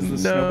yeah, there was the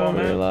snowball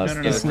man.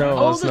 The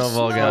snowball, Oh, the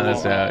snowball got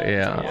us out.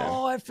 Yeah.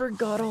 Oh, I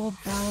forgot all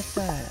about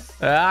that.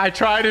 I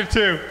tried it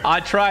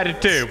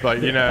too.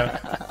 But you know.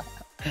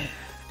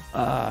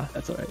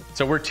 That's all right.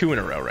 So we're 2 in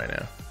a row right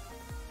now.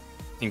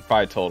 I think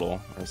 5 total,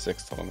 or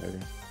 6 total maybe.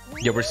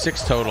 Yeah, we're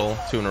 6 total,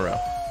 2 in a row.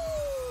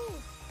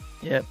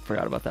 Yep,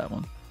 forgot about that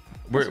one.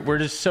 We're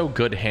just so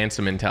good,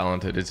 handsome, and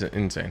talented. It's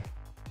insane.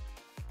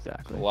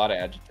 Exactly. A lot of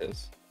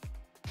adjectives.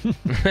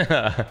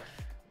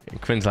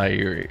 Quinn's like,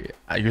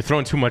 you're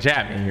throwing too much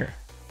at me here.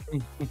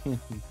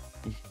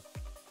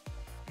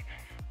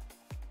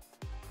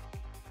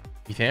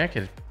 You think I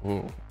could?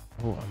 Oh,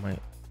 I might.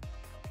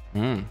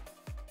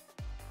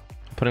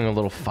 Putting a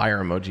little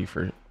fire emoji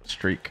for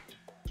streak.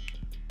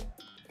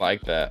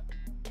 Like that.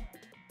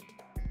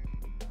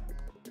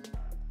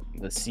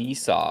 The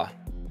seesaw.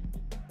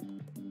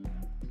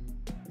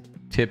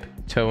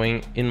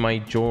 Tiptoeing in my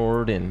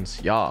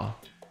Jordans, yeah.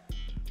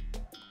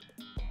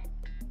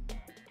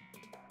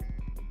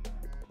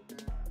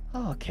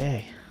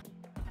 Okay.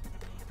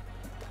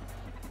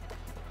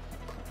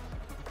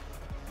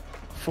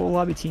 Full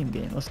lobby team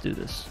game. Let's do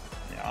this.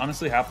 Yeah,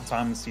 honestly, half the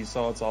time in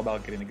Seesaw, it's all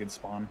about getting a good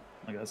spawn.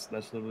 Like that's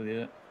literally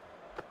it.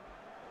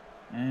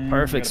 And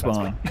Perfect we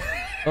got a bad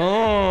spawn.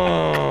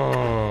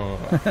 Oh,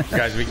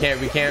 guys, we can't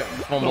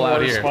fumble out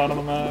Worst here. Spawn on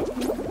the map.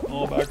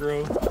 All back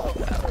row.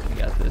 We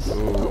got this.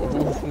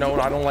 Ooh, no,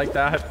 I don't like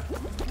that.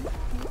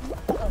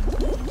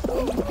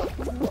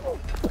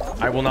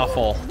 I will not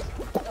fall.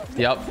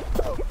 Yep.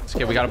 It's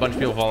okay, we got a bunch of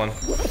people falling.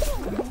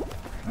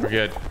 We're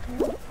good.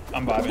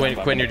 I'm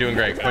vibing. Quinn, you're doing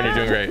great. Quinn, you're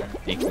doing great.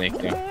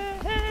 Sneaking.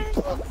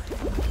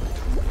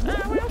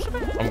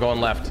 I'm going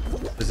left.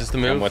 Is this the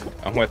move?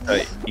 I'm with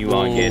the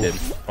elongated. Ooh.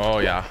 Oh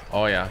yeah.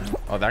 Oh yeah.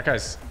 Oh, that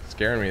guy's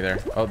scaring me there.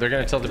 Oh, they're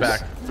gonna tilt it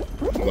back.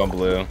 I'm going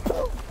blue.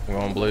 I'm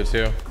going blue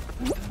too.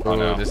 Oh Ooh,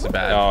 no, this is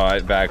bad. Oh,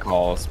 bad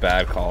calls.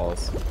 Bad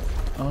calls.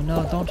 Oh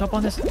no, don't jump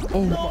on this.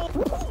 Oh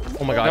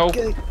my god.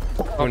 No.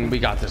 Quinn, we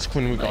got this.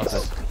 Quinn, we got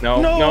this.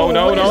 No.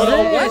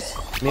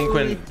 Me and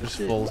Quinn just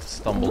full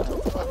stumbled.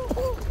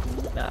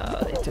 Nah,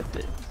 they tipped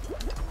it.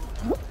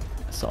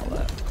 I saw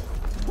that.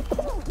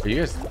 You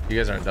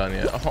guys aren't done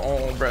yet.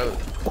 Oh, bro.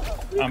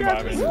 I'm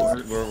vibing.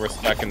 We're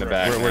stuck in the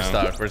back. We're now.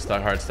 stuck. We're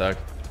stuck. Hard stuck.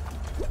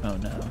 Oh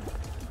no.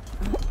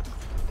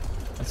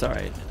 That's all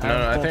right.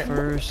 No, I think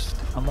first.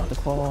 I'm about to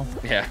call.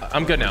 Yeah.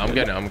 I'm good now. I'm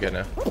good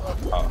now.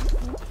 Oh.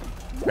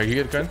 Are you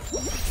good, Quinn?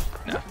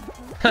 No.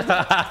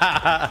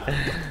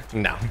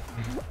 No.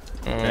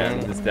 Man,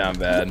 it's down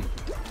bad.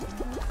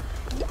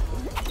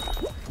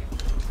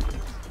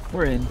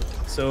 We're in.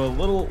 So a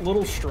little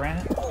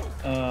strat.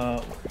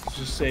 Let's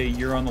just say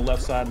you're on the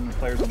left side and the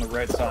player's on the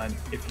right side.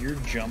 If you're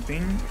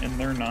jumping and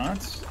they're not,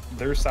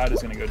 their side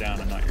is gonna go down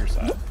and not your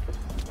side.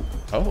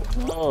 Oh.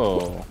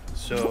 Oh.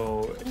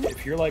 So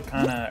if you're like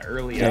kind of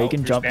early Yeah, out, you can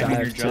you're jump spamming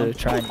your dive to jump.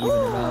 try and even it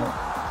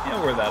out.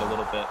 Yeah, wear that a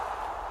little bit,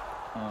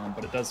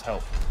 but it does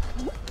help.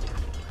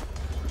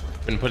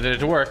 Quinn put it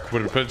to work.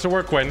 Put it to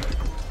work, Quinn.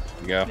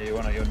 You go. Yeah, you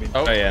wanna be.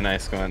 Oh. Oh yeah,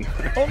 nice. Go on.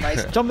 Oh,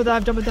 nice. Jump and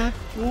dive, jump and dive.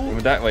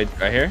 With that, wait,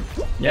 right here.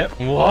 Yep.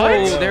 What?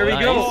 Oh, there we go.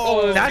 Nice.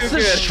 Oh, That's too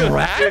the good.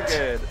 strat? Too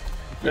good.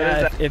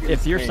 Yeah, That is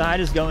if your insane. side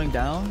is going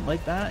down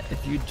like that,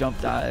 if you jump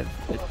dive,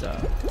 Let's go.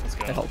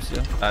 it helps you.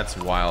 That's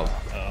wild.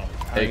 Oh.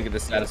 How do you get the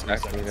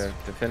satisfaction to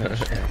finish?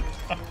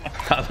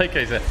 Like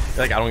I said,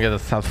 like I don't get the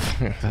stuff.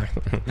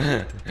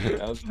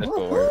 That was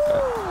difficult word.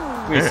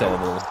 3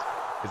 syllables.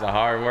 It's a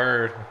hard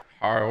word.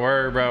 Hard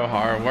word, bro.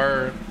 Hard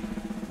word.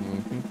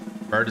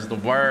 Bird is the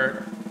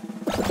word.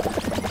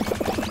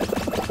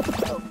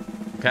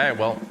 Okay,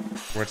 well,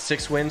 we're at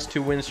 6 wins,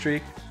 2 win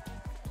streak.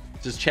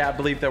 Does Chad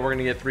believe that we're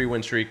gonna get 3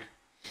 win streak?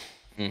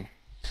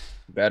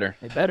 Better.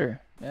 They better.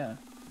 Yeah.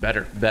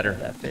 Better.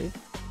 That faith.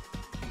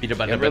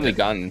 I've really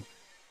gotten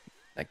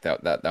like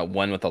that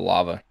one with the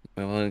lava.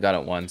 We've only got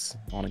it once.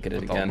 I want to get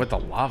it again. with the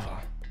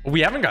lava.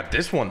 We haven't got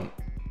this one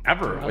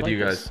ever I with like you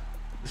guys. this.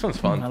 This one's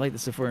I fun. like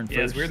this if we're in Yeah,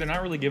 it's first. weird. They're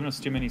not really giving us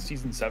too many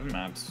season 7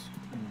 maps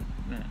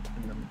in the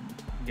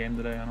game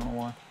today. I don't know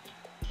why.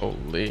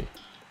 Holy.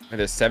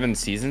 There's 7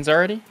 seasons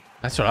already.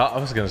 That's what I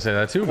was gonna say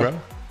that too, bro.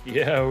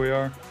 Yeah, we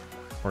are.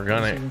 We're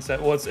gonna. Season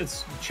 7. Well,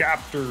 it's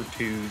chapter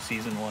 2,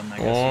 season 1. I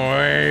guess.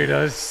 Wait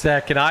a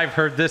second. I've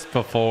heard this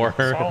before.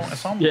 I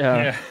saw,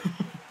 Yeah.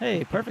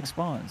 Hey, perfect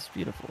spawns.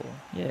 Beautiful.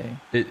 Yay.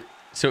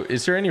 So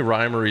is there any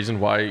rhyme or reason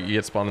why you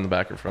get spawned in the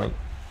back or front?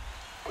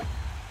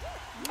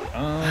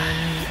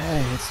 Um,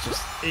 It's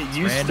just It it's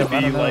used random, to I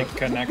be don't know. like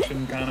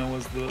connection kind of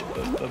was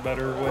the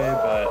better way,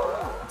 but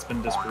it's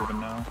been disproven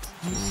now.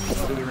 It's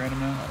just really random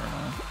now.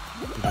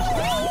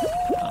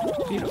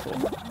 Oh, beautiful,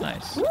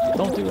 nice.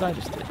 Don't do what I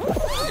just did.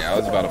 Yeah, I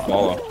was about to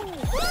follow.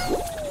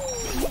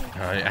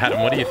 All right,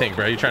 Adam, what do you think,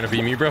 bro? You trying to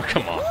beat me, bro?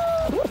 Come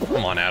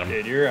on, Adam.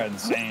 Dude, you're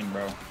insane,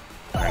 bro.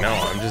 I know.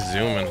 I'm just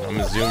zooming. I'm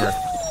a zoomer.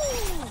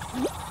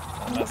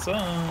 Mess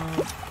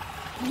up.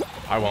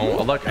 I won't.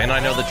 Oh, look, and I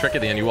know the trick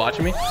at the end. You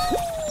watching me?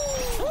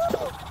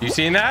 You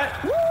seen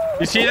that?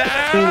 You see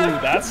that?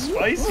 Ooh, that's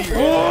spicy.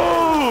 Right?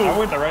 I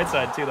went the right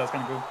side too. That's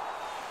kind of cool.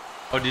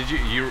 Oh, did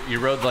you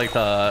rode like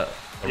the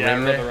Yeah, I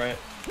rim rode there? the right.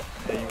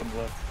 Yeah, you went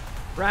left.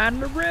 Riding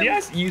the rim.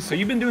 Yes, so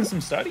you've been doing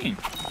some studying.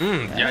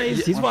 Yeah.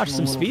 He's watched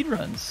some Watching a speed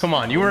runs. Come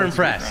on, you were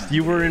impressed.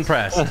 You were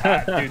impressed.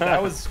 Dude,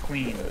 that was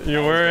clean.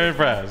 You were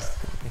impressed.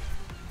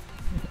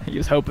 He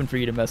was hoping for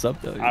you to mess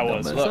up though. I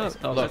was. Look,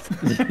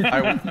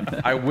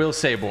 I will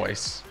say,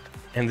 boys,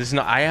 and this is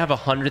not. I have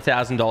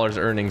 $100,000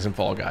 earnings in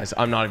Fall Guys.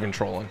 I'm not even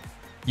trolling.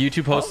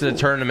 YouTube posted a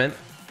tournament,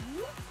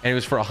 and it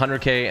was for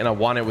 100K, and I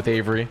won it with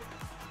Avery.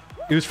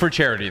 It was for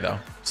charity though.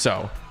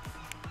 So,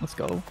 Let's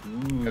go. Because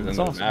in That's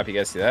the awesome. map, you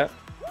guys see that?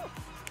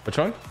 which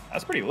one?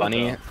 That's pretty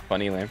lit.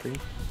 Funny Lamprey.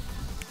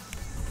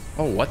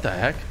 Oh, what the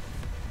heck?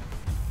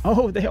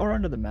 Oh, they are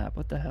under the map.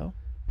 What the hell?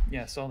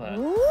 Yeah, I saw that.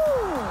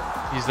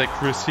 He's like,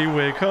 Chrissy,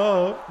 wake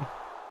up.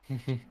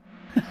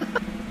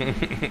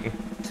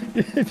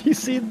 If you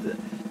see the...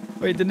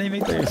 Wait, didn't they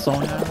make their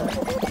song out of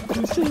it?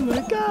 Chrissy,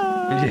 wake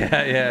up!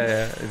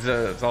 Yeah.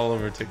 It's all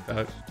over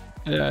TikTok.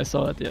 Yeah, I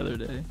saw that the other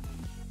day.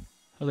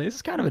 I was like, this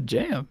is kind of a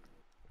jam.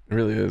 It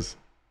really is.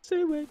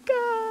 Say wake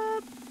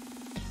up!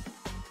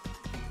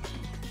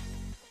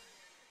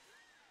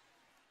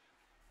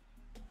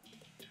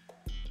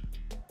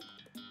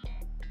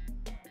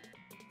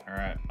 All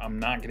right, I'm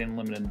not getting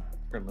limited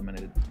or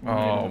eliminated.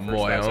 Oh, Eliminated in the first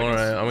boy, 5 all seconds.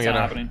 right, I'm It's not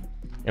gonna- happening.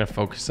 I'm gonna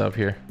focus up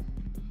here.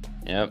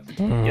 Yep.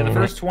 Yeah, the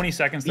first 20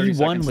 seconds, 30 He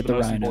seconds won is with the the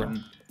most Rhino. important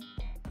You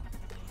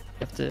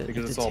have to, because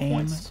you it's have all to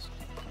points.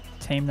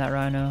 tame that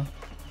rhino.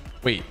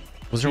 Wait,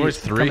 was there Dude, always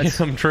 3? Comet's-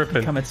 I'm tripping.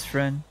 Become its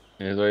friend.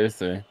 Here's what it's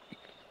doing.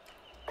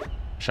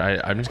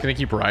 I'm just gonna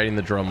keep riding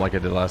the drum like I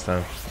did last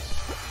time.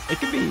 It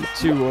could be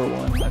 2 or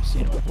 1. I've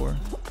seen it before.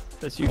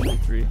 That's usually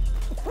 3.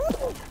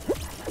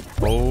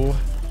 Oh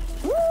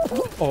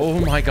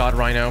my God,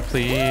 Rhino,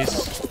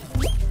 please.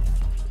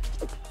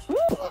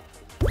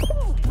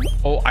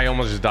 Oh, I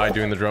almost just died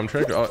doing the drum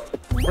trick. Oh,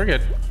 we're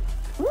good.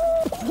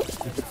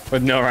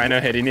 With no Rhino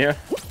hitting you?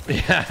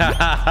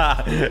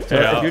 Yeah.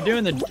 So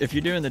if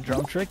you're doing the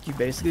drum trick, you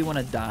basically want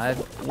to dive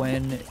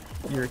when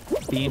your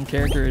beam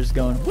character is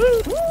going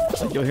woo.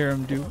 Like you'll hear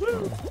him do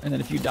woo, and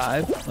then if you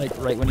dive like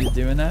right when he's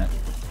doing that,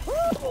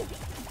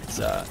 it's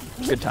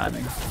good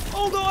timing.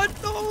 Oh God,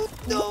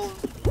 no!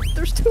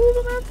 There's 2 of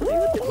them after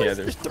me. Yeah,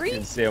 there's 3.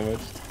 It's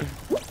sandwiched.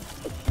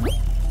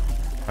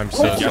 I'm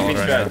so The sorry. jumping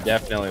strat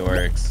definitely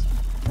works.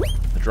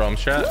 The drum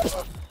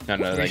strat. No,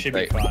 It like, should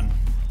be fun.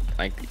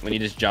 like when you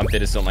just jump, they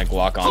just don't like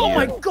lock on Oh you.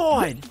 my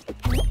God!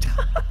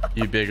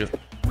 You big.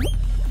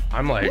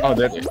 I'm like, Oh,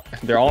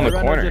 they're all in the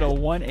My runner did a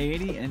corner.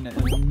 180 and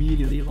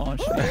immediately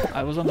launched me.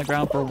 I was on the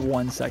ground for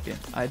 1 second.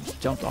 I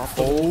jumped off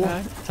the Oh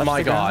pad, touched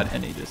my the ground, God.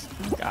 and he just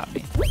got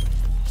me.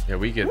 yeah,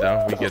 we good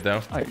though. We good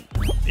though.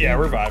 Yeah,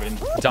 we're vibing.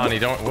 Donnie,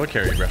 we'll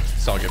carry you, bro.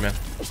 It's all good, man.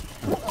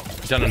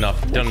 Done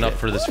enough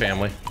for this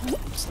family.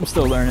 I'm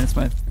still learning. It's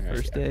my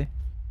first day.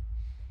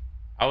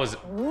 I was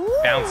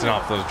bouncing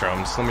off those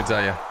drums, let me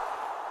tell you.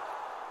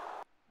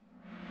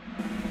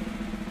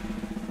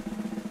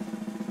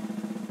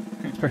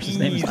 This person's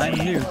name is I'm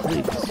new,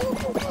 please.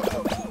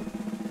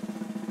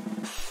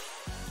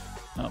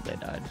 Oh, they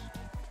died.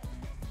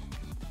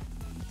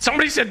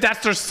 Somebody said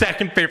that's their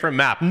second favorite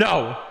map.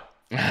 No.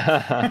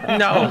 Oh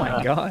No.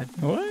 my God.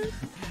 What?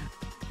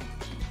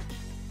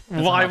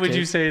 Why hot would take.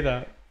 you say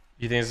that?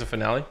 You think it's the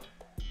finale?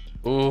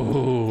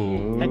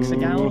 Ooh.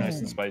 Hexagon. Nice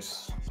and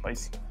spicy.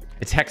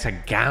 It's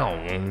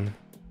hexagon.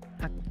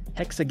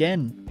 Hex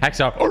again.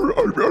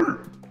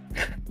 Hexa.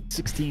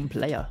 16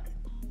 player.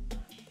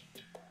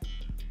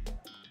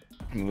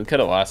 We could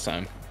have last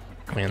time.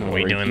 Man, are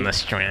we doing the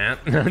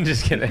strat? No, I'm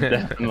just kidding.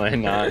 Definitely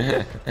not.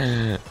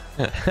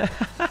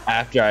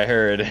 After I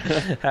heard.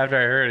 After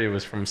I heard it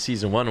was from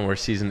season 1 or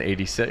season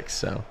 86,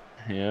 so.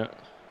 Yeah.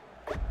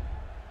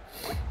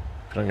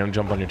 But I'm gonna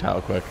jump on your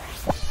tile quick.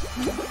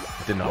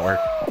 It did not work.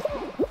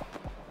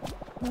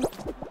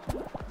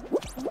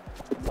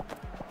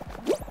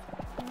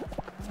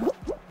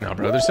 No,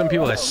 bro, there's some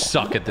people that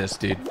suck at this,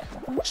 dude.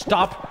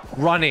 Stop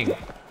running.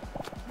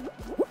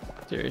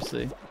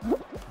 Seriously.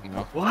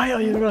 No. Why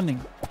are you running?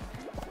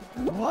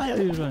 Why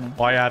are you running?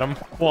 Why, Adam?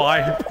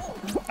 Why?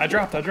 I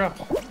dropped.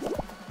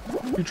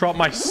 You dropped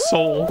my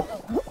soul.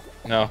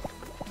 No.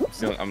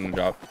 I'm gonna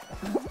drop.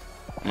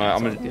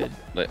 I'm Sounds good.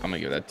 gonna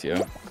give that to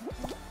you.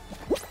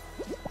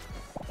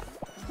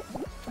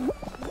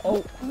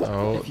 Oh,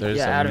 Oh, there's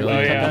yeah, some Adam, really Oh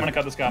you yeah, cut I'm that? gonna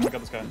cut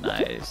this guy.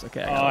 nice.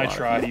 Okay. Oh, got a I lot of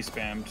tried. it. He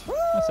spammed.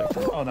 That's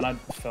okay. Oh, then I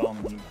fell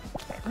and he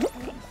back up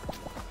again.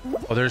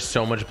 Oh, there's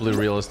so much blue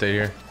real estate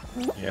here.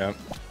 Yeah.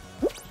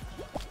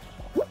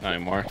 Not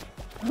anymore.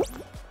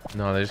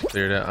 No, they just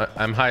cleared it.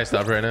 I'm highest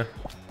up right now.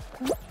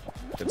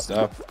 Good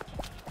stuff.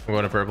 I'm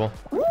going to purple.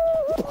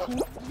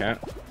 Okay.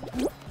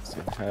 See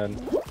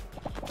ahead.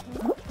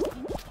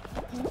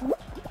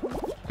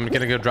 I'm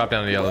gonna go drop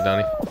down to yellow,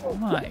 Donnie. Oh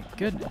my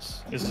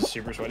goodness. This is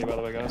super sweaty, by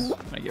the way, guys. I'm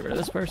gonna get rid of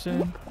this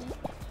person.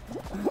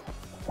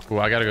 Ooh,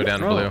 I gotta go down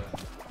to blue.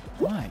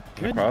 My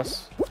goodness.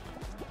 Cross.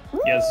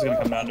 Yeah, this is gonna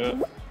come down to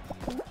it.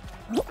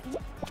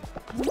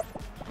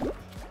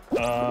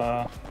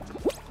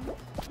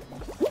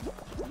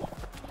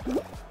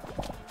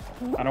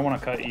 I don't want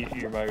to cut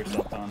you by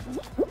yourself, Don.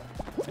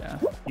 Yeah.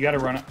 You gotta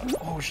run it.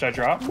 Oh, should I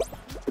drop?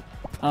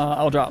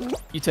 I'll drop.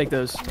 You take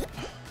those.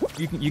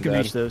 You can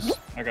reach those.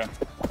 Okay.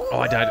 Oh,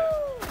 I died.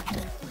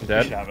 You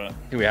Dead. should have it.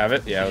 Do we have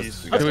it? Yeah.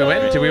 Jeez. Did we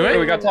win? Did we win?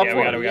 We got top Yeah,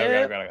 four. we got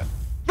it.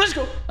 Let's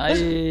go.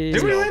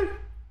 Did we win?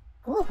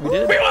 We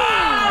did.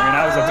 I mean,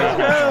 that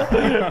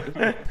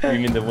was a big You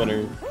mean the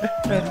winner?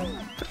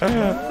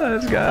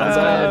 Let's go.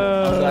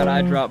 I'm glad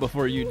I dropped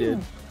before you did.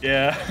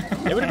 Yeah.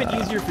 It would have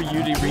been easier for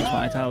you to reach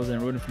my tiles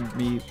than it would have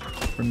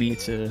for me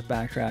to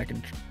backtrack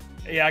and.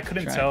 Yeah, I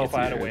couldn't Try tell and if get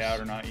I had to a way yours. out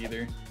or not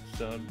either.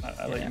 So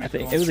I let you Yeah, I make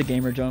think the it was a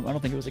gamer jump. I don't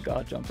think it was a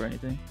god jump or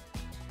anything.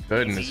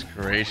 Goodness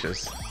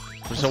gracious.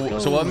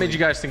 So what made you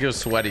guys think it was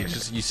sweaty?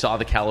 Just you saw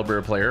the caliber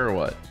of player or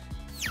what?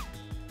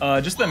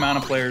 Just the amount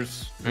of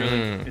players. Really.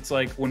 It's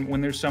like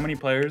when there's so many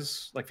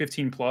players, like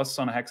 15 plus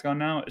on a hexagon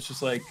now, it's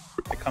just like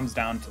it comes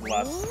down to the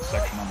last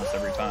section almost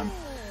every time.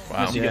 Wow.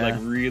 Unless you get Yeah. like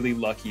really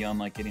lucky on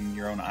like getting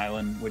your own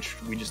island, which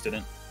we just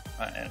didn't.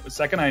 And the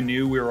second I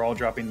knew we were all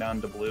dropping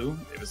down to blue,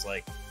 it was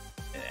like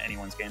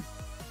anyone's game.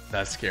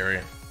 That's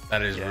scary.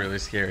 That is Yeah. really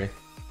scary.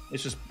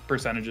 It's just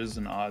percentages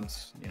and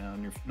odds, you know,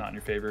 and you're not in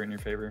your favor, in your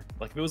favor.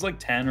 Like if it was like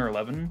 10 or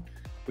 11,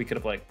 we could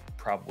have like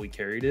probably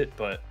carried it,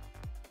 but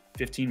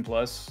 15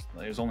 plus,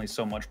 there's only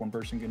so much one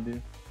person can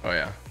do. Oh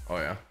yeah. Oh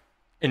yeah.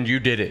 And you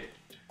did it.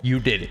 You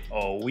did it.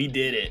 Oh, we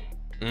did it.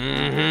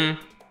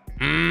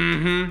 Mm-hmm.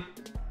 Mm-hmm.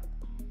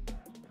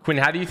 Quinn,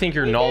 how do you think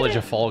your knowledge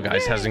of Fall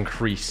Guys has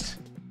increased?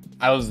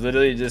 I was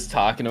literally just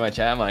talking to my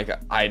chat. I'm like,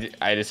 I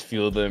just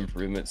feel the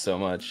improvement so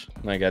much.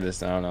 Like I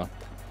don't know.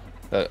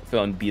 I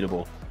feel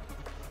unbeatable.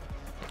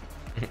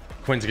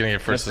 Quinn's gonna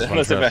get first this one.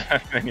 Must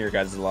have been in your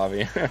guys'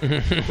 lobby.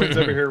 Quinn's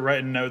over here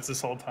writing notes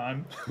this whole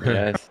time.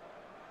 Yes.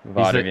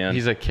 VOD again.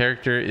 He's a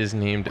character is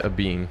named a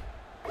bean.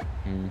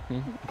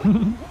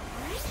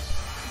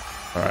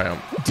 All right.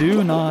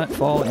 Do not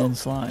fall in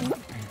slime.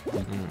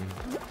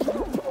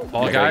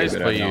 Fall Yeah, Guys,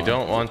 gotta but give it a you no.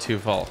 don't want to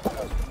fall.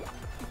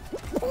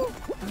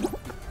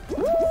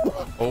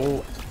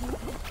 Oh.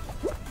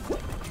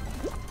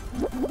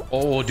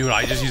 Oh, dude,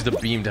 I just used the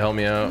beam to help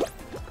me out.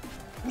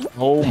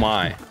 Oh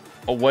my.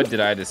 Oh, what did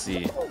I just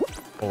see?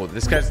 Oh,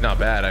 this guy's not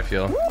bad, I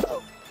feel.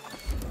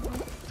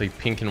 Like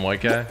pink and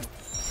white guy.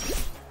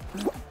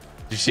 Did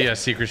you see a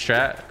secret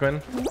strat,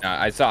 Quinn?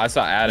 I saw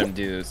Adam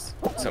do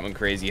something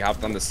crazy. He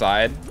hopped on the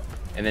side,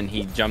 and then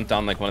he jumped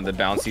on like one of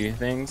the bouncy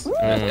things,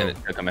 and it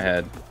took him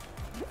ahead.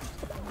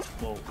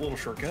 Little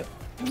shortcut.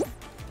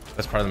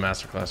 That's part of the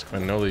masterclass,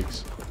 Quinn. No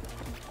leaks.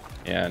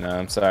 Yeah, no,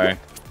 I'm sorry.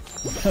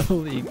 No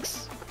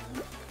leaks.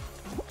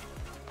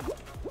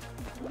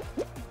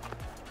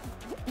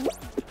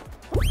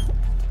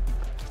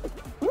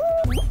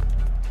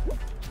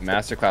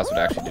 Masterclass would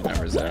actually do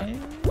numbers there.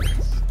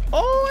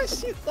 Oh, I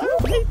see.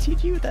 Okay,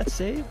 TG with that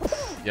save.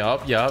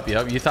 Yup.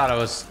 You thought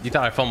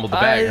I fumbled the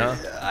bag,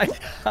 huh?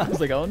 I was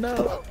like, oh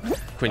no.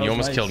 Quinn, you was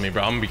almost nice. killed me,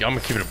 bro. I'm gonna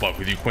keep it a buck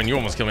with you, Quinn. You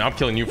almost killed me. I'm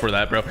killing you for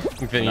that, bro.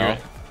 No.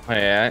 Oh,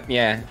 yeah.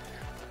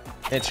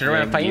 Hey, turn around,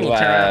 Gonna fight be me,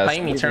 last.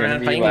 turn He's around,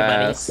 gonna fight be me,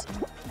 buddy. last.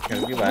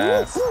 Gonna be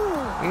last.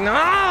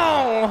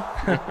 No!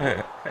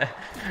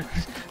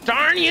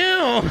 Darn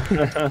you!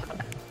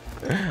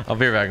 I'll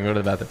be right back and go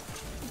to the bathroom.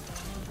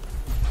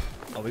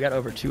 Oh, we got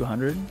over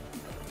 200.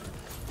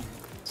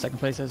 Second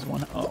place has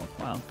one. Oh,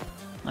 wow.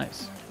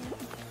 Nice.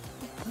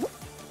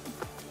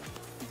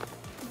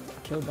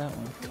 Killed that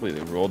one.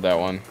 Completely rolled that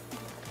one.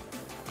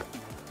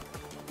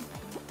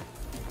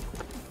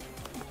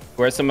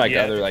 Where's some like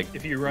other like?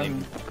 if you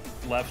run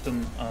left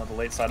on the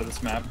late side of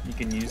this map, you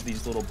can use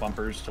these little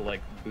bumpers to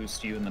like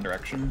boost you in the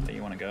direction that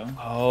you want to go.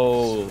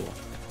 Oh,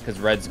 because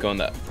red's going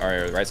the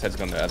or right side's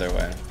going the other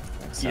way.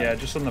 Makes Yeah,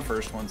 sense. just on the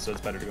first one, so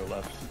it's better to go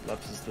left.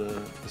 Left is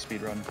the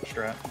speed run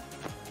strat.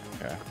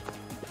 Okay.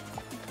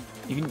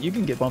 You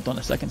can get bumped on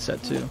the second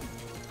set too.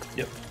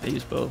 Yep. They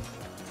use both.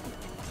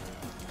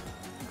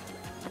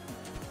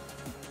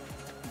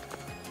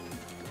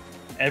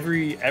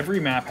 Every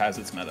map has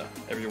its meta.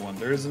 Everyone.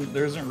 There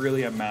isn't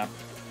really a map,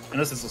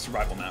 unless it's a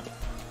survival map.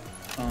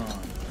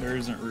 There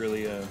isn't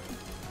really a.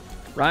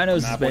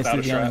 Rhinos is Map without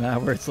basically a the only strat.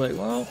 map where it's like,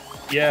 well,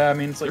 Yeah, I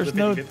mean it's like There's the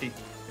no- 50-50. Yeah.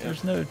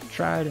 there's no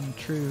tried and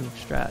true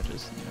strat.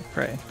 Just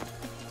pray.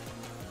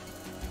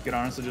 You can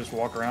honestly just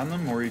walk around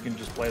them, or you can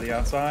just play the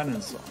outside, and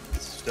it's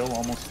still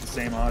almost the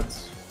same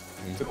odds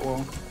to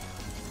qual.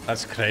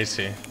 That's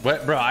crazy.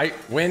 What, bro? I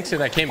went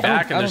and I came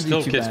back, and there's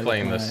still kids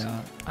playing this.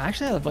 I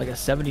actually have like a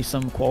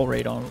 70-some qual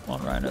rate on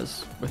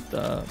Rhinos with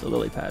the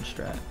lily pad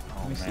strat.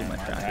 Let me see what my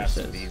mine tracker has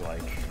to says. be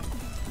like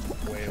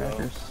way low.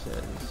 Tracker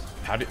says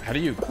How do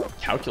you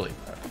calculate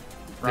that?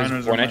 There's a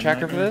Rhinos are Fortnite my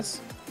tracker for nightmare.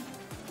 this?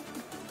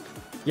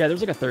 Yeah,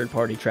 there's like a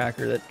third-party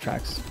tracker that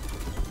tracks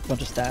a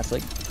bunch of stats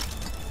like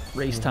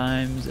race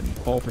times and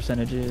fall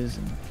percentages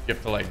and You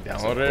have to like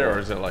download it, or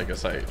is it like a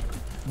site?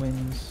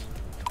 wins.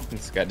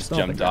 This guy just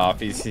Stomping jumped ground. off.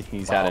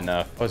 He's had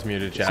enough. I was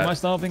muted, So my chat.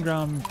 stomping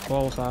ground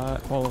fall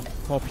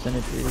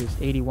percentage is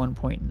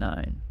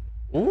 81.9.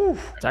 Ooh.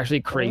 It's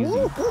actually crazy.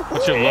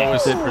 What's your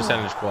lowest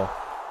percentage, Quill?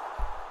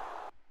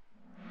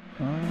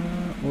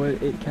 What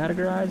it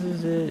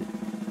categorizes it.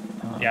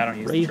 Yeah, I don't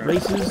use the tracker.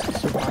 races,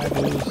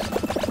 survivals,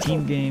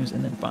 team games,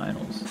 and then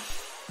finals.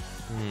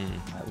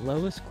 My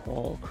lowest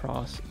qual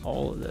across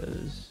all of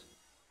those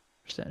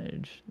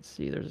percentage. Let's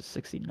see, there's a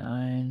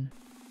 69.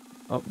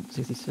 Oh,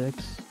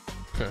 66.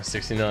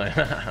 69.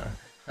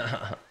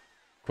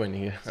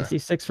 Quinn,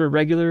 66 for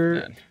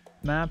regular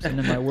maps, and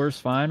then my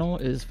worst final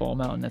is Fall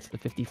Mountain. That's the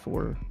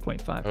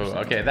 54.5%. Oh,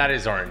 okay, that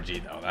is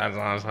RNG though. That's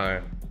what I'm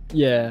saying.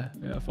 Yeah,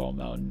 Fall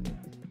Mountain.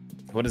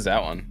 What is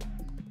that one?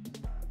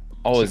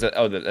 Oh, is that?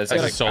 Oh, that's That's a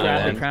like solo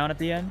Grab one. the crown at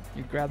the end.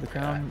 You grab the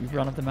crown. You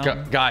run up the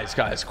mountain.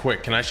 Guys,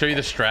 quick. Can I show you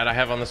the strat I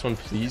have on this one,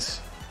 please?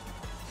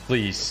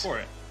 Please. For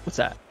it. What's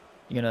that?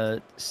 You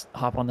gonna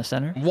hop on the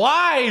center?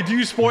 Why do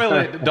you spoil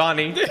it,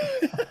 Donnie?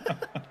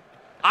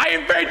 I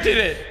invented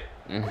it.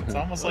 It's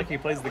almost like he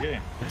plays the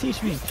game.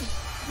 Teach me.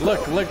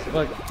 Look.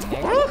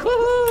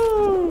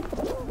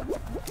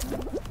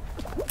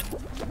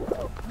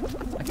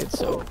 I could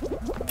so.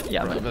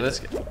 Yeah, I'm But gonna.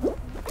 this,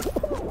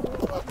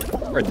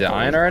 We're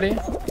dying already?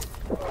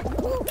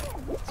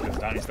 It's because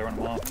Donnie's throwing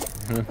them off.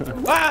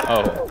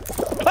 Oh,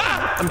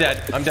 I'm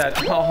dead.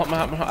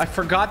 Oh, I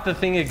forgot the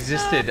thing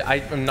existed.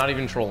 I'm not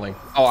even trolling.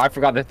 oh, I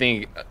forgot the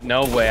thing.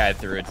 No way I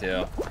threw it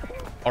too.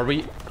 Are we?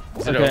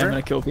 Is it Okay, I'm over?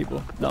 gonna kill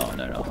people. No.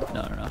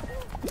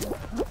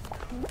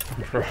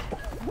 Bro,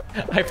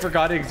 I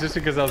forgot it existed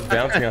because I was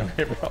bouncing on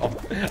it, bro.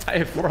 I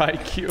have 4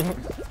 IQ.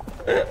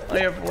 I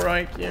have 4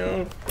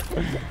 IQ.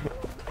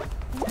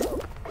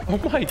 Oh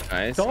my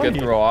Nice, God. good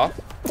throw off.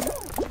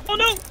 Oh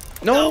no!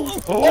 No.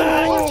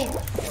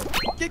 Oh!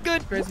 Get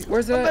good. Crazy.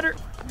 Where's that? Better.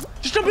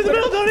 Just jump in the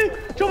middle, Donnie!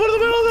 Jump in the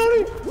middle,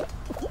 Donnie!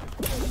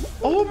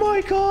 Oh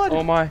my God!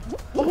 Oh my.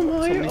 Oh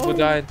my! So many people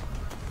died.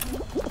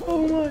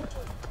 Oh my!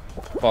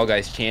 Fall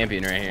Guys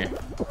champion right here.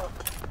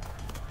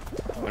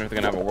 I wonder if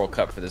they're gonna have a World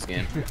Cup for this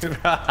game.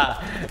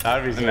 That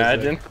would be so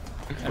Imagine.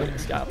 I think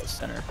this guy up the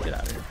center. Get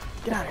out of here.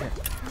 Get out of here.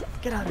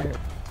 Get out of here.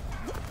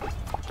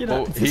 Get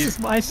Oh, out. This is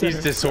my center.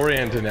 he's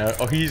disoriented now.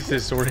 Oh, he's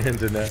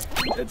disoriented now.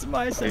 It's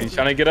my center. He's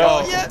trying to get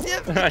up.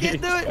 Yeah. He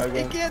can't do it.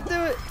 He can't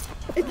do it.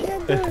 He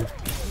can't do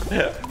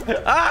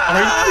it.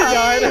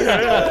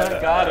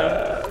 Got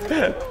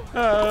him. Oh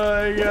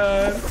my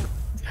God.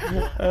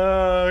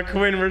 Oh,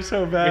 Quinn, we're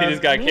so bad. We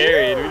just got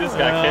carried.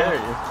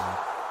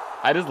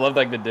 I just love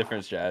like the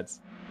different strats.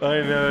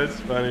 I know, it's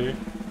funny.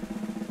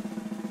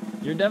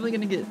 You're definitely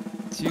gonna get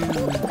 2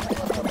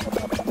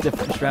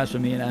 different strats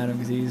from me and Adam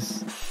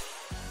because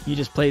he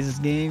just plays his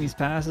game. He's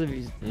passive.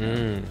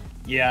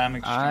 Yeah,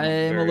 I'm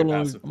I'm a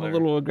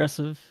little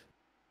aggressive.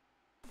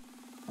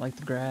 I like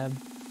to grab.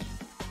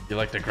 You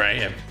like to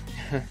grab?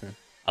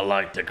 I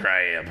like to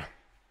grab.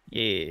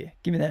 Yeah,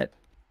 give me that.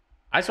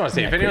 I just want to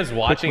say, Yeah, if anyone's quick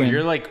watching, win.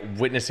 you're like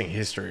witnessing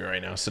history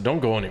right now, so don't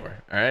go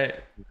anywhere. All right?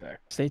 Okay.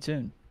 Stay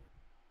tuned.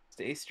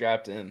 Stay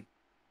strapped in.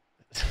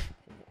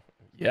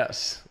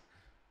 Yes.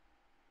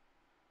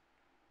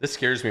 This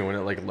scares me when it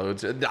like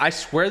loads. I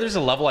swear there's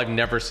a level I've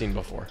never seen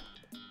before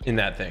in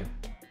that thing.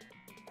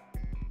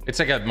 It's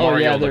like a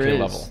Mario looking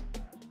level.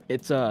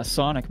 It's a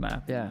Sonic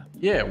map. Yeah,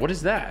 Yeah, what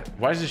is that?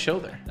 Why does it show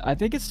there? I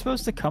think it's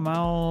supposed to come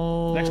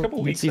out Next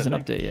couple weeks, I Season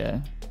think. update. Yeah.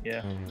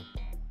 Yeah.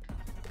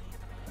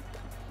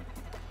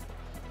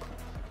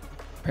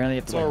 Apparently,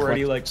 It's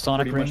already like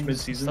Sonic pretty much rings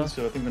mid-season, and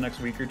stuff. so I think the next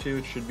week or 2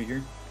 it should be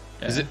here.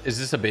 Yeah. Is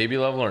this a baby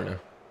level or no?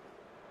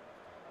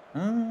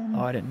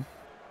 Oh, I didn't.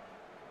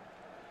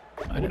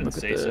 I didn't wouldn't look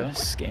at say the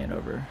so. scan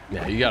over.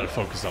 Yeah, you gotta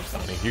focus up,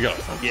 Donnie. You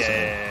gotta focus.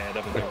 Yeah,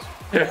 definitely does.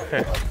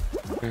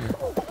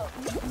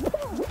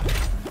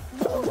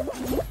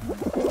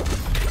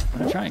 I'm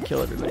gonna try and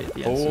kill everybody at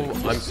the end.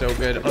 Oh, I'm so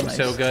good. I'm Nice.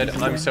 so good.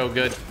 I'm so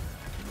good.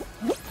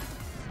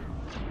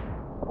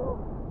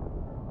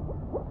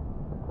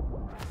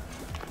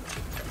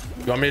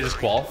 You want me to just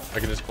qual? I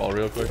can just qual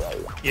real quick.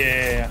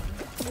 Yeah.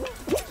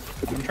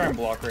 I'm gonna try and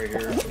block right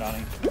here,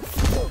 Donnie.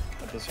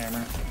 At this hammer.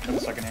 At the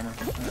second hammer.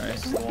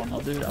 This is the one. I'll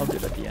do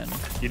it at the end.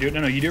 You do it?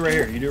 No, you do it right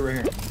here. You do it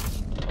right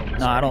here.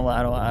 No, I don't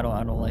like.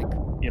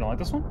 You don't like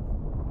this one?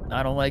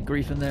 I don't like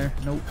grief in there.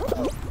 Nope. Can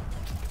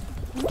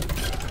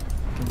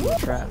be a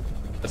trap.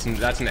 That's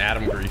an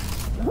Adam grief.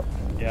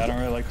 Yeah, I don't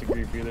really like the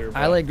grief either.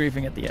 I like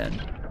griefing at the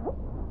end.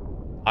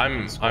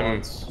 I'm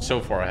Squads. so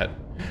far ahead.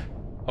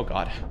 Oh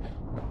God,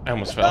 I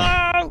almost fell.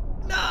 Oh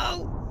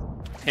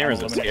no!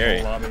 Hammers are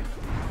scary. Lobby.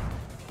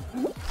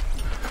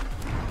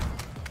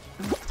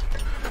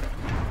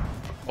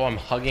 Oh, I'm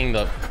hugging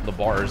the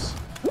bars.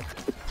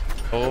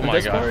 Oh my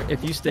This God. part,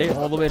 if you stay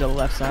all the way to the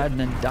left side and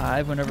then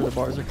dive whenever the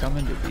bars are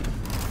coming, you'll be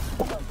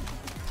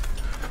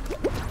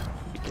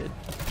good.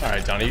 All right,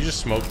 right, Donnie, you just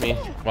smoked me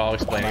while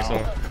explaining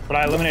something. But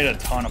I eliminated a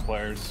ton of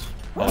players.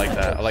 I like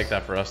that. I like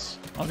that for us.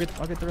 I'll get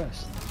the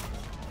rest.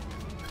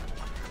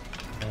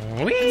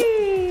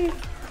 Whee!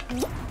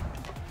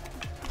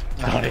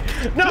 Donnie,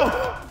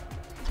 no!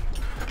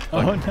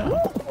 Oh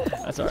no.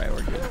 That's all right.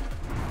 We're good.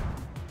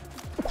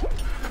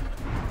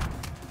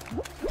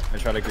 I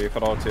try to grief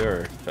it all too,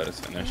 or try to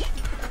finish.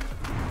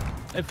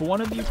 If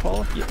one of you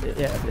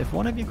if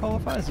one of you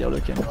qualifies, the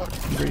other can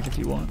grief if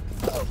you want.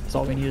 That's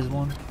all we need is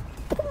one.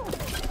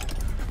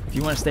 If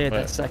you want to stay at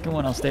that second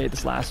one, I'll stay at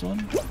this last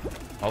one.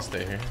 I'll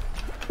stay here.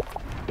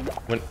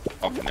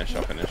 I'll finish.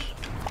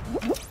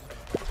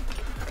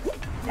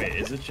 Wait,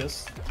 is it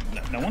just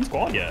no one's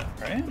qualified yet,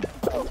 right?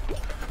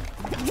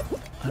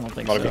 I don't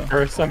think I'm about to so. be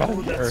first. I'm about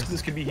Oh, to be first.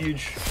 this could be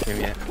huge. Give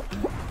me it.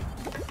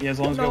 Yeah, as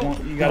long as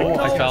you got one.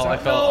 I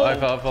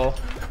fell.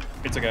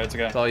 It's okay.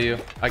 It's all you.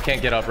 I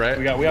can't get up, right?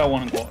 We got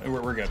one.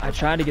 We're good. I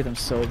tried to get them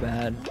so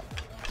bad.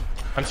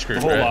 I'm screwed,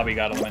 The whole right? lobby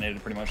got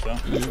eliminated pretty much though.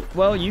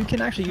 Well, you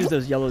can actually use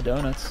those yellow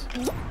donuts.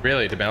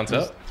 Really, to bounce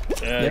up?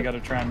 Yeah, Yep. you gotta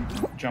try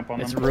and jump on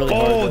It's them. really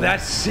hard. Oh, though.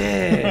 that's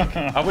sick.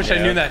 I wish I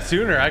knew that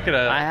sooner. I could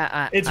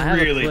have. It's I have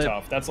a really clip-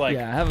 tough. That's like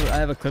Yeah, I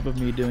have a clip of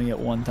me doing it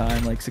one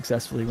time, like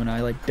successfully when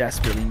I like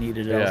desperately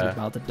needed it. I Yeah. was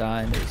about to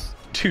die, and it was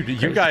Dude, you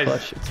crazy guys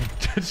clutch.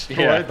 destroyed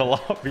Yeah. the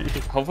lobby.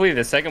 Hopefully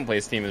the second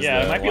place team is. yeah,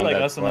 the it might be one like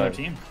that's us another left.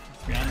 team.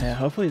 To be honest. Yeah,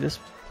 hopefully this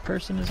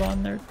person is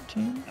on their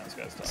team. This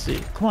guy's tough. Let's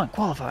see. Come on,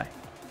 qualify.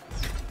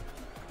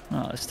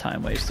 Oh, this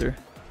time waster.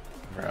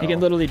 Bro. He can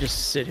literally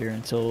just sit here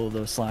until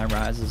the slime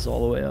rises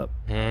all the way up.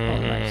 Oh,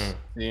 nice.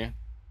 Yeah.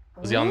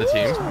 Was he on the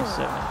team?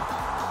 27.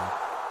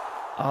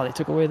 Oh, they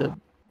took away the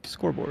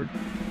scoreboard.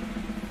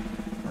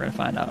 We're gonna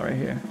find out right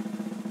here.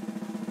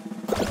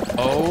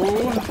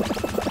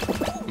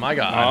 Oh my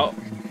god.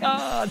 Oh,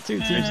 Ah, two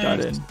teams got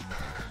in.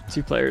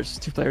 Two players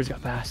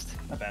got past.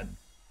 Not bad.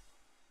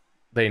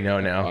 They know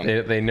now.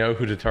 They know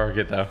who to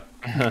target though.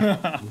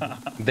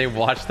 They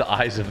watch the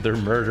eyes of their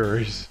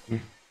murderers.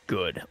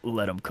 Good.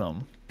 Let them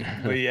come.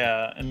 But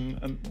yeah, and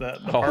the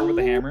part with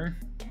the hammer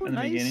in the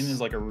nice. beginning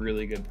is like a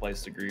really good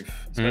place to grief,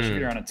 especially if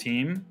you're on a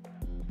team.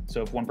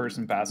 So if one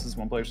person passes,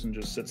 one person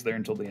just sits there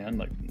until the end.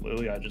 Like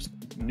literally, I just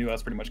knew I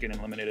was pretty much getting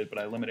eliminated, but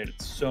I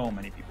eliminated so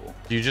many people.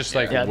 Do you just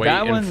like Yeah, wait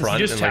that in one's- front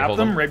You just and like tap hold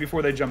them right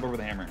before they jump over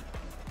the hammer.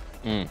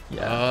 Yeah.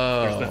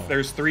 Oh.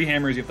 There's 3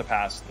 hammers you have to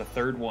pass. The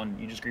third one,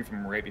 you just grief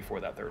them right before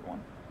that third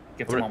one.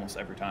 Gets them almost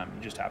every time.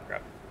 You just tap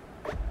grab.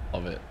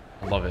 Love it.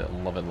 Love it.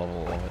 Love it. Love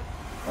it. Love it.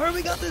 All right,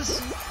 we got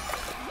this.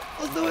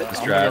 Let's do it. I'm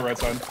gonna drive. go right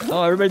side.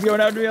 Oh, everybody's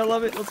going after me. I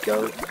love it. Let's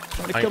go. I'm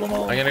gonna kill them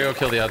all. I'm gonna go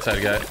kill the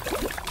outside guy.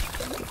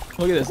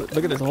 Look at this.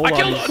 Look at this. The whole I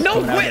lobby's killed. No,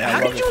 coming at wait. me. I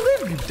How love did you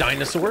live, you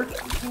dinosaur? it.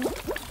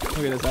 Look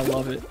at this. I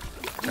love it.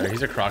 Alright,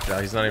 he's a crocodile.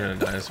 He's not even a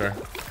dinosaur.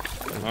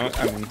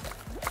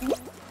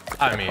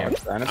 I mean,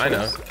 I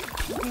know.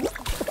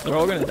 They're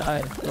all gonna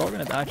die. They're all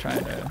gonna die trying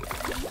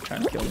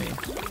to kill me.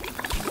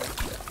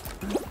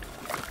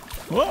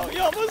 Whoa!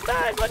 You almost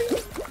died, buddy.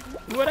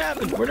 What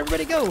happened? Where'd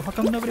everybody go? How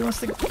come nobody wants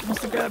to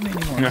grab me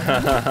anymore?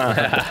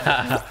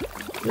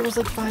 There was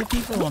like 5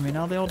 people on me.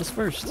 Now they all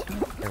dispersed.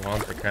 They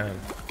want the crown.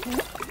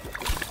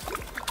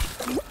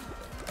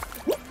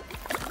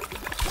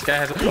 This guy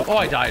has. Oh,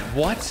 I died.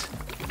 What?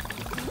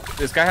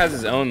 this guy has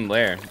his own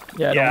lair.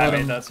 Yeah, Yeah, I don't let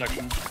made him. that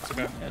section. It's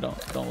okay. Yeah,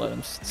 don't let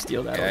him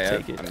steal that Yeah, or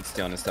take yeah. it. I'm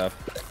stealing his stuff.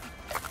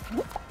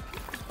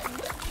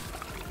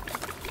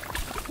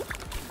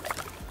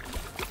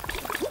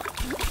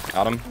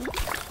 Got him.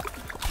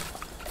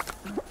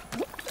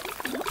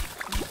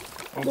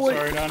 Oh, Boy.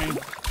 sorry, Donnie.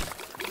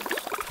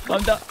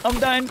 I'm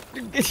dying.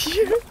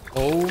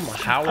 Oh,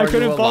 how I are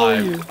couldn't you follow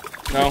alive?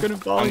 you. No, I couldn't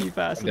follow I'm you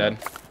fast dead.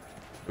 enough.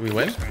 Did we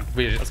win?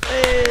 We just. Wow.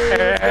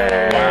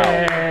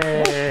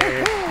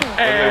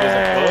 Whether it was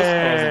a close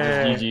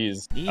or was it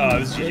just GG's? Oh, it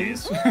was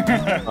GG's.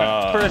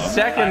 For a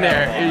second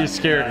there, you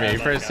scared me.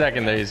 For a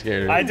second there, you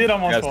scared me. I did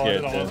almost That's fall. I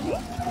did good, almost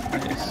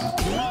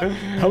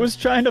fall. I was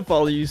trying to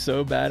follow you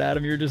so bad,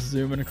 Adam. You were just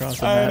zooming across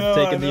the map,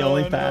 taking the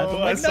only path. I'm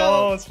I like,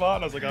 saw no. a spot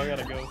and I was like, oh, I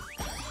gotta go.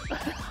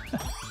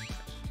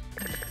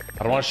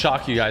 I don't want to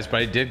shock you guys, but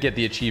I did get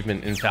the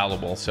achievement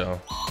infallible, so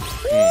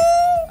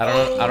I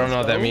don't know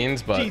what that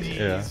means, but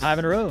yeah. 5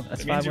 in a row.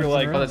 That's It 5 means wins you're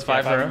like, in a Oh, row. that's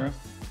 5 in a row?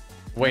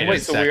 Wait,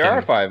 Wait, so we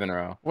are 5 in a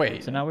row.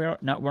 Wait, So now we're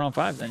on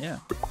 5 then, yeah.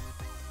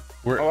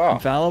 we're. Oh wow.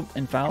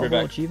 Infallible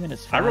back. achievement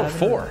is 5. I wrote in a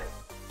row. 4.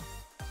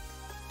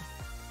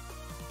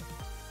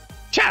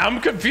 Chat,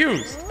 I'm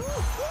confused.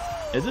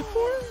 Is it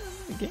 4?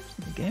 The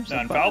game's No,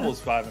 like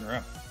infallible's 5 in a row.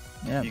 5.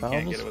 Yeah, You can't get it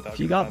Infallible's. without If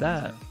you getting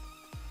got 5 that,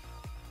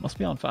 must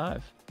be on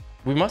 5.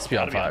 We must be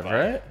on Gotta be on 5,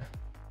 5. right?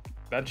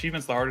 That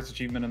achievement's the hardest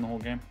achievement in the whole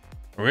game.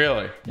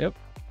 Really? Yep.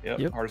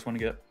 Yep, hardest one to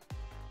get.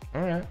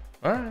 All right.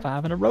 All right.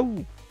 5 in a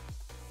row.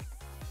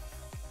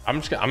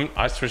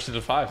 I switched it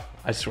to 5.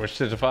 I switched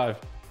it to 5.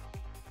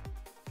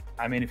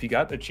 I mean, if you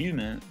got the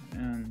achievement,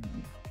 and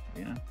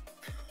you know,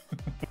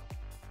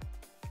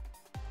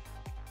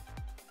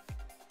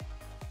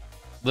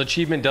 The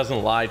achievement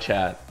doesn't lie,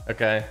 chat.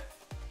 Okay.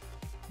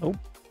 Nope.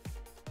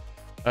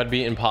 That'd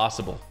be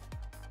impossible.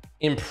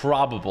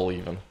 Improbable,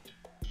 even.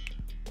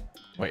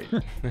 Wait.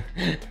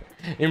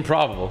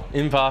 Improbable.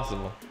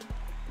 Impossible.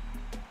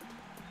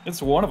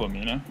 It's one of them,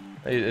 you know.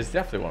 It's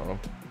definitely one of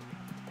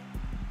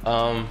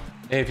them.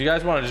 Hey, if you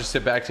guys want to just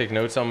sit back, take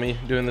notes on me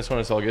doing this one,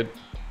 it's all good.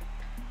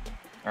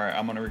 All right,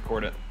 I'm gonna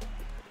record it.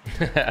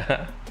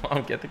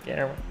 Mom, get the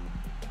camera.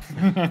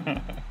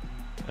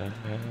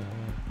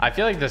 I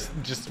feel like this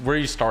just where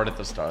you start at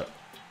the start.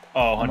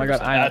 Oh, 100%. my God,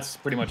 That's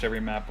pretty much every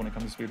map when it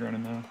comes to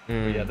speedrunning, though.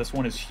 But yeah, this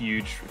one is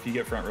huge. If you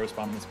get front row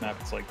spawn on this map,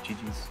 it's like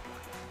GG's.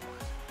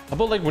 How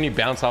about like when you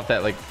bounce off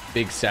that like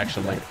big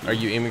section? Like, are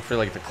you aiming for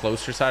like the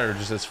closer side or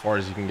just as far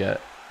as you can get?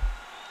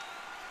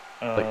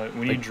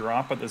 When you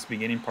drop at this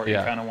beginning part, Yeah.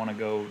 you kind of want to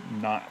go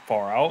not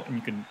far out, and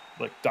you can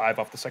like dive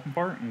off the second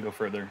part and go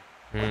further.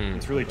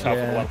 It's really tough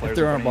with a lot of players. If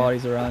there in aren't front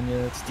bodies around you,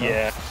 it's tough.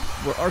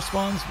 Yeah. Our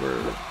spawns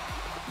were...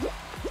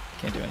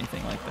 Can't do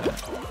anything like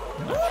that.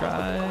 I'm gonna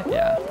try...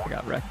 Yeah, I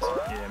got wrecked.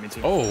 Yeah, me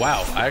too. Oh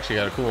wow, I actually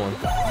got a cool one.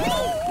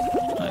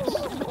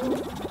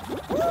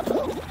 Nice.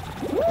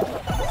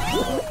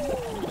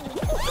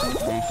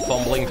 I'm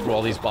fumbling through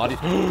all these bodies.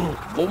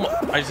 Oh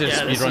my! I just did a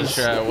speedrun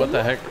strat. What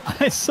the heck?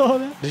 I saw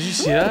that. Did you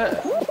see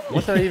that?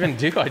 What did I even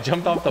do? I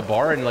jumped off the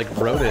bar and like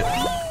rode it.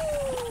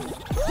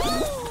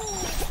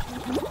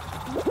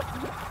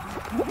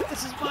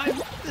 This is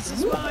mine. This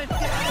is mine.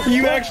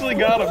 You actually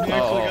got him. You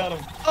actually got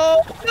him.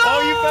 Oh, no!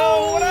 Oh, you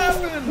fell. What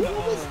happened?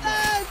 What was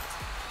that?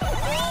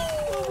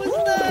 What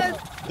was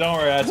that? Don't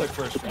worry, I took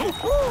first round.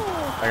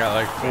 I got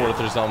like fourth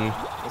or something.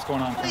 What's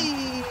going on? Quinn?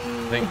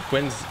 I think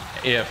Quinn's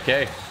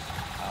AFK.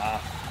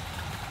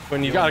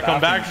 Quinn, you You gotta went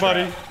come back,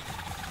 bathroom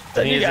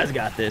buddy. You guys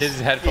got this.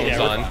 His headphones Yeah,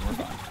 we're on. fine, we're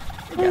fine.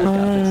 You guys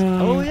got this.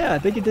 Oh yeah, I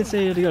think you did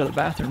say you had to go to the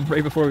bathroom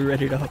right before we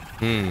readied up.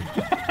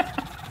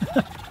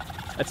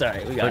 That's all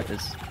right. We got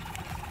this.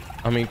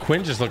 I mean,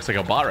 Quinn just looks like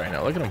a bot right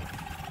now. Look at him.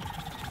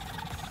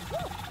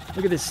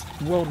 Look at this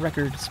world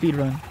record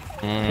speedrun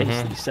pace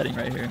that he's setting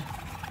right here.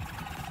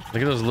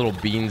 Look at those little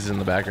beans in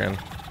the background.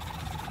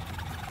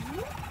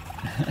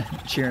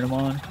 Cheering him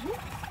on.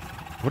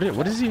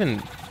 What is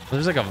even?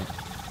 There's like a.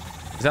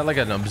 Is that like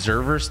an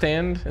observer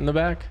stand in the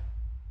back?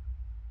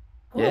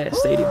 Yeah,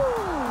 stadium.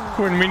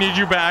 Quinn, we need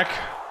you back.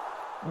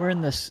 We're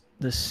in this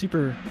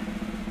Super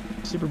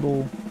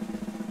Bowl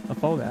of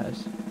Fall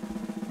Guys.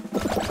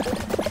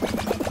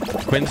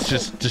 Quinn's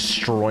just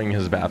destroying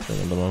his bathroom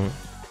at the moment.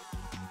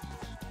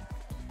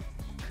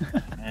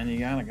 Man, you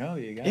gotta go.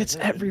 You gotta. It's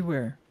do it.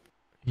 everywhere.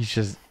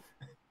 It's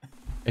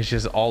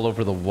just all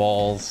over the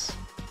walls.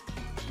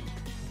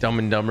 Dumb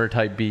and Dumber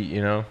type beat,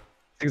 you know?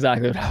 That's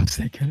exactly what I was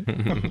thinking.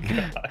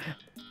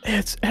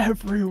 It's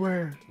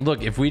everywhere.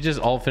 Look, if we just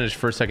all finish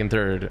first, second,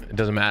 third, it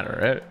doesn't matter,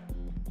 right?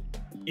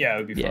 Yeah,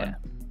 it would be Yeah, fun.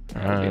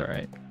 that'll be all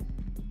right.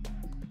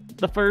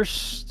 The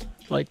first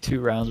like 2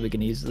 rounds we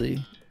can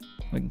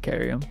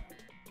carry them.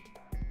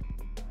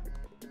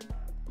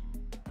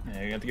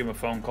 Yeah, you have to give him a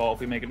phone call if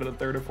we make it to the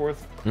third or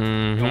fourth.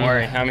 Don't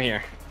worry, I'm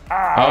here. Oh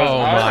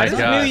I my just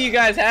god. knew you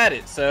guys had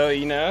it, so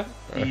you know.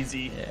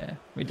 Easy. Yeah,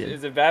 we did.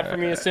 Is it bad for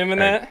me assuming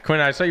that? Quinn,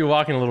 I saw you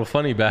walking a little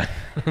funny back.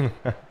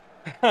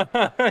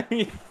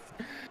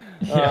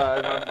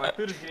 My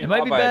food is getting It might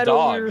held be by a bad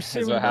dog. when you're Is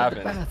assuming what about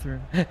the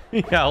happened. bathroom.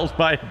 He held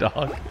by a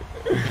dog.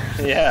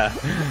 Yeah.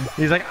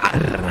 He's like,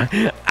 "Arr,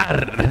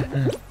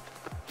 arr."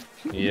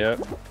 Yep.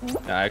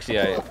 No, actually,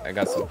 I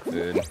got some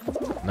food.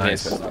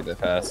 Nice. Supposed to be that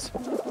fast.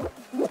 Oh,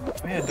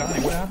 yeah,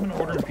 Donnie, what happened to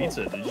ordering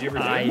pizza? Did you ever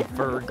do I it?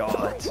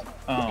 forgot.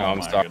 Oh, I'm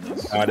my sorry.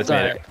 goodness. Oh, I just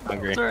made it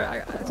hungry. It's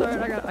alright. It's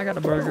alright. I got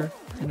a burger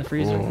in the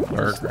freezer. Ooh,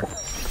 burger.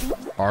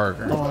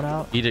 Burger. Thaw it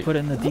out. Eat it. Put it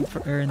in the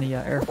in the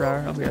air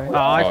fryer. I'll be right.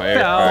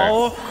 I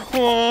Oh,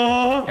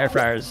 fell. Air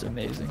fryer is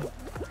amazing.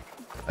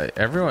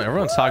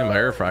 Everyone's talking about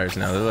air fryers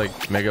now. They're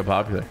like mega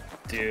popular.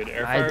 Dude,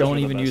 air I fryers don't are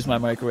the even best. use my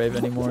microwave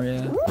anymore.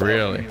 Yeah.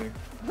 Really?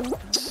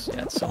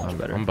 Yeah, it's so much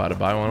better. I'm about to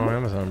buy one on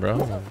Amazon,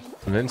 bro.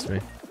 Convince me.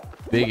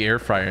 Big air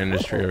fryer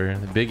industry over here.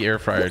 The big air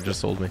fryer just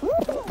sold me.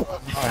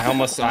 I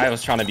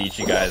was trying to beat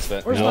you guys,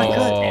 but Where's my cut?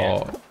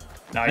 Whoa.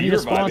 Nah, I you need were a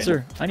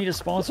sponsor. I need a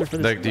sponsor for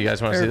this. Look, do you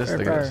guys want to see this? air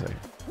Look at this. fryer.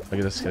 Look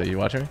at this. Are you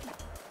watching me?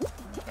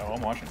 vibing. Oh,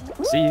 I'm watching.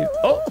 See you.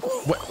 Oh,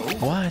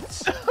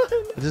 What?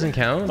 It doesn't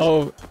count?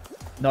 oh,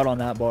 not on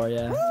that bar.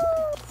 Yeah.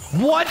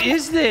 What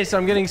is this?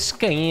 I'm getting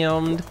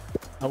scammed.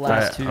 The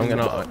last Right, two I'm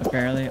gonna-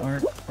 apparently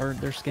aren't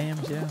they're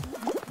scams. Yeah.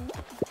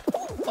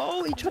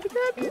 Oh, he tried to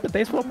grab you. The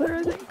baseball player,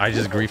 I think. I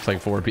just griefed like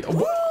 4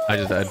 people. I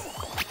just died.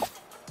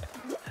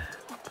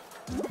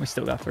 We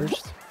still got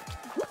first.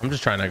 I'm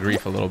just trying to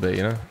grief a little bit,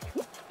 you know?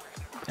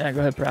 Yeah, go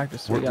ahead,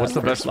 practice. We got What's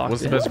the first best?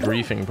 What's the locked best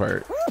griefing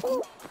part?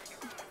 in.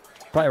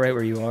 Probably right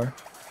where you are.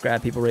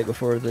 Grab people right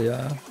before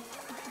the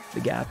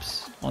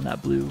gaps on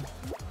that blue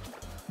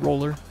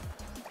roller.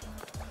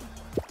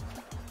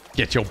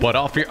 Get your butt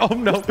off here! Oh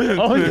no!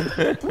 Oh,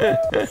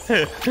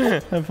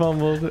 I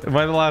fumbled. Am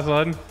I the last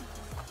one?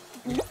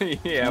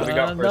 yeah, we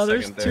got no, first,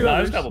 there's second, two third. Nah,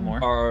 others. there's a couple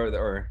more.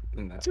 Or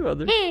in that. 2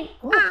 others. I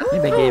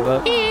think they gave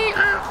up.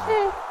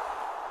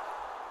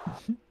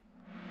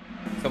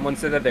 Someone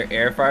said that their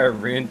air fryer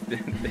ruined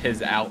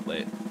his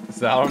outlet.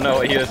 So I don't know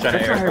what he was trying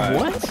to air fry.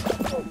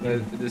 What?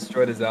 It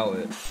destroyed his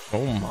outlet.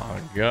 Oh my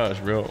gosh,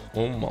 bro!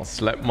 Oh my,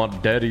 slap my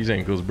daddy's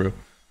ankles, bro.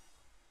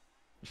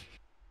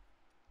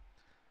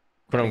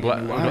 But I'm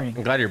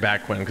glad you're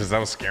back, Quinn, because that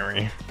was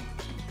scary.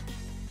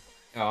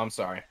 Oh, I'm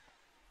sorry.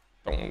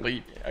 Don't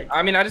leave.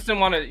 I mean, I just didn't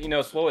want to, you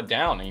know, slow it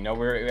down. You know,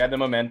 we had the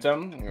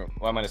momentum.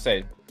 What am I gonna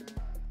say?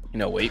 You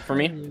know, wait for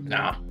me?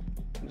 Nah.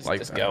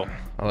 Just go.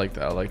 I like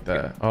that. I like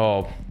that.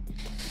 Oh,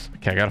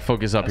 okay. I gotta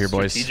focus up here,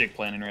 boys. Strategic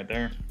planning right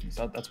there.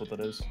 That's what that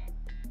is.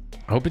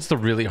 I hope it's the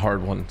really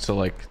hard one, so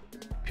like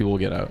people will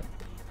get out.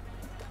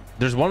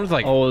 There's one with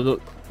like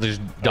there's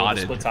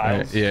dotted. The split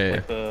tiles, right? Yeah,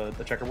 like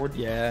the checkerboard.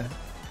 Yeah.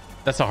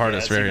 That's the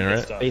hardest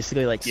variant, right?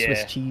 Basically like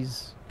Swiss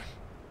cheese.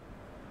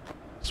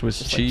 Swiss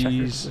Just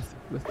cheese like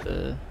with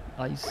the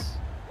ice.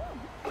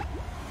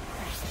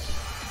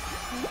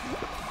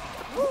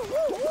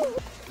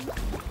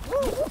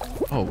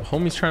 Oh,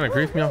 homie's trying to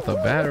grief me off the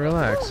bat.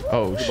 Relax.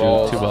 Oh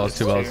shoot, two balls.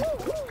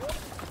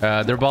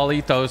 They're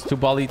ballitos, 2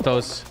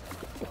 ballitos.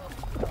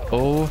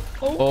 Oh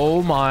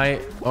my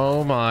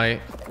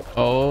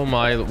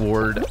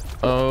lord.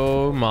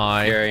 Oh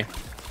my. Gary.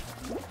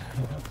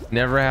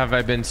 Never have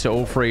I been so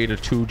afraid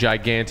of 2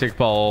 gigantic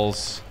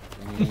balls.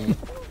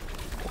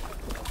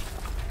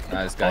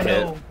 I just got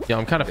hit. Yeah,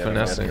 I'm kind of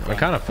finessing. I'm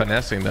kind of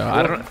finessing though.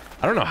 I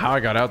don't know how I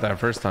got out that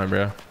first time,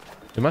 bro.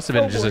 It must have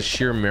been just a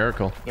sheer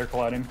miracle. They're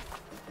colliding.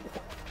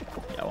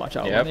 Yeah, watch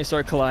out. When they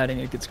start colliding,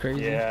 it gets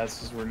crazy. Yeah,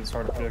 this is where it's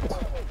hard to predict.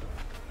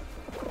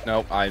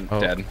 Nope, I'm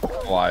dead.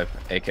 Alive.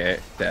 AKA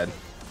dead.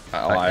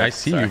 Alive. I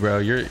see you, bro.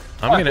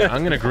 I'm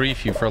gonna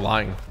grief you for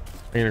lying.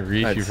 I'm gonna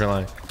grief you for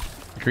lying.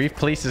 Grief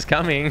police is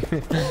coming.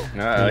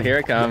 Here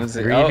it comes.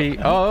 Griefy.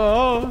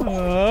 Oh,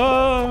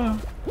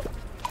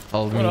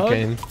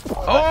 me.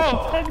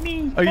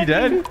 Oh, are you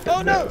dead?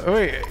 Oh no!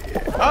 Wait.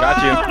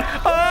 Got you.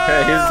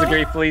 Okay, here's the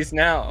grief police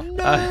now.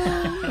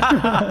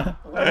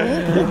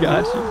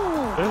 Got you.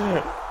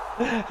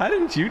 How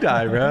didn't you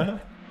die, bro?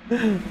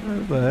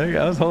 What the heck?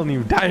 I was holding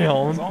you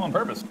down. It's all on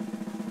purpose.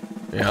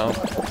 Yeah.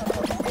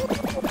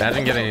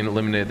 Imagine getting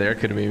eliminated there.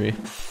 Could have been me.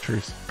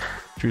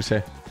 True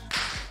say,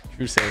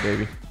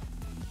 baby.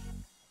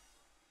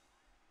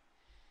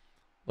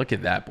 Look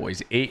at that,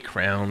 boys. 8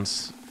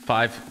 crowns,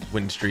 5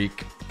 win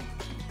streak.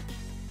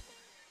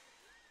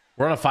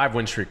 We're on a 5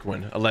 win streak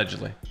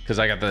allegedly, because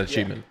I got the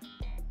achievement.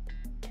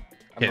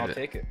 I'll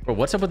take it. Bro,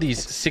 what's up with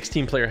these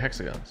 16-player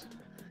hexagons?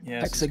 Yeah.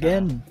 Hex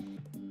again.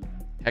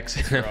 That's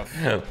a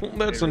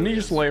knee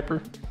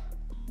slapper.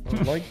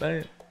 I like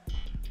that.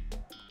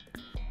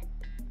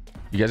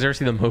 You guys ever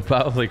see the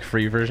mobile like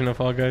free version of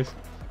Fall Guys?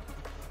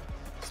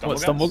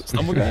 Stumble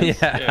Guys?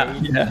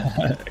 Yeah.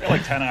 I got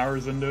like 10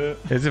 hours into it.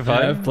 Is it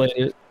fun? Yeah, I've played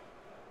it.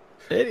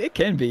 It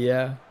can be,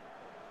 yeah.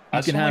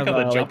 You can have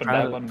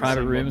like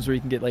private rooms where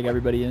you can get like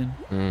everybody in.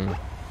 Yeah,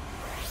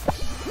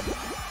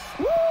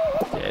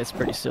 it's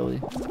pretty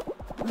silly.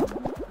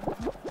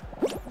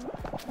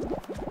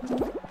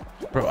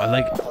 Bro, I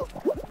like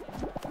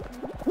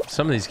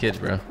some of these kids,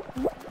 bro.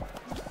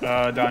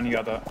 Don, you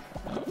got that.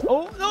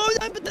 Oh no!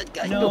 But that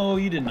guy. No,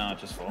 you did not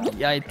just fall.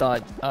 Yeah, I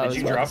thought. Did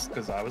you drop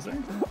because I was there?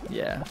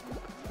 Yeah.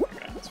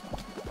 Okay, that's fine.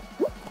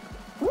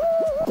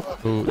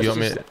 Ooh, you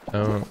want me?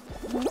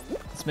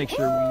 Let's make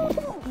sure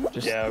we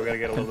just. Yeah, we gotta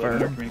get a little bit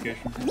better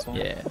communication.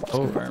 Yeah.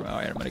 Confirm. All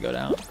right, I'm gonna go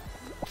down.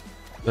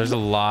 There's a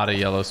lot of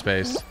yellow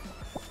space.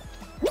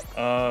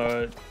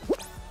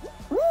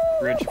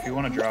 Rich, if you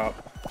want to drop.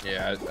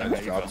 Yeah, I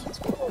just dropped.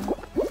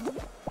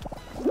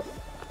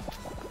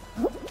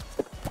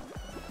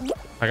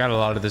 I got a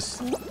lot of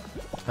this.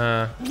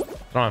 I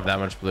don't have that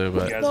much blue,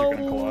 but You guys are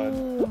gonna collide.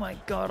 Oh my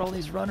god, all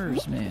these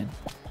runners, man.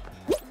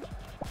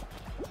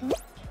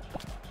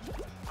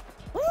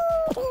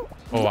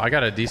 oh, I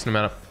got a decent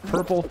amount of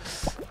purple.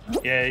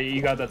 Yeah,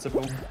 you got that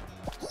simple.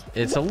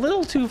 It's a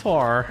little too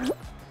far.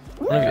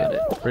 I got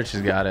it. Rich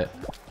has got it.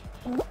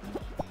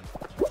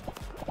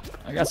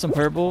 I got some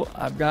purple.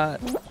 I'm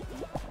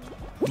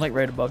like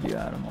right above you,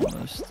 Adam,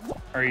 almost.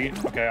 Are you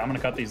okay? I'm gonna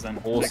cut these then.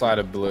 Whole side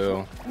of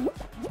blue.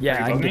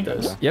 Yeah, I can get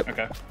those. Yep.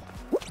 Okay.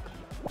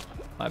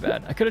 My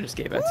bad. I could have just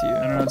gave that to you.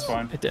 No, it's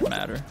fine. It didn't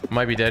matter.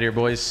 Might be dead here,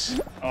 boys.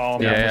 Oh,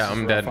 man, yeah,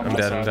 I'm dead. I'm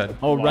dead.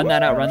 Oh, run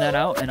that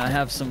out, and I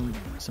have some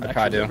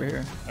extras over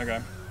here. Okay.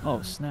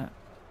 Oh, snap.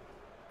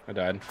 I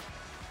died.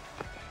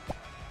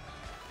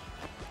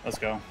 Let's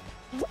go.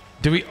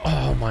 Do we?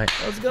 Oh my!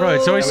 Let's go. Bro,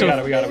 it's always we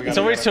got it. It's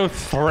always so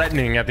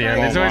threatening at the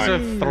end. Oh, it's always so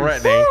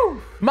threatening.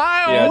 Woo!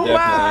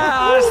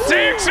 My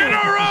 6 in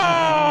a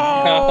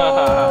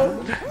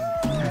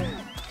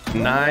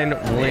row. 9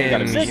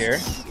 wins. Here.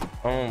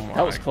 Oh my!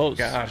 That was close.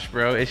 Gosh,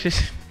 bro, it's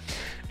just.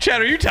 Chad,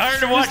 are you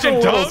tired of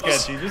watching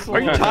dubs? Are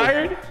you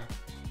tired?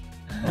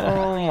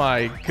 Oh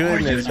my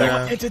goodness,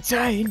 man.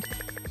 Entertained.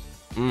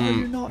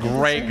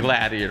 Great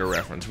Gladiator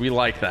reference. We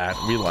like that.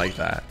 We like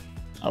that.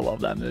 I love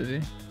that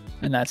movie.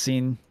 And that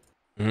scene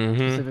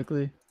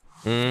specifically.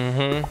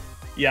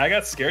 Yeah, I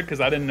got scared because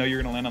I didn't know you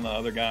were gonna land on the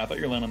other guy. I thought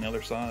you were landing on the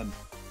other side.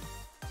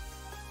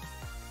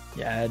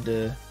 Yeah, I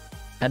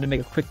had to make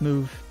a quick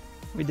move.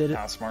 We did it.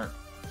 Ah, smart.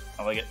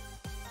 I like it.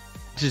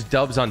 Just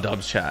dubs on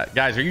dubs chat.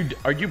 Guys,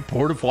 are you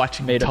bored of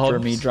watching Made dubs? up for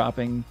me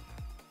dropping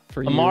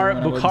for you. Amar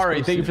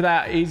Bukhari, thank you for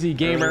that. AZ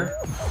Gamer.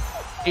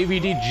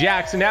 AVD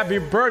Jackson, happy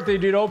birthday,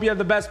 dude. Hope you have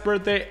the best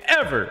birthday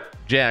ever,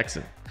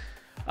 Jackson.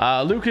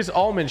 Lucas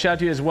Ullman, shout out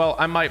to you as well.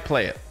 I might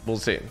play it. We'll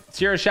see.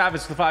 Sierra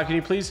Chavez for the 5. Can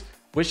you please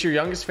wish your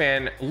youngest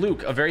fan,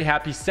 Luke, a very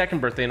happy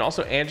 2nd birthday? And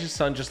also, Angie's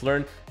son just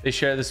learned they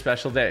share this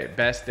special day.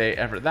 Best day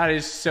ever. That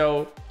is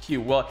so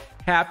cute. Well,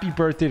 happy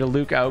birthday to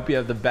Luke. I hope you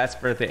have the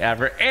best birthday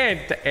ever.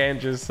 And to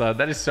Angie's son.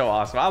 That is so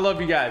awesome. I love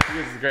you guys.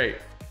 This is great.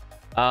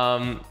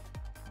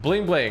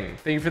 Bling Bling,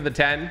 thank you for the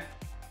 10.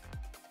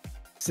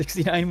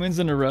 69 wins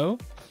in a row.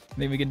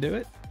 Think we can do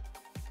it?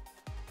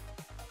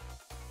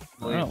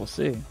 Oh, we'll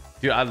see.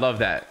 Dude, I love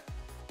that.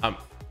 I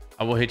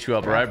will hit you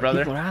up, all right,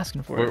 brother? People are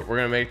asking for We're it.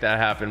 gonna make that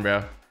happen,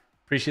 bro.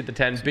 Appreciate the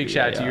 10. Big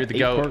shout out to you. You're the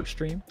 8-part GOAT.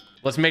 stream.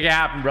 Let's make it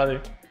happen,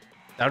 brother.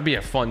 That would be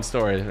a fun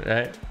story,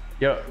 right?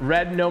 Yo,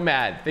 Red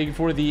Nomad, thank you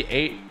for the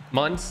 8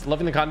 months.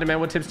 Loving the content, man.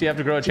 What tips do you have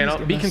to grow a channel?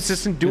 give Be us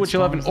consistent, do good what you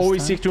love, and spawns this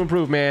always time. seek to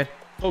improve, man.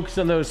 Focus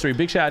on those 3.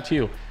 Big shout out to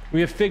you.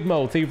 We have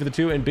Figmo, thank you for the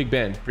 2, and Big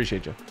Ben,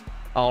 appreciate you.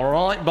 All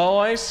right,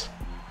 boys.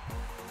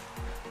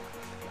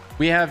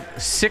 We have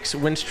 6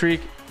 win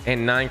streak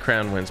and 9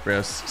 crown wins,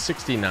 bro.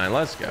 69.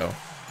 Let's go.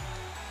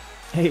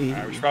 Hey. All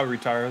right, we should probably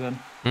retire then.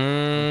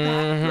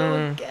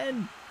 Go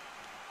again.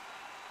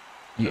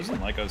 He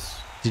doesn't like us.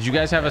 Did you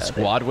guys have a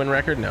squad win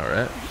record? No,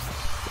 right?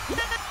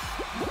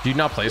 Do you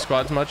not play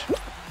squads much?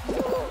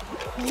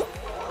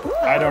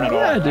 I don't at all.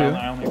 Yeah, I do.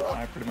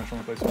 I pretty much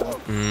only play solo.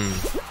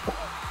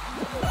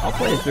 I'll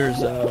play if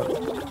there's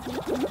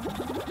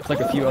if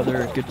like a few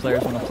other good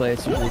players want to play.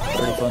 It's usually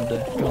pretty fun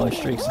to go on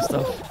streaks and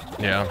stuff.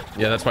 Yeah,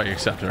 that's why you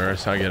accepted her,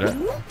 so I get it.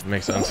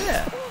 Makes sense.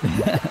 Yeah.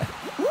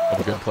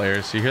 Couple good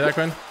players. You hear that,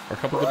 Quinn? Or a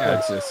couple good Yeah,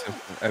 players? it's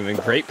just, I mean,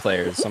 great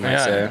players, some might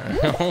say.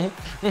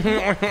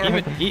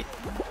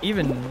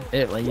 Even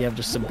it, like you have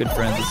just some good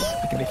friends.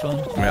 It can be fun.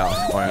 Yeah,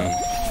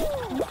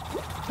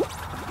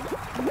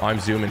 I'm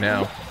zooming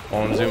now.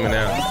 I'm zooming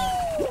now.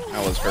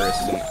 I was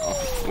first, and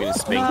we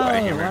just spanked by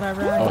a hammer.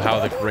 Oh, how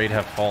the great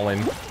have fallen.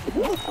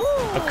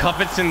 A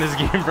Cuppets in this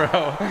game,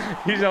 bro.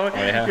 He's always,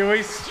 yeah. he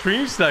always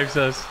stream snipes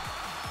us.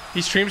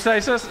 He stream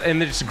snipes us and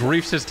then just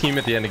griefs his team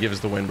at the end to give us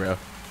the win, bro.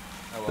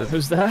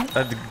 Who's that?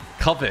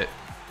 Cuppet.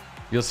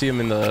 You'll see him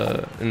in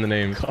the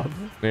name.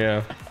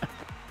 Yeah.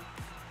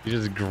 He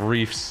just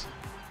griefs.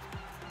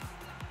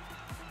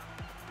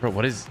 Bro,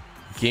 what is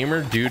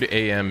Gamer Dude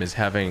AM is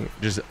having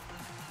just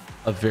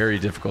a very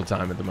difficult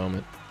time at the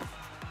moment.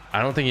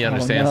 I don't think he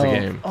understands the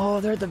game. Oh,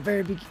 they're at the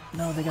very beginning.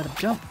 No, they gotta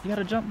jump. You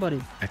gotta jump,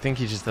 buddy. I think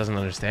he just doesn't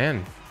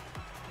understand.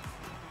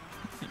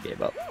 He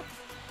gave up.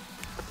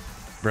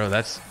 Bro,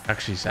 that's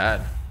actually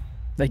sad.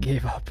 They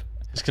gave up.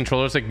 His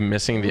controller's like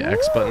missing the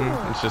X button.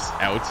 It's just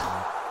out.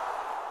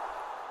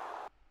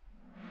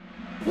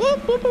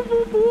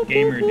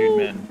 Gamer dude,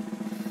 man.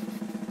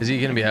 Is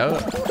he gonna be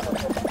out?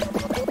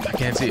 I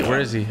can't see. Where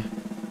is he?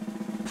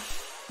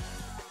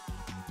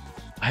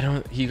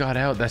 He got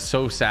out. That's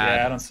so sad.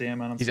 Yeah, I don't see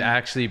him. He's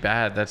actually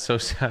bad. That's so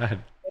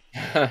sad.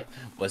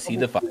 Was he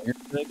the fire?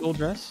 That gold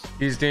dress?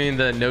 He's doing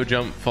the no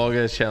jump Fall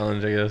Guys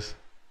challenge, I guess.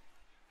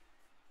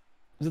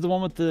 Is it the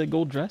one with the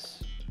gold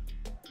dress?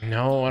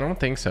 No, I don't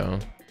think so.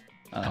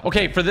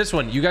 Okay, for this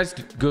one, you guys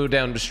go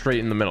down straight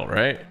in the middle,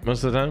 right?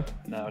 Most of the time?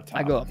 No, top.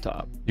 I go up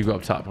top. You go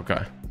up top,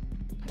 okay.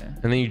 Yeah.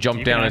 And then you jump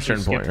You down can at a actually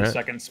certain skip point, the right?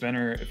 second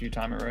spinner if you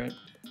time it right.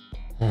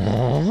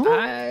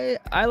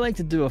 I like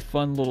to do a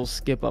fun little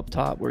skip up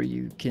top where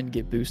you can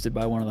get boosted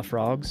by one of the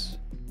frogs.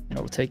 And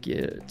it'll take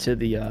you to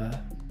the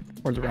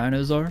where the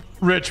rhinos are.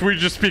 Rich, we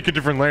just speak a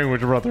different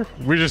language, brother.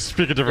 We just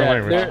speak a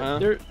different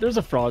language. There's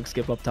a frog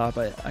skip up top.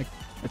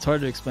 It's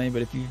hard to explain,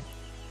 but if you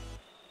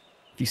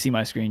see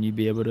my screen, you'd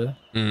be able to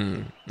see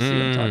what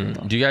I'm talking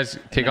about. Do you guys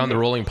kick on the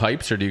rolling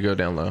pipes or do you go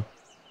down low?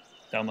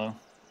 Down low.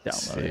 Down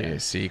low, yeah.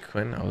 See,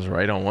 Quinn, I was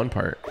right on one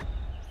part.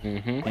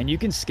 And you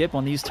can skip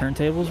on these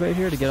turntables right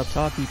here to get up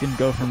top. You can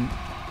go from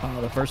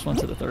the first one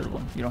to the third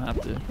one. You don't have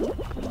to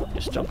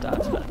just jump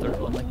down to that third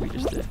one like we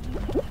just did.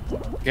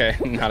 Okay,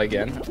 not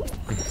again.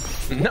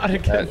 Not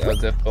again. That was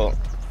difficult.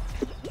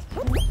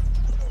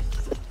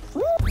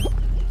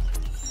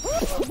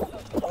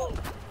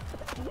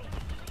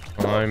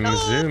 I'm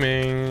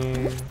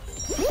zooming.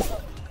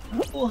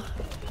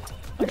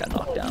 I got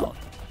knocked out.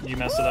 You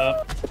mess it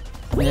up.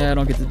 Yeah, I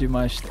don't get to do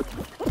my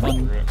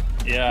fun.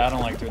 Yeah, I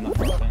don't like doing the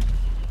front thing.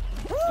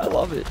 I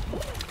love it.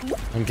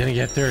 I'm gonna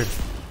get third.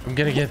 I'm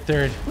gonna get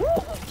third.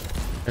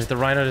 If the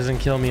rhino doesn't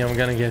kill me, I'm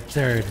gonna get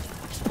third.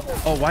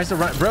 Oh, why is the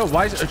rhino? Bro,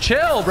 why is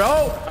chill,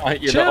 bro?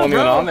 You're Chill, the only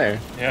bro. one on there.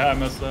 Yeah, I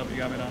messed up. You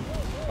got me down.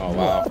 Oh,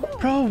 wow.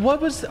 Bro,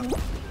 what was...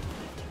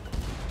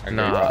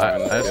 Nah, I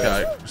just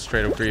Yeah. got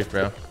straight up grief,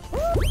 bro.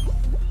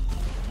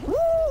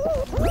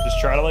 Just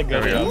try to like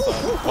go There we to the go.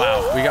 outside.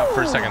 Wow, we got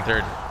first, second,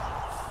 third.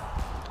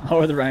 How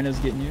are the rhinos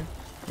getting you?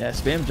 Yeah,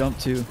 spam jump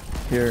too.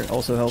 Here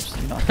also helps.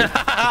 You not get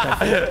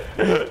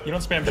protected. You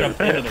don't spam jump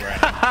into the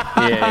right.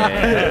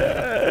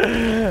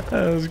 Yeah.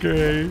 That was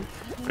great.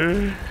 That should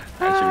be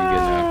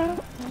good now.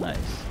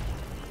 Nice.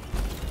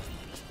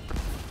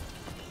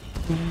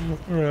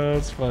 Bro,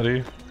 that's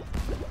funny.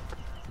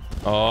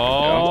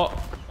 Oh.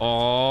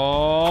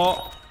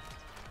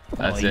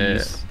 That's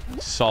Nice.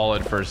 it.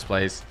 Solid first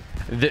place.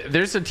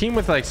 There's a team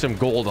with like some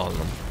gold on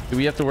them. Do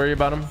we have to worry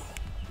about them?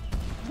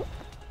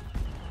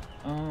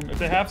 If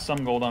they have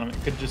some gold on them,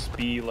 it could just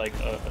be like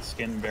a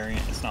skin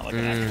variant. It's not like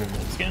an actual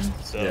gold skin,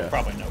 so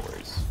probably no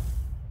worries.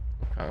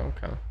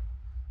 Okay.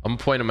 I'm gonna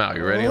point them out.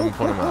 You ready? I'm gonna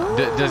point them out.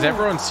 Does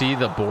everyone see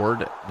the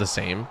board the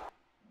same?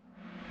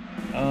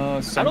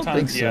 Sometimes I don't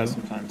think so. yeah,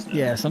 sometimes no.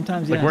 Yeah,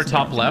 sometimes Like yeah, we're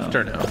top sometimes left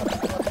or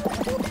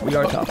no? We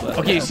are top left.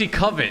 Okay, you see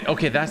Covet.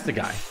 Okay, that's the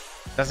guy.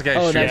 That's the guy.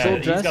 Oh, shooting. that's Yeah, gold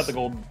he's dress? got the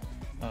gold.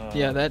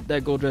 Yeah,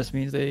 that gold dress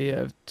means they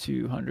have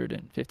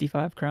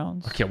 255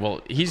 crowns. Okay,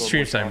 well he's Gold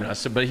stream dress sniping on.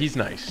 us, but he's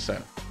nice. So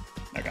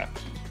Okay,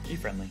 he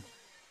friendly.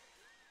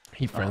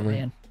 he Oh, friendly.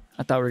 man.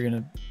 I thought we were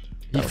gonna.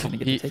 He I was gonna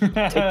get to he- take them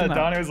out.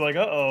 Donnie was like,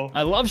 "Uh-oh."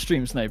 I love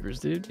stream snipers,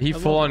 dude. He I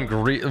full love on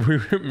green. We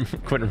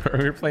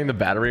were playing the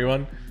battery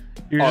one.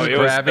 He was Oh, just it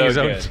was grabbing his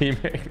so own good.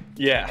 teammate.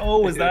 Yeah. Oh,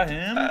 was that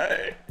him?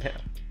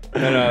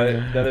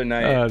 No, the other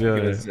night. Oh, the other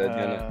it was,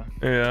 Uh,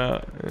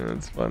 Yeah,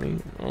 it's funny.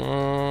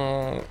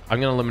 I'm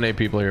gonna eliminate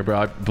people here,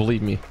 bro.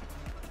 Believe me.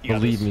 you got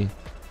Believe this. me.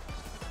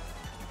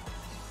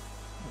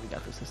 We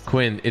got this system.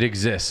 Quinn, it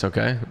exists,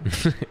 okay?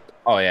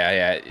 Oh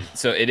yeah.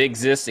 So it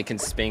exists. It can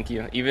spank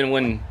you, even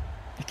when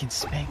It can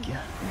spank you.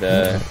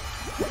 the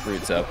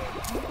fruit's up.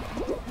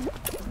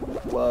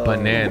 Whoa.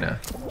 Banana,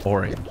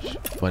 orange,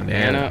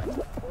 banana,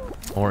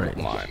 orange,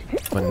 Lime.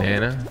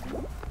 banana,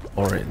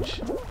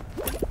 orange,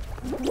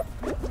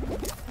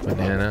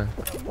 banana,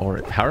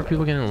 orange. How are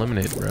people getting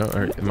eliminated, bro?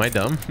 Or am I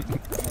dumb?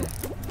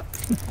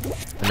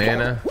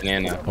 Banana,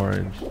 Banana.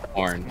 orange.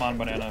 Orange. Come on,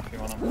 banana, if you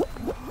want him.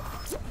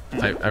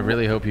 I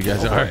really hope you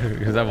guys are,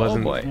 because I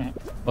wasn't boy.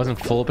 wasn't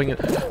flipping it.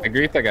 I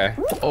agree with that guy.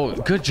 Oh,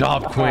 good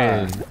job,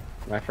 Quinn.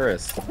 My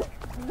first.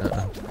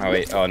 Oh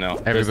wait. Oh no.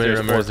 Everybody There's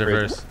remembers their four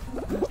verse.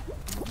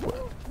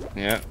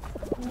 Yeah.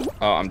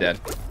 Oh, I'm dead.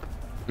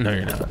 No,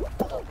 you're not.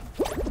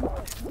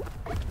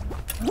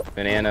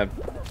 Banana.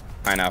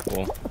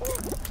 Pineapple.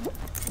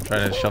 I'm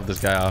trying to shove this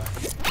guy off.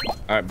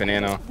 All right,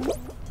 banana.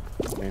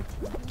 Okay.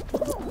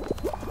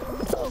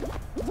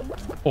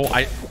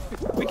 Oh,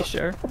 We can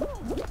share.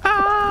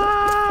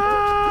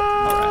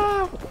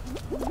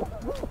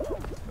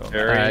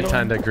 Alright,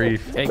 time to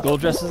grief. Hey,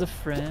 gold dress is a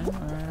friend.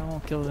 Alright, I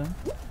won't kill them.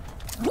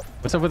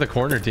 What's up with the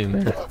corner team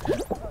there?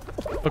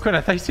 Oh, Quinn,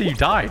 I thought you said you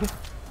died.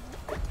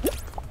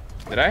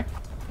 Did I?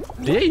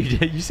 Yeah, you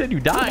did. You said you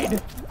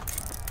died.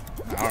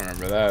 I don't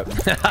remember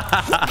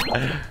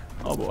that.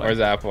 Oh boy. Where's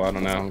Apple? I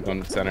don't know. I'm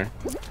going to center.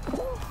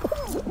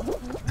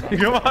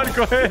 Come on,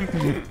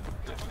 Quinn.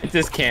 I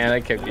just can't. I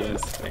kept getting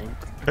this thing.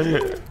 Oh,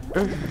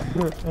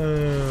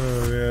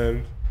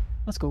 man.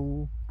 Let's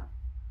go.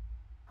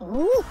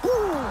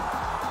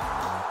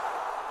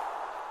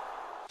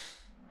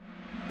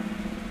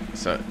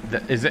 So,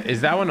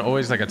 is that one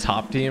always like a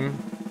top team?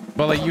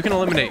 But like, you can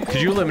eliminate.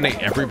 Could you eliminate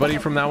everybody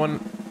from that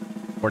one,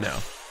 or no?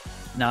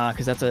 Nah,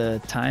 because that's a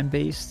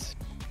time-based.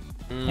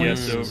 Yeah,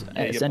 so Points.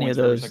 yeah, you It's get any of points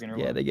for every those. second you're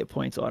Yeah, alive. they get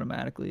points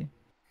automatically.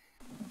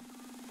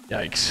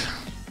 Yikes.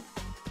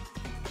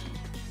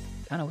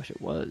 Kind of wish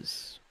it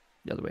was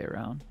the other way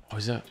around. What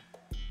was that?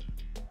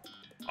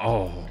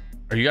 Oh,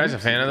 are you guys a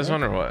fan of this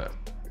one or what?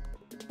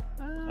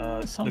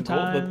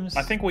 Sometimes.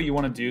 I think what you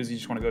want to do is you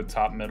just want to go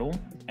top middle,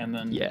 and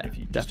then Yeah, if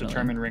you just definitely.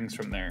 determine rings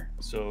from there.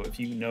 So if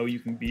you know you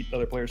can beat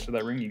other players to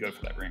that ring, you go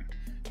for that ring.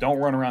 Don't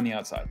run around the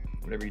outside.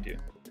 Whatever you do.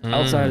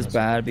 Outside is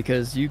bad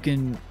because you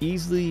can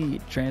easily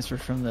transfer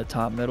from the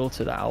top middle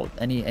to the out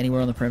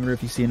anywhere on the perimeter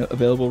if you see an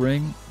available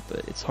ring, but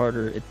it's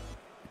harder. It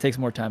takes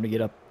more time to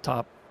get up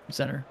top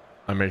center.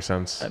 That makes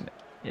sense.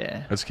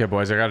 Yeah. That's okay,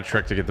 boys. I got a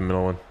trick to get the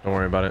middle one. Don't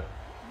worry about it.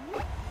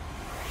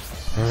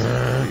 3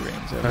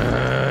 rings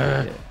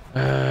over. Yeah.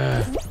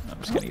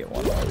 I'm just gonna get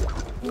one.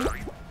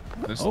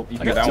 Oh, You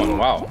I got got that two. one.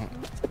 Wow.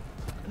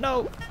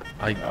 No.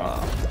 I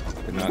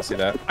Did not see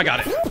that.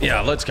 got it.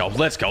 Yeah, let's go.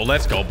 Let's go.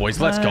 Let's go, boys.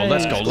 Let's go.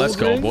 Let's go. Nice. Let's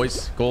Gold go, ring.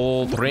 boys.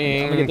 Gold Let me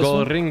ring. get this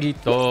Gold one.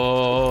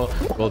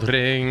 ringito. Gold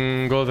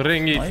ring. Gold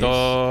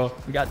ringito.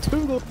 We got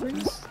 2 gold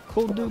rings.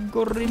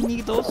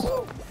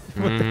 Gorinitos.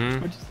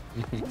 Mhm.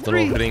 Little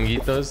 3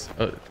 ringitos.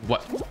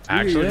 What?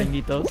 Actually?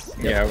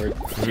 Ringitos. Yeah, we're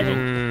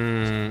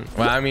cheating.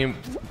 Well, I mean,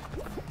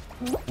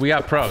 we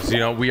got pros. You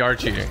know, we are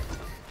cheating.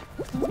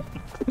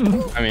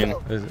 I mean,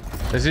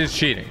 This is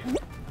cheating.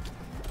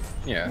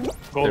 yeah.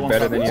 Gold They're one's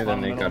better not than gonna you, spawn then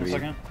in they the gotta middle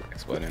be of a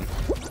exploding.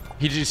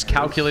 He just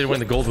calculated when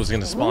the gold was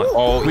going to spawn.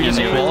 Oh, We he just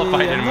knew.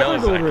 qualified in a Another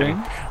gold ring.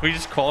 millisecond. We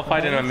just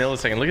qualified in a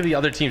millisecond. Look at the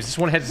other teams. This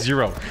one has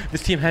 0.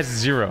 This team has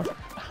 0.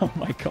 Oh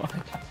my god.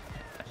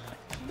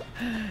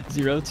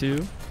 0, 2,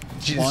 1,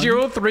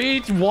 0, 3,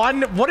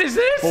 1. What is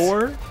this?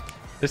 4.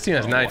 This team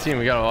has 19.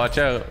 We gotta watch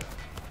out.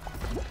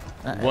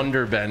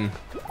 Wonder Ben.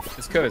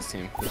 It's Code's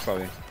team. He's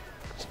probably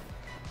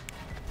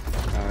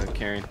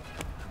carrying.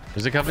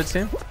 Was it Covet's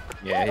team?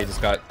 Yeah, he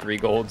just got 3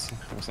 golds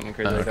or something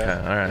crazy like Okay,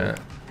 that. all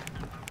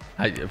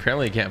right.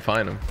 Apparently you can't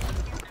find them.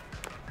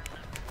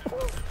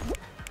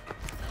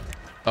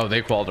 Oh,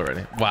 they qualled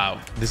already. Wow,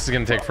 this is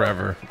gonna take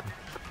forever.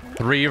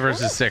 3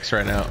 versus 6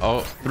 right now. Oh,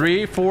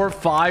 3, 4,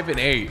 5, and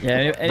 8. Yeah,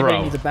 anybody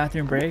Bro. needs a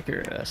bathroom break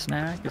or a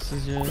snack? This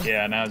is your...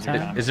 Yeah, now's your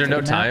Time. time. Is there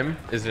no Take a nap. time?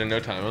 Is there no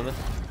time on this?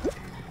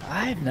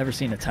 I've never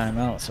seen a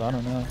timeout, so I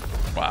don't know.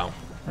 Wow.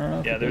 I don't know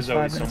if Yeah, it there's goes 5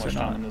 always so minutes much or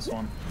time not. in this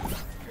one.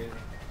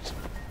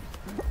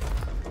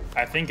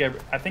 I think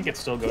it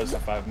still goes to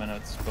 5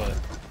 minutes, but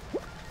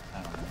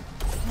I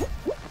don't know.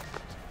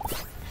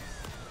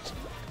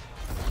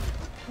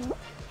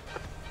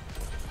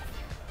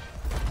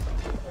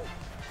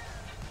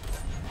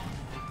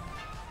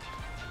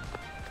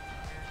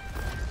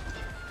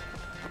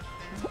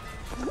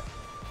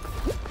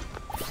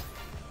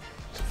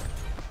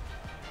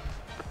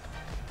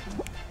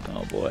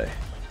 Oh boy.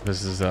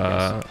 This is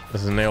a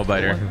nail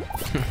biter.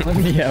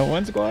 Yeah,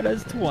 one squad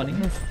has 20.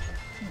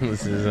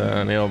 This is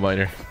a nail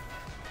biter.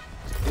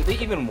 Do they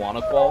even want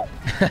to qual?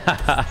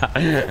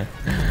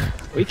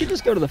 We could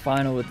just go to the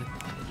final with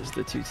just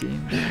the 2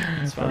 teams.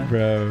 It's fine.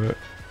 Bro.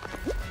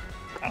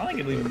 I don't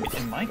think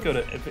it might go to.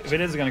 If it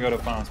is going to go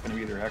to final, it's going to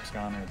be either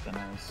Hexagon or Thin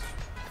Ice.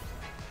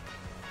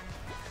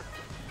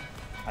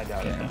 I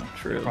doubt it. Yeah, Though.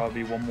 true. It'll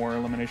probably be one more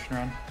elimination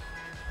run.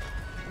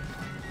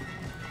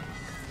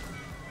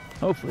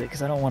 Hopefully,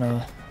 because I don't want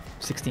a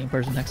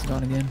 16-person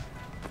hexagon again.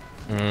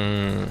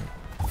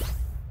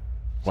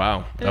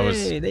 Wow, that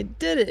Hey, they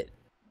did it.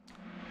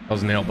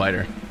 was a nail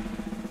biter.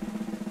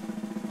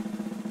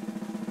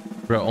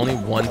 Bro, only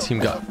one team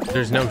got.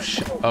 There's no.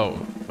 Oh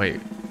wait,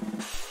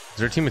 is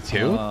there a team with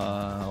 2?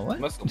 What?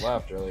 Must have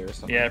left earlier or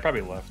something. Yeah, it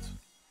probably left.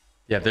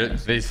 Yeah,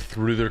 they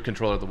threw their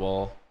controller at the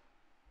wall.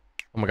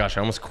 Oh my gosh,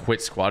 I almost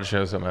quit squad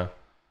show somehow.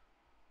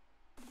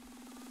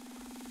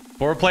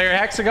 4-player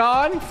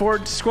hexagon,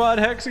 4-squad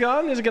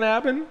hexagon. Is it gonna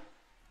happen?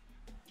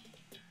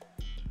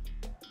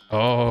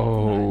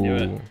 Oh, Do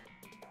it.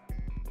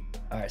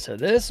 All right, so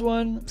this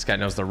one, this guy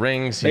knows the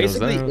rings. He knows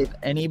basically, that. if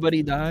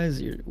anybody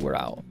dies, we're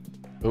out.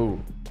 Oh,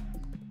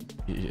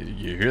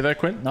 you hear that,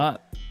 Quinn?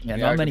 Not Yeah,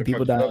 not I many could've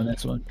people fucked it die up. on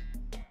this one.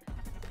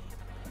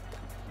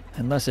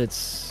 Unless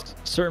it's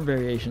certain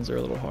variations are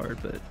a little hard,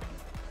 but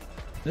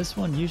this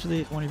one,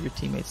 usually if one of your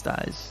teammates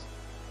dies,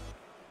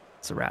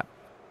 it's a wrap.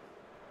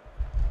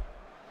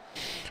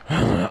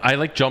 I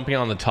like jumping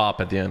on the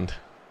top at the end.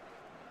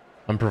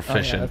 I'm Oh, yeah,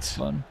 proficient. that's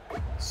fun.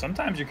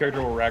 Sometimes your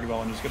character will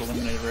ragdoll and just get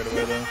eliminated right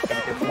away, though. Gotta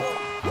be careful.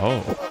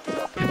 Oh.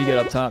 If you get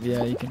up top,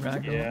 yeah, you can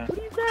ragdoll. Yeah. What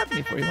are you grabbing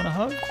me for? You want a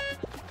hug?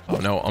 Oh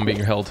no, I'm being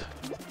held.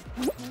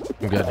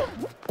 I'm good.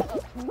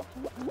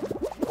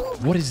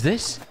 What is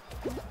this?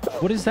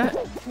 What is that?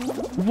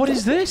 What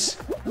is this?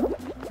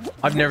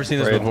 I've never seen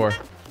this Right. before.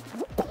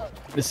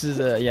 This is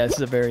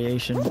a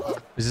variation.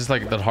 Is this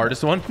like the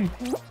hardest one?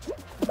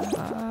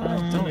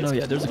 I don't know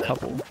yet. There's a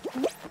couple.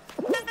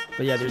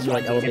 But yeah, there's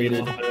like Give you a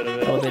elevated little bit of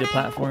it. elevated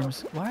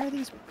platforms. Why are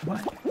these?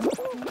 Why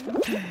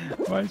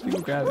is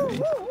people grabbing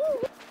me?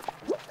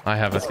 I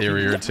have a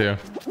theory or two.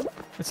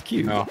 It's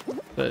cute, Oh.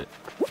 but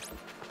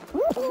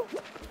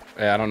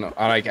Yeah, I don't know.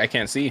 I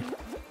can't see.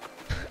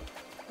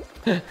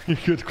 You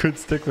could quit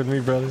stick with me,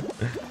 brother.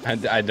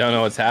 I don't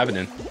know what's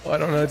happening. I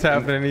don't know what's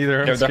happening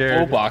either. I'm They're full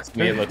scared. box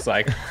me, it looks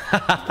like.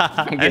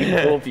 I'm getting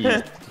full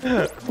piece.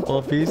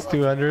 Full piece,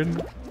 200.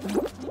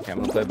 Okay,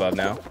 I'm gonna play above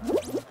now.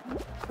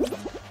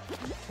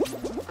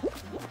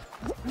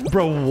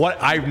 Bro,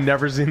 what? I've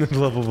never seen this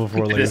level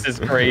before. This is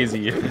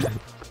crazy. It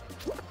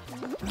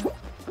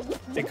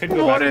could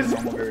go What back to is- the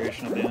normal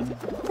variation at the end.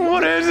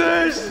 What is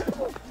this?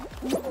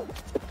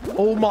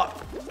 Oh my!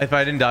 If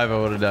I didn't dive, I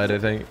would have died. I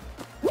think.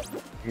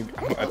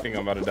 I think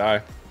I'm about to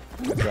die.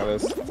 Let's try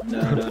this.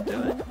 no, don't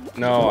do it.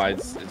 No,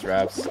 it's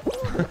wraps.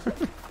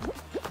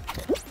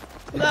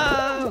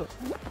 No.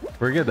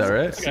 We're good though,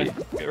 right? Okay,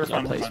 we're No fine, we're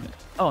fine. placement.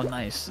 Oh,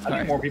 nice. I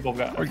think more people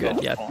got. We're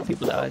good. Yeah,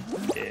 people died.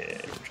 Yeah.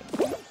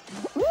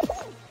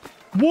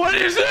 What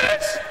is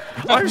this?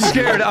 I'm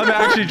scared. I'm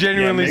actually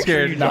genuinely make sure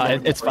scared. you No,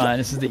 jump it's fine.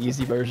 This is the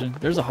easy version.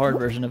 There's a hard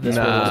version of this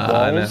Nah,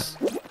 where there's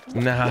walls.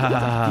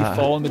 Nah. You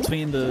fall in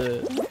between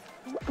the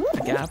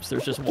gaps.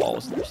 There's just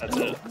walls. There's That's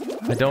no- it.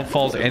 I don't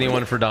fault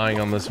anyone for dying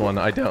on this one.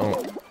 I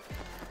don't.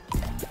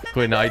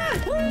 Quinn,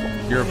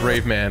 you're a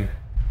brave man.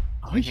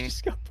 Oh, you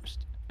just got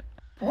pushed.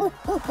 Oh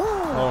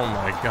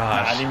my I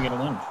gosh. didn't even get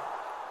a limb.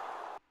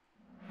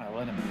 I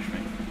let him push me.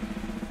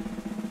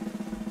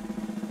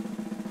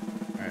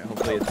 Alright,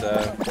 hopefully it's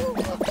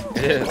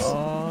it is.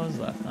 Oh, is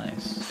that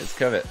nice? It's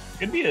covet.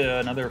 Could be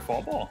another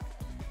fall ball.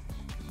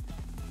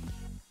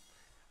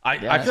 I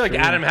Yeah, feel like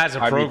true. Adam has a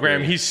I'd be program.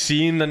 great. He's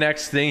seen the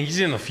next thing. He's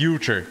in the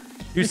future.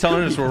 He was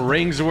telling us where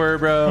rings were,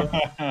 bro.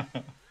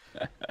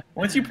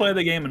 Once you play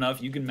the game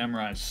enough, you can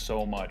memorize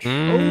so much.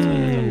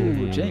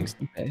 Ooh, Jinx.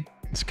 Okay.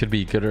 This could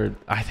be good or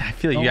I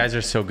feel like you guys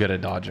are so good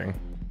at dodging.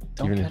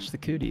 Don't Even- catch the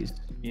cooties.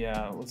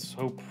 Yeah, let's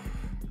hope.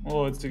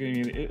 Well,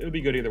 it'll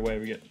be good either way.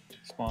 We get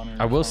spawner.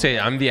 I will say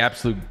I'm the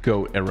absolute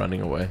goat at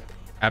running away.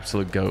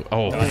 Absolute goat.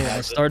 Oh,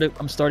 Yeah,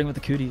 I'm starting with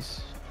the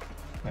cooties.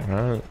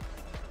 alright.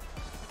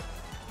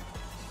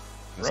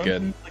 That's run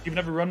good. like you've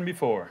never run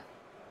before.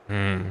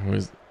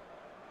 Is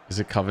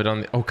it Covet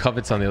on the? Oh,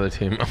 Covet's on the other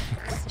team.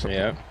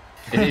 Yeah.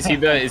 Is he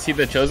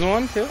the chosen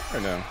one too, or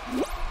no?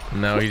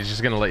 No, he's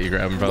just gonna let you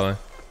grab him, probably.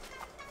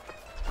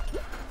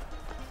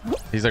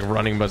 He's like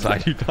running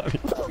beside you, Donnie.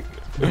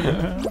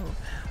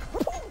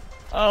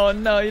 Oh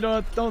no, you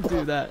don't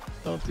do that.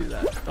 Don't do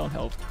that. Don't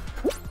help.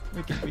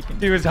 We can.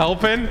 He was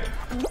helping.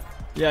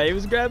 Yeah, he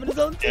was grabbing his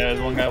own. Yeah,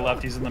 there's one guy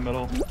left. He's in the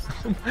middle.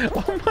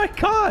 Oh my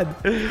god.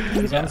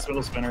 He's on the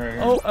middle spinner right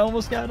here. Oh, I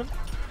almost got him.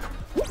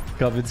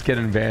 Coven's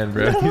getting banned,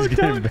 bro. He's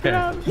getting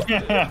banned.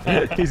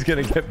 He's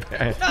gonna get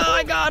banned. No,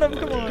 I got him.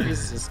 Come on.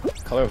 He's just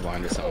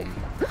colorblind or something.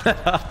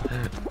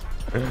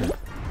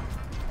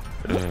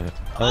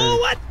 Oh,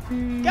 what?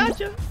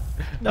 Gotcha.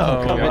 No,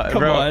 Oh, come God, on. Come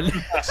bro. on. Wait,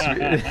 is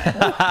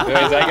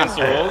that against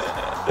the rules?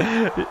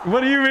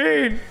 What do you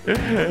mean?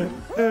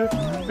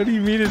 What do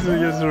you mean it's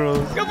against the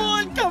rules? Come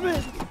on, come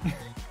in.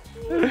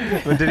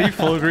 But did he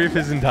full grief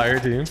his entire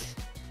team?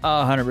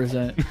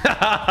 100%.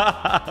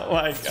 Oh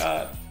my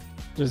god.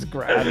 Just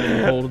grabbing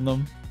and holding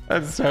them.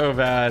 That's so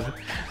bad.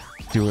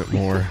 Do it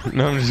more.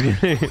 No, I'm just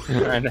kidding.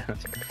 I know.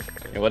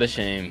 Yeah, what a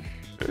shame.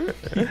 You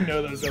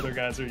know those other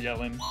guys are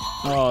yelling.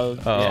 Oh,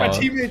 What's my Oh.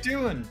 teammate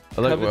doing?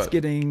 Look, Covet's what-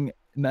 getting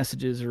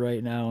messages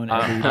right now on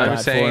every I'm platform.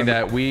 saying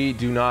that we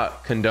do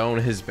not condone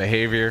his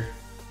behavior.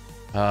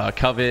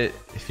 Covet,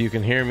 if you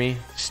can hear me,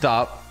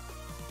 stop.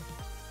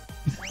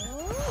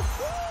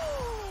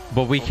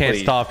 But we can't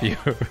Please. stop you.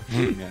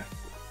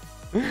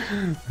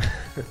 Yeah.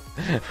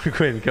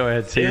 Quinn, go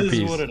ahead, say your It is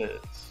piece. what it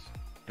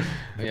is.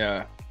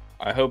 Yeah.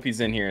 I hope he's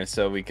in here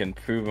so we can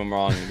prove him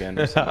wrong again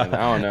or something. I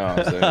don't know. I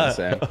was gonna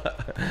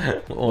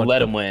say. We'll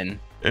let him win.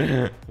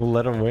 We'll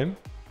let him win?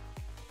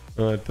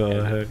 What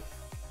the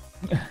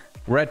heck?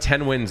 We're at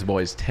 10 wins,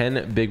 boys.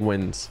 10 big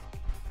wins.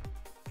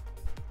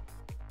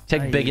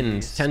 Take Nice.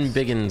 biggins. 10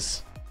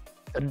 biggins.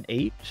 An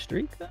 8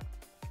 streak then?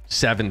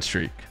 7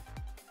 streak.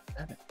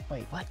 7.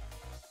 Wait, what?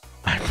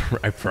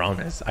 I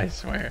promise. I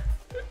swear.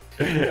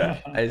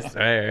 I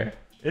swear.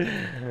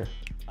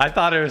 I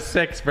thought it was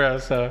 6, bro.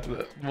 So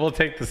we'll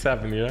take the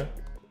 7, you know?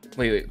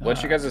 Wait.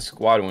 What's your guys'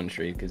 squad win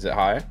streak? Is it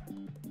high?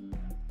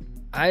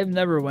 I've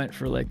never went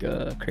for like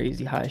a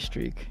crazy high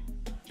streak.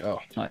 Oh.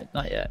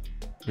 Not yet.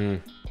 Hmm.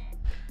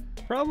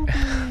 Probably.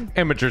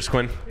 Amateurs,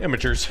 Quinn.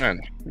 Amateurs. I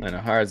know.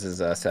 Ours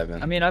is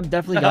 7. I mean, I've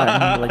definitely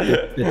gotten like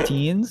the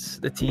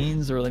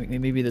teens, or like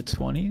maybe the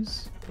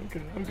 20s.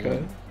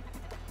 Okay.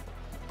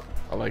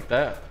 I like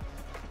that.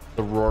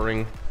 The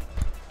roaring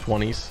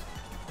 20s.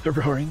 The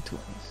roaring 20s.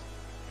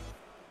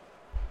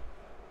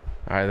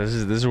 All right, this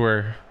is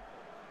where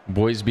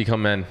boys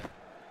become men.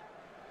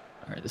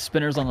 All right, the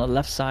spinner's on the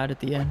left side at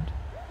the end.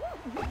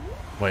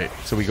 Wait,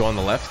 so we go on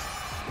the left?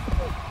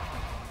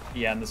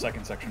 Yeah, in the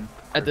second section.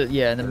 In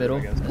the middle,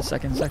 I guess. in the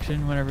second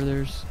section. Whenever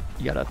you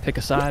gotta pick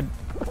a side.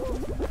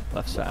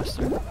 Left's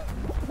faster.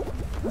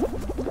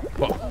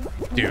 Whoa,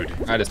 dude.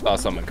 I just saw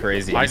something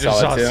crazy. I You just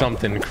saw it too?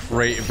 something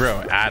crazy,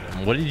 bro.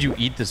 Adam, what did you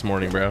eat this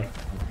morning, bro?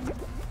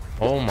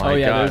 Oh my Oh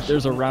yeah, gosh.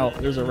 there's a route.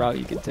 There's a route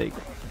you can take.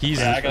 He's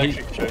Yeah, I can he-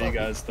 actually show you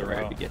guys the Right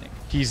route. beginning.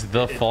 he's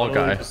the It's fall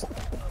literally guy. just-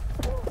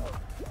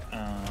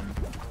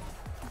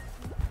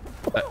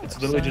 it's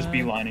literally just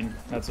beelining.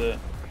 That's it.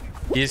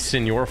 He's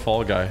Senor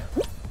Fall Guy.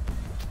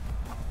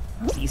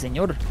 Sí,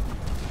 señor.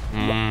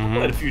 Mm-hmm.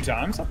 Played a few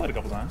times. I played a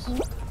couple times.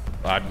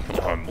 I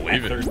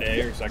believe Third it.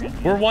 day or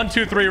second. We're 1,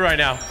 2, 3 right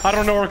now. I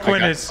don't know where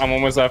Quinn is. I'm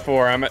almost at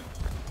 4. I'm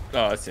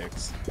at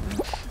 6.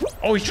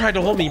 Oh, he tried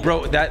to hold me,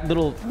 bro. That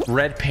little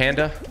red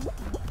panda.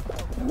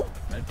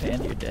 Red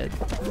Panda, you're dead.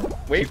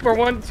 Wait for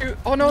 1, 2.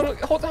 Oh no!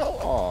 Hold on.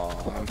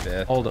 Oh, I'm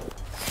dead. Hold up.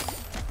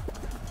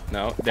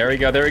 No, there we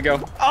go. There we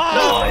go.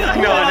 Oh,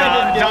 no,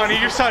 Donnie,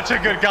 you're such a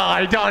good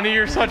guy. Donnie,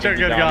 you're such a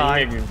good guy.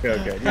 You make me feel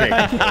good. You make me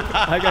feel good.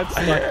 I got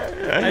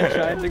stuck. I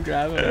tried to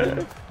grab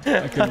him.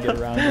 And I couldn't get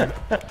around him.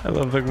 I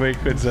love the way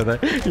Quinn said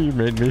that. You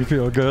made me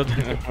feel good.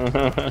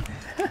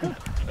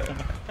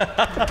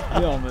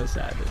 We almost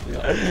had it. We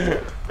almost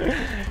had it.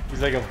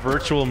 He's like a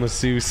virtual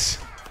masseuse.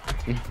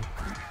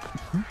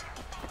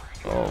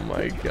 Oh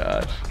my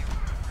gosh.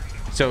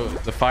 So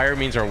the fire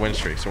means our win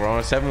streak. So we're on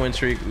a 7 win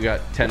streak. We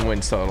got 10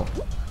 wins total.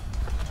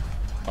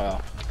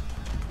 Wow.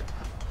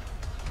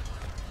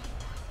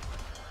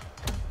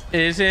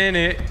 Isn't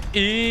it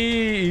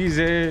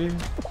easy?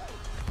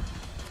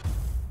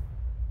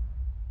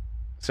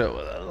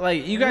 So,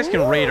 like, you guys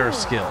can rate our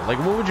skill. Like,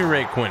 what would you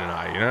rate Quinn and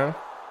I, you know?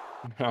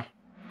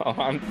 Oh,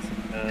 I'm.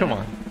 Come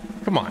on.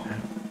 Come on.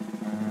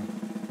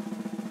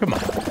 Come on.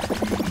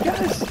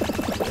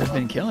 We've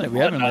been killing it. We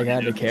haven't like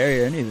had to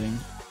carry or anything.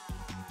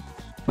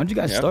 When'd you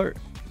guys Yep. start?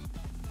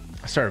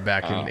 I started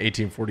back in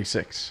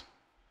 1846.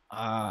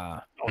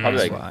 Ah, Probably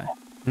that's like, why.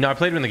 No, I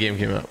played when the game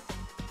came out.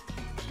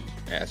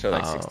 yeah, so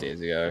like 6 Oh.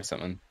 days ago or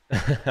something.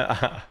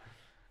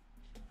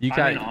 You I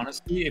got mean,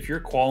 honestly, if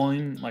you're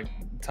qualifying like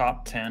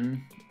top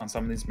 10 on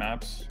some of these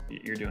maps,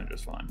 you're doing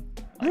just fine.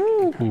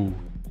 Ooh.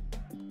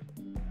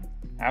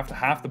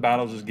 Half the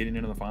battle is just getting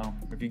into the final.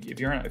 If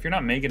you're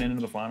not making it into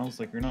the finals,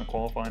 like you're not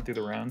qualifying through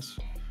the rounds,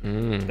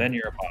 then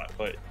you're a bot.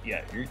 But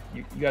yeah, you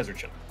guys are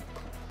chilling.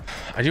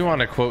 I do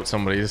want to quote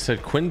somebody that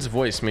said, Quinn's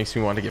voice makes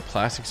me want to get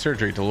plastic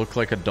surgery to look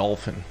like a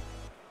dolphin.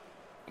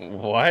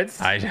 What?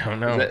 I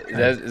don't know.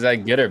 Is that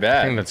good or I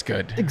bad? think that's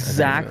good.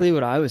 Exactly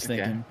what I was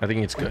thinking. I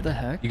think it's good. What the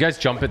heck? You guys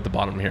jump at the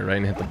bottom here, right?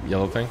 And hit the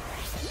yellow thing.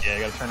 Yeah,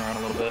 you gotta turn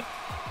around a little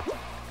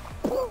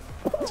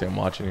bit. See, I'm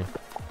watching you.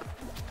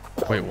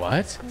 Wait,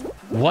 what?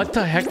 What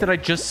the heck did I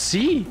just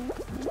see?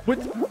 What?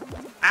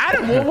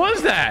 Adam, what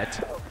was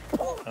that?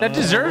 That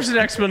deserves an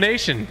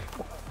explanation.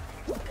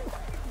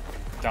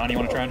 Donnie, you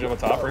want to try and jump on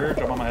top right here?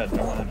 Jump on my head.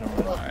 Jump on my head. Jump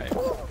on my head.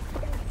 All right.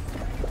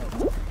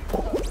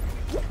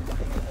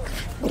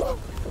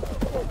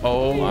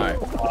 Oh my.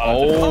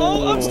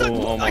 Oh, I'm stuck.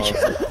 Almost.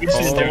 You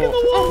just didn't do it.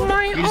 Oh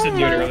my. You just didn't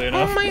do it early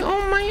enough. Oh my.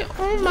 Oh my.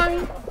 Oh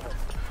my.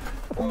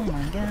 Oh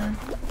my god.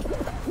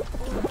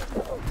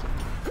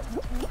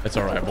 It's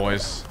all right,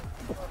 boys.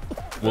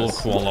 We'll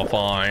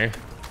qualify.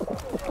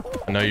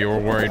 I know you were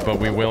worried, but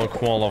we will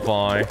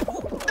qualify.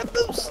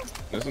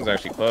 This one's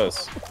actually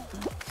close.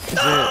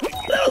 That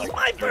was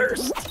my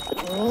burst.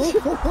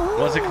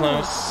 Was it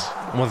close?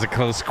 Was it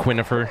close,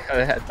 Quinifer?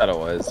 I thought it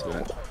was,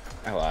 but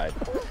I lied.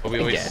 But we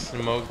always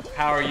smoke.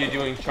 How are you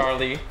doing,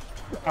 Charlie?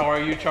 How are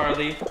you,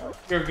 Charlie?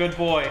 You're a good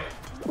boy.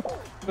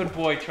 Good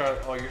boy, Charlie.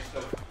 Oh, you're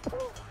so...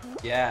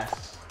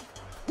 Yes.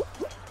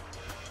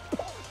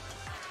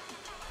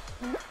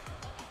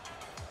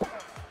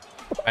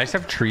 I just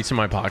have treats in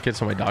my pocket,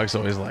 so my dog's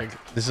always like,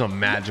 this is a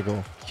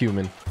magical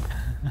human.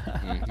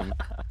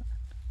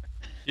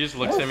 He just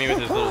looks at me with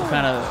his little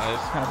Kind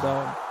eyes. of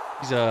dog.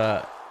 He's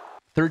a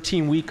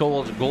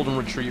 13-week-old golden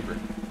retriever.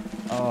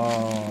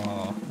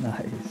 Oh,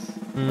 nice.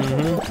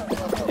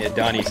 Yeah,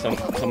 Donnie,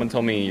 someone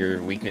told me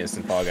your weakness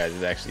in Fall Guys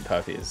is actually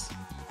puppies.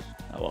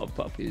 I love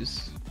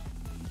puppies.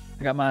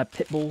 I got my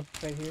pit bull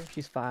right here.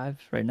 She's 5,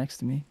 right next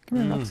to me. Come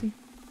here, Roxy.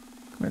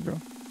 Come here,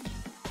 girl.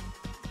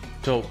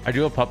 So I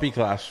do a puppy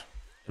class,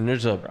 and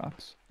there's a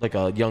Rocks. like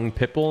a young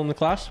pit bull in the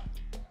class,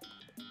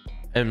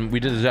 and we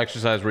did this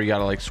exercise where you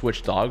gotta like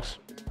switch dogs.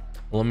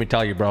 Well, let me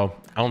tell you, bro,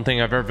 I don't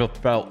think I've ever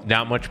felt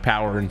that much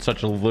power in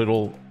such a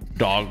little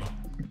dog.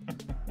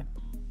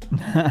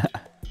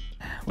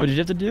 What did you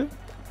have to do?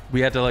 We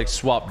had to like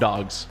swap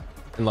dogs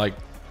and like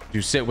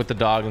do sit with the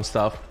dog and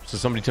stuff. So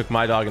somebody took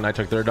my dog and I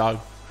took their dog.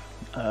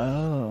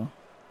 Oh,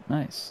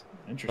 nice.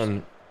 Interesting.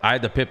 And I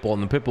had the pit bull,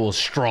 and the pit bull is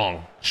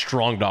strong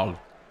dog.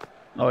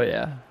 Oh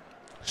yeah.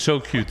 So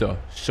cute though,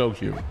 so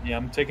cute. Yeah,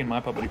 I'm taking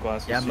my puppy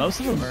classes. Yeah, most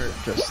of them are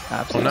just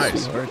absolute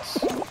nice. sweethearts.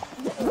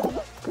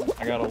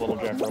 I got a little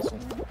Jack Russell.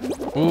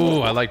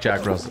 Ooh, I like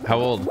Jack Russell. How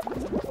old?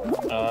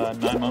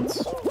 9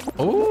 months.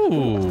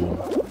 Ooh,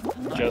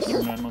 Just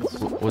turned 9 months.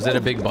 was it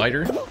a big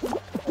biter?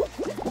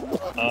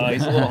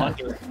 He's a little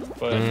hunter,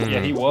 but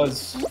yeah, he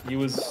was,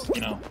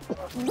 you know,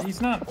 he's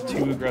not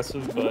too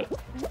aggressive, but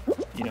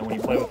you know, when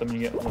you play with him, you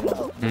get a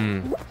little.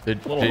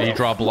 Did he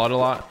drop blood a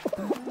lot?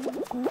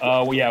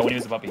 Well, yeah, when he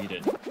was a puppy, he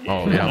did.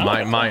 Oh yeah,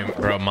 mine,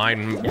 bro,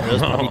 mine. Yeah,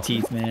 those puppy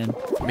teeth, man.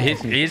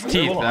 His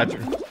teeth.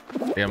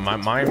 Yeah,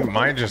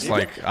 mine just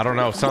like, I don't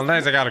know.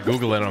 Sometimes I gotta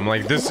Google it. I'm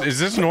like, is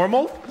this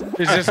normal?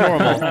 Is this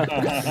normal?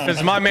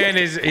 Because my man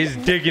is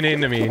digging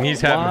into me and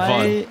he's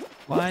having fun.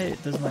 Why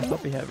does my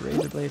puppy have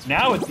razor blades?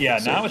 Now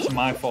it's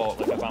my fault.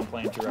 Like if I'm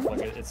playing too rough,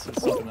 like it's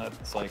something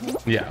that's like.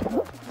 Yeah.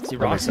 See,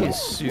 Roxy is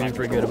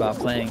super good about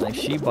playing. Like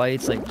she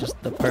bites like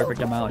just the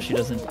perfect amount. She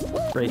doesn't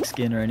break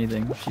skin or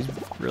anything. She's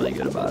really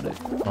good about it.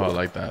 Oh, I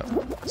like that.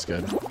 It's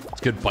good.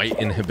 It's good bite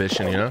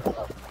inhibition, you know?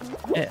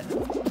 Yeah.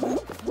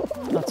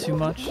 Not too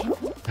much.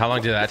 How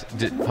long did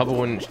Hubba,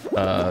 when did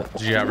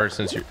you have her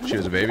since she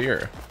was a baby,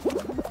 or?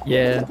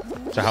 Yeah.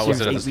 So how She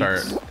was it at the 8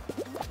 start? weeks.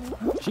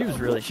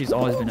 She's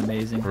always been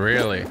amazing.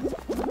 Really?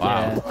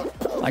 Wow.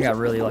 Yeah. I got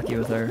really lucky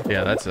with her.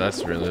 Yeah,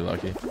 that's really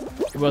lucky.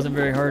 It wasn't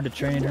very hard to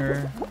train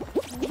her.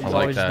 She's like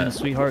always that. been a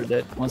sweetheart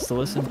that wants to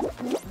listen.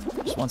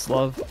 Just wants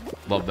love.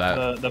 Love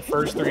that. The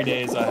first 3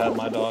 days I had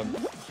my dog,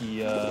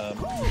 he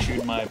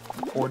chewed my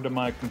cord to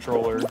my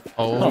controller.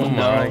 Oh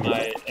my.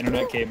 My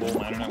internet cable.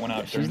 My internet went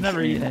out. She's during never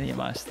stream. eaten any of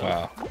my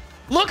stuff. Wow.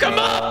 Look him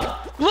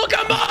up! Look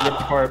him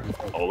up!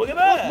 Oh, look at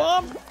that!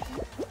 Mom,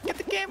 get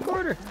the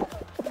camcorder.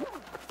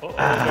 Don't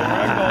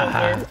ragdoll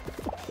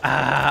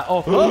there.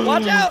 Oh,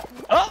 watch out!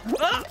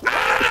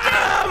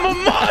 I'm a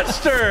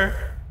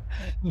monster!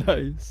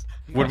 Nice.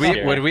 Would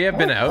we have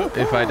been out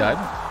if I died?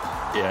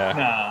 Yeah.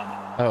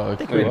 Nah. Oh, I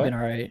think okay. we'd have been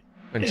alright.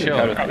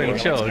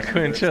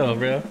 Quinn, chill,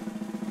 bro.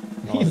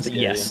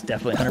 Yes,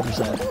 definitely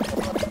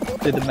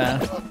 100%. Did the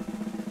math.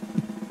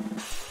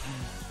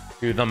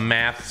 Do the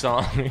math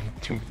song.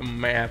 Do the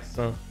math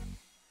song.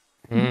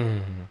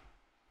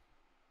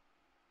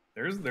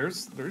 There's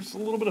a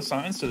little bit of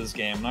science to this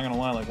game. I'm not gonna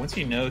lie. Like once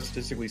you know,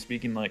 statistically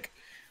speaking, like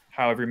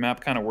how every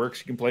map kind of works,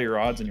 you can play your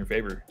odds in your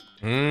favor.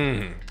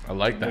 I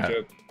like No that.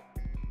 joke.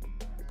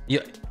 Yeah,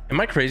 am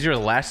I crazy? Or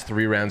the last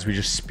 3 rounds we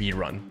just speed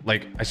run?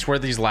 Like I swear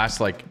these last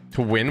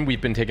to win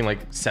we've been taking like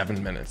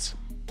 7 minutes.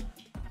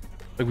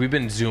 Like we've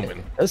been zooming.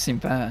 It does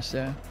seem fast,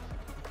 yeah.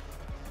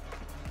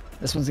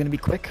 This one's gonna be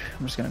quick.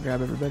 I'm just gonna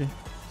grab everybody.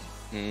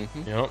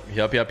 Yep.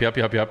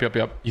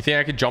 You think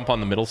I could jump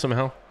on the middle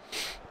somehow?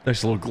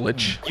 There's a little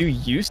glitch. You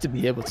used to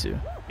be able to.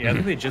 Yeah, I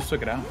think they just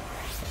took it out.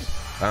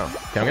 Oh,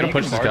 okay, I'm gonna You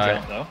push can this bar guy.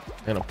 jump, though.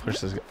 I'm gonna push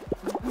this guy.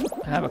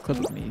 I have a clip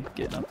of me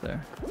getting up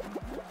there.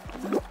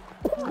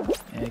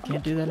 Yeah, I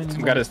can't do that anymore.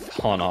 Some got his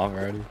pawn off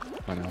already.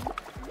 I know.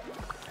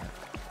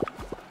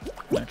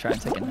 I'm gonna try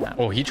and take a nap.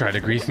 Oh, he tried to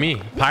grief me.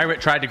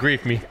 Pirate tried to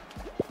grief me.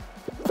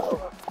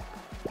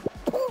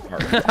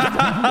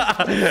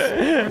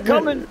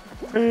 Coming.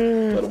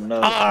 Let 'em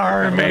know.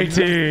 Arr,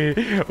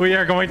 matey. We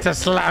are going to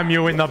slam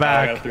you in the I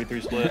got back. a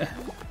 3-3 split.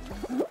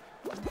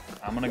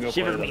 I'm gonna go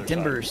Shiver play the me other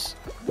timbers.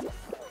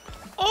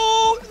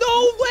 Oh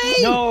no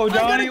way! No, I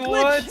got Johnny, a glitch.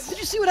 what? Did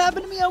you see what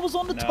happened to me? I was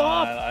on the side. No,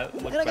 top, I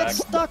and looked I got back.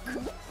 stuck.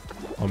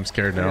 I'm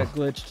scared I now. got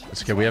glitched.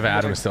 It's okay. We have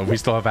Adam still. We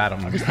still have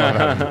Adam. We still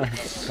have Adam.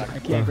 I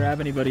can't grab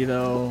anybody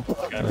though.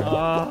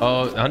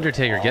 Oh,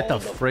 Undertaker, get the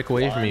frick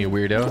away from me, you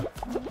weirdo.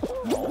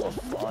 All the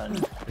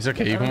fun. It's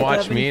okay. You can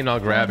watch me and I'll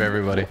grab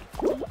everybody.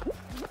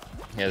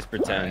 Yeah, let's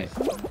pretend.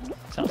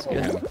 Sounds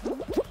good.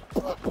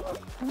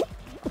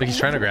 Like he's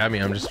trying to grab me.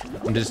 I'm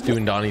just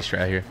doing Donnie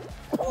strat here.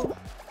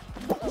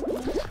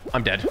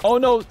 I'm dead. Oh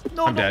no,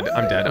 no, I'm dead.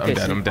 I'm dead. I'm Okay,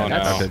 dead. see, I'm dead.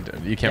 that's- I'm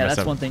dead. You can't Yeah, mess that's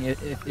up. one thing.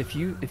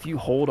 If you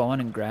hold on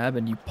and grab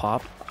and you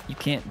pop, you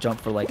can't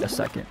jump for like a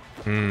second.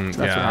 So that's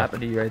what yeah.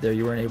 happened to you right there.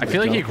 You weren't able I to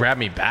feel like he jump. grabbed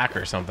me back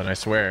or something. I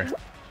swear.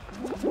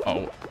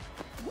 Oh.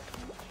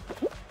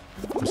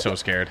 I'm so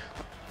scared.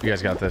 You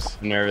guys got this.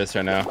 I'm nervous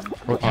right now.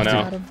 Oh Oh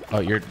no. Oh,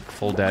 you're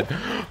full dead.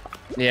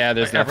 Yeah,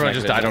 there's nothing Everyone I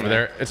just could've died done over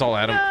there. It's all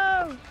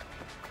Adam.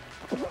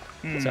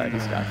 Sorry,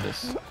 he's got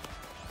this.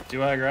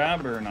 Do I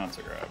grab or not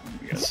to grab?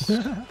 I guess.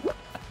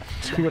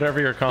 Do whatever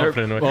you're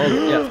confident with. Well,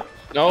 yeah.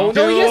 No,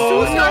 no, yes,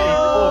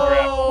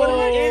 What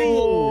an idiot.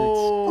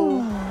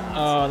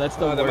 Oh, that's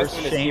the that must worst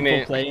have been his shameful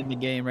teammate. play in the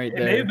game right It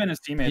there. may have been his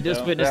teammate. He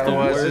just though. witnessed That the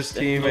was worst his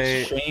and most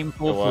teammate.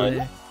 shameful What?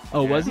 play.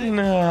 Oh, was he?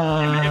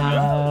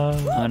 No.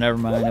 Oh, never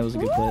mind. That was a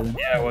good play then.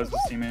 Yeah, it was his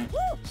teammate.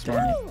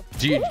 Stormy.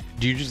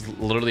 Do you just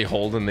literally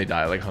hold and they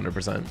die like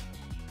 100%?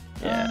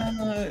 Yeah.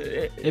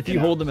 If you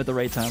hold them at the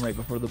right time, right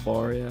before the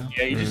bar, yeah.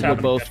 Yeah, you just You'll happened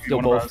to both- catch me you'll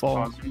one of both ours fall.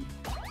 pausing.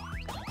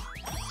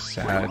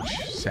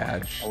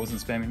 Sag. I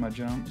wasn't spamming my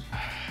jump.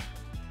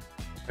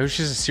 It was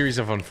just a series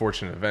of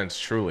unfortunate events,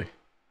 truly.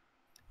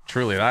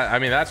 Truly, I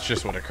mean, that's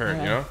just what occurred,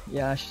 you know?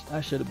 Yeah,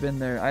 I should have been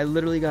there. I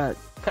literally got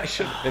I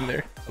should have been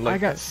there. I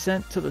got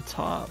sent to the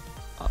top.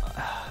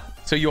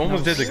 So you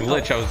almost did the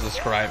glitch I was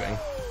describing.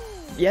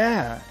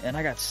 Yeah, and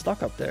I got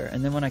stuck up there.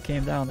 And then when I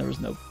came down, there was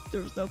no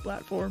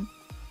platform.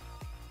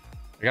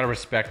 I gotta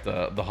respect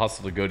the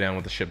hustle to go down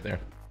with the ship there.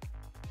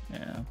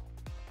 Yeah.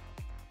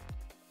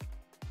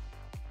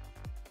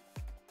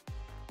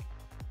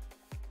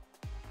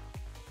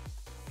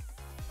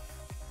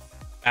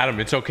 Adam,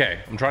 it's okay.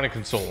 I'm trying to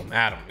console him.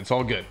 Adam, it's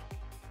all good.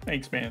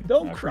 Thanks, man.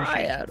 Don't I cry,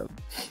 appreciate it. Adam.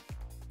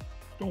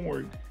 Don't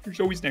worry. There's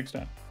always next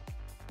time.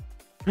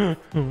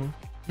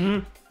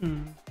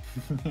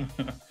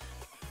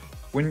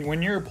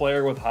 when you're a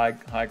player with high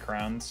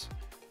crowns,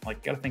 like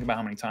you gotta think about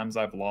how many times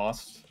I've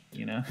lost.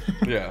 You know,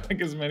 Yeah.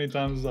 like as many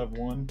times as I've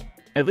won.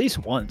 At least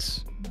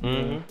once.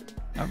 Mhm.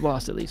 I've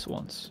lost at least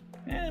once.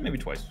 Maybe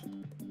twice.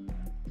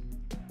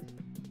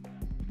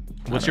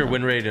 What's your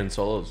win rate in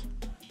solos?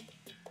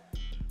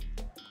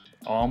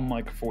 I'm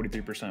like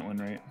 43% win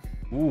rate.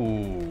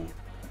 Ooh.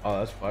 Oh,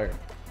 that's fire.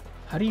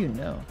 How do you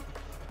know?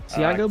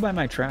 See, I go by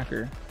my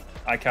tracker.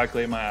 I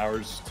calculate my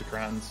hours to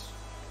crowns.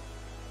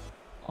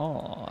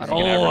 Oh, I You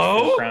don't can know.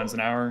 average 4 crowns an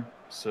hour,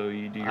 so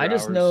you do your I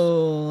just hours.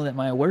 know that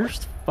my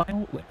worst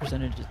final win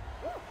percentage is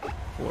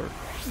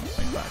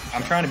 4.5.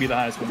 I'm trying to be the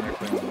highest win rate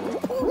player in the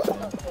world.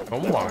 So. Oh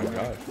my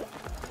god.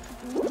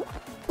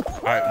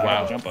 All right,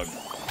 wow. Jump bug.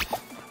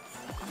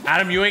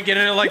 Adam, you ain't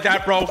getting it like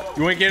that, bro.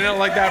 You ain't getting it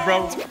like that,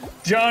 bro.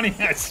 Johnny,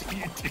 I see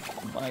you, dude.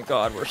 Oh my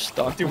god, we're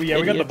stuck. Dude, with we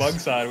got the idiots. bug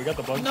side. We got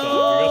the bug side. We got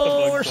the No,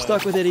 bug we're side.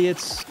 stuck with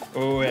idiots.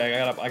 Oh wait, I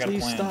got a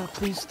Please plan. stop,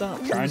 please stop.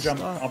 Try and please jump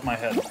stop. off my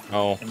head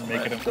Oh. and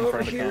make it in Go over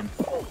front of the here. cone.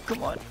 Oh,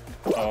 come on.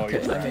 Oh,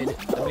 Okay, you're I made right.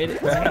 it. I made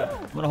it.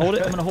 I'm gonna hold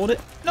it. I'm gonna hold it.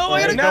 No,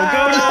 I gotta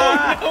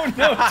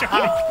No,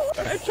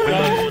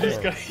 Johnny, you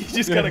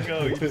just gotta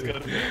go. You just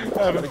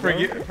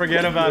gotta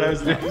Forget about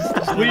us, dude.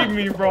 just leave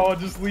me, bro.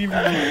 Just leave me.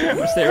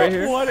 go. Stay right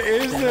here. What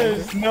is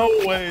this? No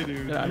way,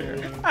 dude. Get out of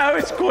here. I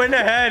was Quinn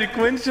ahead.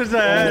 Quinn's just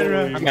ahead,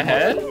 bro. I'm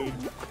ahead?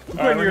 All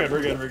right, we're good.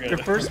 We're You're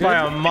good. first by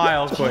a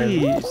mile, Quinn.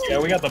 Jeez. Yeah,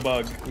 we got the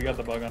bug. We got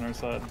the bug on our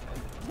side.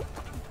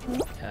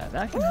 Yeah,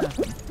 that can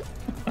happen.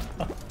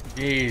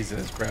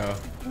 Jesus, bro.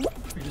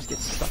 We just get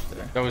stuck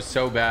there. That was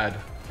so bad.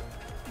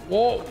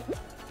 Whoa.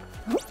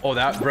 Oh,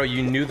 that, bro,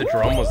 you knew the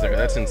drum was there.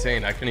 That's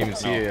insane. I couldn't even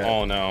see it yet.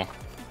 Oh no.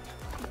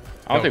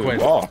 I don't No, think Quinn.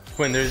 we ball.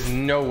 Quinn, there's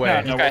no way. No,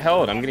 I think I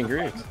held. I'm getting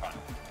griefed.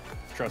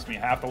 Trust me,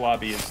 half the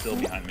lobby is still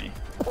behind me.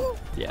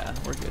 Yeah,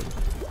 we're good.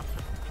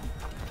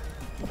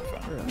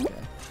 We're okay.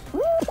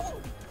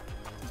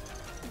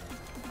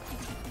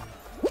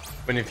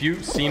 But if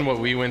you've seen what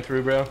we went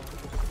through, bro,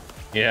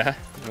 Yeah,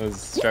 it was a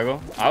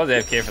struggle. I was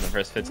AFK for the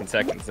first 15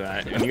 seconds.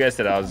 And when you guys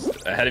said I was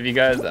ahead of you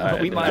guys, I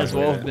We did might not as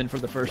well believe have it. been for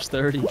the first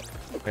 30.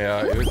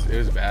 yeah, it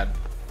was bad.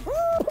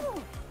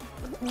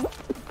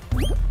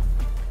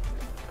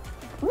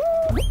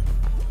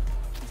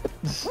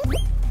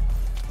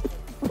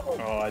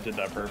 Oh, I did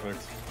that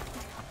perfect.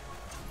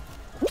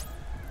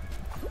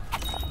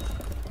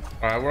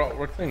 All right,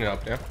 we're cleaning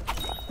up, yeah.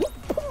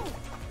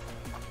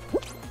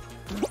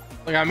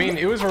 Like, I mean,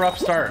 it was a rough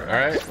start, all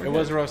right? It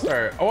was a rough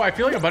start. Oh, I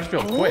feel like a bunch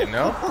of people quit,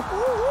 no?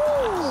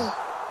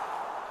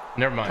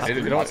 Never mind.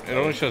 It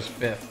only shows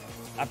 5th.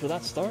 After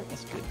that start,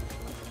 that's good.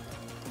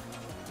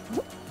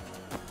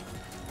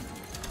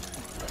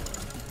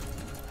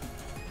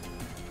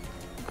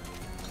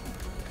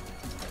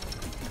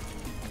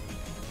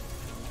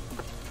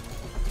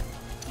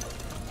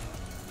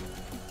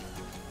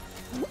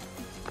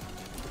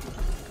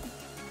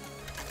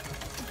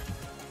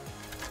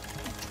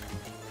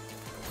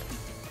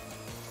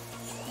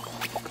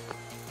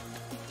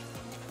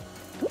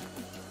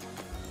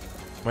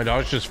 My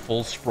dog's just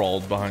full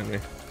sprawled behind me.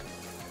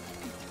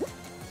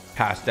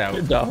 Passed out.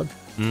 Good dog.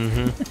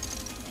 Mm-hmm.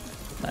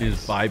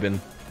 He's vibing.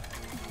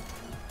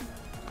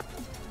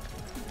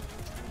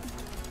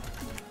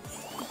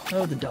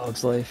 Oh, the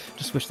dog's life.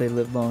 Just wish they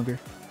lived longer.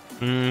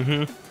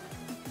 Mm-hmm.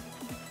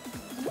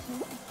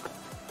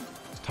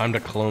 It's time to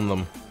clone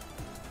them.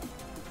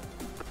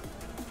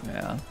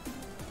 Yeah.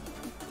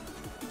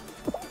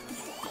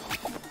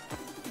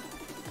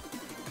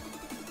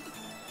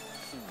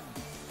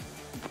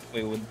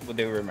 Wait, would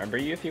they remember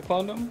you if you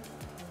cloned them?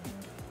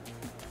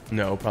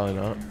 No, probably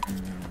not.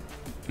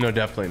 No,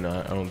 definitely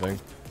not. I don't think.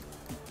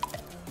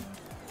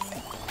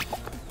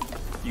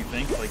 You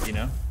think, like, you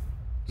know?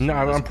 No,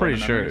 I'm Doesn't pretty clone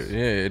the sure. memories?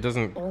 Yeah, it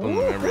doesn't clone the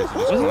memories. It just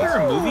Wasn't clones- there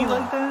a movie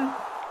like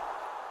that?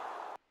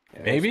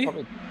 Yeah, Maybe? it's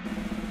probably-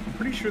 I'm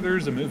pretty sure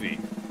there's a movie.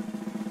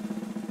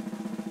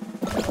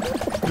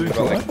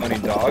 About like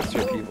cloning dogs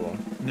or people?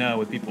 No,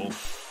 with people.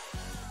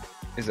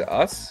 Is it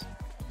Us?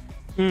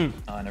 Hmm.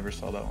 Oh, I never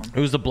saw that one. It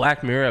was the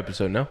Black Mirror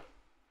episode, no?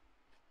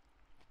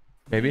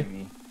 Maybe?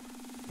 Me.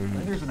 I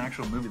think there's an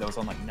actual movie that was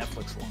on like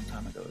Netflix a long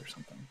time ago or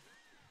something.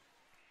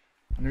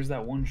 And there's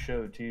that one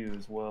show too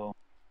as well.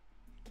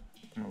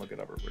 I'm gonna look it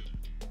up real quick.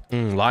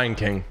 Lion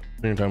King.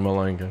 We're talking about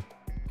Lion King.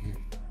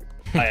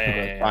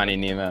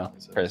 Finding Nemo,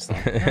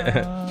 personally.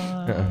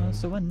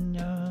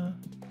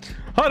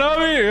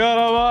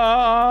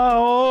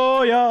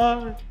 Oh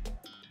yeah.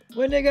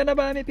 When you gonna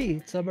buy me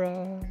pizza,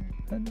 bro?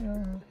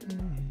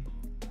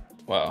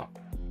 Wow.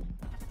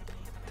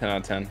 10 out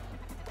of 10.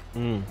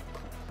 Mm.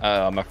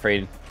 I'm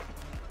afraid.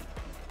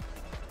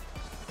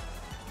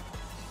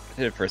 I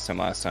did it first time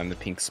last time, the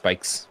pink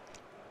spikes.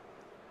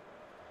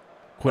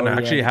 Quinn, Oh, I yeah,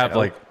 actually you have know,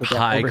 like with that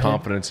high overhead.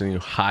 confidence in you.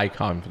 High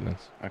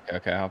confidence.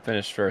 Okay, I'll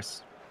finish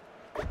first.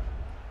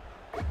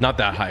 Not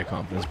that high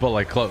confidence, but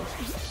like close.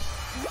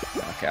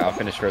 Okay, I'll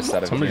finish first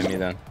out of Somebody's- me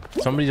then.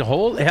 Somebody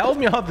help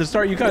me out at the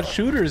start. You got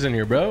shooters in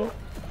here, bro.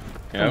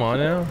 Yep. Come on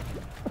now.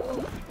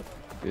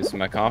 Boost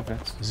my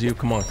confidence. It's you.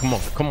 Come on. Come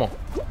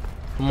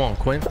on,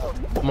 Quinn.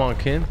 Come on,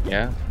 Ken.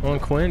 Yeah. Come on,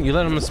 Quinn. You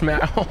let him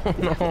smack. Oh,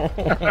 no.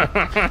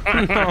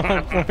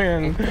 No,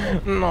 Quinn.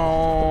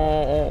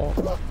 No.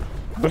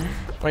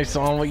 I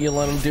saw what you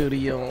let him do to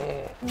you.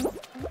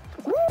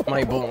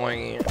 My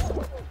boy.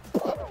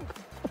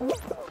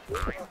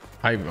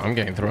 I'm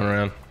getting thrown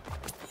around.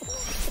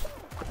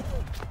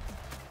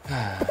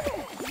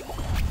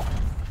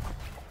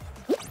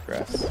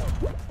 Grass.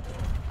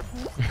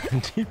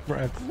 Deep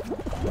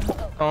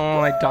breath. Oh,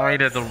 I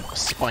died at the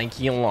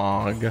spiky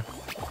log.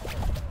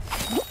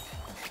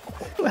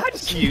 I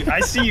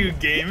see you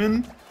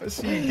gaming. I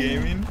see you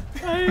gaming.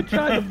 I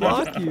tried to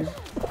block you.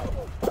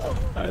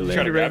 I to landed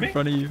right grab in me?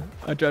 front of you.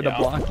 I tried to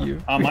block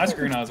you. On my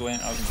screen, I was in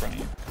front of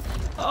you.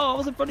 Oh, I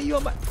was in front of you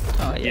on my.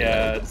 Oh, Yeah,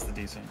 yeah. it's the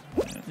decent.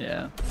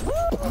 Yeah.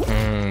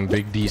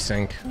 Big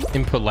desync.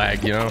 Input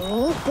lag, you know?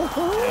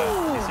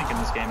 Yeah, desync in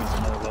this game is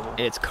another level.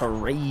 It's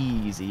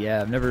crazy.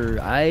 Yeah,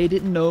 I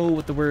didn't know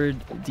what the word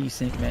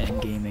desync meant in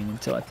gaming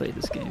until I played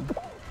this game.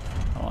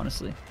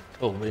 Honestly.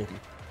 Holy.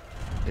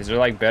 Is there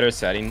like better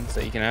settings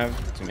that you can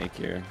have to make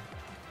your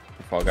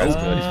Fall Guys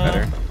abilities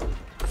better?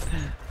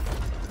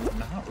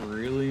 Not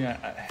really.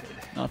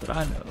 Not that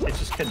I know. It's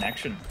just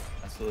connection.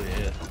 That's really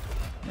it.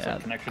 It's Yeah,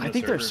 like connection I to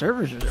think their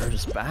server. servers are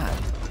just bad.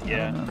 I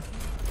Yeah. don't know.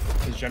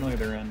 Because generally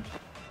their end.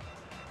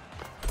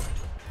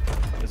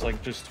 It's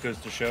like just goes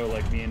to show,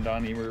 like me and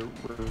Donnie we're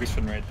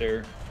racing right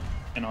there,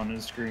 and on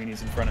his screen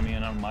he's in front of me,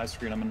 and on my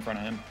screen I'm in front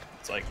of him.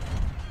 It's like,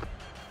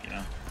 you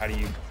know, how do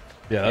you?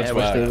 Yeah, that's I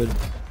why.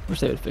 wish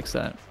they would fix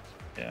that.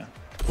 Yeah.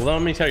 Well,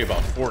 let me tell you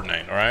about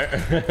Fortnite, all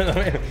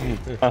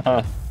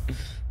right?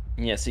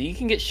 Yeah, so you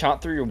can get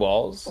shot through your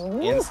walls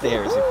and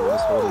stairs if you're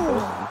just holding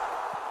both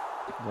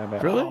of them.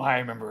 Really? Oh, I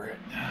remember it.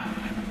 I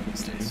remember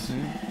those days.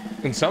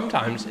 And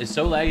sometimes it's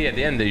so laggy at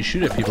the end that you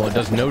shoot at people and it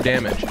does no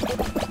damage.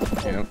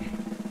 Yep.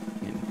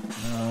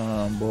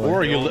 Oh boy.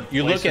 Or you look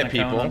Place an at account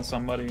people. on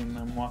somebody and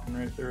I'm walking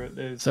right through it.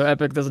 Days. So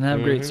Epic doesn't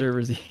have great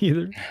servers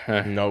either.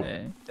 Nope.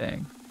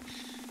 Dang.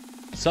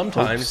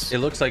 Sometimes Oops. it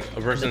looks like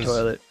a person's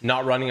toilet.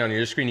 not running on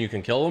your screen. You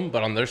can kill them,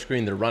 but on their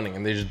screen they're running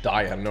and they just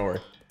die out of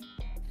nowhere.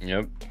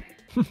 Yep.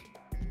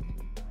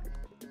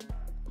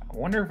 I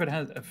wonder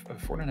if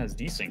Fortnite has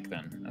desync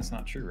then. That's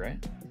not true,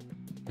 right?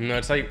 No,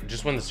 it's like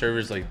just when the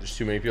server's like there's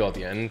too many people at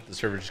the end, the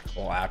server just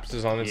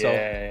collapses on itself.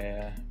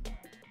 Yeah.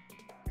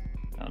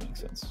 That makes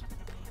sense.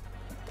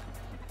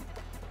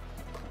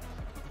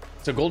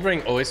 So gold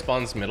ring always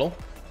spawns middle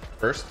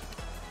first.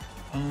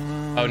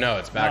 Oh no,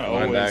 it's back. Not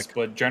Mine always, back.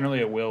 but generally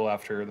it will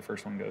after the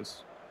first one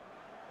goes.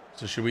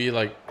 So should we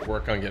like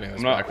work on getting this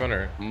I'm not- back one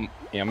or?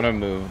 Yeah, I'm gonna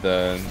move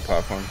the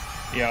platform.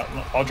 Yeah,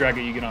 I'll drag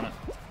it. You get on it.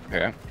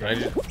 Okay. Can I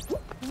just...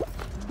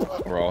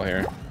 We're all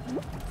here.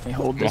 Hey,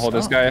 hold I'm gonna hold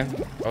this up. guy.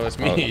 Oh, that's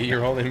me. Oh.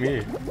 You're holding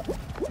me.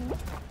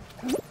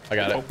 I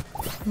got it.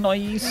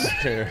 Nice.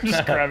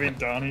 Just grabbing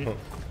Donnie.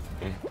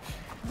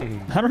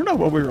 I don't know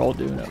what we were all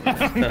doing. Over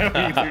there.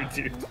 Either,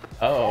 dude.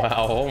 Oh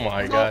wow! Oh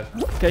my god!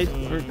 Okay,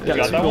 we got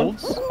got two that one?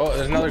 golds. Oh,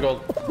 there's another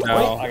gold.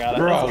 No. I got it.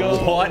 Bro, Let's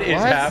go. what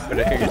is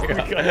happening?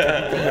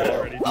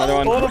 Another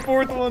one. Oh, the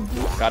fourth one.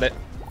 Got it.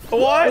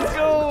 What? Let's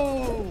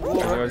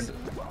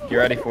go. You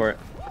ready for it?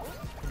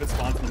 If it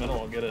spawns in the middle,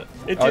 I'll get it.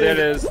 Oh, there it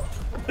is.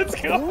 Let's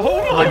go.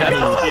 Oh, that's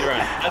a speed run.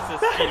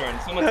 That's a speed run.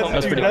 Someone tell me.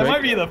 That's Dude, pretty that quick.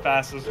 might be the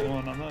fastest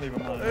one. I'm not even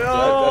lying.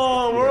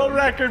 Oh, world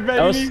record,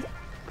 That was baby!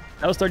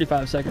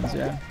 35 seconds.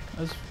 Yeah,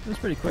 that was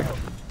pretty quick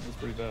That's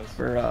pretty fast.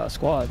 for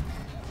squad.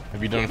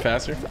 Have you done it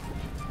faster?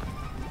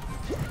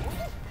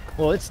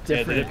 Well, it's Yeah,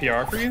 different. did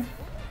it PR for you?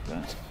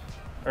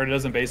 Or it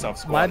doesn't base off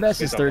squad? My it's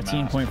best is based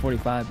off the map.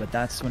 13.45, but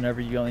that's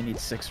whenever you only need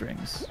 6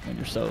 rings when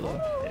you're solo.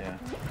 Yeah.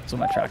 That's what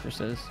my tracker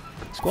says.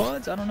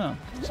 Squads, I don't know.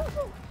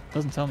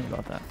 Doesn't tell me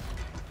about that.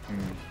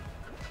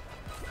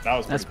 That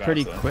was That's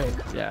pretty pretty fast,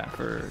 quick. Yeah,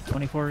 for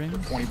 24 rings.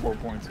 though. 24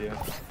 points,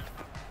 yeah.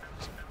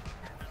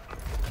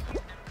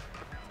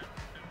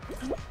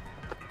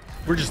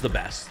 We're just the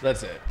best.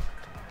 That's it.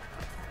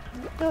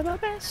 You're the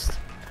best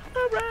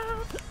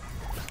around.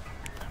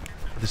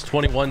 This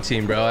 21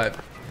 team, bro.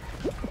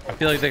 I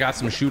feel like they got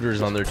some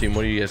shooters on their team.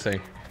 What do you guys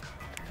think?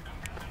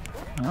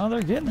 Oh,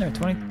 they're getting there.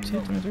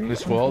 22, 23.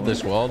 This world,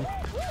 this world.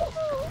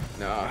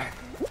 No.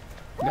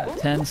 We got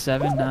 10,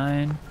 7,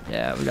 9.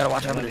 Yeah, we gotta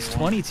watch out for this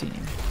 20 team.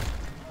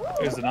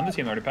 There's another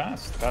team that already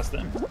passed. Passed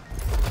them.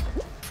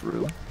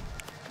 True.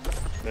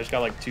 They just got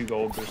like 2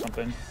 golds or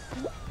something.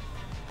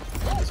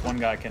 This one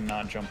guy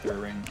cannot jump through a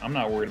ring. I'm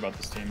not worried about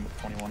this team with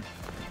 21.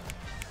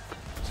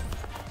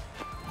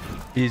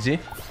 Easy.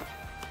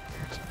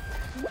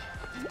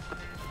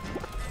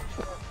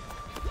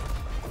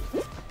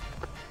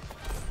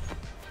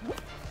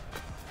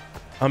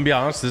 I'm gonna be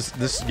honest,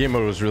 this game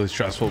mode was really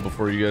stressful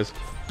before you guys.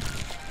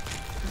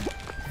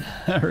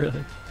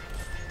 Really.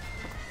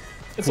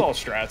 It's all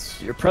strats.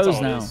 You're That's pros all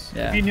it now, is.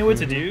 yeah. If you knew what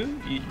to do,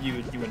 you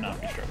would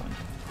not be struggling.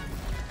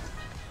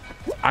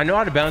 I know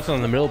how to bounce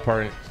on the middle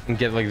part and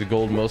get like the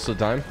gold most of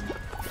the time.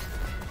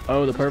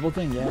 Oh, the purple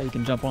thing? Yeah, you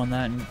can jump on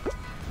that and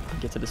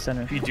get to the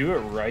center. If you do it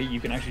right, you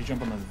can actually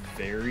jump on the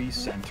very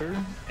center,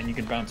 and you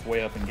can bounce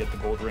way up and get the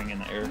gold ring in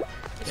the air.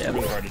 It's Yeah.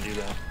 really hard to do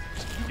that.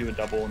 You do a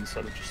double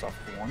instead of just off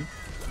of one.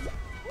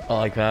 I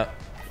like that.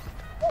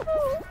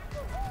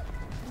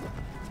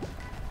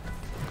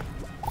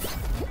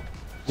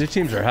 These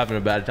teams are having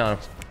a bad time.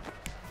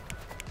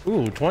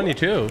 Ooh,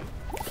 22.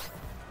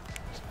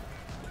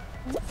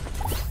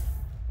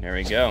 There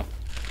we go.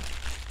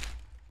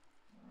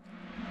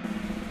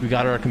 We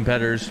got our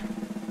competitors.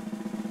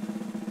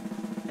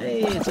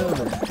 Hey, it's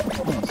over.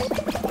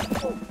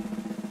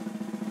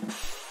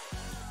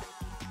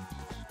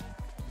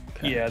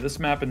 Nice. Yeah, this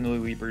map in the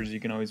Weepers, you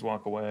can always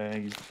walk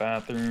away, use the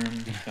bathroom,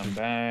 come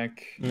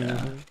back,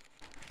 Yeah.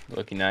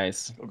 Looking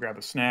nice. go grab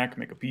a snack,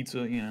 make a pizza,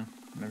 you know,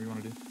 whatever you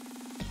want to do.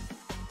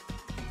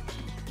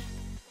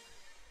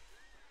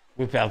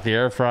 Whip out the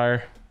air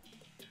fryer.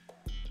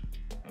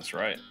 That's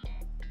right.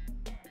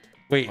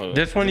 Wait, Oh,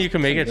 this one you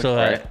can make it so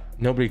right. that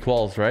nobody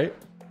quals, right?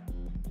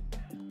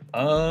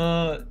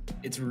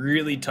 It's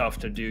really tough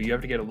to do. You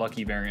have to get a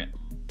lucky variant.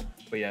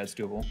 But yeah, it's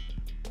doable.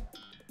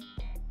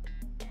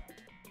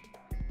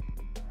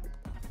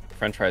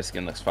 French fry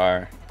skin looks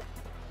fire.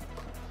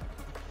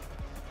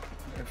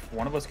 If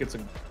one of us gets a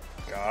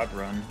god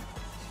run,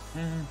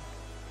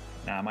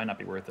 nah, it might not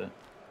be worth it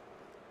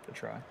to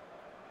try.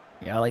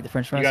 Yeah, I like the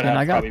French fry You skin. gotta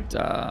I got.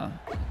 have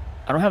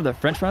I don't have the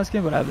French fry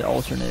skin, but I have the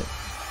alternate.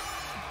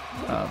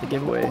 The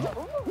giveaway.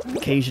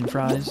 Cajun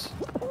fries.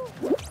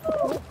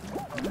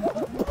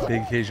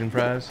 Big Cajun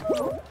fries.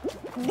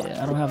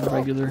 Yeah, I don't have the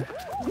regular.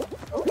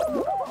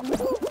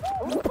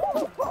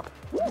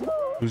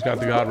 Who's got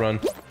the God run?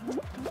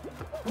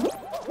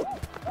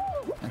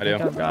 I do.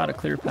 think I've got a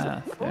clear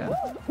path. Yeah.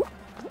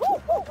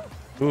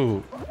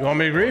 Ooh, you want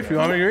me to grief? You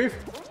want me to grief?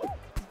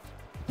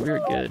 We're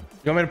good.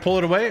 You want me to pull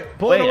it away?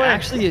 Pull it Wait,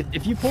 away.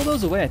 if you pull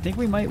those away, I think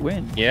we might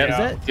win. Yeah, Is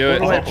that, do it.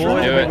 Pull away, is that pull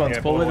away true? the Do big it. ones.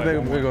 Yeah, Pull away the pull big,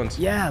 away. big ones.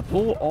 Yeah,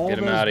 pull all Get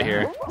 'em those outta back.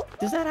 here.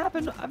 Does that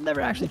happen? I've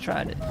never actually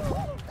tried it.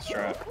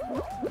 Strap.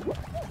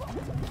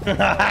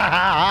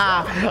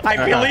 I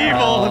feel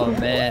Oh evil.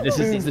 man, this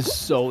is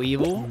so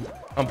evil.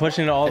 I'm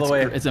pushing it all the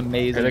way. It's Here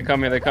amazing. they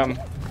come, here they come.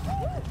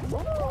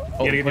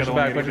 Oh, Get it, push get it it,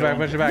 back, get push it, it back,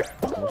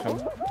 get push it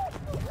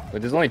back.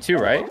 Wait, there's only 2,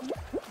 right?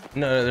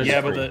 No, there's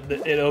Yeah, three.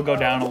 but it'll go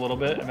down a little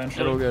bit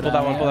eventually. It'll go Pull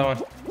down. that one, pull that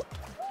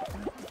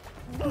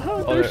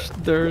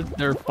one.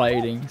 They're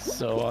fighting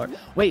so hard.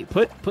 Wait,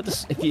 put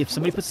this. If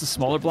somebody puts the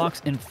smaller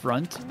blocks in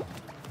front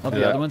of the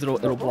Yeah. other ones,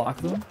 it'll block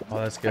them. Oh,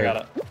 that's I good. got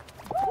it.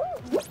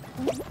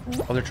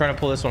 Oh, they're trying to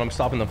pull this one. I'm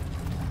stopping them.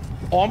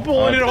 Oh, I'm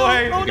pulling it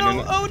away. Oh Get in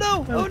no! the- Oh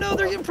no! Oh no!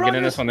 They're getting Get in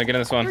progress. this one, they're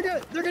getting this one.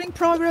 They're getting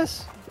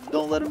progress.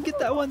 Don't let them get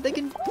that one. They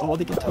can. Oh,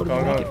 they can totally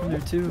Go, block go. it from there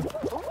too.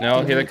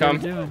 No, here they come.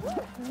 Doing.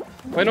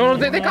 Wait, no,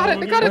 they got it,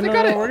 they got it, they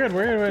got No, it. we're good,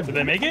 we're good. Did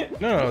they make it?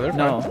 No, they're fine.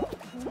 No,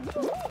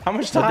 How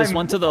much but time? this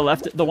one to the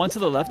left, the one to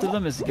the left of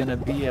them is gonna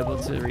be able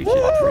to reach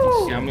it pretty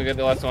soon. Yeah, I'm gonna get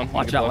the last one.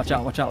 Watch out! Watch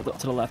out! Watch out!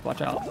 To the left!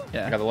 Watch out! I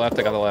Yeah. got the left,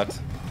 I got the left.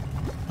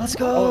 Let's Oh,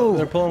 go.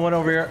 they're pulling one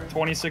over here.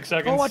 26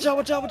 seconds. Oh, watch out,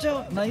 watch out, watch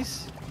out.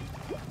 Nice.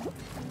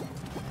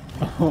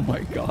 Oh my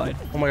god.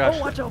 Oh my gosh.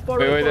 Oh, watch out. Far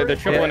Wait, right, wait, far they're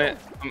right. tripling it.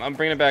 I'm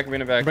bringing it back.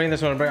 Bringing it back. Bring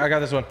this one. I got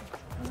this one.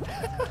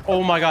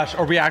 Oh my gosh.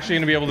 Are we actually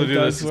going to be able to do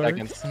does this? work.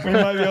 Seconds. We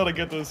might be able to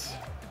get this.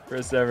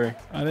 First ever.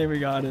 I think we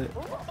got it.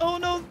 Oh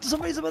no,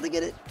 somebody's about to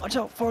get it. Watch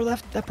out, far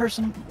left. That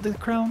person, the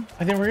crown.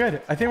 I think we're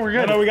good. I think we're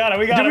No, good. no, we got it.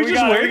 We got Did it. we We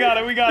just got it. win? We got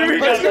it. We got it. Did We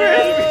we got just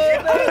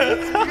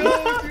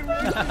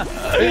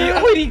it.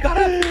 Oh, he got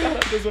it.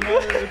 Doesn't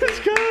matter. Let's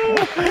go.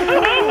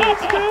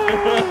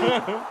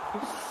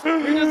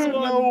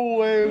 No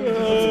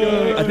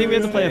way. I think we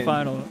have to play a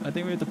final. I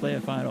think we have to play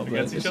a final, but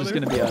Against it's each just other?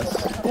 gonna be us.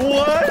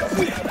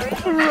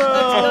 What?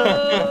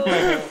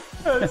 Bro.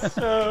 That's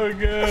so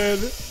good.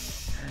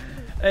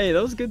 Hey,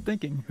 that was good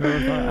thinking.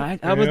 I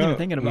wasn't even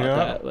thinking about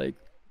that. Like,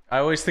 I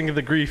always think of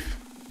the grief.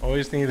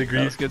 Always think of the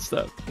that was grief. good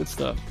stuff. Good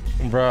stuff.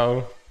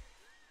 Bro.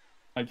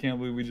 I can't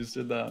believe we just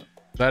did that.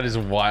 That is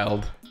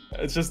wild.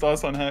 It's just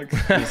us on Hex.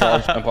 Just all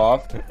jump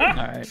off. All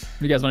right.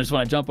 You guys just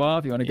want to jump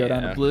off? You want to go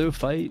down to Yeah. blue,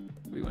 fight?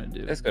 What do you want to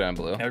do? Let's go down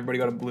blue. Everybody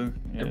got a blue.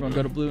 Yeah. Everyone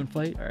go to blue and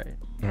fight? All right.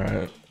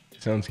 Alright.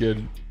 Sounds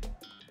good.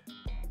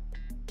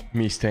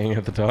 Me staying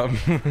at the top.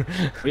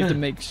 We have to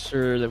make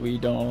sure that we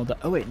don't.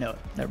 Oh wait, no,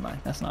 never mind.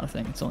 That's not a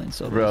thing. It's only in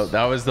solos. Bro,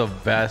 that was the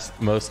best,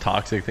 most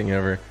toxic thing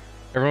ever.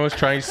 Everyone was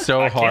trying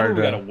so I can't hard. believe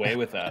we got to- away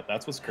with that.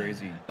 That's what's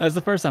crazy. That's the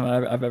first time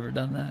I've ever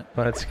done that.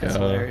 Let's go. That's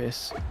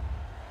hilarious.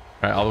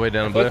 Alright, all the way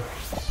down to blue.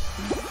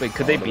 Wait,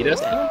 could they beat us?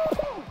 Yeah,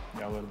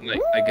 let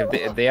it- Like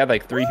if they had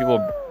like 3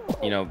 people,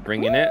 you know,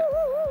 bringing it,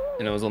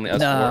 and it was only us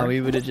Nah, 4. we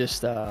would have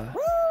just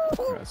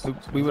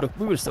we would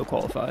have still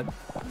qualified.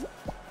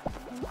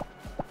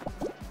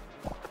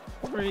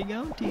 Where you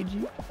go,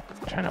 TG?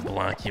 Trying to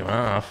block you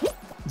off.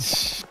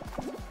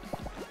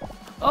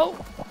 Oh,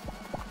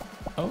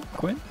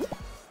 Quinn.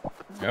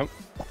 Yep.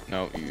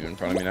 No, you in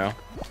front of me now.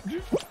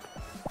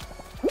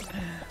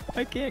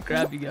 I can't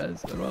grab you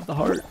guys. I don't have the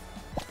heart.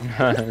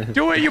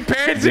 Do it, you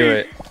pansy! Do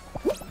it.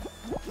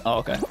 Oh,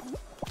 okay.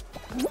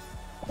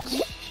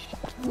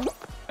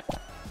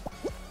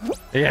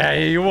 Yeah,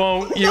 you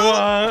won't. You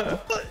won't.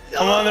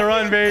 I'm on the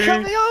run, baby.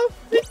 Cut me off!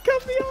 It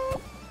cut me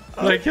off!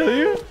 Did I kill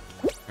you?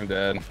 I'm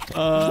dead.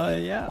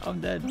 Yeah,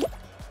 I'm dead.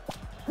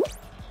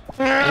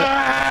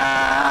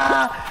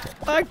 Ah!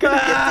 I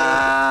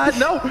couldn't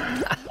No!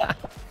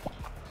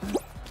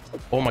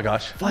 Oh my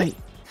gosh. fight.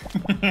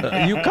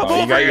 You come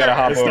Oh, over you gotta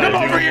hop here. over. Come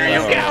over here, you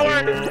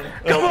coward!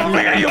 Come over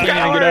here, you Can't even get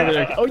over coward!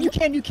 there. Oh, you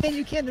can.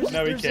 There's,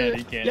 No, he there's can't, a-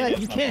 he can't. Yeah,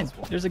 It's you not can.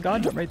 possible. There's a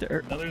god jump right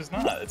there. No, there's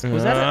not. It's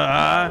Was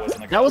that It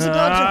wasn't a That was a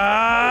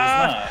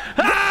god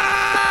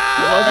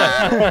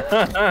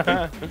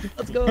jump.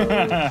 Let's go.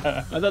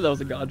 I thought that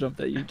was a god jump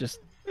that you just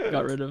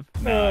got rid of.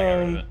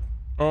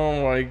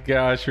 Oh my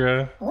gosh,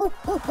 bro.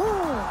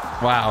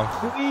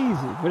 Wow.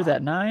 Easy. What is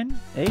that? 9,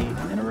 8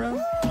 in a row?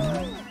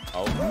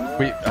 Oh,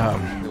 We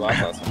we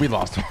lost last one. we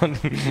lost one.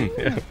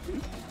 Yeah.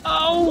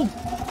 Oh!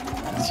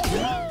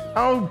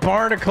 Oh,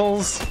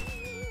 barnacles.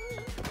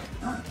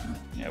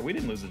 Yeah, we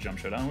didn't lose the jump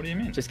showdown. What do you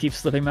mean? Just keep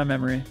slipping my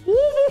memory.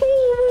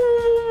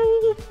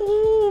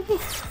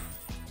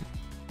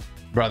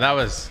 Bro, that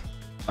was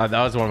one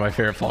of my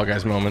favorite Fall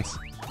Guys moments.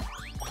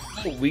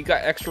 We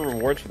got extra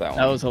rewards for that one.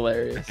 That was I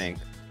hilarious. think.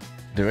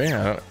 Do we?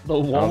 I The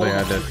wall think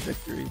I of did.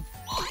 victory.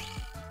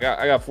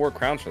 I got 4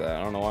 crowns for that.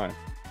 I don't know why.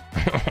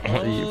 you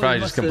you probably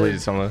just must've-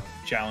 completed some of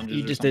Challenges.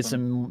 You or just did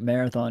something? some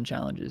marathon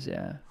challenges,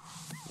 yeah.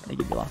 They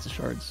give you lots of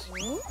shards.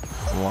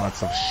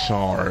 lots of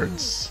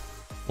shards.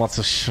 Lots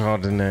of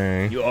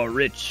Chardonnay. You are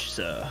rich,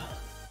 sir.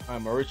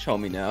 I'm a rich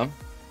homie now.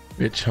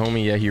 Rich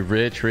homie, yeah, he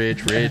rich homie,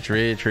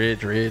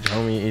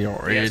 you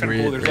know, Yeah, it's rich, kind of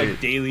cool. There's like rich.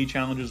 daily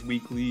challenges,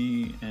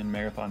 weekly, and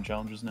marathon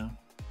challenges now.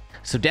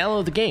 So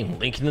download the game,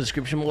 link in the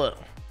description below.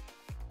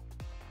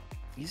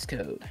 Use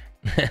code.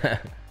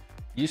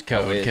 Use I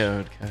code. wish.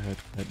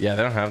 Yeah,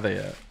 they don't have that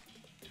yet.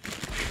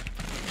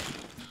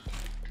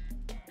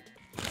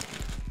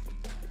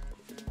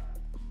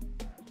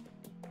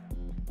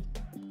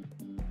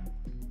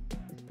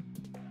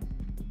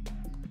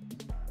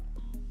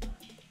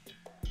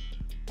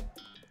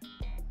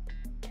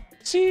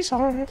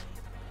 Seesaw.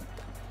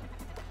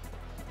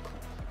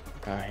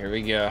 Here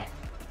we go.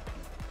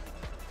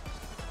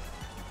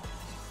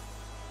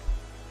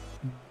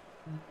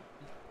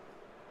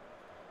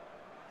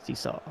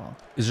 Seesaw.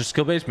 Is there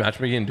skill-based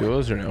matchmaking in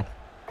duos or no?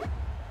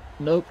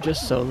 Nope,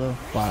 just solo.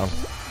 Wow.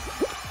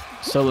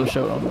 Solo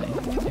show only.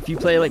 If you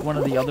play like one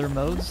of the other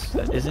modes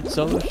that isn't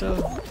solo show,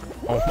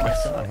 Oh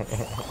my.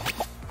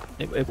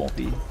 it won't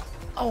be.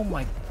 Oh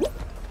my.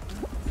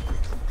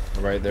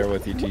 Right there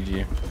with you,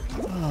 TG.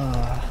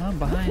 Oh, I'm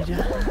behind you.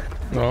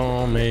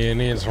 Oh man,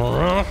 it's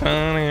rough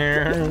out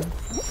here.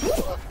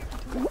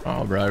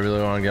 Oh, bro, I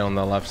really want to get on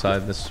the left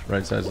side. This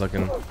right side's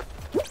looking.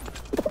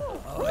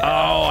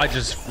 Oh, I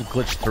just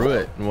glitched through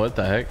it. What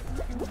the heck?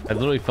 I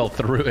literally fell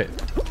through it.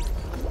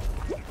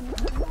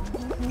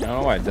 I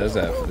don't know why it does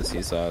that for the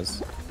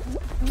seesaws.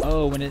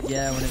 Oh, when it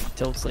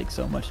tilts like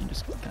so much and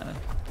just kind of.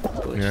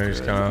 Yeah, you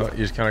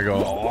just kind of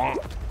go. Oh.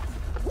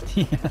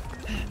 Yeah,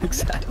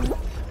 exactly.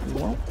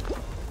 Well,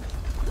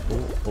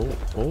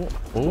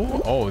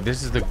 Oh,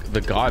 this is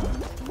the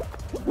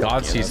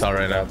god seesaw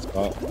right now.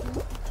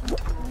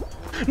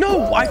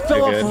 No, I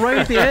fell off right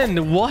at the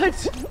end.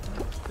 What?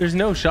 There's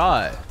no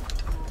shot.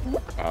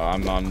 Oh,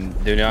 I'm on.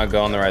 Do not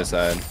go on the right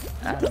side.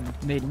 Adam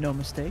made no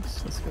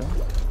mistakes. Let's go.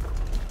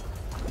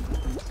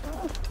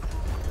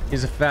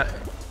 He's a fat.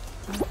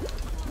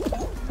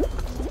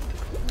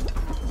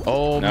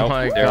 Oh Nope,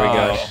 my there we go.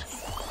 gosh.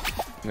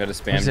 I'm gonna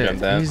spam jump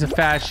that. He's a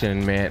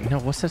fashion man. No,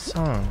 what's that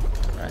song?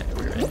 Alright,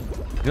 we're in. You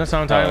know what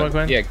song I'm talking about,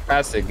 Gwen? Yeah,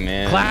 classic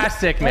man.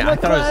 Classic man. I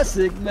thought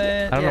classic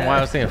man. I don't know why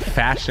I was thinking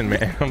fashion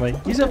man. I'm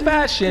like, he's a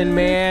fashion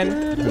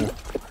man.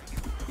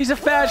 He's a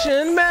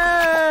fashion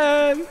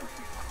man.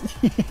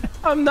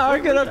 I'm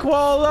not gonna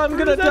crawl. I'm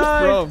gonna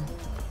die.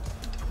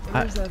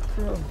 Where's that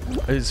from?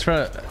 It's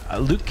from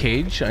Luke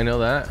Cage. I know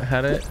that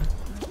had it.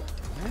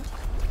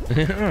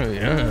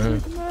 Yeah.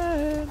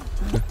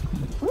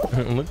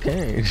 Luke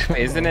Cage.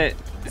 Wait, isn't it?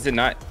 Is it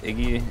not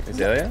Iggy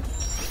Azalea?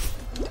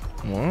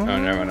 What?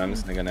 Oh, never mind. I'm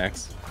just gonna go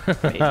next.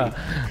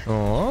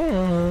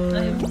 Oh.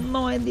 I have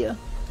no idea.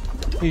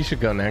 You should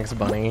go next,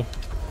 bunny.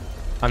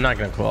 I'm not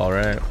gonna crawl,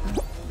 right?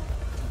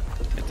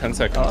 10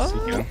 seconds. You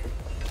can.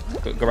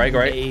 Go right, go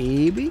right.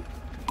 Baby.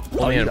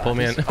 Pull me in, pull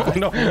me in.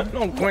 No,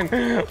 no, Gwen.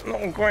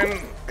 No, Gwen.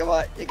 Come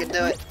on, you can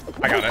do it.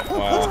 I got it.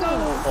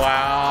 Wow.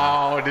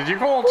 Wow. Did you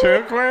call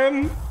too,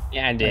 Gwen?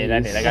 Yeah, I did.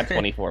 I got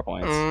 24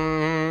 points.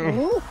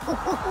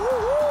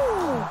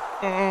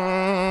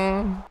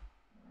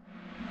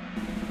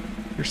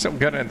 You're so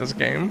good at this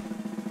game.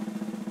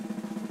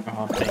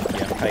 Oh, thank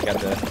you. I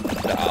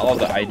got all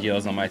the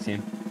IGLs on my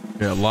team.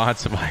 Yeah,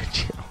 lots of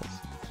IGLs.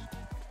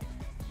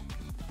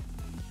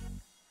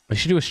 I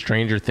should do a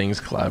Stranger Things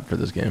collab for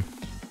this game.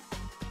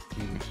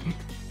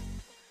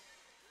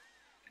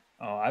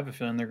 Oh, I have a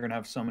feeling they're gonna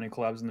have so many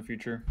collabs in the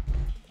future.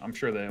 I'm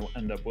sure they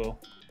end up will.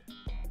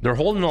 They're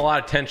holding a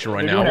lot of tension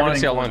right They're now. I doing want to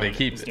see how long everything they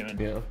keep Fortnite it. is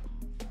doing.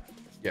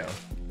 Yeah.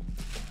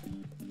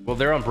 Well,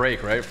 they're on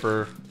break, right?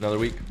 For another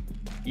week.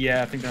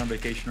 Yeah, I think they're on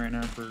vacation right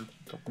now for a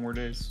couple more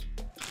days.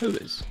 Who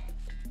is?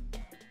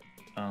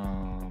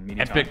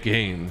 Media Epic Time.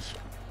 Games.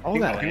 Oh, I I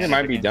that think it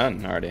might be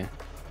done already.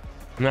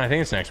 No, I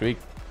think it's next week.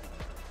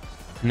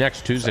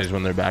 Next Tuesday's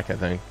when they're back, I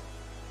think.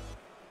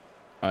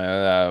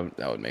 That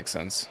would make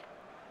sense.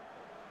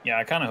 Yeah,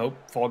 I kind of hope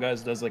Fall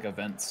Guys does like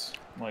events,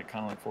 like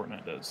kind of like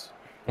Fortnite does.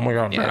 Oh my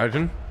god, Yeah.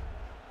 imagine.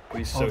 It'd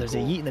be so there's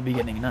cool. a yeet in the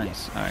beginning.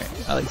 Nice. All right,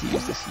 I like to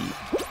use this yeet.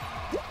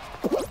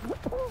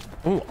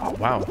 Oh,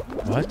 wow.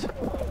 What?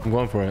 I'm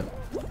going for it.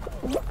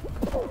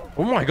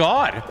 Oh my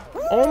god.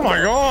 Oh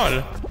my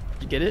god.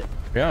 You get it?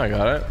 Yeah, I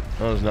got it.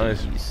 That was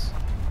nice. Nice.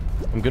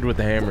 I'm good with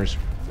the hammers.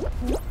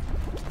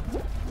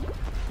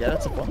 Yeah,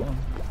 that's a fun one.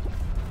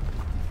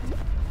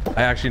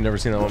 I actually never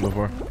seen that one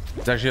before.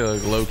 It's actually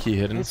like low-key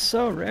hidden. It's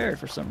so rare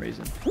for some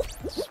reason.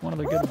 It's just one of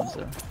the good ones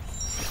though.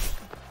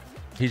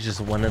 He's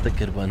just one of the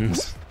good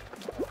ones.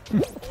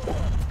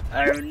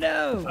 Oh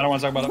no! I don't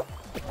want to talk about it.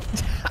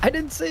 I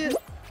didn't see it.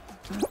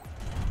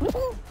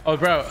 Oh,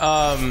 bro.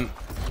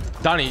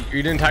 Donnie,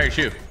 you didn't tie your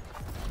shoe.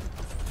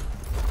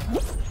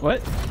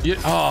 What? You,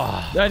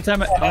 oh. Every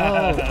time I,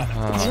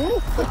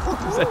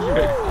 Is that you?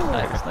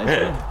 Nice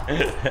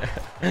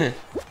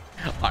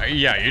one.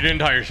 Yeah, you didn't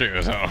tie your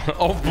shoe, so.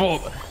 Oh,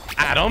 well,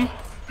 Adam.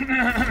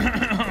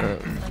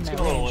 Let's go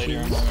a little later.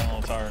 I'm a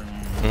little tired.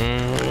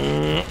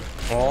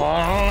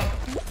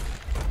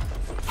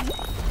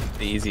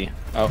 Easy.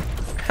 Oh.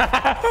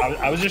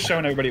 I was just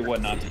showing everybody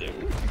what not to do.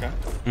 Okay.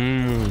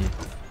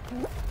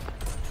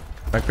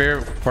 My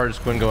favorite part is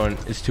Quinn going,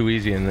 it's too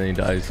easy, and then he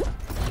dies.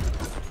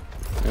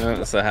 Yeah,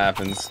 that's what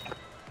happens.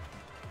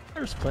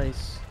 First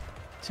place.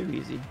 Too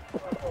easy.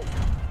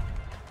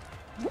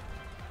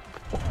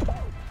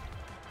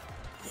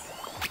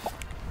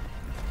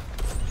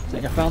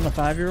 Think I found the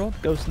 5-year-old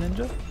Ghost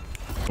Ninja.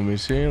 Let me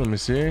see. Let me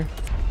see.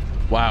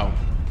 Wow.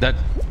 That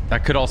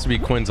could also be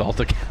Quinn's alt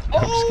account.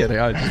 I'm just kidding.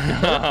 I just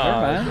kidding.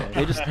 Never mind.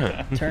 They just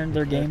turned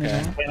their gaming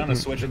now. Playing on the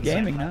Switch at the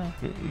same Gaming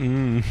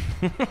time.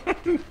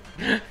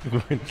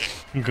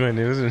 now. Gwen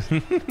is.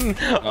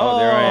 Oh,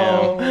 there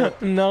I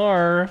am.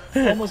 Nar.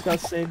 Almost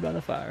got saved by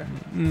the fire.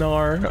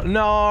 Nar.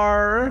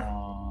 Nar.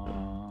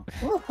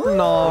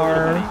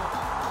 Nar.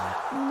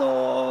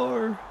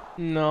 Lord.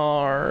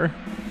 Nar.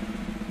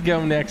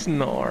 Go next,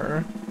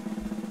 Nar.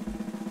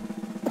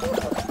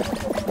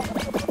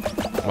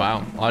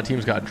 Wow, a lot of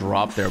teams got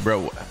dropped there,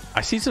 bro.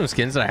 I see some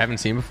skins that I haven't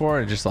seen before,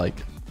 and just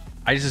like,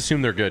 I just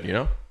assume they're good, you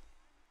know?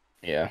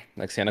 Yeah,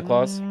 like Santa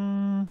Claus.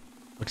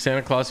 Like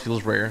Santa Claus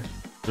feels rare.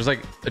 There's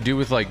like a dude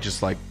with like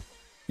just like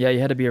Yeah, you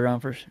had to be around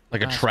for a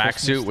last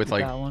tracksuit Christmas with to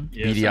like get that one.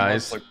 Yeah, beady someone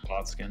eyes, looks like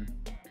bot skin.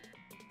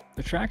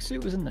 The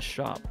tracksuit was in the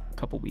shop a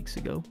couple weeks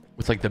ago.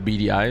 with like the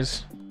beady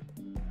eyes.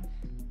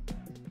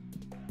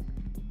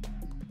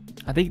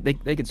 I think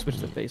they could switch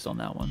the face on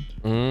that one.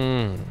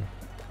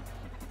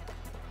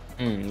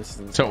 This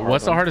is So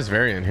what's the hardest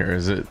variant here?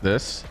 Is it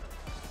this?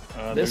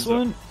 This There's a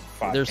one,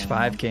 5 there's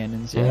cannon. 5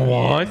 cannons. Yeah.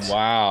 What?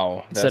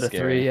 Wow. That's Instead of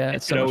scary. 3, yeah. It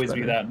It's could so much always be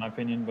better. that in my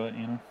opinion, but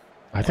you know.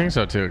 I think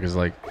so too, because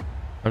like,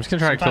 I'm just gonna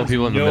try to kill Sometimes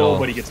people in the middle.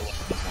 Nobody gets a look.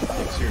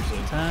 seriously.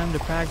 Time to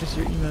practice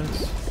your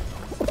emotes.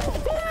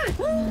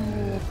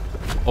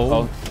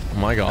 Oh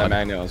my That god.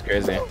 Magno was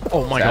crazy.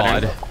 Oh my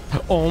Saturn.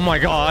 god. Oh my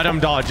god, I'm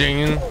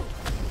dodging.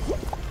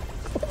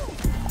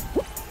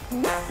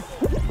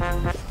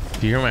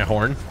 Do you hear my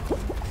horn?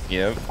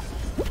 Yep.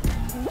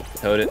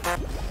 Towed it. Oh,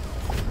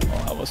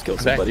 I almost killed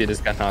That somebody. dude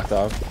just got knocked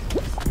off.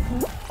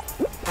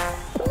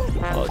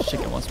 Oh, this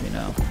chicken wants me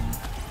now.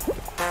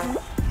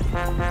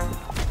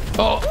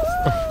 Oh,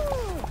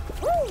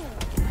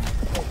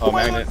 Oh,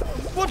 Magnet.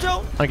 Watch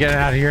out! I get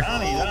out of here.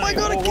 Donnie, Oh my Donnie,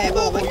 God, I whoa, came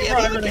whoa, up, whoa, I you came brought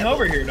up, I everything came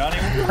over here, Donnie.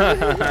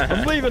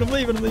 I'm leaving, I'm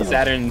leaving, I'm leaving.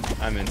 Saturn,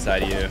 I'm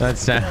inside you.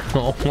 That's that.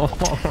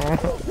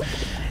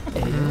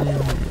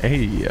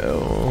 Hey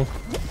yo.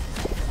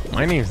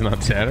 My name's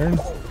not Saturn.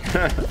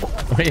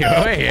 Wait,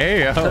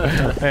 hey yo.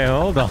 Hey,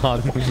 hold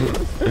on.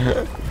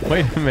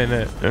 Wait a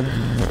minute.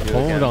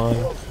 Hold on.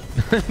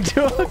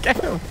 Do it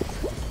again.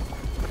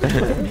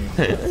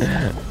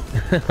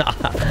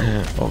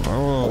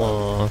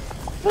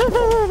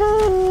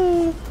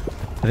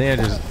 I think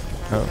I just.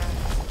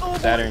 Oh.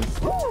 Saturn.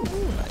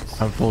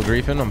 Nice. I'm full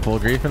griefing. I'm full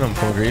griefing. I'm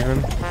full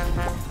griefing.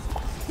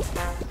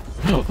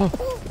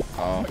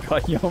 Oh,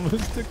 God, you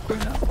almost took me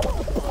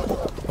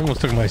out.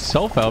 Almost took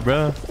myself out,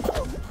 bro.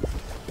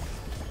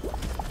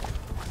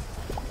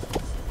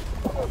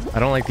 I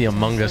don't like the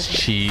Among Us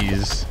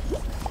cheese.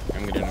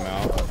 I'm getting him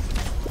out.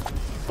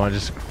 Want to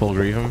just full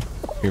grief him?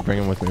 Here, bring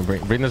him with me.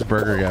 Bring this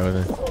burger guy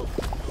with me.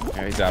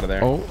 Yeah, he's out of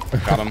there. Oh,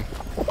 Got him.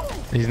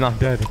 he's not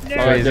dead. Oh,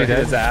 Wait, is he is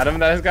dead? that Adam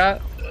that has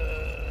got?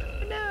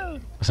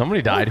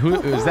 Somebody died.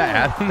 Who is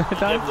that? Adam that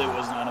died? Definitely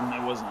was not him.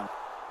 It was not.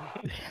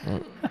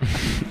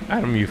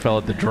 Adam, you fell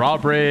at the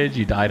drawbridge.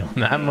 You died on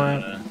that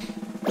map. I'm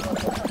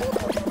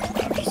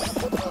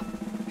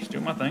just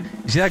doing my thing.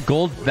 You see that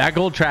gold? That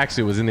gold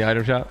tracksuit was in the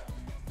item shop.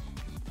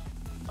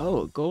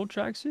 Oh, gold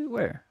tracksuit?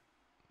 Where?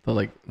 The,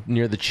 like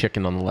near the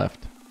chicken on the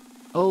left.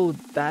 Oh,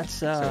 that's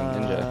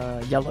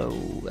Ninja. yellow.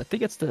 I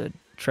think it's the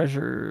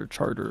treasure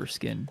charter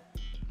skin.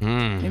 I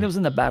Mm. think that was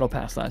in the battle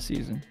pass last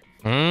season.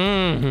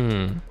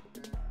 Mm-hmm.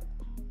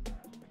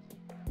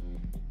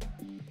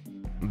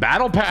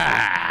 Battle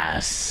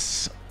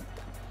Pass.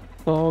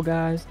 Oh,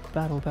 guys,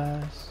 battle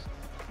pass.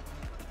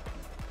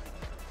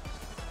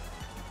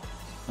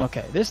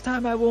 Okay, this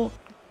time I won't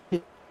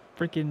hit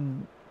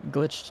freaking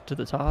glitched to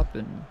the top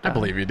and. I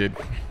believe you did.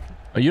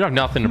 Oh, you have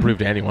nothing to prove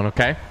to anyone,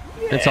 okay?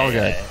 It's all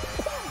good.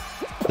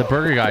 The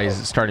burger guy is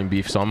starting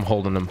beef, so I'm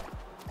holding him.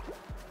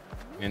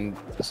 And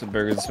that's what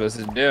burgers are supposed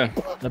to do.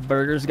 The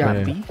burgers got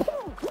Yeah. beef.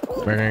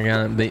 Burger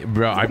guy,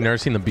 bro, I've never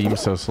seen the beam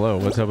so slow.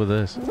 What's up with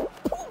this?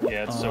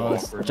 Yeah, it's so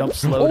awkward. Jump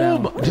slow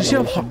down. Did you see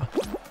how,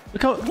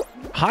 look how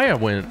high I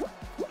went.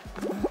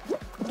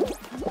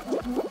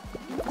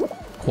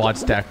 Quad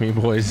stack me,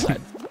 boys.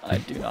 I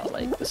do not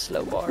like the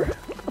slow bar.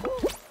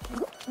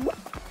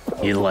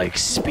 You like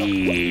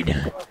speed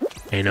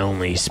and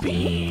only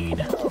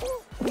speed.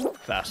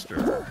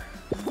 Faster.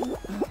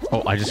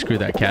 Oh, I just screwed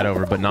that cat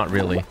over, but not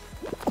really.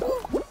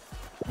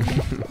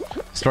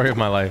 Story of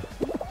my life.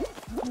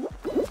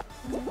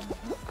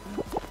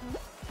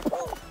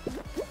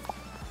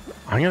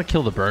 I'm gonna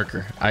kill the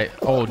burger.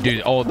 Oh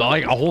dude,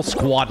 like a whole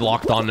squad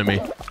locked onto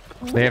me.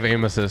 They have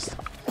aim assist.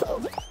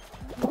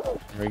 There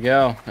we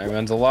go.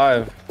 Everyone's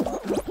alive.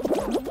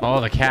 Oh,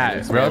 the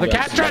cat, bro. The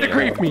cat's trying to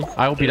creep me.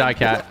 I hope you die,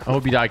 cat. I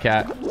hope you die,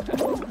 cat.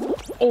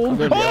 Oh,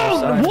 go to the other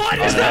side. what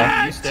is You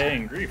that? stay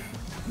in grief.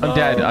 I'm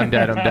dead. I'm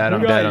dead. I'm dead. I'm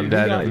Who got dead. you? I'm Who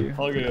dead. got you?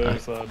 I'll go to the other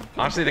side.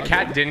 Honestly, the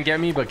cat didn't get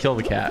me, but kill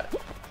the cat.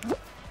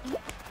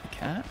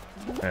 Cat?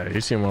 Yeah, you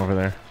see him over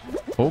there.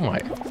 Oh my.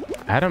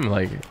 Adam,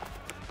 like,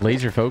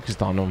 laser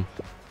focused on him.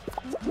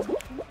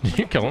 Did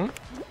you kill him?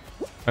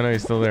 I know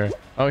he's still there.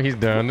 Oh, he's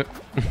done.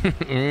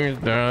 He's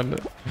done.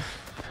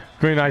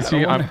 Quinn, I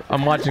see.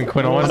 I'm watching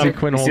Quinn. I want to see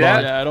Quinn hold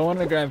on. Yeah, I don't want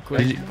to grab Did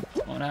quick you-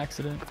 on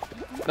accident.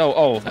 No,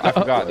 oh, I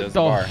forgot. There's a The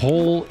bar.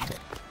 whole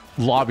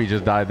lobby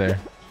just died there.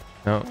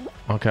 No.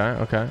 Okay.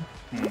 Okay.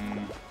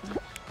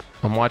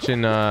 I'm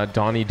watching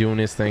Donnie doing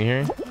his thing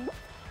here.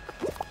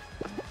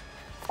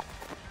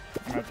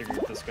 I'm gonna have to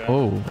greet this guy.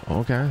 Oh.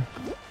 Okay.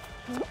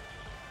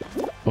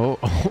 Oh,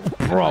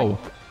 bro,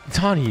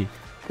 Donnie,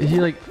 he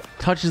like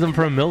touches them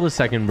for a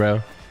millisecond,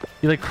 bro.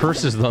 He like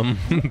curses them.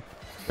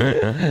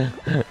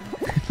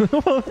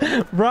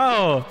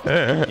 Bro.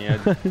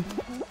 Yeah.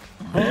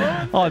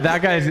 Oh,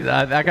 that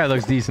guy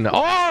looks decent.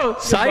 Oh,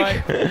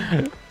 psych.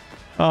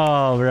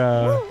 Oh,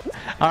 bro.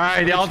 All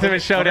right, the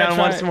ultimate showdown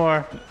once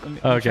more.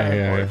 Okay,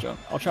 yeah.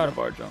 I'll try to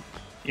bar jump.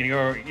 You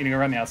gonna go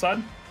around the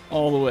outside?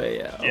 All the way,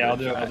 yeah. Yeah, I'll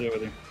do it. I'll do it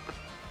with you.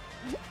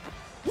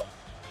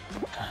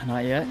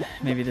 Not yet.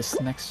 Maybe this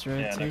next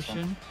next one.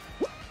 rotation.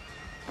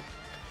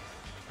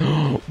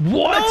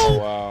 What? Oh,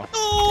 wow.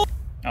 Oh,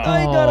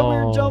 I got a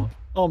weird Oh. jump.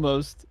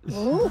 Almost. Do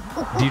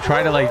you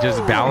try to like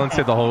just balance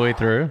it the whole way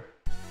through?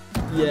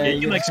 yeah,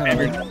 you can like kinda spam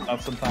your jump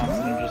up sometimes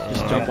and then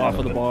just jump off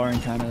of the bar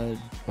and kind of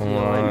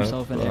let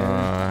yourself in air. Jump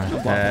off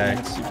the heck? bar.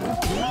 It's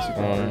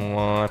super hard.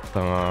 What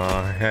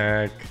the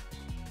heck?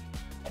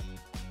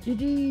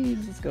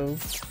 GG's, let's go.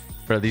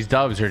 Bro, these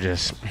dubs are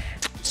just,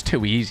 it's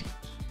too easy.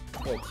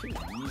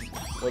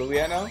 What are we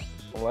at now?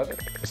 11.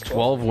 It's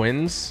 12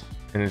 wins,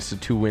 and it's a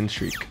 2-win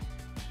streak.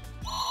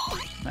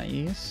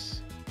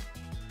 Nice.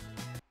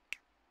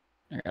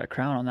 I got a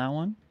crown on that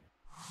one.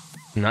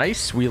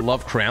 Nice. We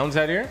love crowns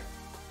out here.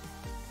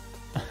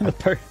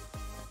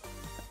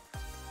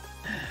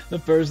 The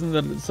person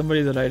that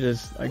somebody that I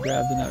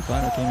grabbed in that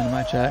final came into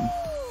my chat and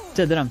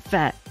said that I'm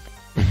fat.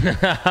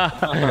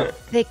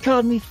 They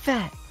called me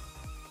fat.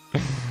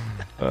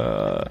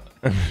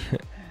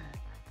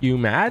 You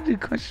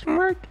mad? Question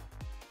mark.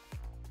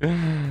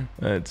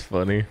 That's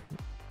funny.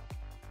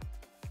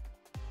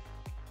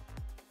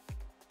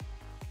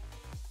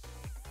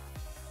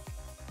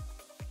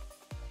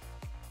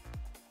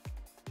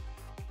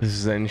 This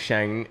is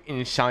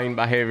insane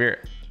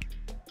behavior.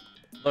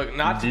 Look,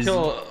 not to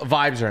kill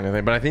vibes or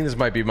anything, but I think this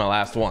might be my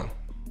last one.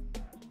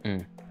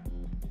 You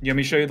want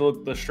me to show you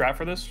the strat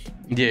for this?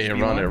 Yeah,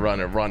 run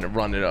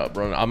it up.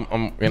 I'm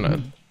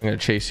gonna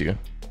chase you.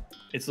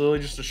 It's literally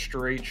just a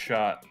straight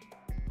shot.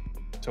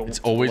 It's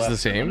always the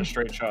same? A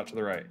straight shot to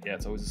the right. Yeah,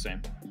 it's always the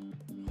same.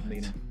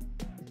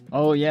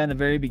 Oh yeah, in the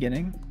very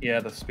beginning.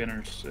 Yeah, the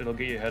spinners. It'll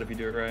get you ahead if you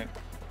do it right.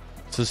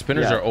 So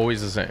spinners are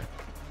always the same.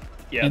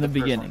 Yeah, in the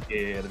beginning.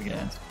 Yeah, the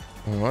beginning.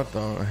 Yeah. What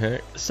the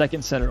heck? The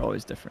second set are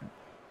always different.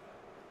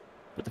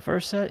 But the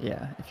first set,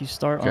 yeah, if you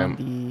start on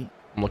the...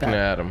 I'm looking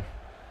at him.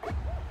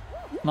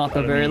 Not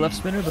the very left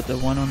spinner, but the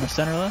one on the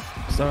center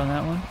left. Start on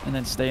that one, and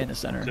then stay in the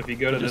center. So if you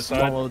go to this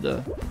side,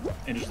 follow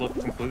and just look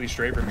completely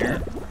straight from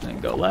here. And then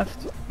go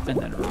left, and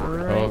then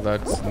right. Oh,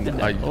 that's... And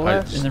then I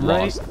left, just and then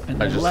lost. right,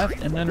 and then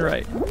left, and then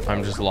right.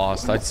 I'm just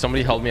lost.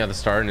 Somebody held me at the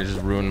start, and it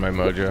just ruined my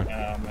mojo.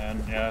 Oh,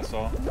 man. Yeah, I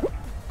saw.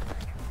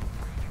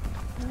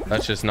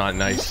 That's just not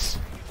nice.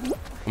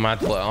 I'm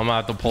gonna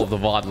have to pull the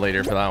VOD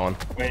later for that one.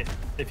 Wait,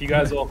 if you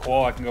guys all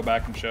qual, I can go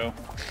back and show.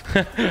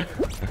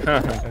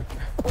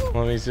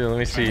 Let me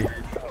see.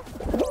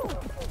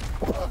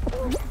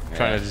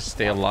 Trying to just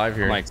stay alive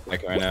here. I'm like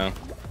sick right now.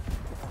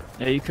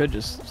 Yeah, you could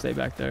just stay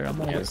back there. I'm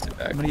gonna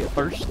get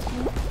first,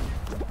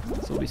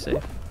 so we'll be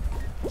safe.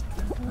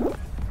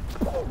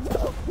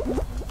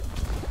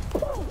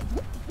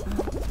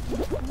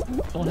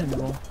 Don't hit me,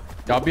 ball.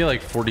 I'll be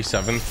like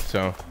 47,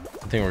 so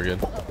I think we're good.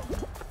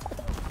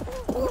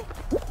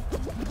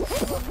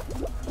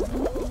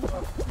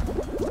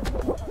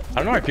 I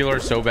don't know why people are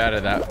so bad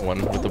at that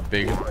one with the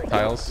big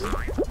tiles.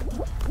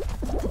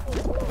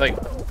 Like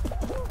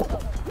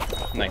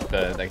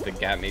the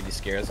gap maybe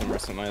scares them or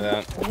something like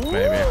that.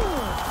 Maybe.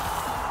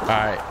 All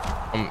right,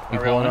 I'm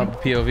pulling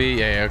up the POV.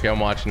 Yeah, okay, I'm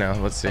watching now.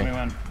 Let's see.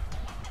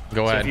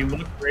 Go ahead. If you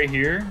look right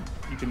here,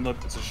 you can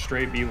look. It's a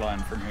straight beeline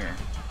from here.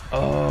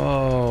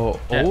 Oh,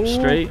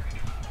 straight.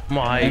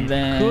 My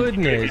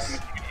goodness.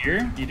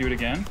 Here, you do it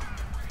again.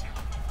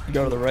 You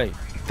go to the right.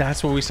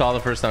 That's what we saw the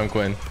first time,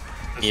 Quinn.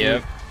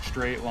 Yep.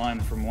 Straight line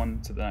from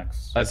one to the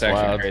next. That's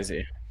actually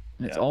crazy.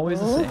 And it's always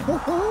the same.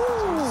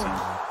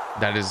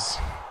 That is,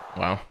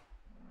 wow.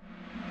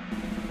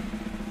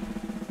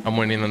 I'm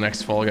winning the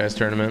next Fall Guys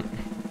tournament.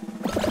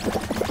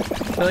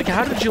 They're like,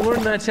 how did you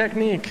learn that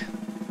technique?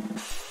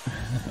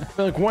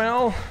 They're like,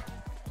 well,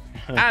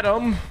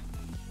 Adam.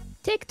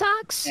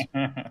 TikToks.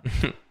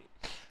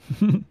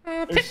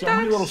 There's so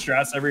many little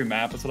strats every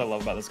map. That's what I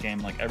love about this game.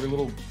 Like every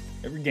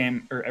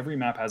game or every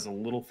map has a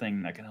little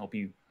thing that can help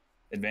you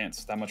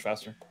advance that much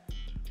faster.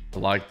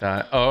 Like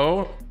that.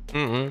 Oh,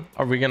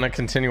 are we gonna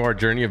continue our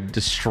journey of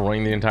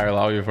destroying the entire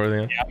lobby before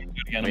the end? Yeah, we do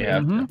it again. We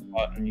have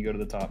and you go to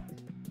the top.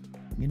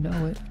 You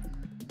know it.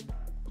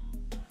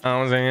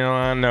 I was saying,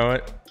 I know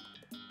it.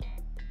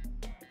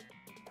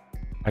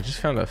 I just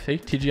found a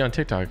fake TG on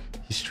TikTok.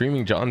 He's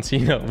streaming John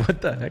Cena. What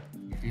the heck?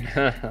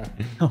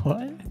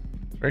 What?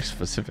 Very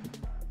specific.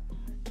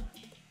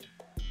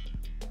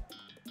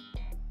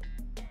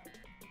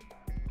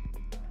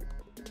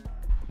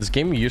 This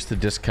game used to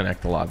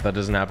disconnect a lot. That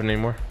doesn't happen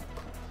anymore.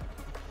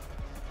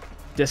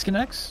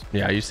 Disconnects?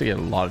 Yeah, I used to get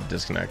a lot of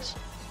disconnects.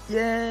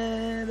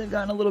 Yeah, they've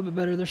gotten a little bit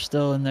better. They're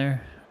still in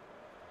there,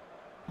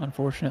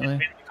 unfortunately.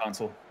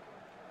 Console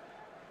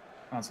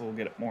will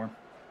get it more.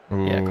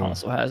 Ooh. Yeah,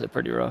 console has it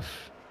pretty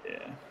rough.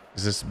 Yeah.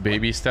 Is this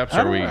baby steps or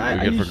are we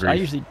good for grief? I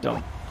usually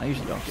don't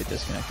get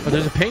disconnected. Oh,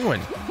 there's a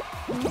penguin.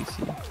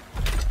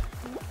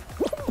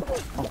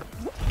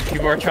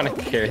 People are trying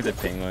to carry the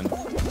penguin.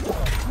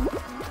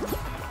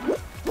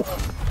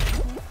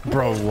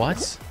 Bro,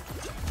 what?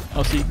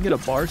 Oh, so you can get a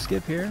bar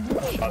skip here?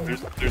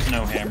 There's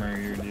no hammer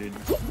here, dude.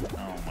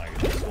 Oh my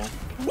goodness.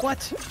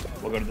 What?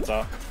 We'll go to the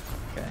top.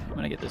 Okay, I'm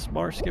gonna get this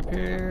bar skip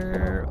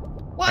here.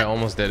 What? I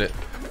almost did it.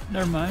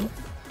 Never mind.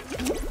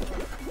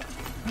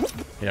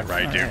 Yeah,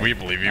 right, dude. We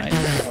believe you.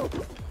 Nice.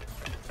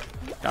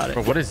 Got it.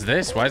 Bro, what is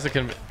this? Why is it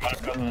gonna...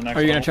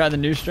 Are you gonna try the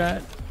new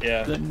strat?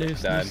 Yeah. The new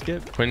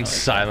skip? Quinn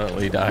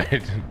silently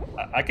died.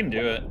 I can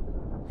do it.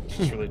 It's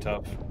just really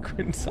tough.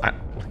 Quinn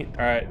silently died.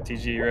 All right,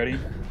 TG, you ready?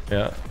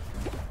 Yeah.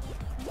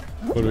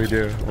 What do we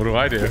do? What do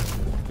I do?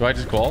 Do I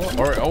just call?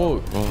 Or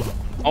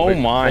Oh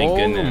my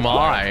goodness. Oh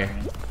my.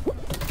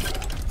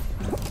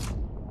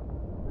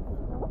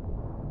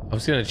 I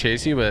was gonna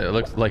chase you, but it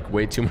looked like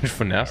way too much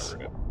finesse.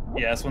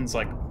 Yeah, this one's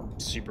like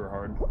super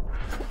hard.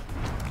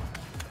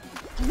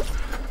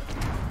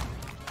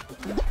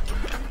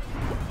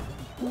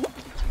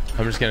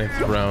 I'm just getting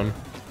thrown.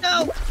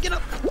 No, get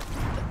up.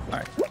 All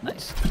right,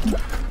 nice.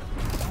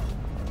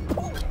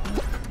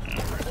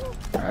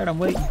 All right, I'm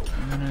waiting.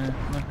 I'm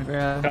gonna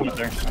grab. Coming up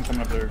there. I'm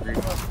coming up there. Agreed.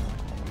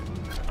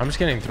 I'm just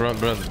getting thrown,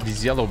 bro.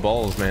 These yellow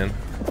balls, man.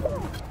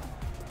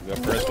 The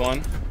first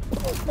one.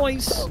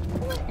 Nice.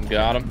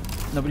 Got him.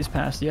 Nobody's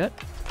passed yet.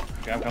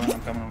 Okay, I'm coming.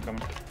 I'm coming. I'm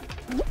coming.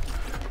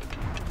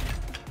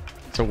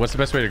 So what's the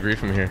best way to grief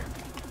from here?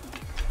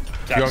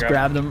 Jack, Just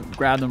grab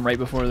them right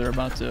before they're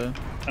about to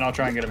and I'll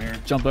try and get him here.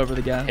 jump over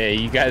the gap. Hey,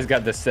 you guys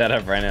got the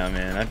setup right now,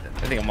 man. I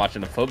think I'm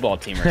watching a football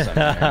team or something.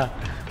 man.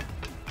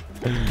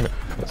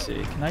 Let's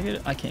see. Can I get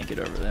it? I can't get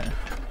over there.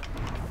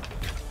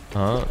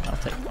 Huh?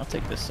 I'll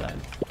take this side.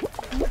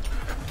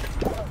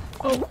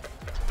 Oh.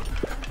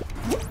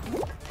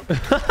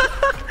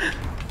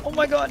 Oh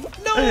my god.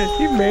 No.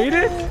 He made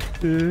it?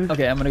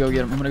 Okay, I'm gonna go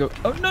get him. I'm gonna go.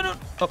 Oh no.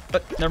 Oh,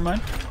 never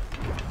mind.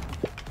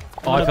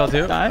 Oh, I fell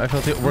too. Die? I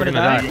fell too. We're I'm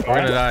gonna gonna die. We're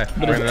gonna die.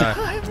 We're gonna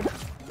die.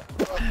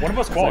 One of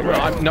us qual, Bro,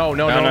 right? no,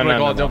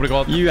 nobody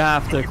called. You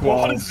have to qual.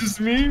 What? It's just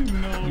me?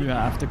 No. You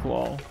have to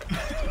qual.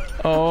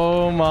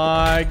 Oh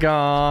my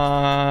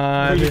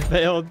god. We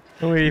failed.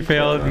 We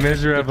failed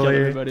miserably.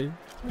 Everybody.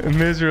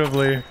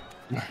 Miserably.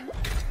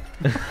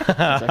 It's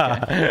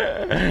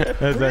okay.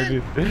 That's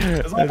actually.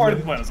 It's all part of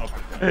the plan. It's all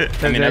part of the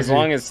plan. I mean, as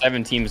long as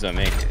 7 teams don't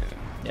make it.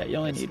 Yeah, you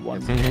only need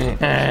one.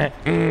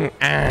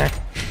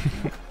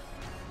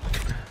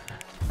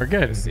 We're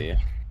good. Let's see.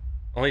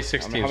 Only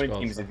 6 How teams. many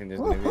teams do you think there's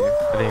gonna be?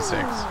 Yeah, I think 6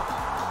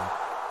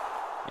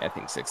 I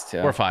think 6 too.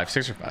 or 5.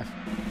 6 or 5.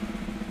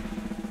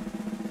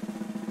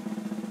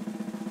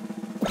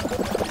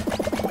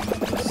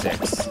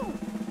 6.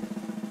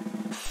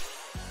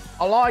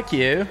 I like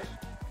you.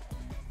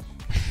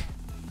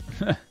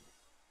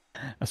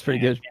 That's pretty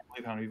I good. can't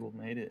believe how many people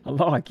made it. I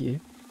like you.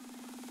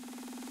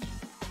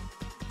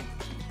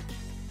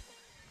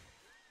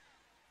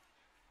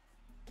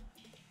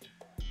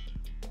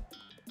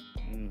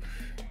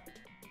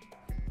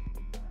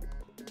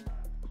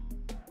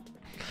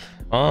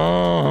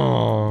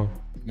 Oh.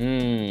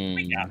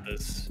 We got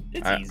this.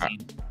 It's easy.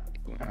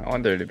 I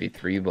want there to be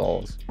 3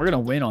 balls. We're gonna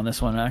win on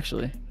this one,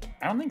 actually.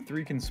 I don't think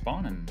 3 can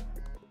spawn in.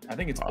 I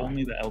think it's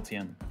only the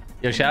LTN.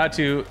 Yo, shout out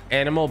to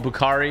Animal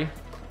Bukhari.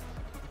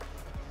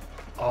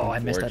 Oh, I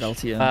missed that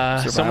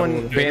LTM.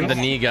 Someone banned the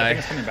knee I guy. think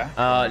it's coming back.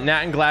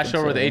 Nat and Glash Think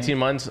over so, the yeah. 18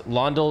 months.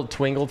 Londell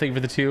Twingle, thank you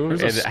for the 2.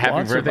 There's a And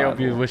happy squad birthday. Hope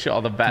you survival wish you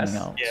all the best.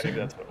 coming out. Yeah, maybe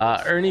that's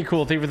what. Ernie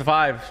Cool, thank you for the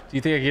 5. Do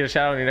you think I can get a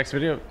shout out in your next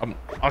video?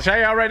 I'll shout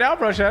you out right now,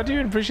 bro. Shout out to you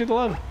and appreciate the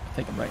love.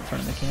 Take him right in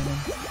front of the cannon.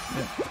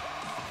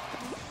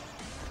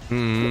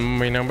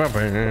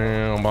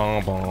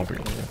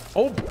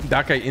 Oh,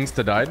 that guy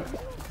insta died.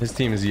 His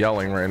team is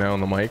yelling right now on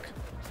the mic.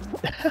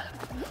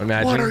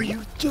 Imagine. What are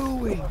you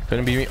doing?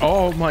 Couldn't be me.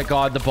 Oh my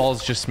god, the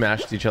balls just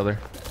smashed each other.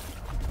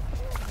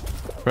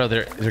 Bro,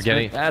 they're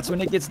getting. That's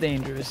when it gets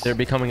dangerous. They're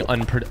becoming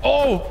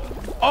unpredictable.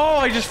 Oh,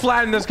 I just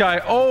flattened this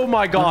guy. Oh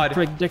my god.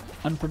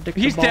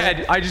 Unpredictable. He's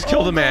dead. I just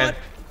killed a man.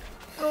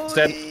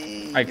 Step.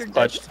 I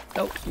clutched.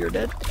 Oh, you're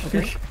dead.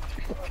 Okay.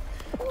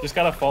 Just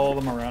gotta follow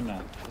them around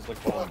now. Just like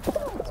follow them.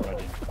 That's what I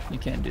do. You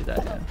can't do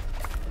that, man.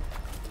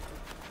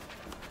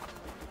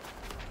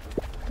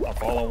 I'll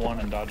follow one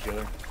and dodge the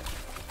other.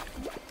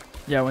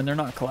 Yeah, when they're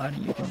not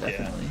colliding, you can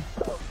definitely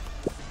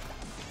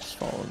just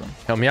follow them.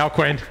 Help me out,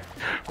 Quinn.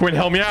 Quinn,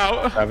 help me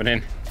out. Coming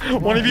in.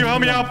 One of you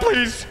help me out,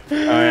 please. Oh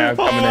yeah, I'm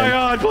Oh coming my in.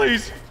 god,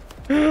 please.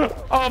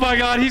 Oh my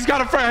god, he's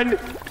got a friend.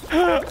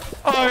 Oh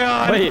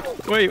god.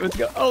 Wait, let's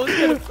go. Oh, let's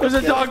get him. There's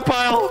a dog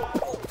pile.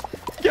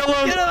 Kill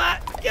him. Get him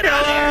out. Get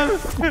out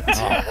of here.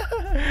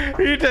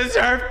 He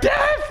deserved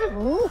death.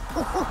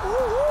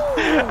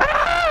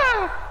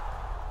 Ah!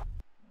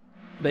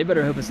 They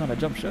better hope it's not a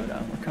jump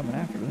showdown. We're coming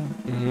after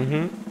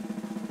them.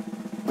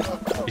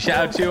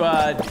 Shout out to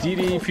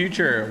DD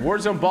Future,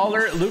 Warzone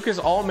Baller, Lucas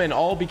Allman,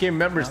 all became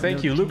members.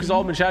 Thank you. Lucas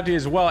Allman, shout out to you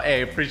as well.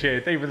 Hey, appreciate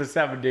it. Thank you for the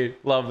 7, dude.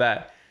 Love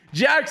that.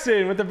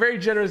 Jackson with the very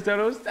generous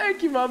donos.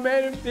 Thank you, my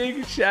man. And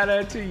big shout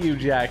out to you,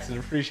 Jackson.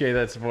 Appreciate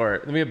that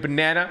support. Then we have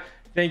Banana.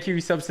 Thank you,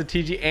 subs to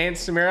TG and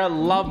Samara.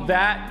 Love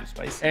that.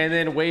 Spicy. And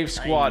then Wave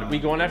Squad. We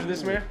going after this,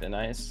 Samara?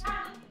 Nice.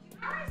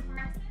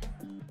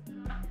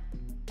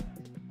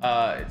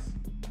 It's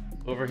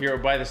over here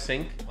by the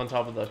sink on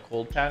top of the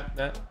cold pat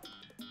net.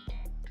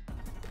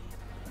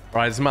 All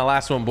right, this is my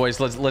last one,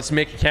 boys. Let's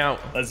make it count.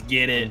 Let's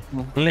get it.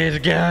 Let's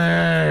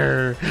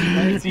go.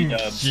 Easy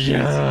dubs.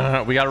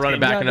 Yeah. We got to run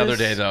it back got another this.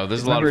 day, though. This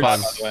is a lot of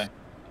Remember, fun. By the way, A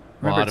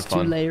Remember, lot it's of 2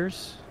 fun.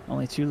 layers.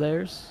 Only 2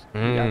 layers. We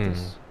got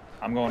this.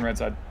 I'm going red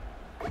side.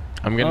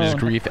 I'm going to just Oh,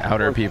 grief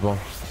outer people.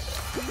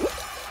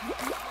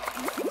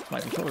 My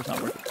controller's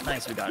not working.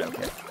 Nice, we got it.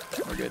 Okay.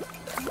 We're good.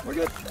 We're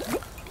good.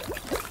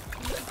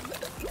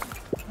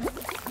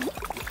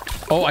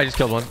 Oh, I just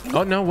killed one.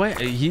 Oh, no way.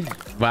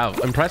 Wow,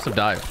 impressive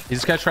dive.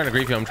 This guy's trying to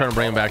grief you. I'm trying to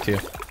bring him back to you.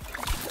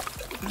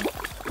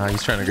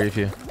 He's trying to grief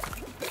you.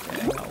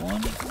 Okay, I got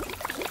one.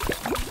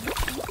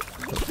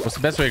 What's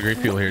the best way to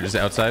grief people here? Just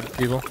outside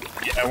people?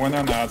 Yeah, when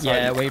they're on the outside.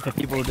 Yeah, wait for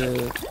people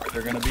to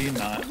They're gonna be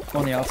not.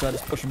 on the outside.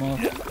 Just push them off.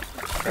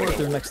 Or if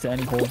they're next to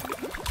any hole.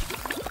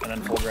 And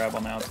then full grab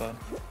on the outside.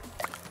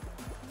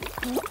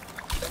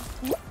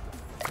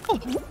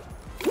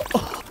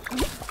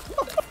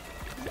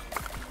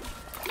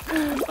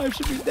 I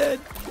should be dead.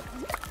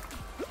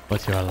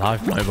 But you're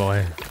alive, my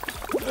boy.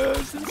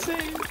 It's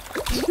insane.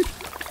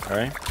 All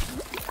right.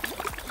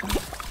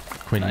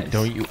 Quinn, Nice.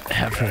 don't you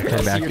ever come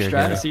I back see your here strat.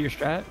 I again. see your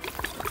strat.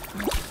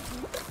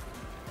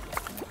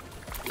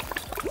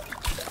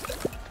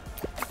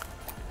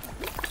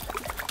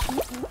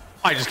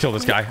 I just killed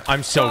this guy.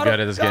 I'm so Got good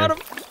him, at this got game.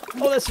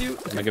 him. Oh, that's you.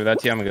 I'm gonna give that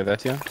to you. I'm gonna give that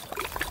to you.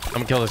 I'm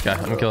gonna kill this guy.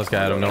 I'm gonna kill this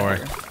guy, Adam. Don't worry.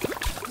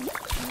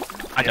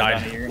 I Donnie,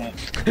 died. you're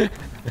gonna...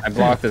 I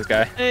blocked this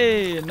guy.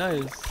 Hey,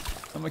 nice.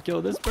 I'm gonna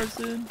kill this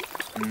person.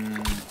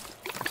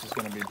 This is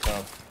gonna be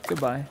tough.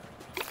 Goodbye.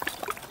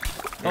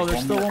 Oh,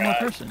 there's still one more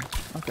person.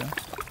 Okay.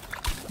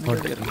 I'm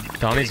gonna get him.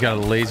 Donnie's got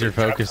a laser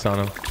focus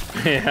on him.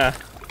 Yeah.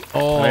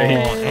 Oh, Hey,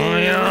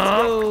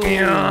 yeah, let's go.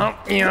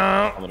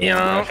 yeah,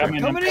 yeah.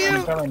 Coming coming to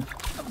you. coming.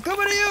 I'm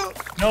coming to you.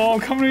 No, I'm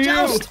coming to you.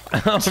 Joust.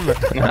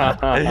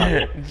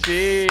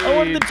 Gee, I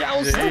wanted the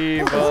joust.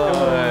 gee, Let's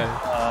boy.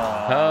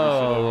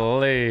 go.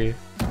 Holy.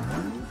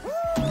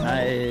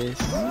 Nice.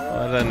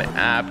 What an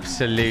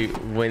absolute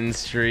win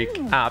streak.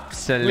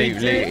 Absolutely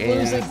did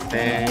lose it.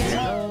 insane.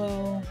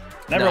 Oh.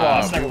 Never Nah,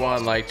 lost. We Never won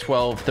lost. like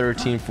 12,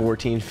 13,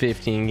 14,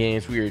 15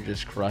 games. We were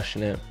just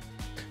crushing it.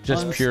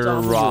 Just pure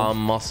Unstoppable. raw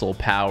muscle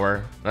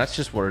power. That's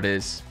just what it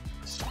is.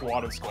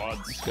 Squad of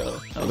squads. Go.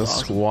 That The was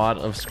awesome. squad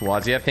of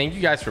squads. Yeah, thank you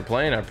guys for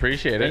playing. I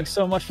appreciate it. Thanks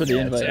so much for the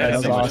invite. yeah, That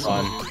it's was so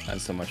much awesome.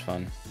 That's so much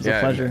fun. It was a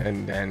pleasure.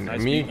 And Nice me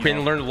and meeting Quinn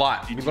y'all. learned a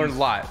lot. We learned a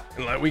lot.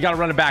 And, like, we got to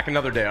run it back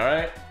another day, all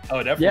right? Oh,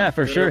 definitely. Yeah,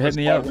 for We're sure. over Hit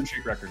me squad up. Win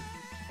streak record.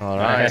 All All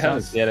right. right,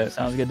 let's get it.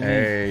 Sounds good to me.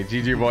 Hey,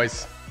 GG,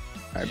 boys.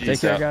 All right, Take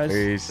peace care, out. guys.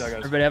 Peace. See ya, guys.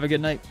 Everybody have a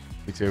good night.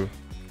 You too.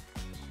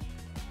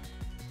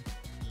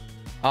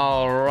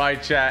 All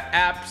right, chat.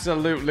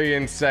 Absolutely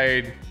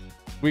insane.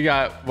 We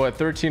got, what,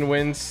 13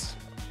 wins?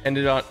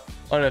 Ended on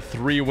a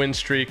 3-win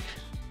streak.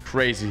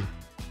 Crazy.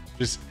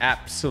 Just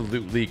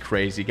absolutely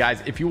crazy.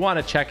 Guys, if you want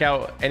to check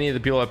out any of the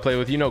people I play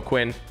with, you know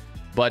Quinn.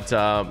 But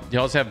you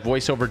also have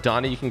voiceover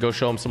Donnie. You can go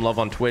show him some love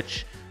on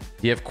Twitch.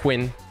 You have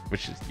Quinn,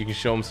 which is, you can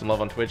show him some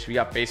love on Twitch. We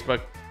got Facebook.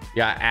 You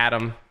got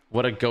Adam.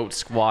 What a GOAT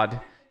squad.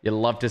 You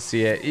love to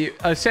see it.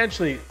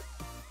 Essentially,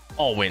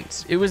 all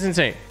wins. It was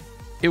insane.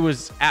 It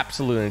was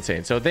absolutely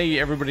insane. So thank you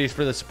everybody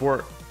for the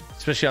support,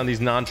 especially on these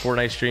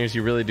non-Fortnite streams.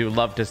 You really do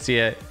love to see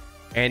it.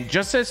 And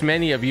just as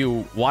many of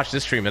you watch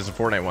this stream as a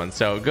Fortnite one.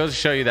 So it goes to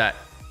show you that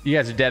you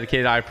guys are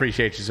dedicated. I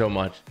appreciate you so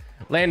much.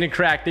 Landon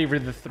Crack, thank you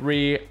for the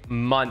 3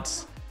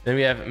 months. Then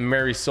we have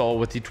Mary Soul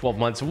with the 12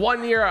 months.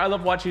 1 year. I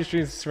love watching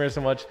your streams so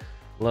much.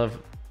 Love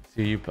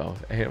to you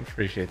both. I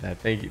appreciate that.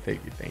 Thank you,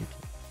 thank you, thank you.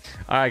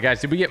 All right,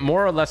 guys. Did we get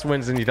more or less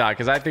wins than you thought?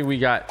 Because I think we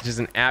got just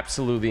an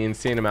absolutely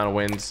insane amount of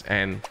wins.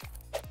 And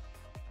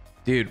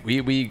dude,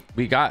 we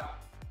got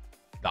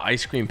the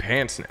ice cream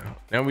pants now.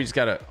 Now we just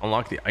got to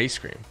unlock the ice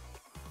cream,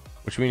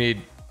 which we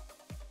need,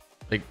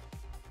 like,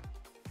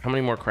 how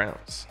many more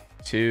crowns?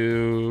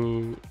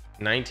 19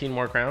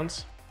 more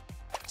crowns.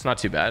 It's not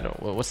too bad.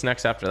 Well, what's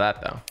next after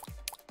that, though?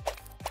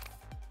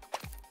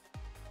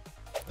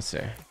 Let's see.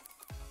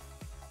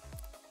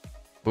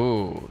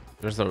 Ooh,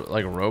 there's the,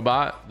 like, a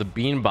robot, the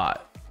bean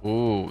bot.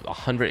 Ooh,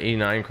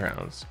 189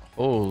 crowns.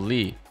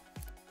 Holy,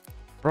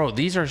 bro,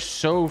 these are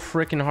so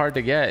freaking hard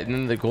to get. And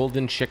then the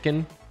golden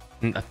chicken,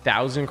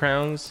 1,000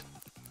 crowns,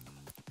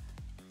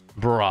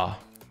 bruh.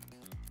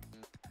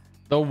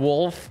 The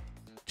wolf,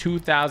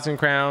 2,000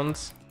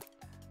 crowns.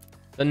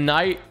 The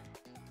knight,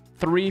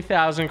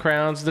 3,000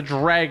 crowns. The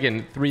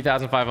dragon,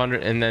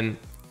 3,500. And then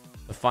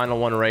the final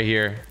one right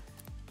here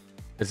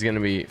is going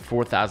to be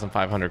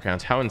 4,500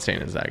 crowns. How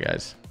insane is that,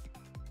 guys?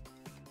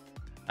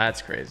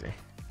 That's crazy.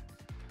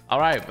 All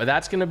right, but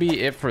that's going to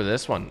be it for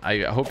this one. I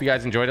hope you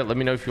guys enjoyed it. Let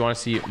me know if you want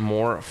to see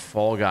more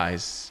Fall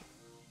Guys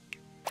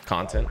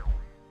content.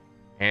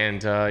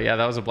 And yeah,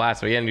 that was a blast.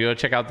 So yeah, go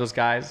check out those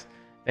guys.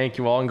 Thank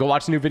you all, and go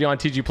watch the new video on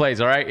TG Plays.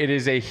 All right, it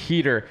is a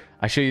heater.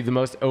 I show you the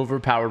most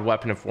overpowered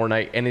weapon of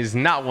Fortnite, and it is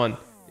not one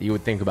that you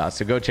would think about.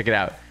 So go check it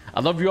out.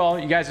 I love you all.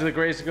 You guys are the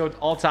greatest to go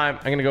all time.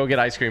 I'm gonna go get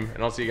ice cream,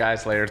 and I'll see you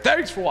guys later.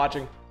 Thanks for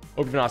watching. Hope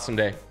you have an awesome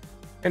day,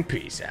 and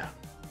peace out.